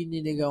to do? You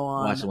need to go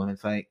on. Watch the women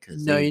fight.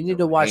 No, you need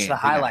to watch the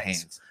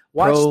highlights.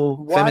 Watch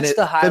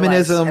the highlights.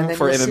 Feminism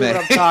for MMA. What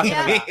I'm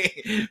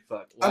talking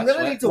about. I'm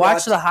gonna need to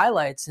watch the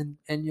highlights and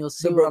you'll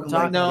see what I'm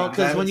talking about. No,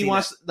 because when you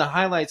watch the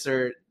highlights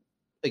are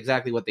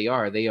exactly what they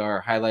are. They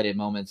are highlighted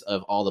moments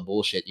of all the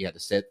bullshit you had to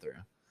sit through.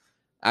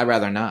 I'd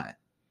rather not.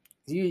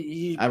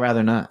 I'd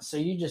rather not. So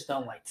you just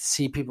don't like to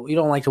see people. You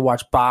don't like to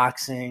watch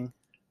boxing.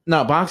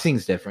 No,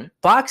 boxing's different.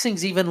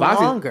 Boxing's even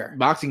longer.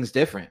 Boxing's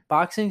different.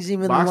 Boxing's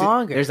even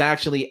longer. There's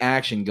actually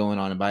action going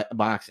on in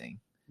boxing.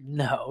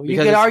 No, you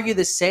could argue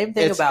the same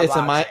thing about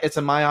boxing. It's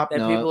a myopic.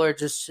 That people are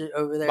just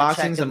over there.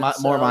 Boxing's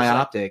more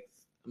myopic.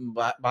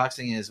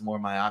 Boxing is more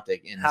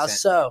myopic. How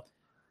so?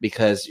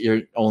 Because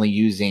you're only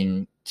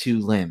using 2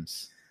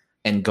 limbs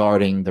and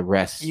guarding the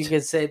rest. You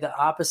could say the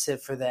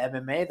opposite for the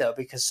MMA, though,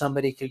 because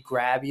somebody could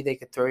grab you, they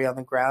could throw you on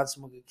the ground,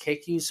 someone could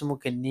kick you, someone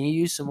could knee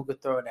you, someone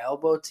could throw an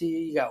elbow to you.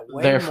 You got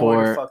way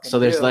more to fucking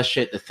there's less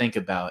shit to think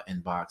about in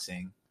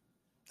boxing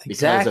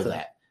because of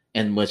that.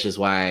 and which is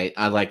why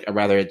I'd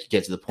rather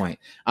get to the point.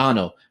 I don't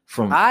know.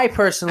 I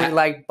personally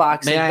like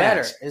boxing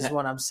better, is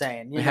what I'm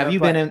saying. Have you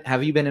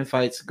been in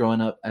fights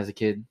growing up as a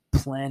kid?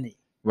 Plenty.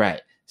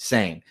 Right.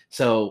 Same.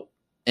 So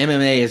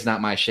MMA is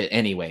not my shit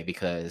anyway,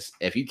 because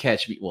if you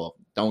catch me, well,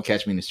 don't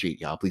catch me in the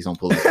street, y'all. Please don't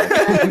pull up.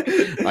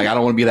 Like, I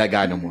don't want to be that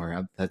guy no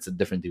more. That's a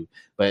different dude.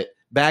 But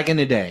back in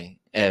the day,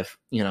 if,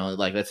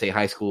 like, let's say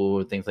high school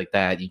or things like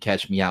that, you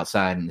catch me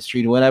outside in the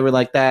street or whatever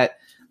like that,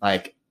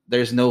 like,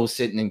 there's no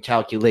sitting and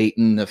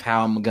calculating of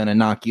how I'm gonna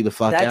knock you the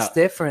fuck out. That's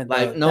different.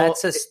 Like, no,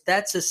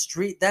 that's a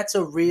street. That's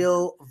a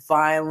real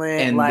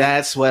violent. And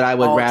that's what I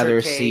would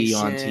rather see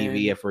on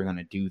TV if we're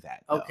gonna do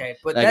that. Though. Okay,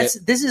 but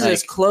this is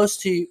as close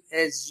to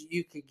as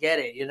you could get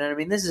it. You know what I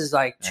mean? This is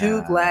like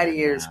two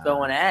gladiators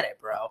going at it,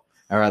 bro.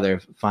 I'd rather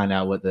find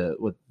out what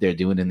they're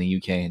doing in the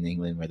UK and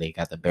England, where they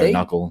got the bare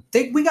knuckle.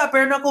 We got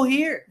bare knuckle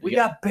here. We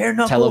got bare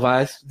knuckle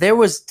televised. There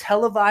was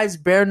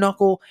televised bare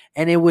knuckle,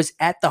 and it was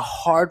at the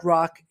Hard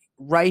Rock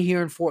right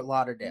here in Fort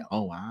Lauderdale.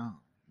 Oh wow,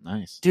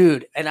 nice,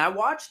 dude! And I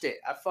watched it.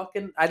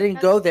 I didn't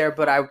go there,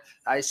 but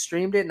I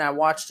streamed it and I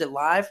watched it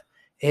live.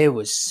 It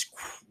was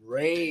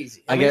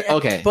crazy.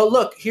 Okay, but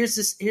look, here's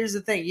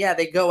the thing. Yeah,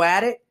 they go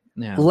at it.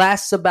 Yeah,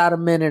 lasts about a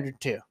minute or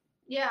two.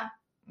 Yeah.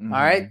 Mm-hmm.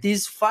 All right,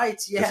 these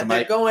fights,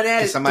 they're going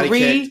at it.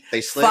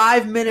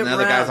 3-5-minute rounds.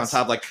 Another guy's on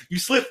top, like, you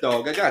slipped,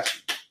 dog. I got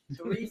you.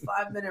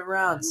 3-5-minute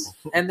rounds,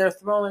 and they're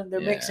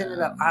mixing it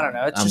up. I don't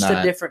know. It's just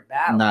a different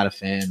battle. I'm not a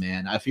fan,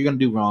 man. If you're gonna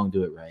do wrong,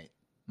 do it right.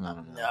 I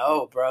don't know.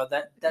 No, bro,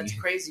 that's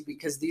crazy,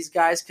 because these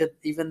guys could,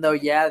 even though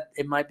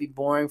it might be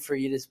boring for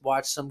you to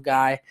watch some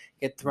guy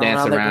get thrown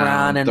on the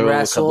ground and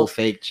wrestle. A couple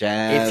fake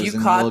jabs. If you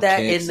caught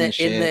that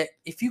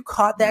if you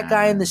caught that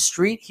guy in the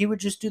street, he would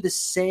just do the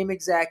same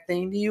exact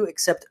thing to you,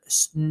 except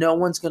no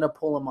one's gonna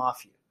pull him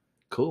off you.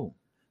 Cool.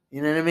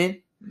 You know what I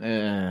mean?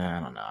 I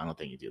don't know. I don't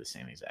think you do the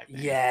same exact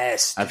thing.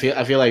 Yes. I feel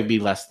like it'd be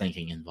less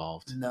thinking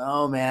involved.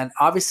 No, man.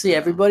 Obviously,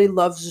 everybody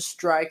loves a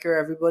striker.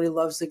 Everybody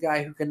loves the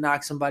guy who can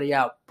knock somebody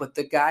out. But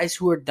the guys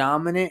who are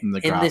dominant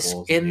in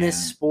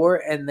this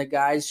sport, and the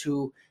guys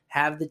who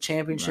have the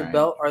championship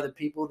belt, are the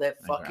people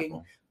that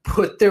fucking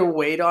put their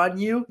weight on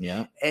you.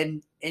 Yeah.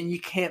 And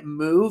you can't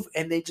move,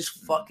 and they just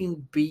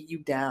fucking beat you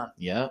down.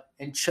 Yep.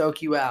 And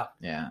choke you out.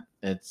 Yeah.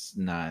 It's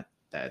not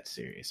that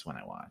serious when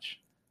I watch.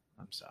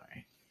 I'm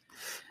sorry.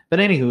 But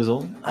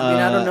anyhoozle.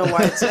 I don't know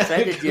why it's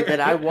offended you that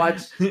I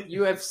watch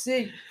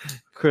UFC.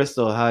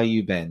 Krystal, how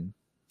you been?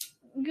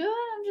 Good.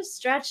 I'm just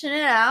stretching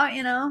it out,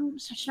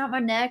 stretching out my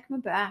neck, my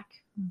back.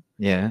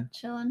 Yeah.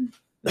 Chilling.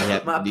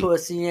 Yeah, my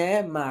pussy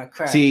and my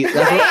crack. See,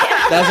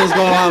 that's what's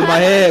going on in my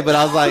head, but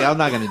I was like, I'm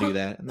not going to do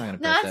that. I'm not going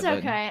to press that button.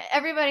 Okay.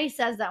 Everybody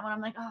says that when I'm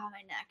like, oh,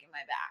 my neck and my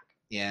back.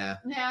 Yeah.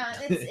 Yeah,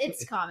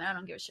 it's common. I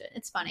don't give a shit.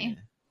 It's funny.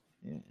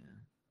 Yeah.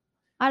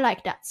 I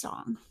like that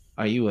song.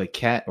 Are you a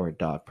cat or a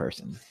dog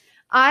person?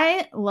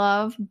 I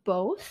love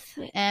both,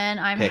 and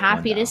I'm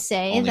happy to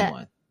say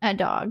a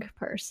dog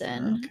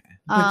person. Okay.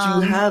 But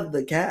you have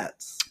the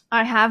cats.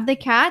 I have the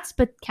cats,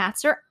 but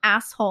cats are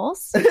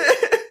assholes.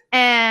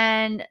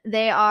 And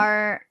they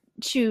are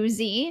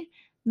choosy,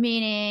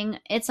 meaning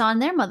it's on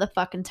their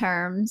motherfucking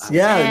terms.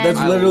 Yeah, and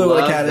that's literally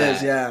what a cat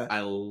is. Yeah,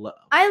 I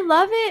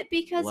love it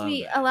because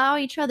we allow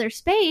each other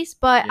space,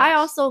 but I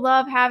also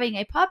love having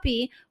a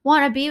puppy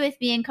want to be with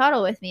me and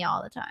cuddle with me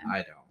all the time. I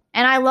don't.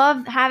 And I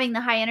love having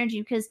the high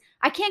energy because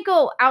I can't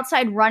go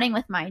outside running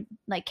with my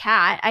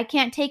cat. I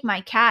can't take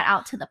my cat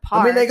out to the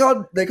park. I mean,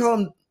 they call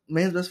him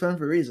man's best friend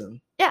for a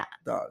reason. Yeah,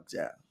 dogs.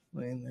 Yeah.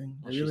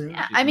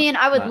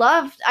 I would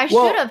love. I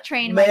should have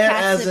trained my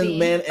cat to be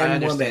man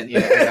and woman.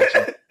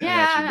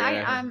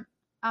 Yeah,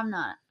 I'm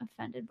not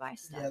offended by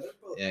stuff.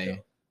 Yeah.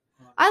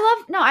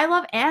 I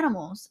love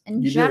animals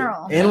in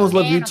general. Animals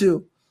love you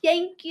too.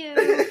 Thank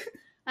you.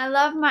 I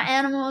love my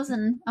animals,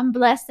 and I'm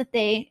blessed that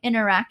they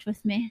interact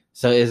with me.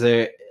 So, is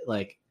there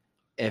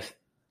if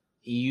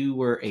you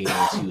were able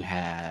to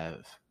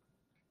have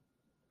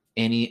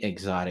any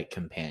exotic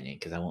companion?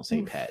 Because I won't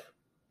say pet.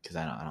 Because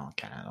I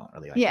don't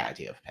really like the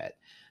idea of pet.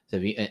 So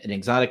if an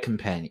exotic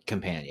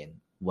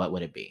companion, what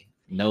would it be?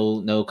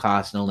 No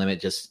cost, no limit.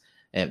 Just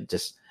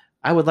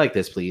I would like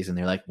this, please. And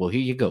they're like, well,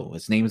 here you go.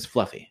 Its name is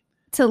Fluffy.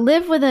 To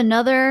live with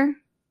another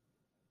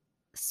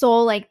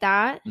soul like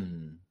that,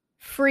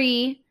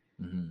 free,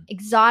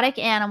 exotic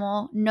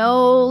animal,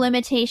 no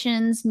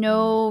limitations,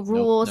 no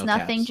rules,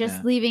 nothing, caps,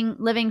 just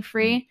living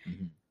free.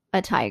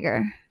 A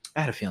tiger. I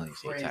had a feeling you'd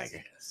say a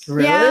tiger.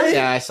 Really?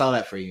 Yeah, I saw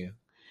that for you.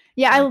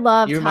 Yeah, I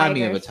love tigers. You remind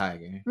me of a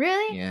tiger.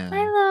 Really? Yeah.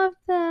 I love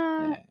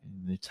that. Yeah,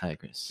 the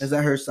tigress. Is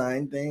that her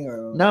sign thing?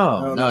 Or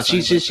no.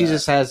 She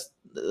just has.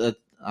 I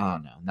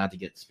don't know. Not to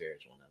get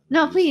spiritual.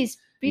 No, please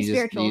be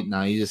spiritual.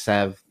 You just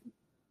have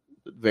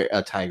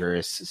a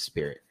tiger's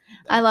spirit.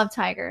 I love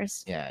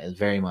tigers. Yeah, it's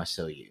very much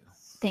so you.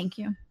 Thank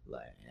you.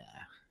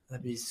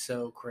 That'd be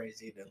so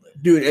crazy to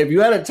live. Dude, if you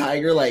had a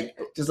tiger,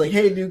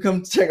 hey, dude,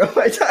 come check out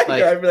my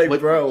tiger. I'd be like,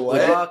 bro, what?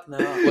 Fuck no.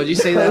 Would you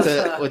say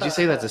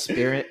that's a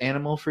spirit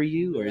animal for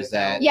you, or is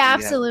that? Yeah,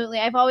 absolutely.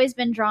 I've always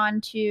been drawn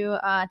to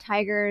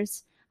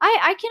tigers.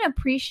 I can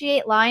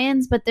appreciate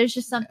lions, but there's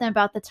just something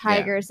about the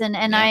tigers, and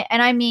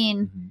I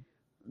mean,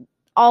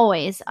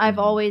 always I've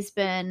always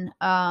been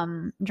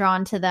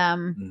drawn to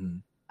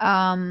them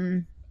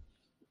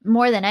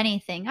more than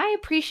anything. I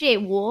appreciate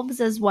wolves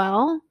as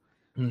well.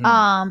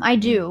 I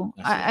do.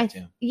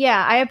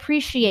 I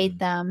appreciate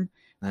them.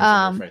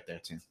 That's right there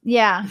too.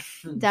 Yeah,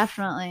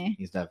 definitely.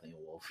 He's definitely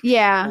a wolf.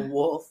 Yeah, A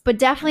wolf. but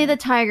definitely the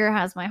tiger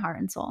has my heart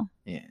and soul.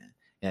 Yeah.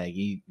 Yeah,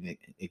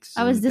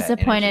 I was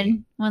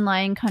disappointed when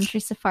Lion Country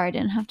Safari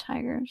didn't have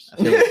tigers.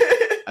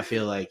 I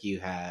feel like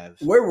you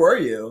have. Where were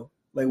you?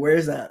 Like, where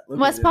is that?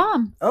 West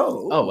Palm.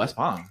 Oh, West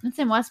Palm. It's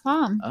in West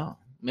Palm. Oh,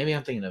 maybe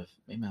I'm thinking of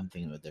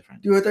a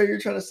different. Dude, I thought you were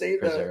trying to say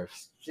preserve.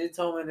 She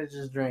told me to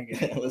just drink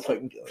it. Let's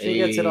fucking kill She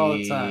gets it all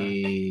the time.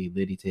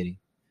 Litty titty.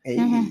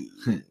 Hey.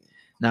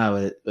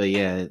 No, but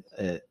yeah,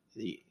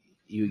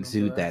 you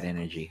exude that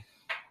energy.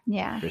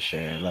 Yeah, for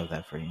sure. I love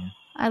that for you.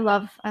 I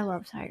love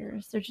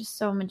tigers. They're just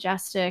so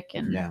majestic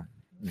and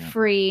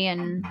free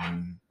and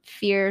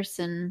fierce.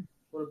 And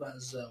what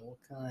about Zoe? What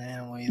kind of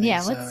animal?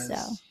 What's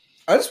Zoe?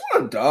 I just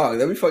want a dog.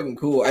 That'd be fucking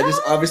cool. I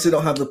just obviously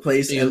don't have the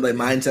place and the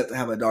mindset to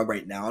have a dog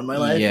right now in my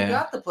life. Yeah, you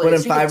got the place. But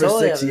in 5 or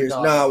 6 years,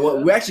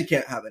 we actually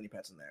can't have any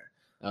pets in there.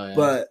 Oh, yeah.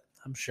 But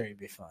I'm sure you'd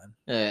be fine.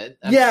 And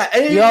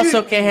you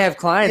also can't have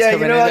clients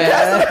coming in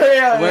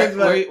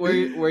there.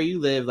 Where you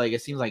live, like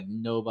it seems like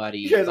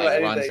nobody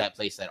runs that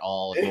place at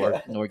all,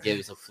 nor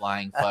gives a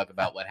flying fuck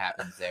about what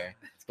happens there.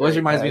 It always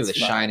reminds me of The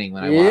Shining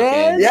when I walk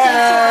in.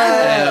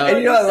 Yeah,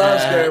 and I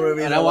love scary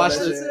movies. And I watch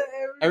this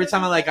every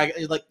time. I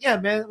like, yeah,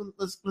 man,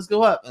 let's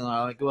go up, and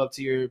I go up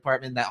to your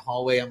apartment, that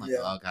hallway. I'm like,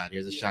 oh god,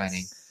 here's The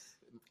Shining.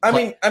 I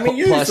mean,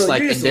 plus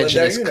like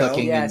indigenous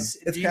cooking. Yes,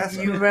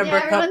 you remember?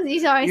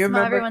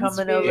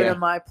 Coming over to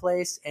my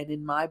place, and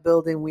in my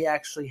building, we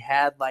actually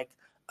had like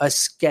a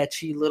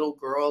sketchy little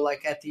girl,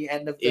 like at the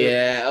end of the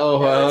shit,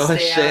 out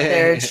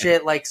there and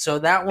shit. Like, so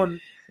that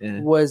one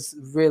was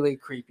really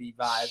creepy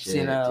vibes.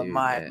 Shit,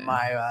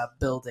 my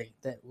building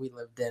that we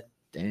lived in.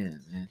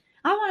 Damn, man.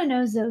 I want to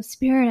know Zoe's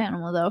spirit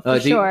animal, though, for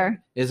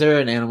sure. Is there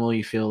an animal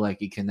you feel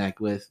like you connect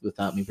with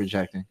without me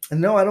projecting?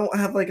 No, I don't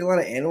have like a lot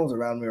of animals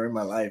around me or in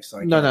my life, so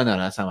no,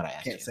 that's not what I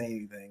asked. Can't say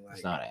anything.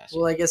 That's not what I asked.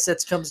 Well, I guess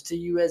that comes to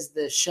you as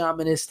the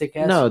shamanistic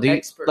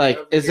expert. Like,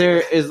 is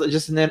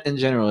just in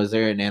general, is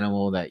there an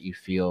animal that you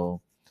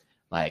feel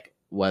like,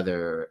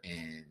 whether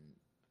in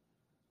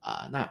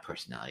not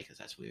personality, because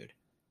that's weird,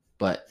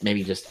 but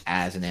maybe just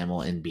as an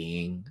animal in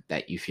being,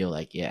 that you feel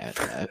like,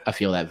 I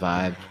feel that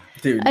vibe.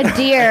 Dude, a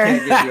deer.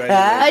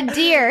 A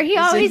deer. He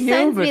always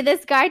sends me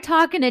this guy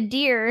talking to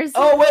deers.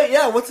 Oh, wait,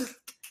 yeah. What's his...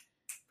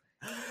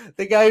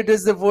 The guy who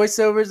does the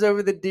voiceovers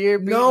over the deer?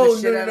 No,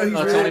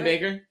 Tony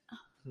Baker?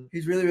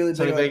 He's really big.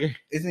 Tony Baker?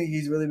 Isn't he?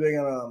 He's really big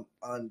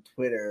on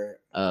Twitter.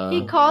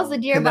 He calls the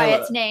deer by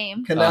its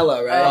name.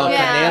 Canela, right? Oh,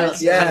 yeah.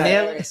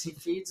 Yeah. He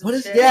feeds what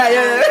is? shit. Yeah.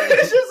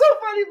 It's just so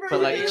funny, bro.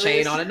 Put like a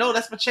chain on it. No,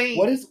 that's my chain.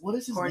 What is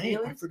his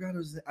Cornelius? name?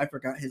 I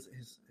forgot his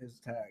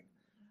tag.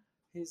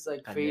 He's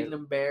like feeding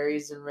him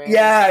berries and random.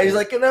 Yeah, he's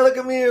like, Canela,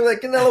 come here.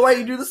 Like, Canela, why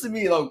you do this to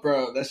me? Like,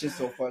 bro, that's just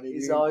so funny.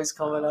 He's always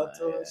coming up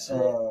to us.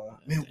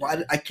 Man,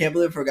 I can't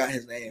believe I forgot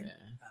his name. Yeah.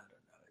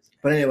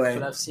 But anyway,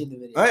 but I've seen the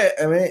video. I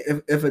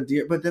mean, if a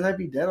deer, but then I'd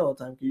be dead all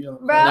the time. No,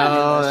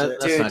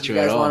 that's not true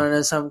you guys at all. Want to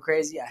know something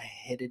crazy? I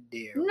hit a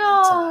deer.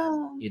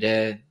 No, you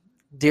did.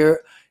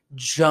 Deer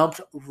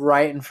jumped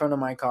right in front of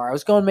my car. I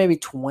was going maybe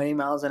 20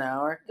 miles an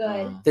hour.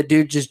 Good. The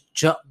dude just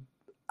jumped.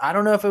 I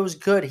don't know if it was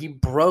good. He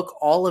broke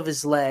all of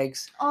his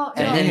legs,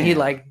 and then he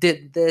like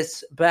did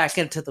this back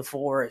into the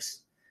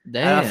forest.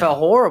 Damn. And I felt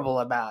horrible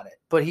about it.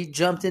 But he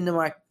jumped into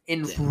right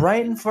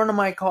in front of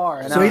my car.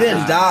 And so he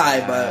didn't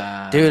die,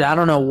 but dude, I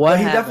don't know what.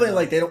 He happened.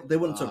 definitely they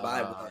wouldn't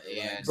survive without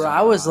it. Bro,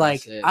 I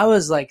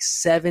was like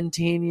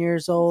 17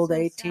 years old,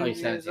 18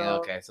 years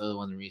old. Okay, so it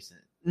wasn't recent.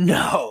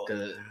 No,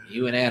 because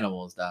you and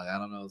animals, dog. I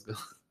don't know what's going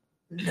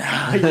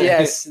on. No,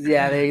 yes,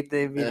 yeah, they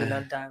beat it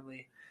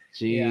untimely.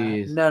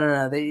 Jeez. Yeah.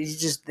 No.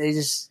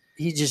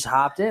 He just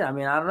hopped in. I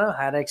mean, I don't know.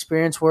 I had an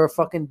experience where a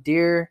fucking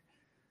deer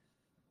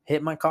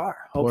hit my car.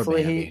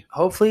 Hopefully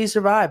he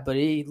survived, but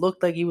he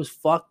looked like he was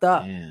fucked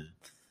up. Yeah,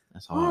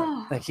 that's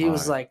hard. Like he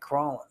was like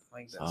crawling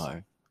like this.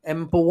 Hard.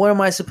 But what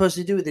am I supposed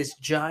to do with this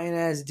giant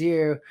ass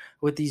deer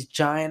with these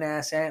giant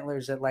ass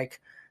antlers at like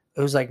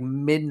it was like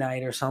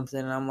midnight or something?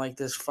 And I'm like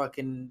this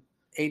fucking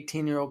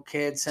 18-year-old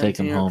kid,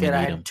 17-year-old kid.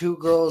 I had 2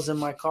 girls in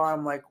my car.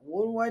 I'm like,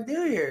 what do I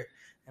do here?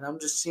 And I'm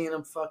just seeing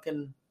him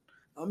fucking.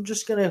 I'm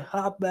just gonna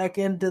hop back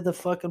into the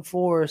fucking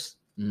forest.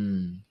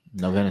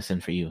 No venison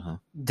for you, huh?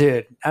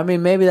 Dude, I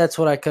mean, maybe that's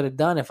what I could have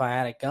done if I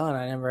had a gun.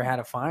 I never had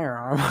a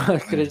firearm. I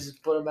could have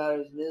just put him out of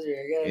his misery,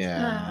 I guess.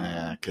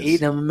 Yeah.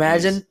 Eating him.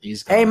 Imagine,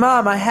 hey,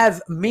 Mom, I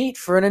have meat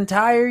for an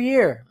entire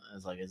year.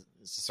 It's like it's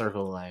a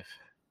circle of life.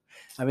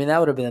 I mean, that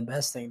would have been the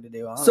best thing to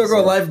do, honestly.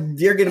 Circle of life,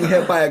 deer getting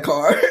hit by a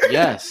car.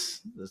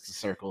 Yes, that's the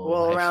circle of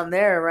life. Well,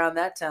 around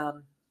that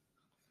town.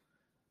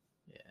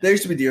 Yeah. There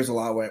used to be deers a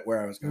lot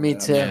where I was going. Me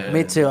too. Yeah.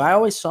 Me too. I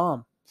always saw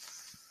them.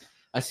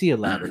 I see a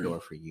Labrador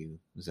for you,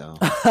 Zoe.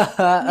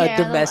 A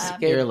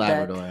domesticated You're a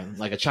Labrador,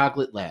 like a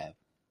chocolate lab.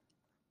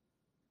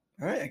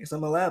 All right, I guess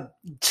I'm a lab.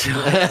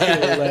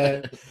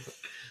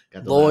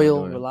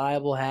 Loyal,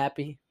 reliable,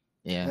 happy.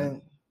 Yeah.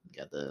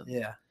 Got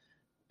the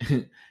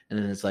and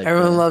then it's like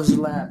everyone loves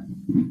the lab.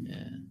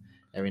 Yeah.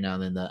 Every now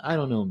and then I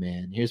don't know,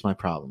 man. Here's my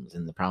problems.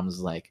 And the problem is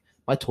like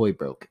my toy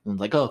broke. And I'm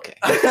like, okay.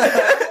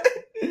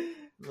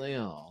 Like,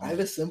 oh. I have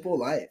a simple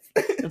life.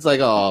 It's like,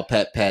 oh,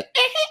 pet.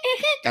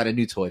 Got a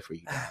new toy for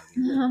you.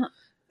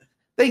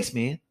 Thanks,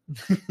 man.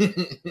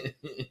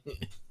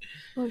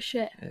 Oh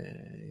shit.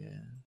 Yeah.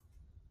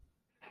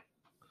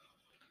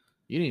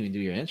 You didn't even do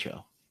your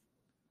intro.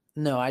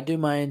 No, I do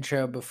my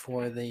intro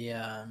before the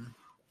Yeah,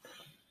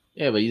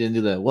 but you didn't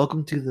do the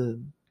welcome to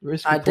the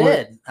risk I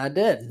report.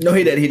 did. No,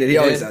 he did. He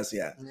always does,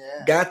 yeah.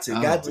 Got to.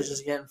 We're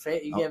just getting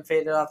getting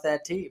faded off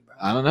that tee, bro.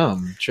 I don't know.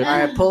 I'm tripping. All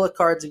right, pull the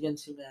cards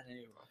against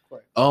humanity real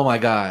quick. Oh my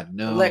god,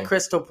 no. Let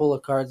Krystal pull the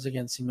cards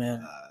against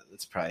humanity.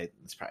 It's probably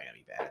gonna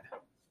be bad.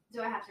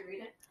 Do I have to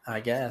read it? I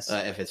guess.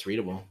 If it's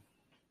readable.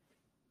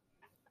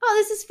 Oh,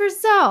 this is for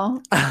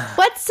Zoe.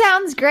 What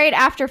sounds great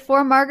after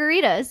 4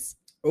 margaritas?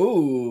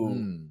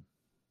 Ooh.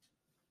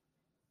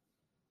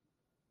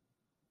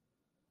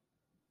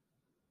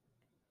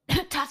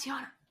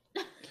 Tatiana.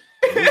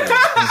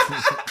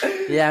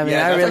 Yeah, I mean,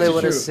 I really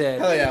would have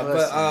said. Hell yeah,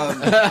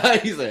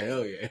 but he's like,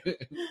 hell yeah.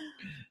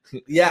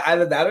 Yeah,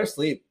 either that or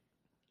sleep.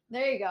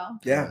 There you go.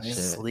 Yeah,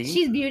 sleep.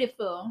 She's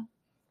beautiful.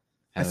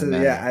 I said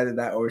either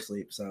that or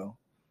sleep. So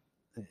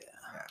yeah,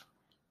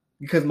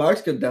 because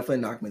Marks could definitely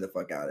knock me the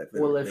fuck out if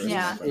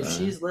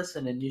she's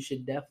listening, you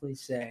should definitely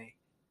say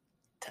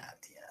Tatiana.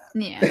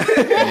 Yeah.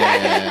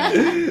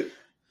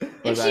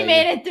 If she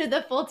made it through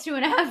the full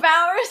 2.5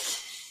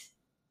 hours.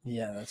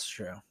 Yeah, that's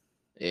true.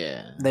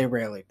 Yeah. They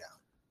rarely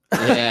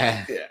don't.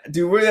 Yeah.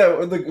 Dude,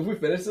 if we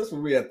finish this,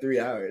 we'll be at 3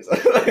 hours.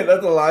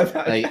 That's a lot of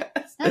time.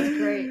 That's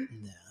great.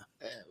 Yeah.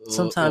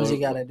 Sometimes you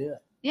gotta do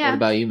it. Yeah. What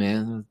about you,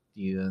 man?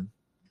 You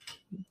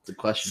the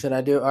question. Should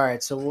I do it? All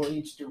right, so we'll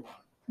each do one.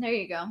 There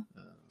you go.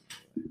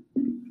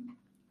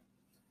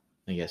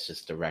 I guess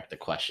just direct the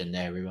question to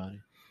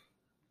everybody.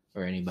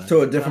 Or anybody.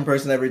 To a different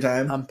person every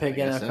time. I'm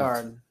picking a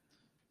card.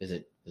 Is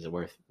it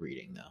worth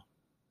reading though?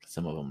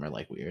 Some of them are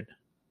like weird.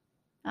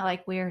 I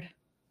like weird.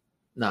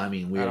 No, I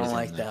mean weird. I don't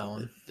like that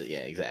one.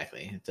 Yeah,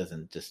 exactly. It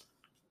doesn't just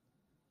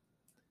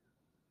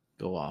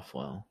go off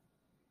well.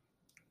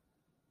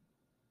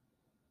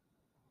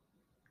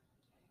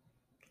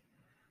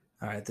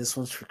 All right, this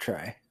one's for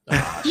Trey.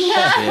 Oh,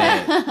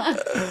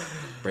 shit.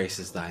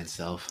 Braces thine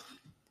self.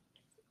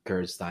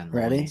 Girds thine loins.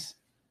 Ready?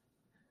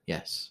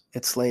 Yes.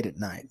 It's late at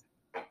night.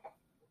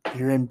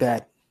 You're in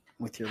bed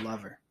with your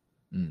lover,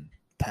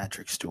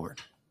 Patrick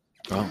Stewart.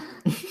 Oh.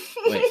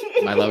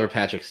 Wait, my lover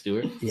Patrick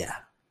Stewart? Yeah.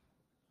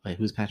 Wait,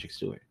 who's Patrick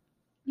Stewart?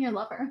 Your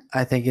lover.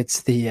 I think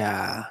it's the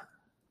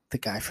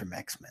guy from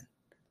X-Men.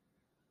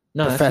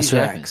 No, Professor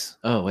that's X.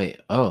 Oh, wait.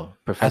 Oh,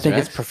 Professor I think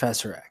X? it's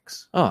Professor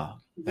X. Oh,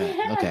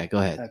 okay, go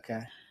ahead.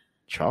 Okay.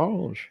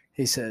 Charles.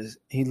 He says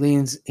he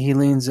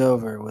leans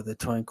over with a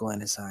twinkle in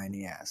his eye and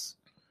he asks,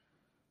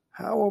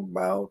 "How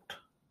about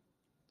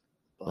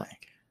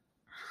blank?"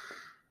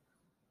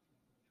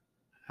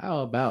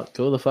 How about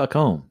go the fuck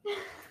home?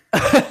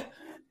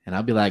 And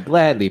I'll be like,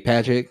 gladly,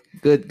 Patrick.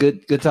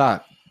 Good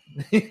talk.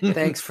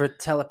 Thanks for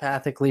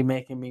telepathically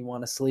making me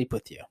want to sleep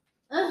with you,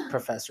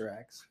 Professor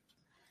X.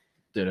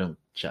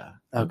 Cha.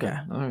 Okay.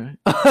 All right.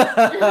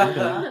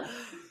 Okay.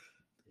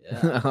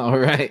 Yeah. All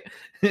right.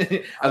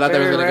 I thought they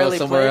were going to go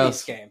somewhere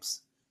else.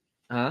 Games.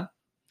 Huh?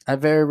 I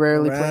very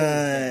rarely play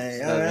these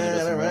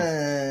games. All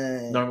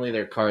right. Normally,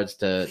 they're cards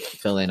to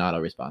fill in auto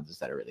responses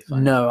that are really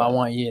fun. No, I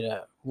want you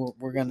to.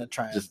 We're going to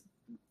try just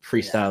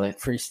freestyle it.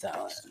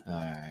 Freestyle it. All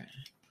right.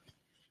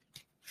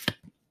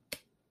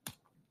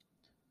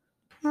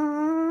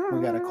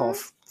 We got to call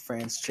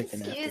Fran's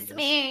Chicken after Excuse this.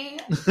 me.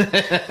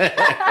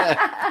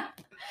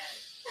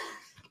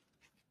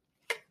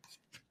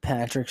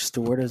 Patrick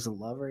Stewart as a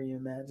lover. You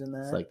imagine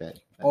that? It's like that.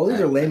 All these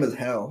are lame as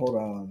hell. Hold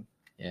on.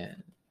 Yeah.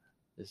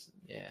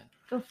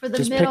 Go for the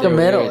Just middle. pick a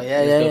middle. Just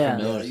Yeah. go for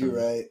middle or You're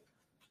something. right.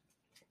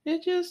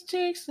 It just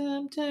takes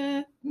some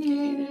time.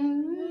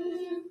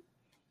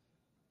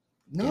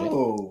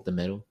 No. The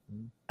middle.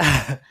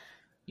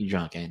 You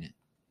drunk, ain't it?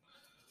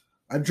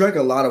 I drank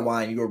a lot of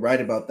wine. You were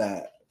right about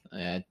that.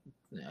 I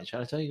try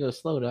to tell you, go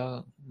slow,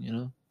 dog. You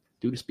know,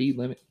 do the speed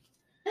limit.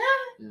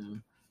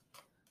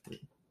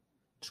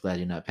 Just glad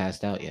you're not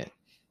passed out yet.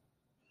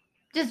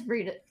 Just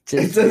read it.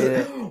 It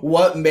says,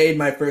 what made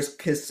my first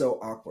kiss so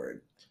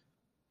awkward?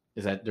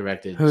 Is that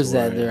directed? Who's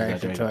that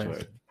directed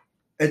directed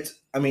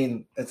It's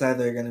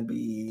either going to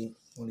be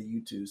one of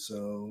you two,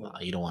 so. Oh,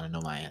 you don't want to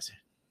know my answer.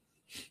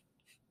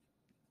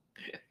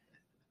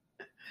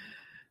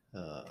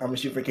 I'm going to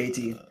shoot for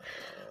KT.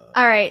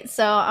 All right,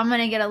 so I'm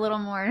gonna get a little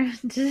more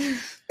to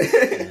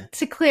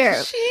clear.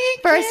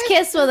 First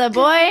kiss with a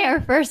boy or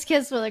first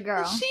kiss with a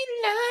girl?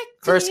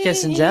 First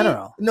kiss in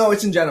general. No,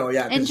 it's in general,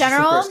 yeah. In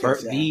general? The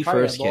Probably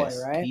first a boy,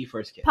 kiss, right? The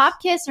first kiss.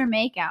 Pop kiss or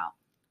make out?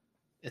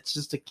 It's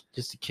just a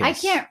kiss. I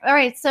can't. All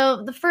right,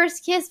 so the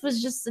first kiss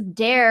was just a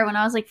dare when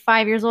I was like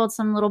 5 years old.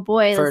 Some little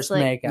boy. First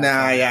that's like, make out.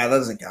 Nah, yeah, that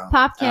doesn't count.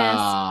 pop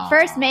kiss.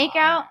 First make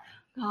out.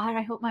 God,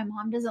 I hope my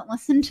mom doesn't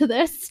listen to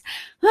this.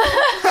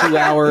 2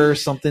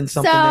 hours, something.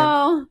 So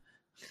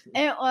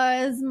it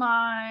was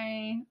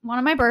one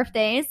of my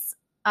birthdays,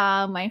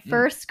 my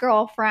first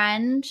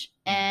girlfriend,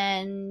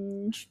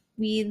 and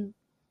we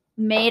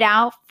made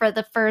out for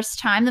the first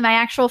time. My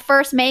actual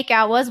first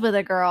makeout was with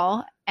a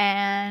girl,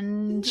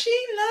 and she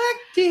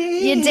liked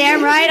it. You're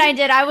damn right I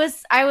did.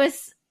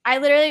 I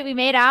literally, we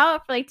made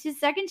out for like 2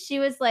 seconds. She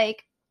was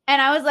like,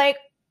 and I was like,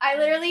 I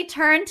literally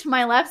turned to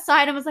my left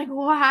side and was like,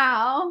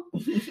 wow.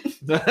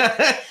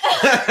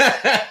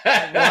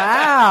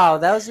 Wow,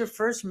 that was your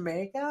first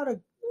makeout?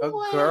 A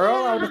girl?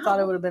 I would have thought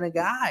it would have been a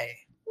guy.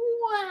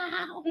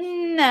 Wow.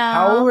 No.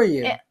 How old were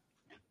you?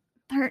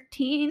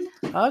 13.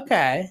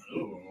 Okay.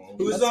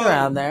 Who's That's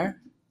around there.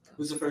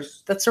 Who's the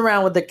first? That's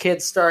around when the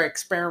kids start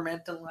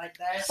experimenting like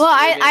that. Well,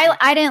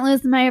 I didn't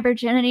lose my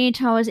virginity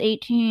until I was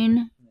 18.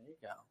 There you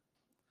go.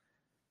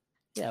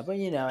 Yeah, but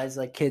as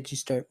like kids, you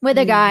start with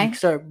a guy. You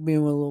start being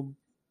a little.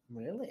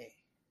 Really?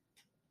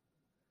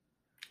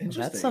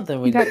 Interesting. That's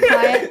something we You got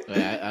quiet.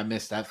 I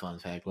missed that fun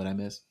fact. What I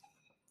missed?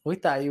 We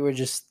thought you were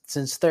just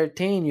since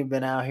 13. You've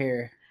been out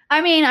here.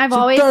 I mean, I've So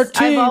always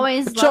 13,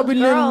 loved chubby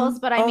little girls,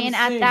 but I mean,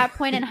 at unseen. that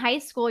point in high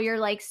school, you're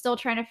like still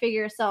trying to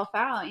figure yourself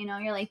out.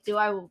 You're like,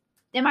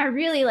 am I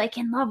really like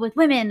in love with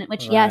women?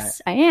 Which Right.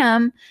 yes, I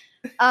am.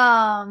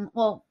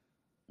 Well,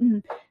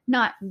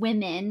 not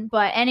women,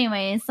 but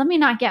anyways, let me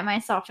not get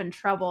myself in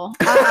trouble.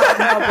 No,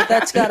 but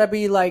that's got to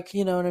be like,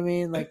 you know what I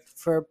mean? Like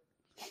for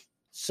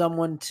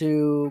someone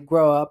to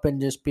grow up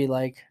and just be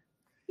like,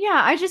 Yeah,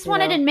 I just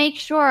wanted to make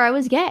sure I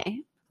was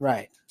gay.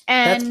 right.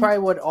 And That's probably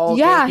what all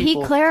gay he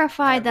people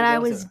clarified have that to I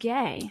go was through.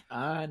 gay.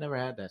 I never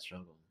had that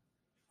struggle.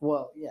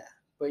 Well, yeah.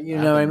 But you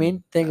know what I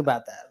mean? Think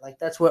about that. Like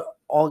that's what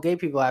all gay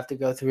people have to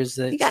go through is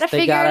that You gotta they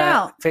figure it gotta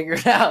out. figure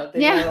it out.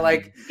 They Yeah. gotta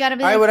like, You gotta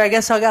be all right, like, well, I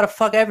guess I gotta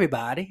fuck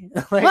everybody.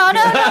 Like, well,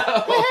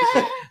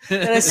 no.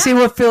 and I see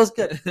what feels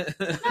good.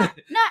 Not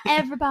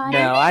everybody.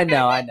 No, I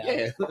know.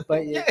 Yeah.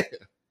 But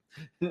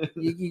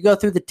you go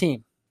through the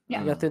team.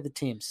 Yeah. You go through the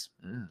teams,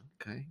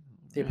 Okay.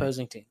 the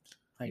opposing teams.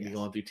 I You're guess.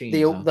 going through teams.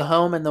 The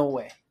home and the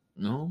away.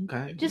 No,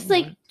 okay. Just All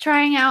like right.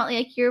 trying out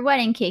like your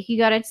wedding cake. You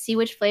gotta see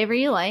which flavor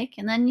you like,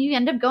 and then you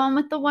end up going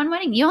with the one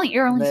wedding. You're only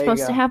There you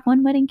supposed go. to have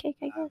one wedding cake,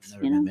 I I've guess.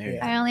 never been married.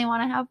 Yeah. I only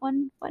want to have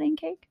one wedding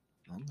cake.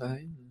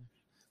 Okay.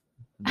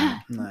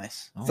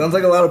 Nice. Sounds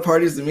like a lot of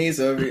parties to me.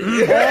 So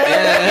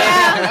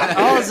Yeah.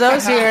 All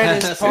Zoe's here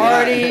is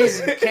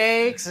parties and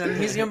cakes, and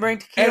he's gonna bring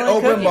tequila and and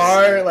open cookies.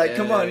 bar. Like,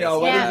 come on,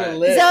 y'all. Yeah. Weddings are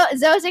lit.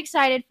 Zoe's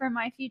excited for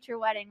my future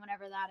wedding,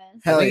 whenever that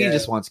is, I Hell think yeah. he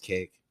just wants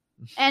cake.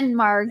 and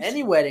margs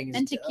Any wedding is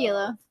and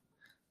tequila.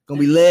 Gonna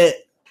be lit.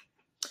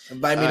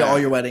 Invite me to all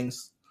your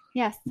weddings.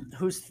 Yes.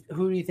 Who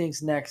do you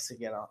think's next to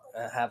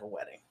have a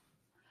wedding?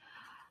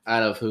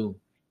 Out of who?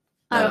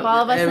 Out of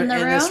all of us in the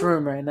room. this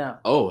room right now.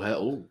 Oh,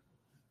 hell.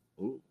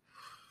 Ooh.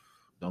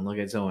 Don't look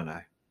at Zoe and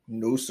I.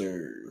 No,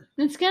 sir.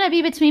 It's gonna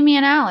be between me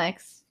and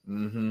Alex.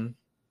 Mm-hmm.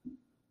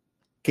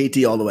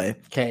 KT all the way.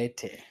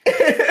 KT.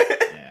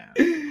 Yeah.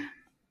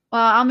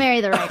 Well, I'll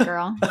marry the right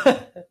girl.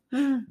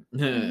 There we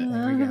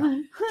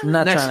go. I'm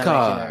not Next trying to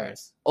card. make you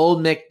nervous.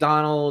 Old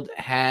MacDonald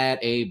had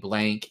a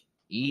blank.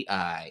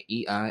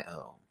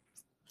 E-I-E-I-O.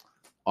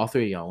 All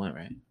three of y'all went,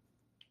 right?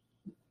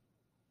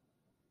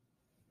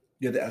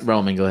 Good to ask.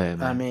 Roman, go ahead,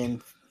 man. I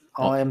mean,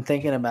 all I'm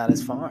thinking about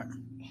is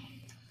farm.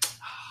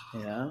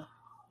 Yeah.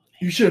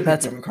 You should have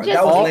That's- picked a card. Just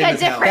That was pick lame a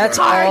as hell, different bro. That's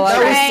all I-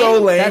 That was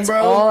so lame, That's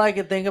bro. all I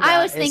could think about.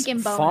 I was is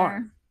thinking boner.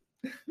 farm.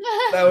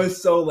 That was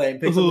so lame.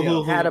 Pick something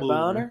else. Had a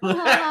boner. Oh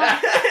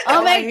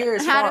All I my! hear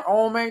is Had farm.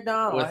 Old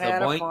MacDonald With a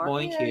had boink, a farm.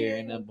 boink Yeah, here yeah,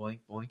 and yeah. a boink,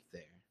 boink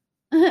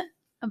there.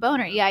 a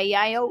boner. Yeah.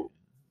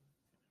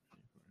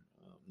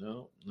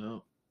 No.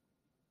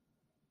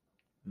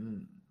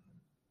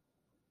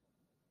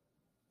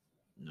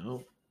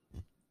 No.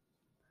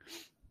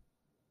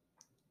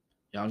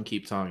 Y'all can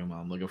keep talking while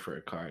I'm looking for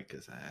a card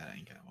because I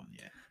ain't got one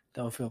yet.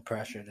 Don't feel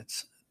pressured.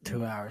 It's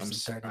 2 hours and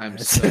 30 I'm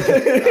minutes. so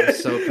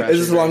pressured. Is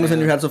this the longest right one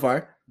you've now. had so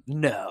far?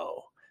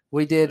 No.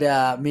 We did,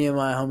 me and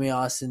my homie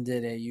Austin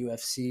did a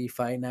UFC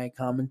fight night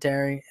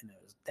commentary, and it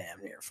was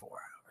damn near 4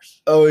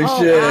 hours. Oh, Oh,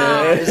 shit.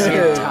 wow. It was the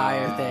Yeah.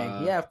 entire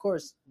thing. Yeah, of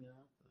course.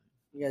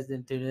 You guys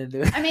didn't tune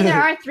into it. I mean, there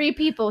are 3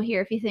 people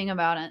here if you think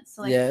about it.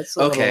 So like, yeah, it's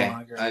a Okay, little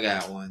longer. I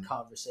got one.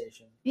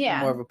 Conversation.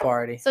 Yeah. More of a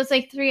party. So it's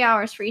like 3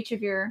 hours for each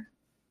of your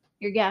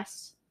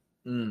guests.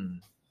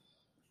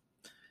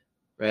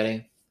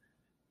 Ready?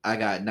 I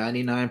got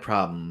 99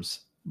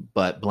 problems,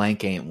 but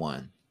blank ain't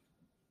one.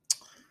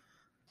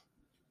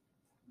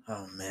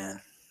 Oh,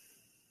 man.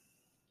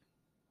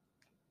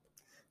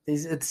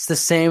 It's the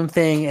same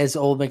thing as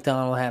Old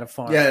MacDonald had a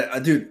farm. Yeah,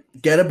 dude,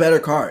 get a better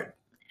card.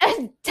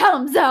 Tell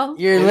them so.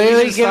 You're We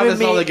literally just saw giving this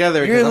me all together,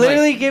 'cause You're I'm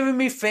literally like- giving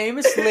me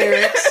famous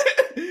lyrics.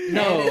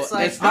 No, and it's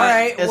like, it's all not-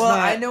 right, it's well, not-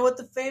 I know what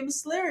the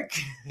famous lyric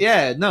is.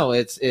 Yeah, no,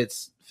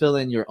 it's fill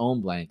in your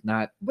own blank,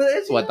 not But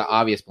it's what the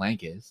obvious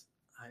blank is.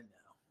 I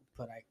know,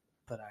 but I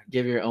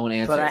Give your own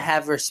answer. but I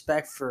have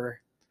respect for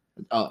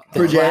oh,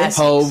 For Jay, classics.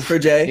 Hove. for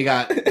Jay. You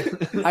got.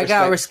 I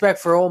got respect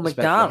for Old respect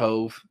for MacDonald.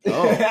 Hove.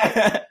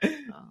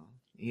 Oh,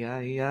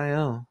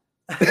 E-I-E-I-O.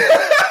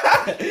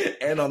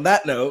 And on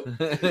that note,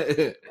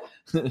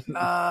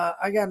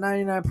 I got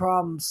 99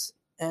 problems,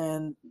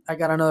 and I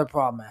got another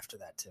problem after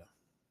that too.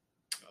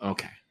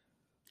 Okay.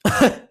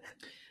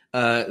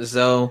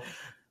 So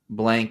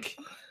blank.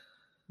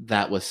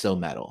 That was so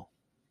metal.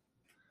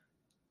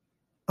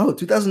 Oh,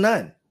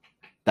 2009.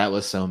 That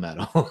was so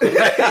metal.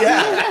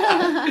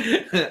 Yeah.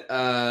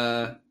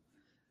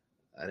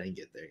 I didn't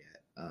get there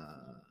yet.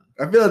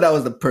 I feel like that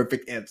was the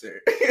perfect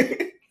answer.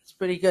 It's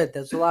pretty good.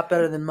 That's a lot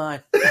better than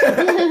mine.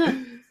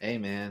 Hey,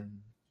 man.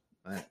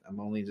 I'm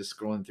only just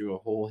scrolling through a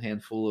whole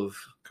handful of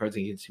Cards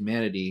Against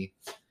Humanity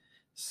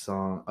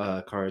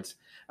cards.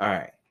 All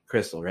right.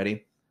 Krystal,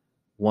 ready?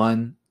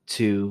 1,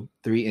 2,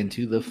 3,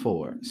 into the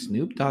 4.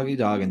 Snoop Doggy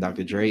Dogg and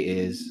Dr. Dre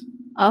is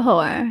a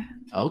whore.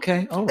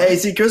 Okay. All right. Hey,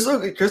 see,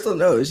 Krystal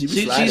knows. She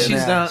be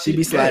sliding. She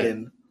be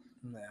sliding.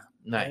 Yeah.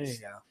 Nice.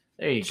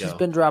 There you go. She's She's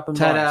been dropping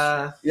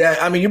bars. Yeah,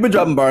 I mean, you've been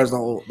dropping bars the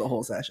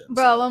whole session.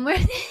 Bro, when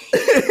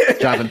we're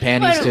dropping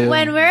panties too.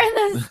 When we're in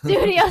the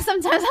studio,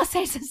 sometimes I'll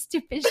say some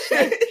stupid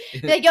shit.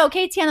 Be like, yo,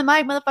 KT on the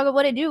mic, motherfucker,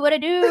 what it do?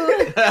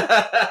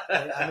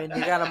 I mean,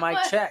 you got a mic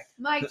check.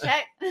 Mic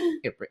check.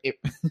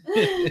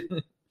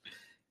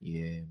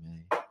 Yeah,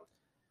 man.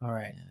 All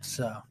right.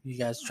 So, you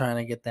guys trying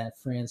to get that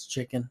France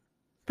chicken?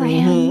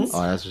 France.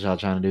 Oh, that's what y'all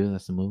trying to do?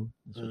 That's the move?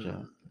 That's what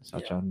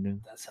y'all trying to do?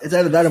 It's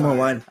either that or more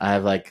wine. I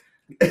have like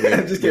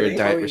I'm just kidding.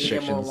 diet Or you can get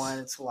restrictions. more wine.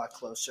 It's a lot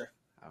closer.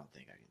 I don't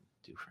think I can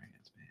do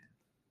France, man.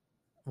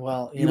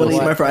 Well, You wanna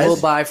eat my fries? We'll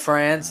buy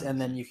France, and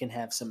then you can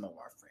have some of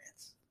our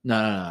France.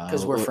 No.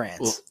 Because we're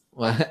France.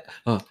 What?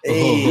 Oh,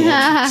 Hey.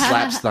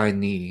 slaps thy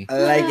knee. I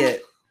like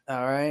it.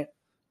 All right.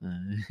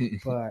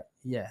 But,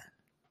 yeah.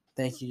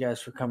 Thank you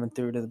guys for coming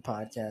through to the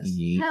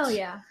podcast. Hell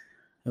yeah.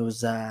 It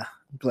was,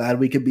 Glad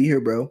we could be here,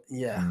 bro.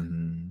 yeah,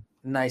 Mm-hmm.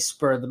 nice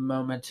spur of the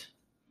moment.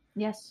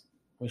 Yes.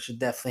 We should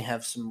definitely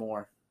have some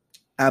more.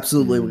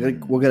 Absolutely.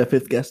 We'll get a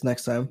fifth guest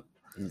next time.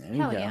 There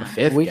you Hell go. yeah.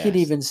 Fifth We guest. could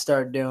even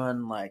start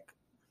doing like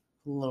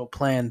little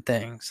planned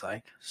things,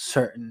 like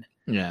certain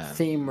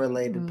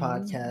theme-related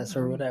podcasts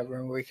or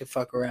whatever, where we could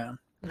fuck around.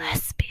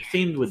 Lesbian.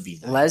 Themed would be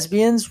nice.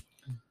 Lesbians,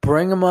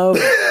 bring them over.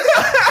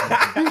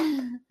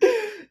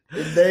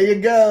 There you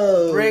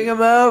go. Bring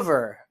them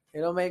over.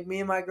 It'll make me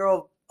and my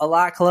girl a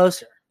lot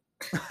closer.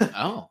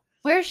 Oh.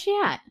 Where's she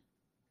at?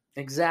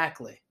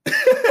 Exactly.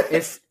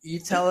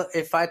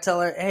 If I tell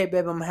her, hey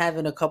babe, I'm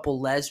having a couple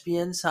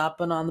lesbians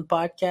hopping on the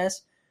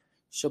podcast,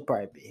 she'll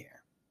probably be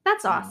here.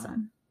 That's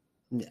awesome.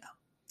 Yeah.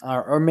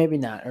 Or maybe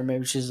not. Or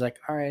maybe she's like,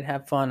 all right,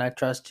 have fun. I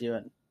trust you.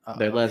 And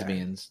They're okay.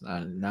 lesbians.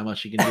 Not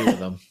much you can do with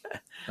them. I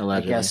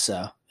Allegedly. guess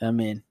so. I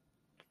mean,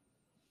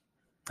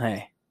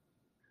 hey.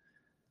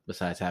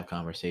 Besides have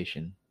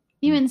conversation.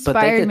 You But they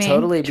inspired could me.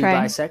 totally be Trey.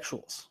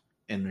 bisexuals.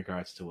 In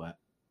regards to what?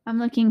 I'm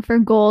looking for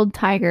gold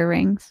tiger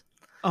rings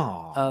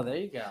Oh, there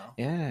you go.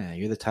 Yeah,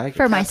 you're the tiger. for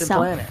Captain myself.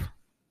 Planet.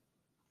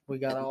 We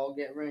got to all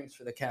get rings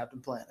for the Captain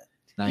Planet.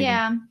 Not even-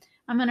 Yeah.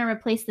 I'm going to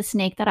replace the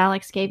snake that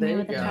Alex gave There me you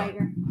with a go.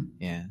 tiger.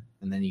 Yeah.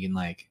 And then you can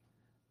like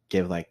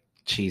give like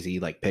cheesy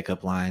like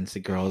pickup lines to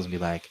girls and be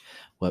like,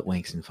 what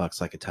winks and fucks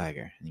like a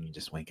tiger? And you can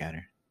just wink at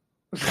her.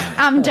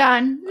 I'm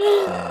done.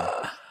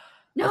 Yeah.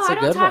 No, That's a I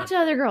don't good talk one. to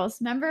other girls.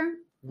 Remember?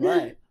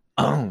 Right.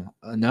 Oh,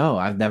 no,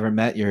 I've never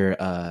met your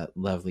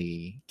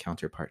lovely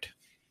counterpart.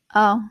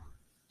 Oh,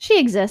 she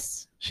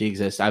exists. She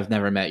exists. I've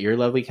never met your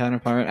lovely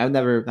counterpart. I've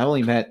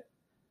only met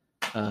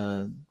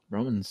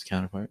Roman's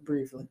counterpart,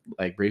 Briefly.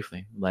 like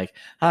briefly. Like,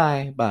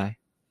 hi, bye.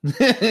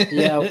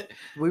 Yeah,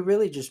 we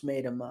really just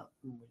made them up.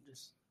 We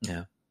just...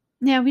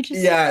 Yeah, we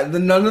just. Yeah,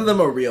 none of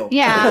them are real.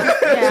 Yeah.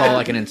 It's all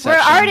like an We're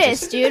Inception.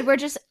 artists, dude. We're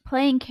just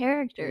playing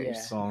characters. Yeah.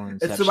 It's all It's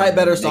to Inception, write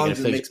better make it songs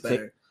a and mix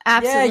better.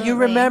 Absolutely. Yeah, you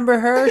remember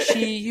her?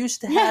 She used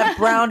to have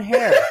brown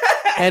hair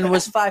and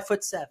was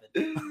 5'7".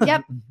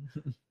 Yep.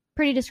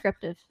 Pretty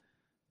descriptive.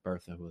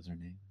 Bertha was her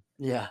name.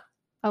 Yeah.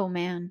 Oh,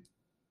 man.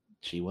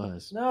 She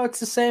was. No, it's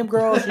the same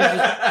girl. She's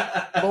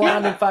just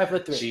blonde and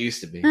 5'3". She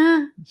used to be.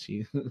 Uh,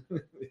 She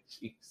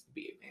used to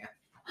be a man.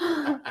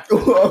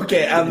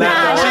 Okay, I'm Nah,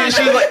 not.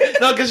 She's like,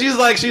 no, because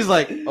she's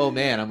like, oh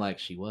man. I'm like,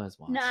 she was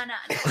once. no.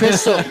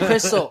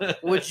 Krystal,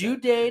 would you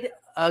date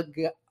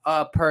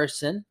a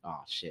person?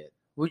 Oh shit.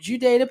 Would you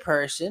date a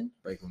person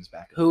Break one's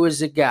back. who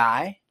was a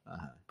guy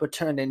Uh-huh. but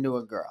turned into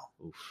a girl?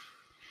 Oof.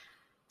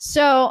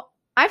 So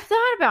I've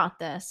thought about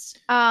this,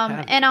 Have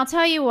you? and I'll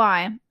tell you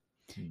why.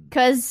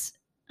 Because,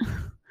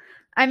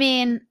 I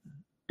mean,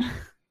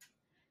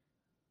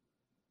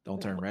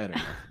 Don't turn red.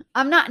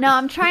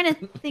 I'm trying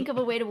to think of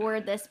a way to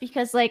word this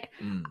because, like,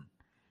 Mm.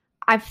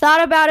 I've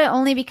thought about it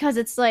only because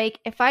it's like,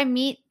 if I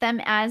meet them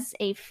as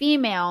a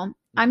female,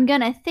 I'm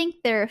going to think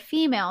they're a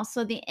female.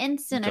 So the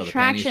instant Until the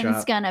panties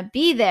attraction's drop. going to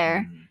be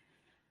there. Mm.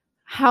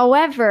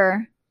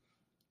 However,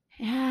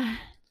 yeah,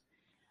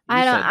 You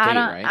said date,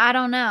 right? I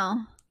don't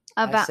know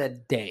I about,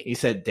 said date. He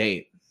said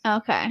date,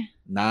 okay.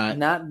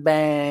 Not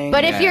bang.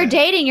 But if you're Yeah.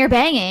 dating, you're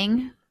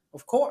banging.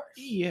 of course.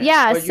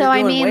 Yeah. But So you're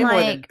I doing mean, way more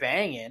like, than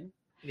banging.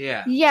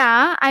 Yeah.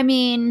 yeah, I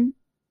mean,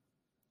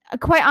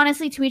 quite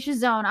honestly, to each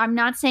his own. I'm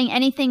not saying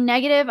anything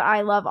negative.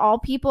 I love all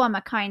people. I'm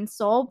a kind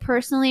soul.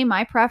 Personally,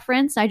 my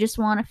preference, I just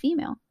want a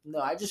female. No,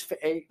 I just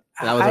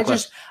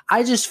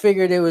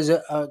figured it was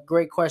a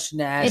great question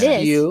to ask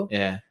you.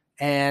 Yeah.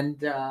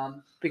 And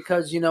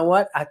because you know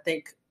what? I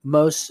think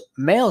most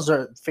males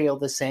feel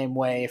the same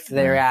way if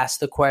they're asked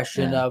the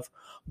question of,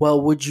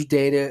 well, would you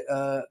date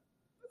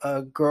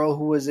a girl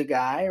who was a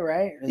guy,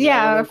 right?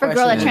 Or if a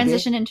girl that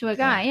transitioned into a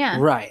guy,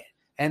 right.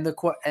 And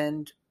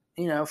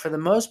you know, for the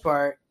most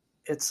part,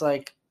 it's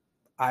like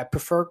I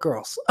prefer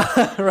girls,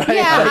 right?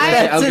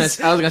 Yeah, I was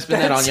gonna spin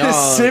that on y'all.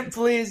 As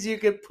simply as you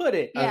could put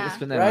it,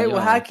 right?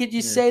 Well, how could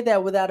you say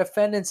that without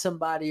offending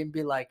somebody and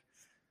be like,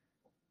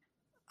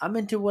 "I'm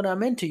into what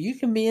I'm into. You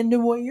can be into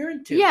what you're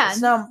into." Yeah, it's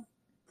not,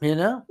 you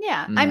know.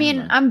 Yeah, I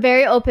mean, I'm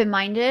very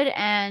open-minded,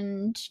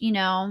 and you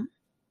know,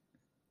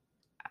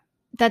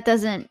 that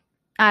doesn't.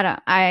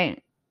 I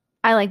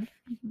like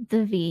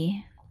the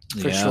V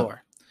for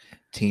sure.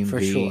 Team for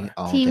V sure.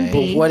 all Team day.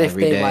 V. But what if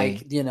every they day,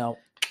 like, you know,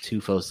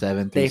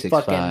 247, they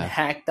 365. fucking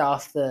hacked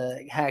off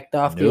the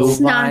Nope. It's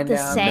not line the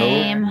down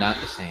same. there?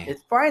 Not the same.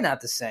 It's probably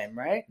not the same,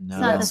 right? No,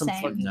 It's not the Some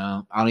same. fucking-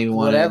 no. I don't even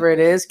want whatever it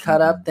is, cut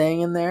up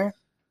thing in there.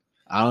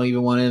 I don't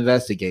even want to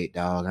investigate,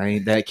 dog. I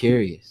ain't that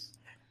curious.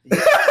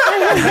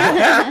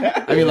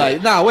 I mean,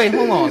 like, nah, wait,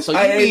 hold on. So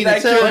you mean to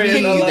tell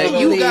me that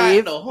you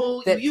got the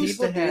whole that you used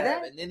to people do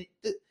have,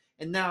 that?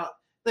 and now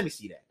let me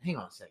see that. Hang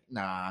on a second.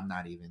 Nah, I'm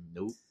not even.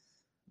 Nope.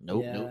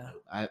 Yeah.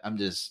 I'm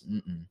just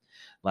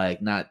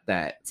like not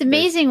that. It's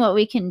amazing what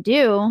we can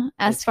do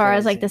as It's far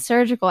as like crazy. the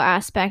surgical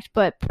aspect,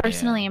 but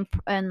personally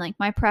and like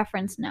my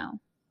preference, no.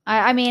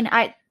 I mean,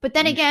 but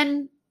then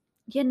again,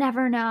 you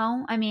never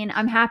know. I mean,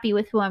 I'm happy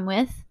with who I'm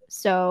with,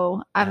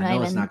 so I'm I not know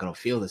even. it's not gonna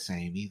feel the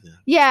same either.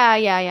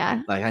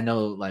 Yeah. Like I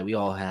know, like we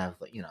all have,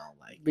 like you know,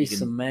 like Be you can-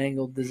 some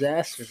mangled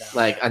disaster. Down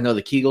like I know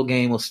the Kegel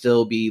game will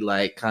still be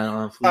like kind of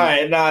on fleek. All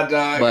right, nah,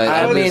 dog. But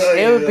I I'm mean, just-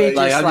 it would be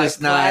like, just I'm like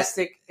just not-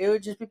 plastic. It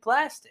would just be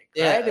plastic,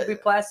 Yeah. right? It'd be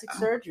plastic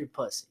surgery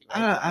pussy.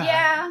 Right?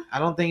 Yeah. I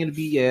don't think it'd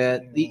be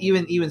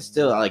even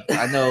still, like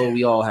I know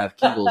we all have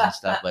Kegels and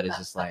stuff, but it's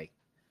just like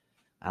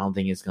I don't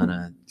think it's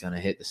gonna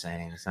hit the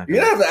same. It's not You're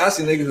gonna gonna have to ask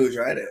a nigga who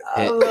tried it.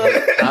 I hit- love,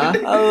 Huh?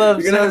 I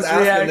love You're gonna have Zoe's to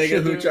ask a reaction.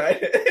 nigga who tried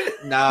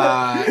it.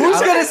 Nah. Who's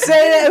gonna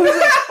say that?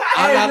 Who's like,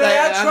 hey, I'm man, not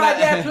that- I I'm tried not-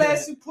 that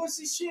plastic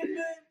pussy shit,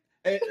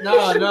 man.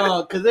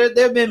 No, because there've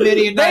been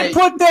many a They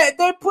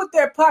night. put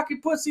their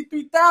pocket pussy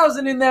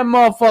 3000 in that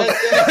motherfucker.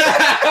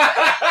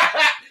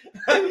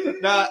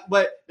 No,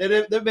 but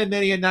there've been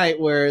many a night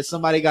where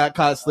somebody got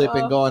caught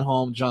slipping, going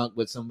home drunk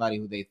with somebody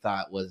who they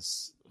thought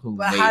was who.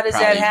 But they how does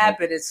that probably-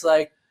 happen? It's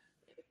like,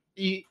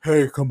 You-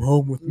 hey, come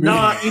home with me.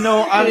 No, you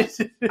know, I've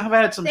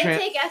had some. They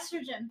take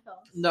estrogen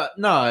pills.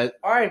 No.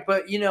 All right,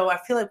 but you know, I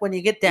feel like when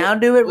you get down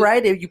to it,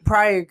 right, you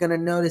probably are gonna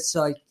notice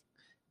like.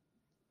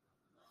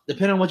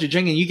 Depending on what you're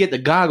drinking, you get the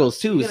goggles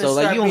too. You're gonna So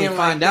like start you only being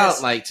find like out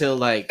this. like till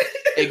like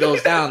it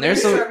goes down.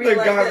 There's some Start being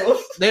like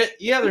this.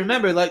 you have to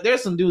remember like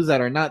there's some dudes that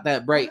are not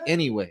that bright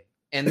anyway,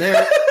 and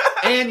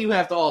and you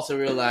have to also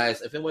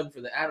realize if it wasn't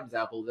for the Adam's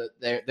apple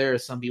that there are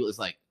some people. It's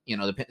like you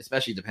know,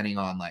 especially depending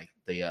on like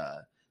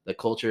the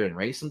culture and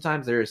race.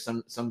 Sometimes there are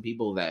some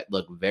people that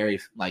look very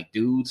like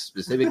dudes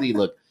specifically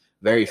look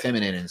very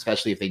feminine, and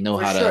especially if they know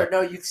For how sure. to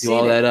No, you've do seen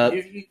all it. that up.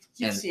 You've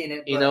And, seen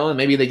it. you but- know, and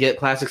maybe they get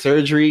plastic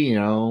surgery, you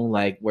know,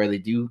 like where they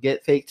do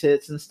get fake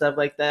tits and stuff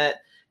like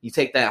that. You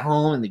take that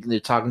home and they're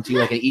talking to you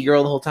like an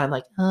e-girl the whole time,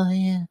 like, oh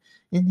yeah,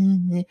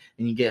 and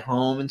you get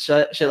home and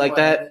shit like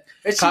that.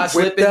 And she Caught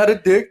whipped slipping. out a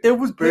dick that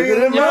was bigger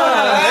than mine.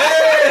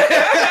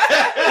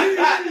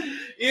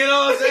 You know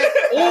what I'm saying?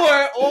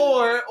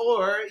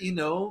 Or you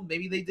know,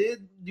 maybe they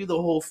did do the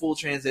whole full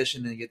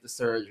transition and get the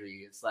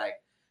surgery. It's like,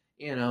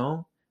 you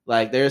know,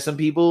 like there are some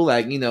people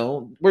like, you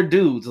know, we're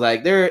dudes.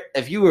 Like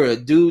if you were a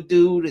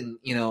dude and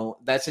you know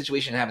that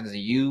situation happens to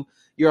you,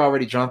 you're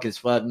already drunk as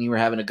fuck and you were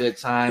having a good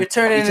time. You're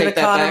turning You into take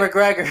that Conor back.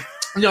 McGregor.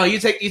 No, you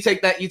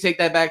take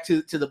that back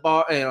to the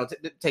bar, you know,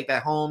 take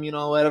that home, you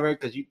know, whatever,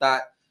 because you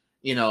thought,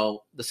 you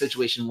know, the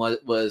situation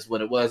was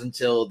what it was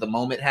until the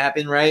moment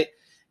happened, right?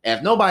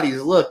 If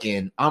nobody's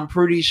looking, I'm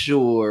pretty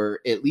sure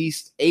at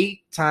least 8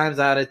 times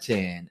out of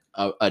 10,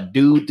 a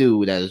dude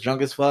that is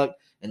drunk as fuck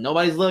and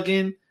nobody's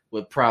looking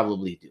would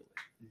probably do it.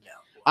 No.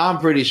 I'm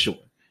pretty sure,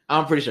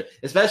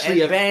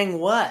 especially And bang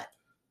what?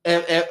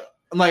 if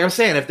like I'm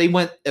saying, if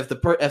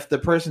the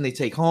person they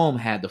take home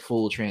had the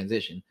full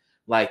transition.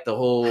 Like the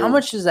whole. How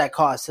much does that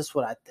cost? That's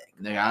what I think.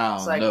 Nigga, I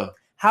It's don't like, know.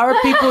 How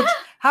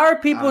are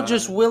people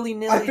just willy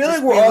nilly? I feel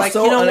like we're all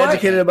so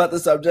uneducated about the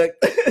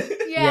subject.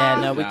 Yeah,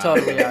 no, we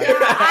totally are. Yeah,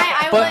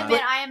 I will But-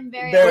 admit I am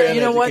very. Very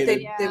You know what? They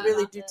uneducated.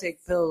 really do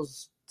take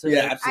pills to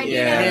Yeah, absolutely.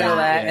 handle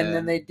that, Yeah. and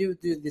then they do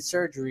the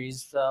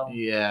surgeries. So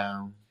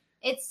Yeah.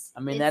 It's. I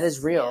mean, that is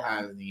real.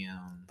 yeah.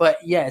 But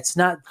yeah, it's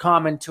not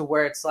common to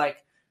where it's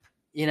like,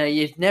 you know,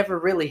 you've never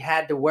really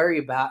had to worry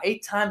about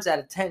 8 times out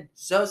of 10.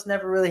 Zoe's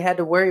never really had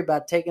to worry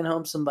about taking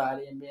home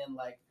somebody and being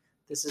like,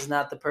 this is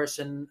not the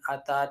person I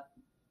thought.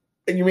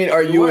 You mean,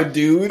 are you a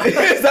dude?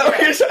 Is that what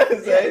you're trying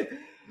to say?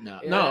 No,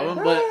 Yeah.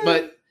 no,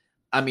 but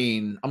I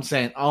mean, I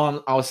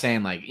was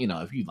saying like, you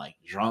know, if you like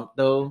drunk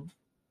though.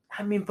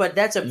 I mean, but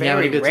that's a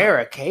very rare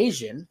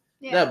occasion.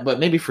 Yeah, but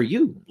maybe for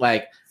you,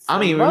 like. I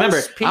mean,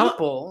 remember,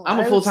 people, I'm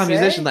a full-time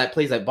musician that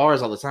plays at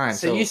bars all the time.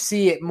 So you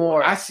see it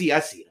more. I see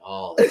it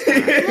all the time.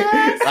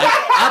 Like,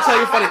 I'll tell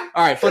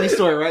you funny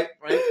story, right?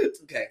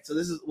 Okay, so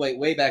this is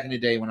way back in the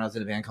day when I was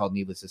in a band called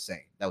Needless to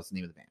Say. That was the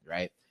name of the band,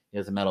 right? It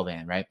was a metal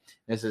band, right?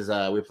 This is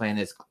we were playing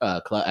this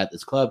club at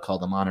this club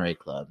called the Monterey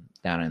Club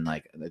down in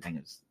like I think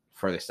it's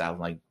further south,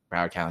 like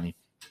Broward County.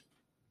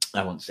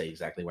 I won't say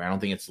exactly where. I don't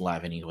think it's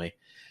live anyway.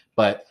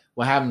 But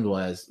what happened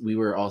was we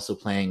were also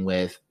playing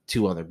with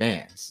 2 other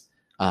bands.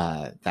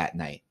 That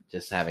night,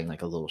 just having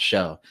like a little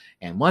show,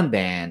 and one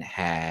band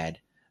had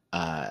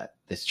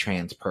this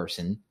trans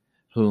person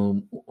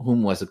whom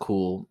was a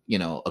cool, you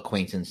know,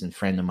 acquaintance and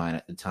friend of mine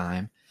at the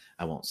time.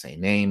 I won't say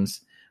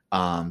names,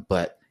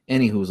 but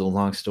anywho's a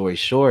long story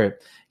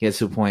short, gets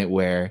to a point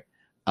where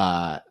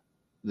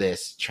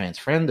this trans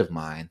friend of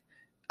mine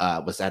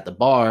was at the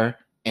bar,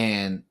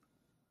 and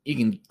you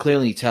can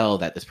clearly tell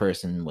that this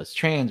person was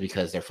trans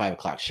because their 5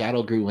 o'clock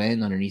shadow grew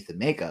in underneath the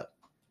makeup.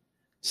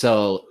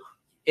 So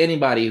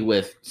anybody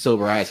with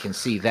sober eyes can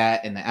see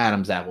that in the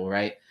Adam's apple,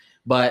 right?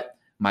 But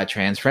my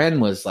trans friend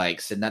was like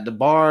sitting at the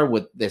bar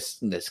with this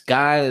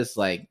guy, this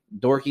like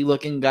dorky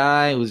looking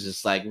guy who's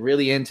just like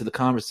really into the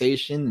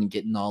conversation and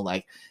getting all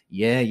like,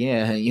 yeah,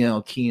 you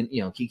know,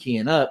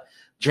 keying up,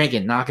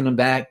 drinking, knocking him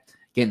back,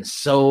 getting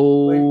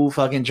so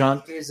fucking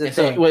drunk. Here's the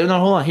thing. Hold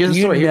on. Here's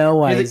the story. You know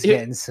why he's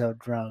getting so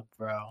drunk,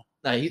 bro.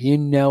 You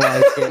know why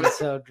he's getting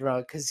so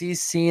drunk because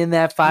he's seeing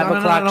that 5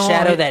 o'clock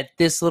shadow that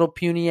this little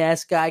puny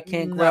ass guy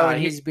can't grow,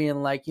 and he's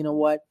being like, you know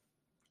what?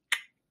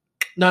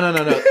 No.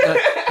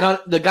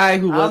 The guy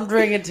who I'm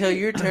drinking till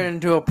you're turning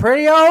into a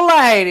pretty old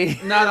lady.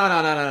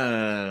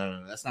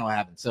 No. That's not what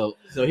happened. So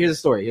here's the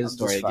story.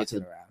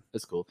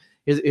 It's cool.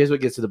 Here's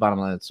what gets to the bottom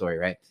line of the story,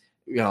 right?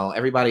 You know,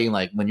 everybody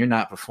like when you're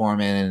not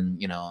performing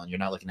and you know you're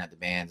not looking at the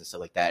bands and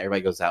stuff like that,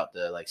 everybody goes out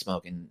to like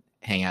smoke and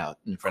hang out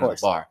in front of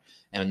the bar.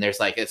 And there's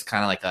like it's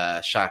kind of like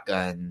a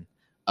shotgun,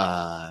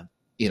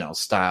 you know,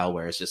 style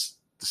where it's just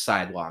the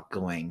sidewalk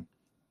going,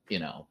 you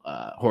know,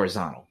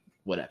 horizontal,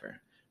 whatever,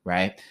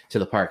 right to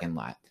the parking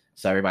lot.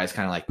 So everybody's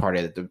kind of like part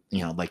of the,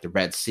 you know, like the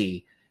Red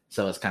Sea.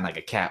 So it's kind of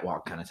like a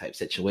catwalk kind of type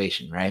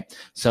situation, right?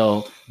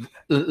 So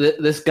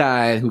this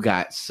guy who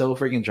got so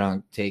freaking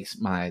drunk takes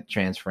my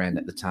trans friend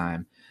at the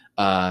time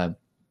to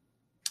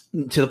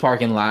the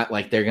parking lot,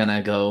 like they're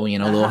gonna go, you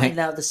know,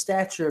 now the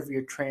stature of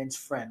your trans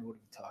friend. What are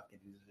you talking?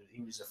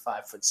 He was a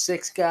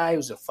 5'6" guy. He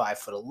was a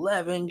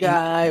 5'11"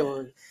 guy,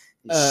 or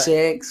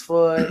 6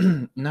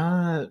 foot.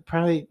 Nah,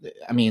 probably.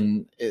 I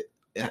mean, it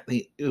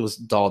was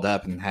dolled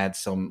up and had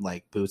some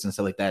like boots and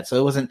stuff like that. So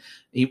it wasn't.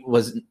 He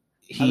wasn't.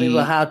 I mean,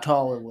 well, how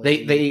tall was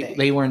he?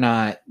 They were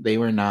not. They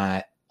were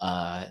not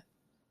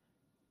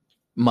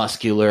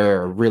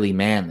muscular or really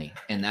manly.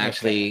 And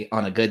actually,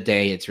 on a good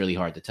day, it's really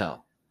hard to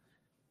tell.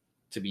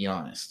 To be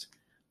honest.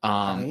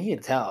 I mean, you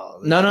can tell.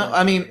 No.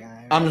 I mean,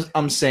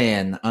 I'm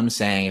saying,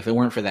 if it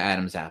weren't for the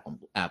Adam's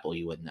apple,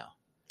 you wouldn't know.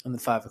 On the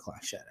 5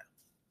 o'clock shadow.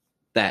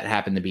 That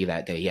happened to be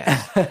that day,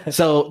 yes.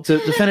 So to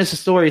finish the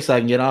story, so I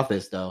can get off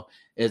this though,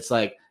 it's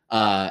like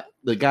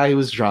the guy who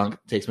was drunk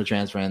takes my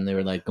trans friend. They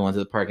were like going to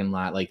the parking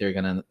lot, like they're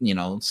gonna, you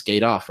know,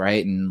 skate off,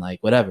 right, and like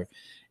whatever.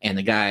 And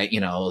the guy,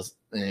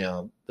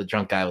 the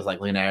drunk guy was like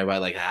looking at everybody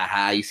like, ha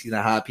ha, you see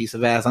that hot piece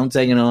of ass I'm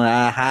taking on,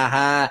 ha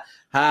ha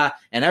ha,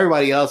 and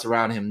everybody else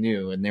around him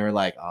knew, and they were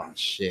like, oh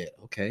shit,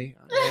 okay.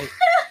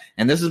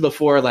 And this is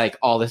before like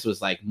all this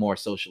was like more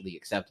socially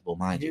acceptable,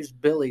 mind you. Here's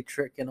Billy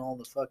tricking all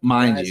the fucking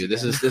mind guys you. again.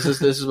 This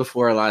is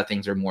before a lot of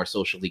things are more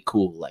socially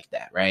cool like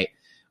that, right?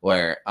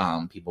 Where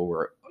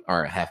people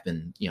have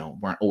been, you know,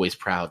 weren't always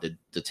proud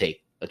to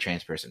take a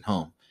trans person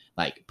home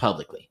like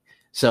publicly.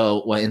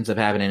 So what ends up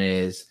happening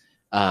is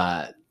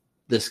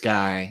this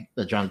guy,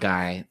 the drunk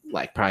guy,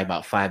 like probably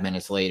about 5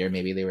 minutes later,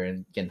 maybe they were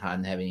getting hot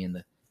and heavy in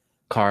the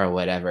car or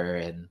whatever,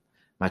 and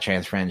my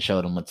trans friend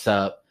showed him what's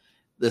up.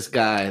 This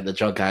guy, the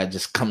drunk guy,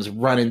 just comes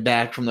running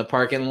back from the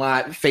parking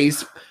lot,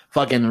 face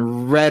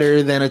fucking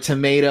redder than a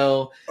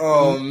tomato.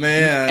 Oh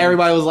man!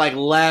 Everybody was like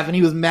laughing.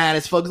 He was mad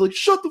as fuck. He's like,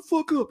 "Shut the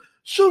fuck up!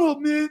 Shut up,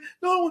 man!"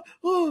 No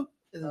one.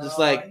 And just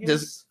like,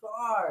 just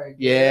scarred,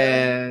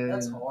 yeah,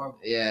 that's horrible.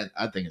 Yeah,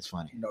 I think it's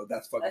funny. No,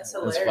 that's fucking. That's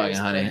horrible. hilarious.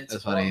 That's fucking honey.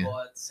 That's funny.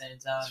 At the same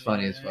time, It's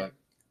funny as fuck.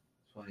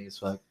 Funny as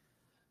fuck.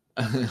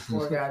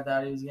 Poor guy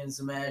thought he was getting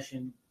some ash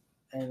and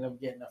ended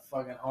up getting a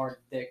fucking hard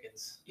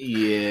Dickens.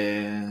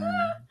 Yeah.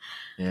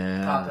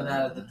 Popping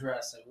out of the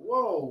dress. Like,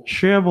 whoa.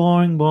 Sure,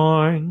 boing,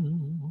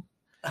 boing.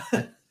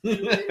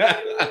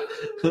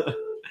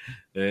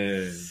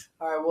 Yeah.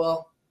 All right,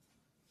 well,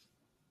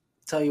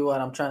 tell you what,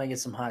 I'm trying to get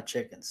some hot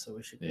chickens, so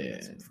we should go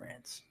get some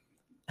friends.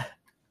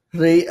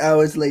 3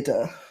 hours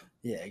later.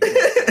 Yeah,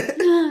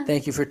 exactly.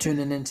 Thank you for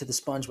tuning in to the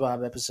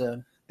SpongeBob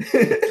episode.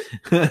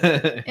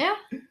 Yeah.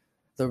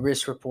 The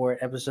Risk Report,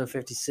 episode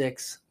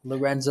 56.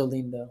 Lorenzo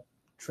Lindo,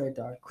 Trey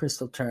Dark,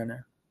 Krystal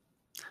Turner.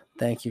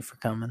 Thank you for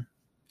coming.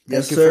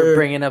 Yes, Thank you sir. for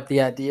bringing up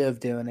the idea of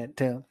doing it,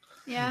 too.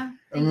 Yeah.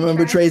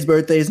 Remember Trey's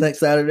birthday is next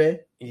Saturday?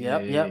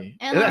 Yep.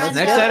 And that's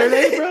next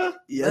Saturday, bro.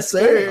 Yes,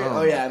 sir.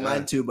 Oh, yeah,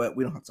 mine too, but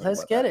we don't have to talk Let's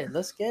about get that. it.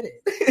 Let's get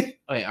it.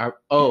 Wait,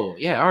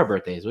 our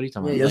birthdays. What are you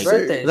talking Yeah, about? Yes, your sir.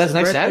 birthdays. That's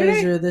Your next birthdays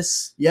Saturday? are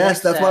this Yes, next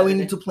that's why we Saturday.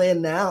 need to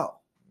plan now.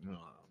 Oh, man.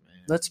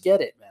 Let's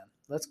get it, man.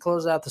 Let's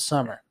close out the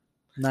summer.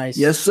 Nice.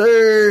 Yes,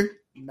 sir.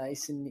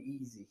 Nice and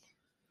easy.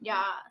 Yes.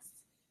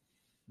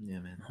 Yeah,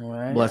 man. All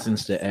right.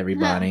 Blessings to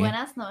everybody.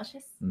 Buenas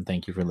noches. And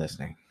thank you for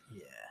listening.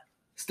 Yeah.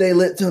 Stay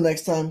lit till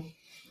next time.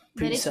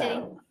 Peace City.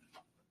 out.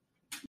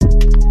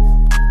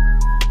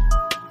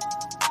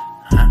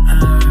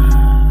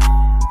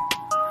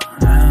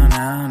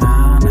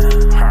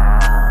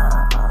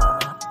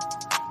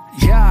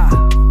 Yeah.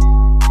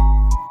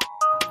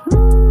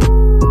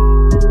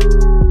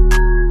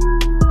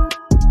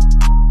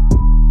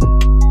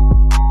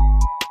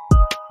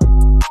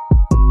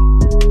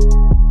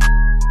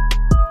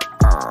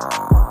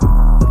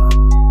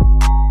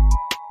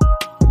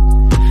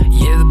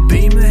 Yeah, the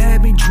beamer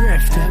had me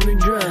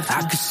drifting.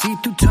 I could see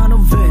through tunnel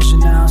vision.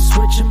 Now I'm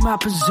switching my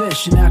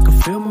position. I can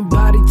feel my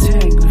body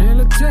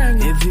tingling.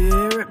 If you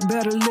hear it,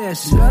 better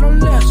listen.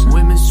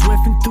 Women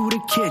swifting through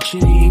the kitchen,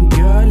 eating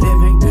good,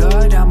 living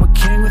good. I'm a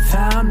king with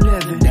how I'm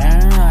living.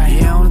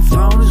 Yeah, on the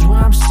throne is where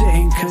I'm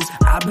sitting. Cause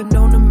I've been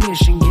on a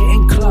mission,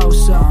 getting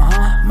closer.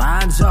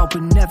 Mind's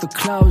open, never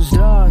closed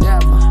doors.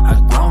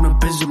 I've grown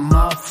up as a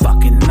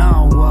motherfucking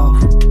lone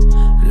wolf.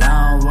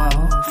 Lone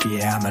wolf,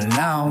 yeah, I'm a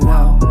lone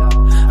wolf.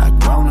 I've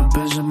grown up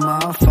as a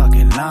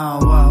motherfucking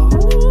lone wolf.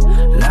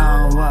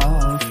 Lone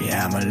wolf,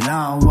 yeah, I'm a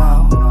lone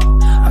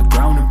wolf. I've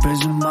grown up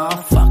as a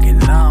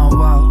motherfucking lone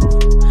wolf.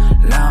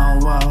 Lone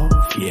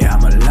wolf, yeah,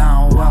 I'm a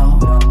lone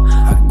wolf.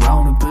 I've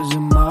grown up as a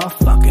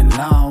motherfucking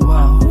lone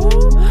wolf.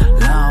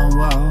 Lone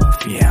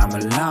wolf, yeah, I'm a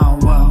lone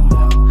wolf.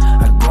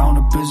 I've grown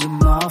up as a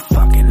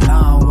motherfucking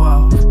lone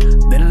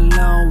wolf. Been a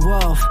lone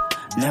wolf,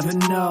 never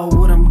know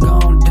what I'm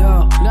gonna do.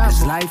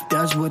 Cause life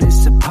does what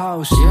it's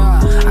supposed to.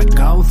 I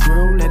go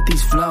through, let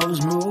these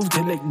flows move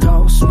till it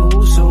goes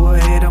smooth. So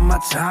ahead of my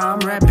time,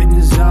 rapping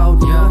is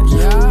old.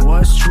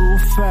 What's true or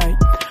fake?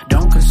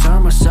 Don't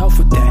concern myself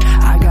with that.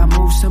 I got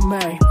moves to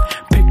make.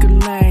 Pick a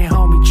lane,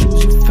 homie,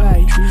 choose your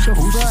fate. Who's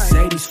to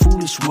say these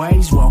foolish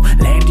ways won't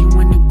land you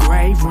in the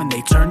grave when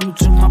they turn you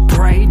to my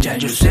prey? Ya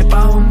yo sé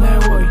pa' dónde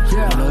voy.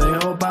 No lo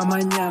dejo pa'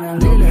 mañana,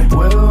 lo que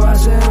puedo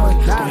hacer hoy.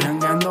 Estoy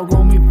jangueando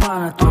con mis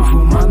panas, estoy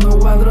fumando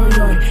cuatro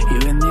joy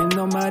y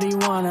vendiendo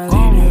marihuana.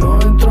 Dinero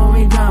dentro de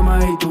mi cama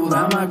y tu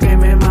dama que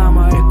me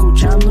mama.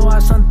 Escuchando a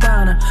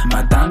Santana,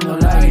 matando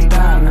la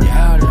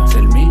guitarra.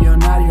 Ser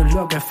millonario es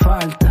lo que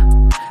falta.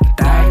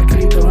 Está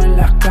escrito en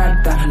las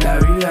cartas, la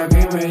vida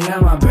que me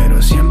llama,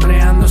 pero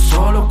siempre ando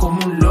solo como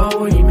un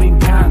lobo y me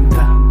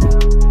encanta.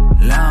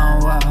 Lone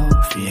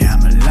wolf, yeah,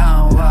 I'm a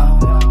lone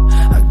wolf.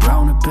 I've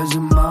grown up as a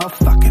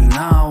motherfucking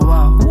lone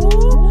wolf.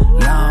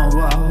 Lone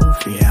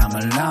wolf, yeah, I'm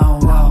a lone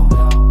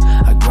wolf.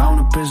 I've grown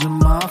up as a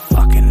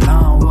motherfucking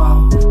lone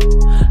wolf.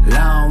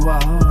 Lone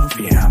wolf,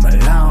 yeah, I'm a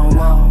lone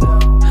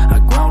wolf.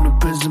 I've grown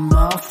up as a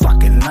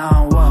motherfucking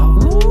lone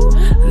wolf.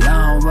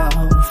 Lone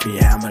wolf,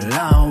 yeah, I'm a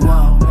lone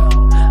wolf.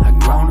 I've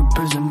grown up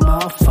as a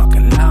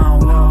motherfucking lone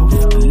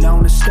wolf.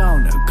 Loner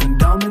stoner,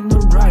 condoning the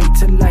right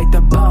to light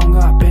the bong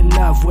up. In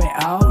love with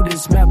all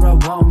this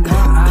marijuana.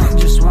 I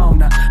just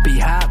wanna be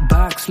hot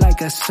box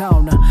like a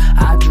sauna.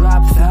 I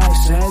drop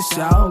thugs and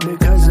so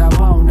because I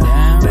wanna.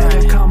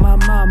 Better call my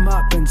mom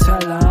up and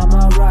tell her I'm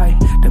alright.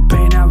 The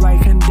pain I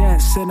write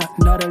condensed in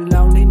another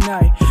lonely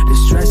night. The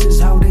stress is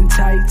holding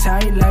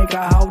tight like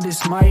I hold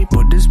this mic.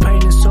 But this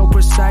pain is so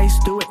precise,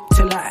 do it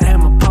till I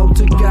am a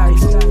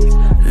poltergeist.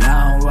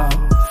 Long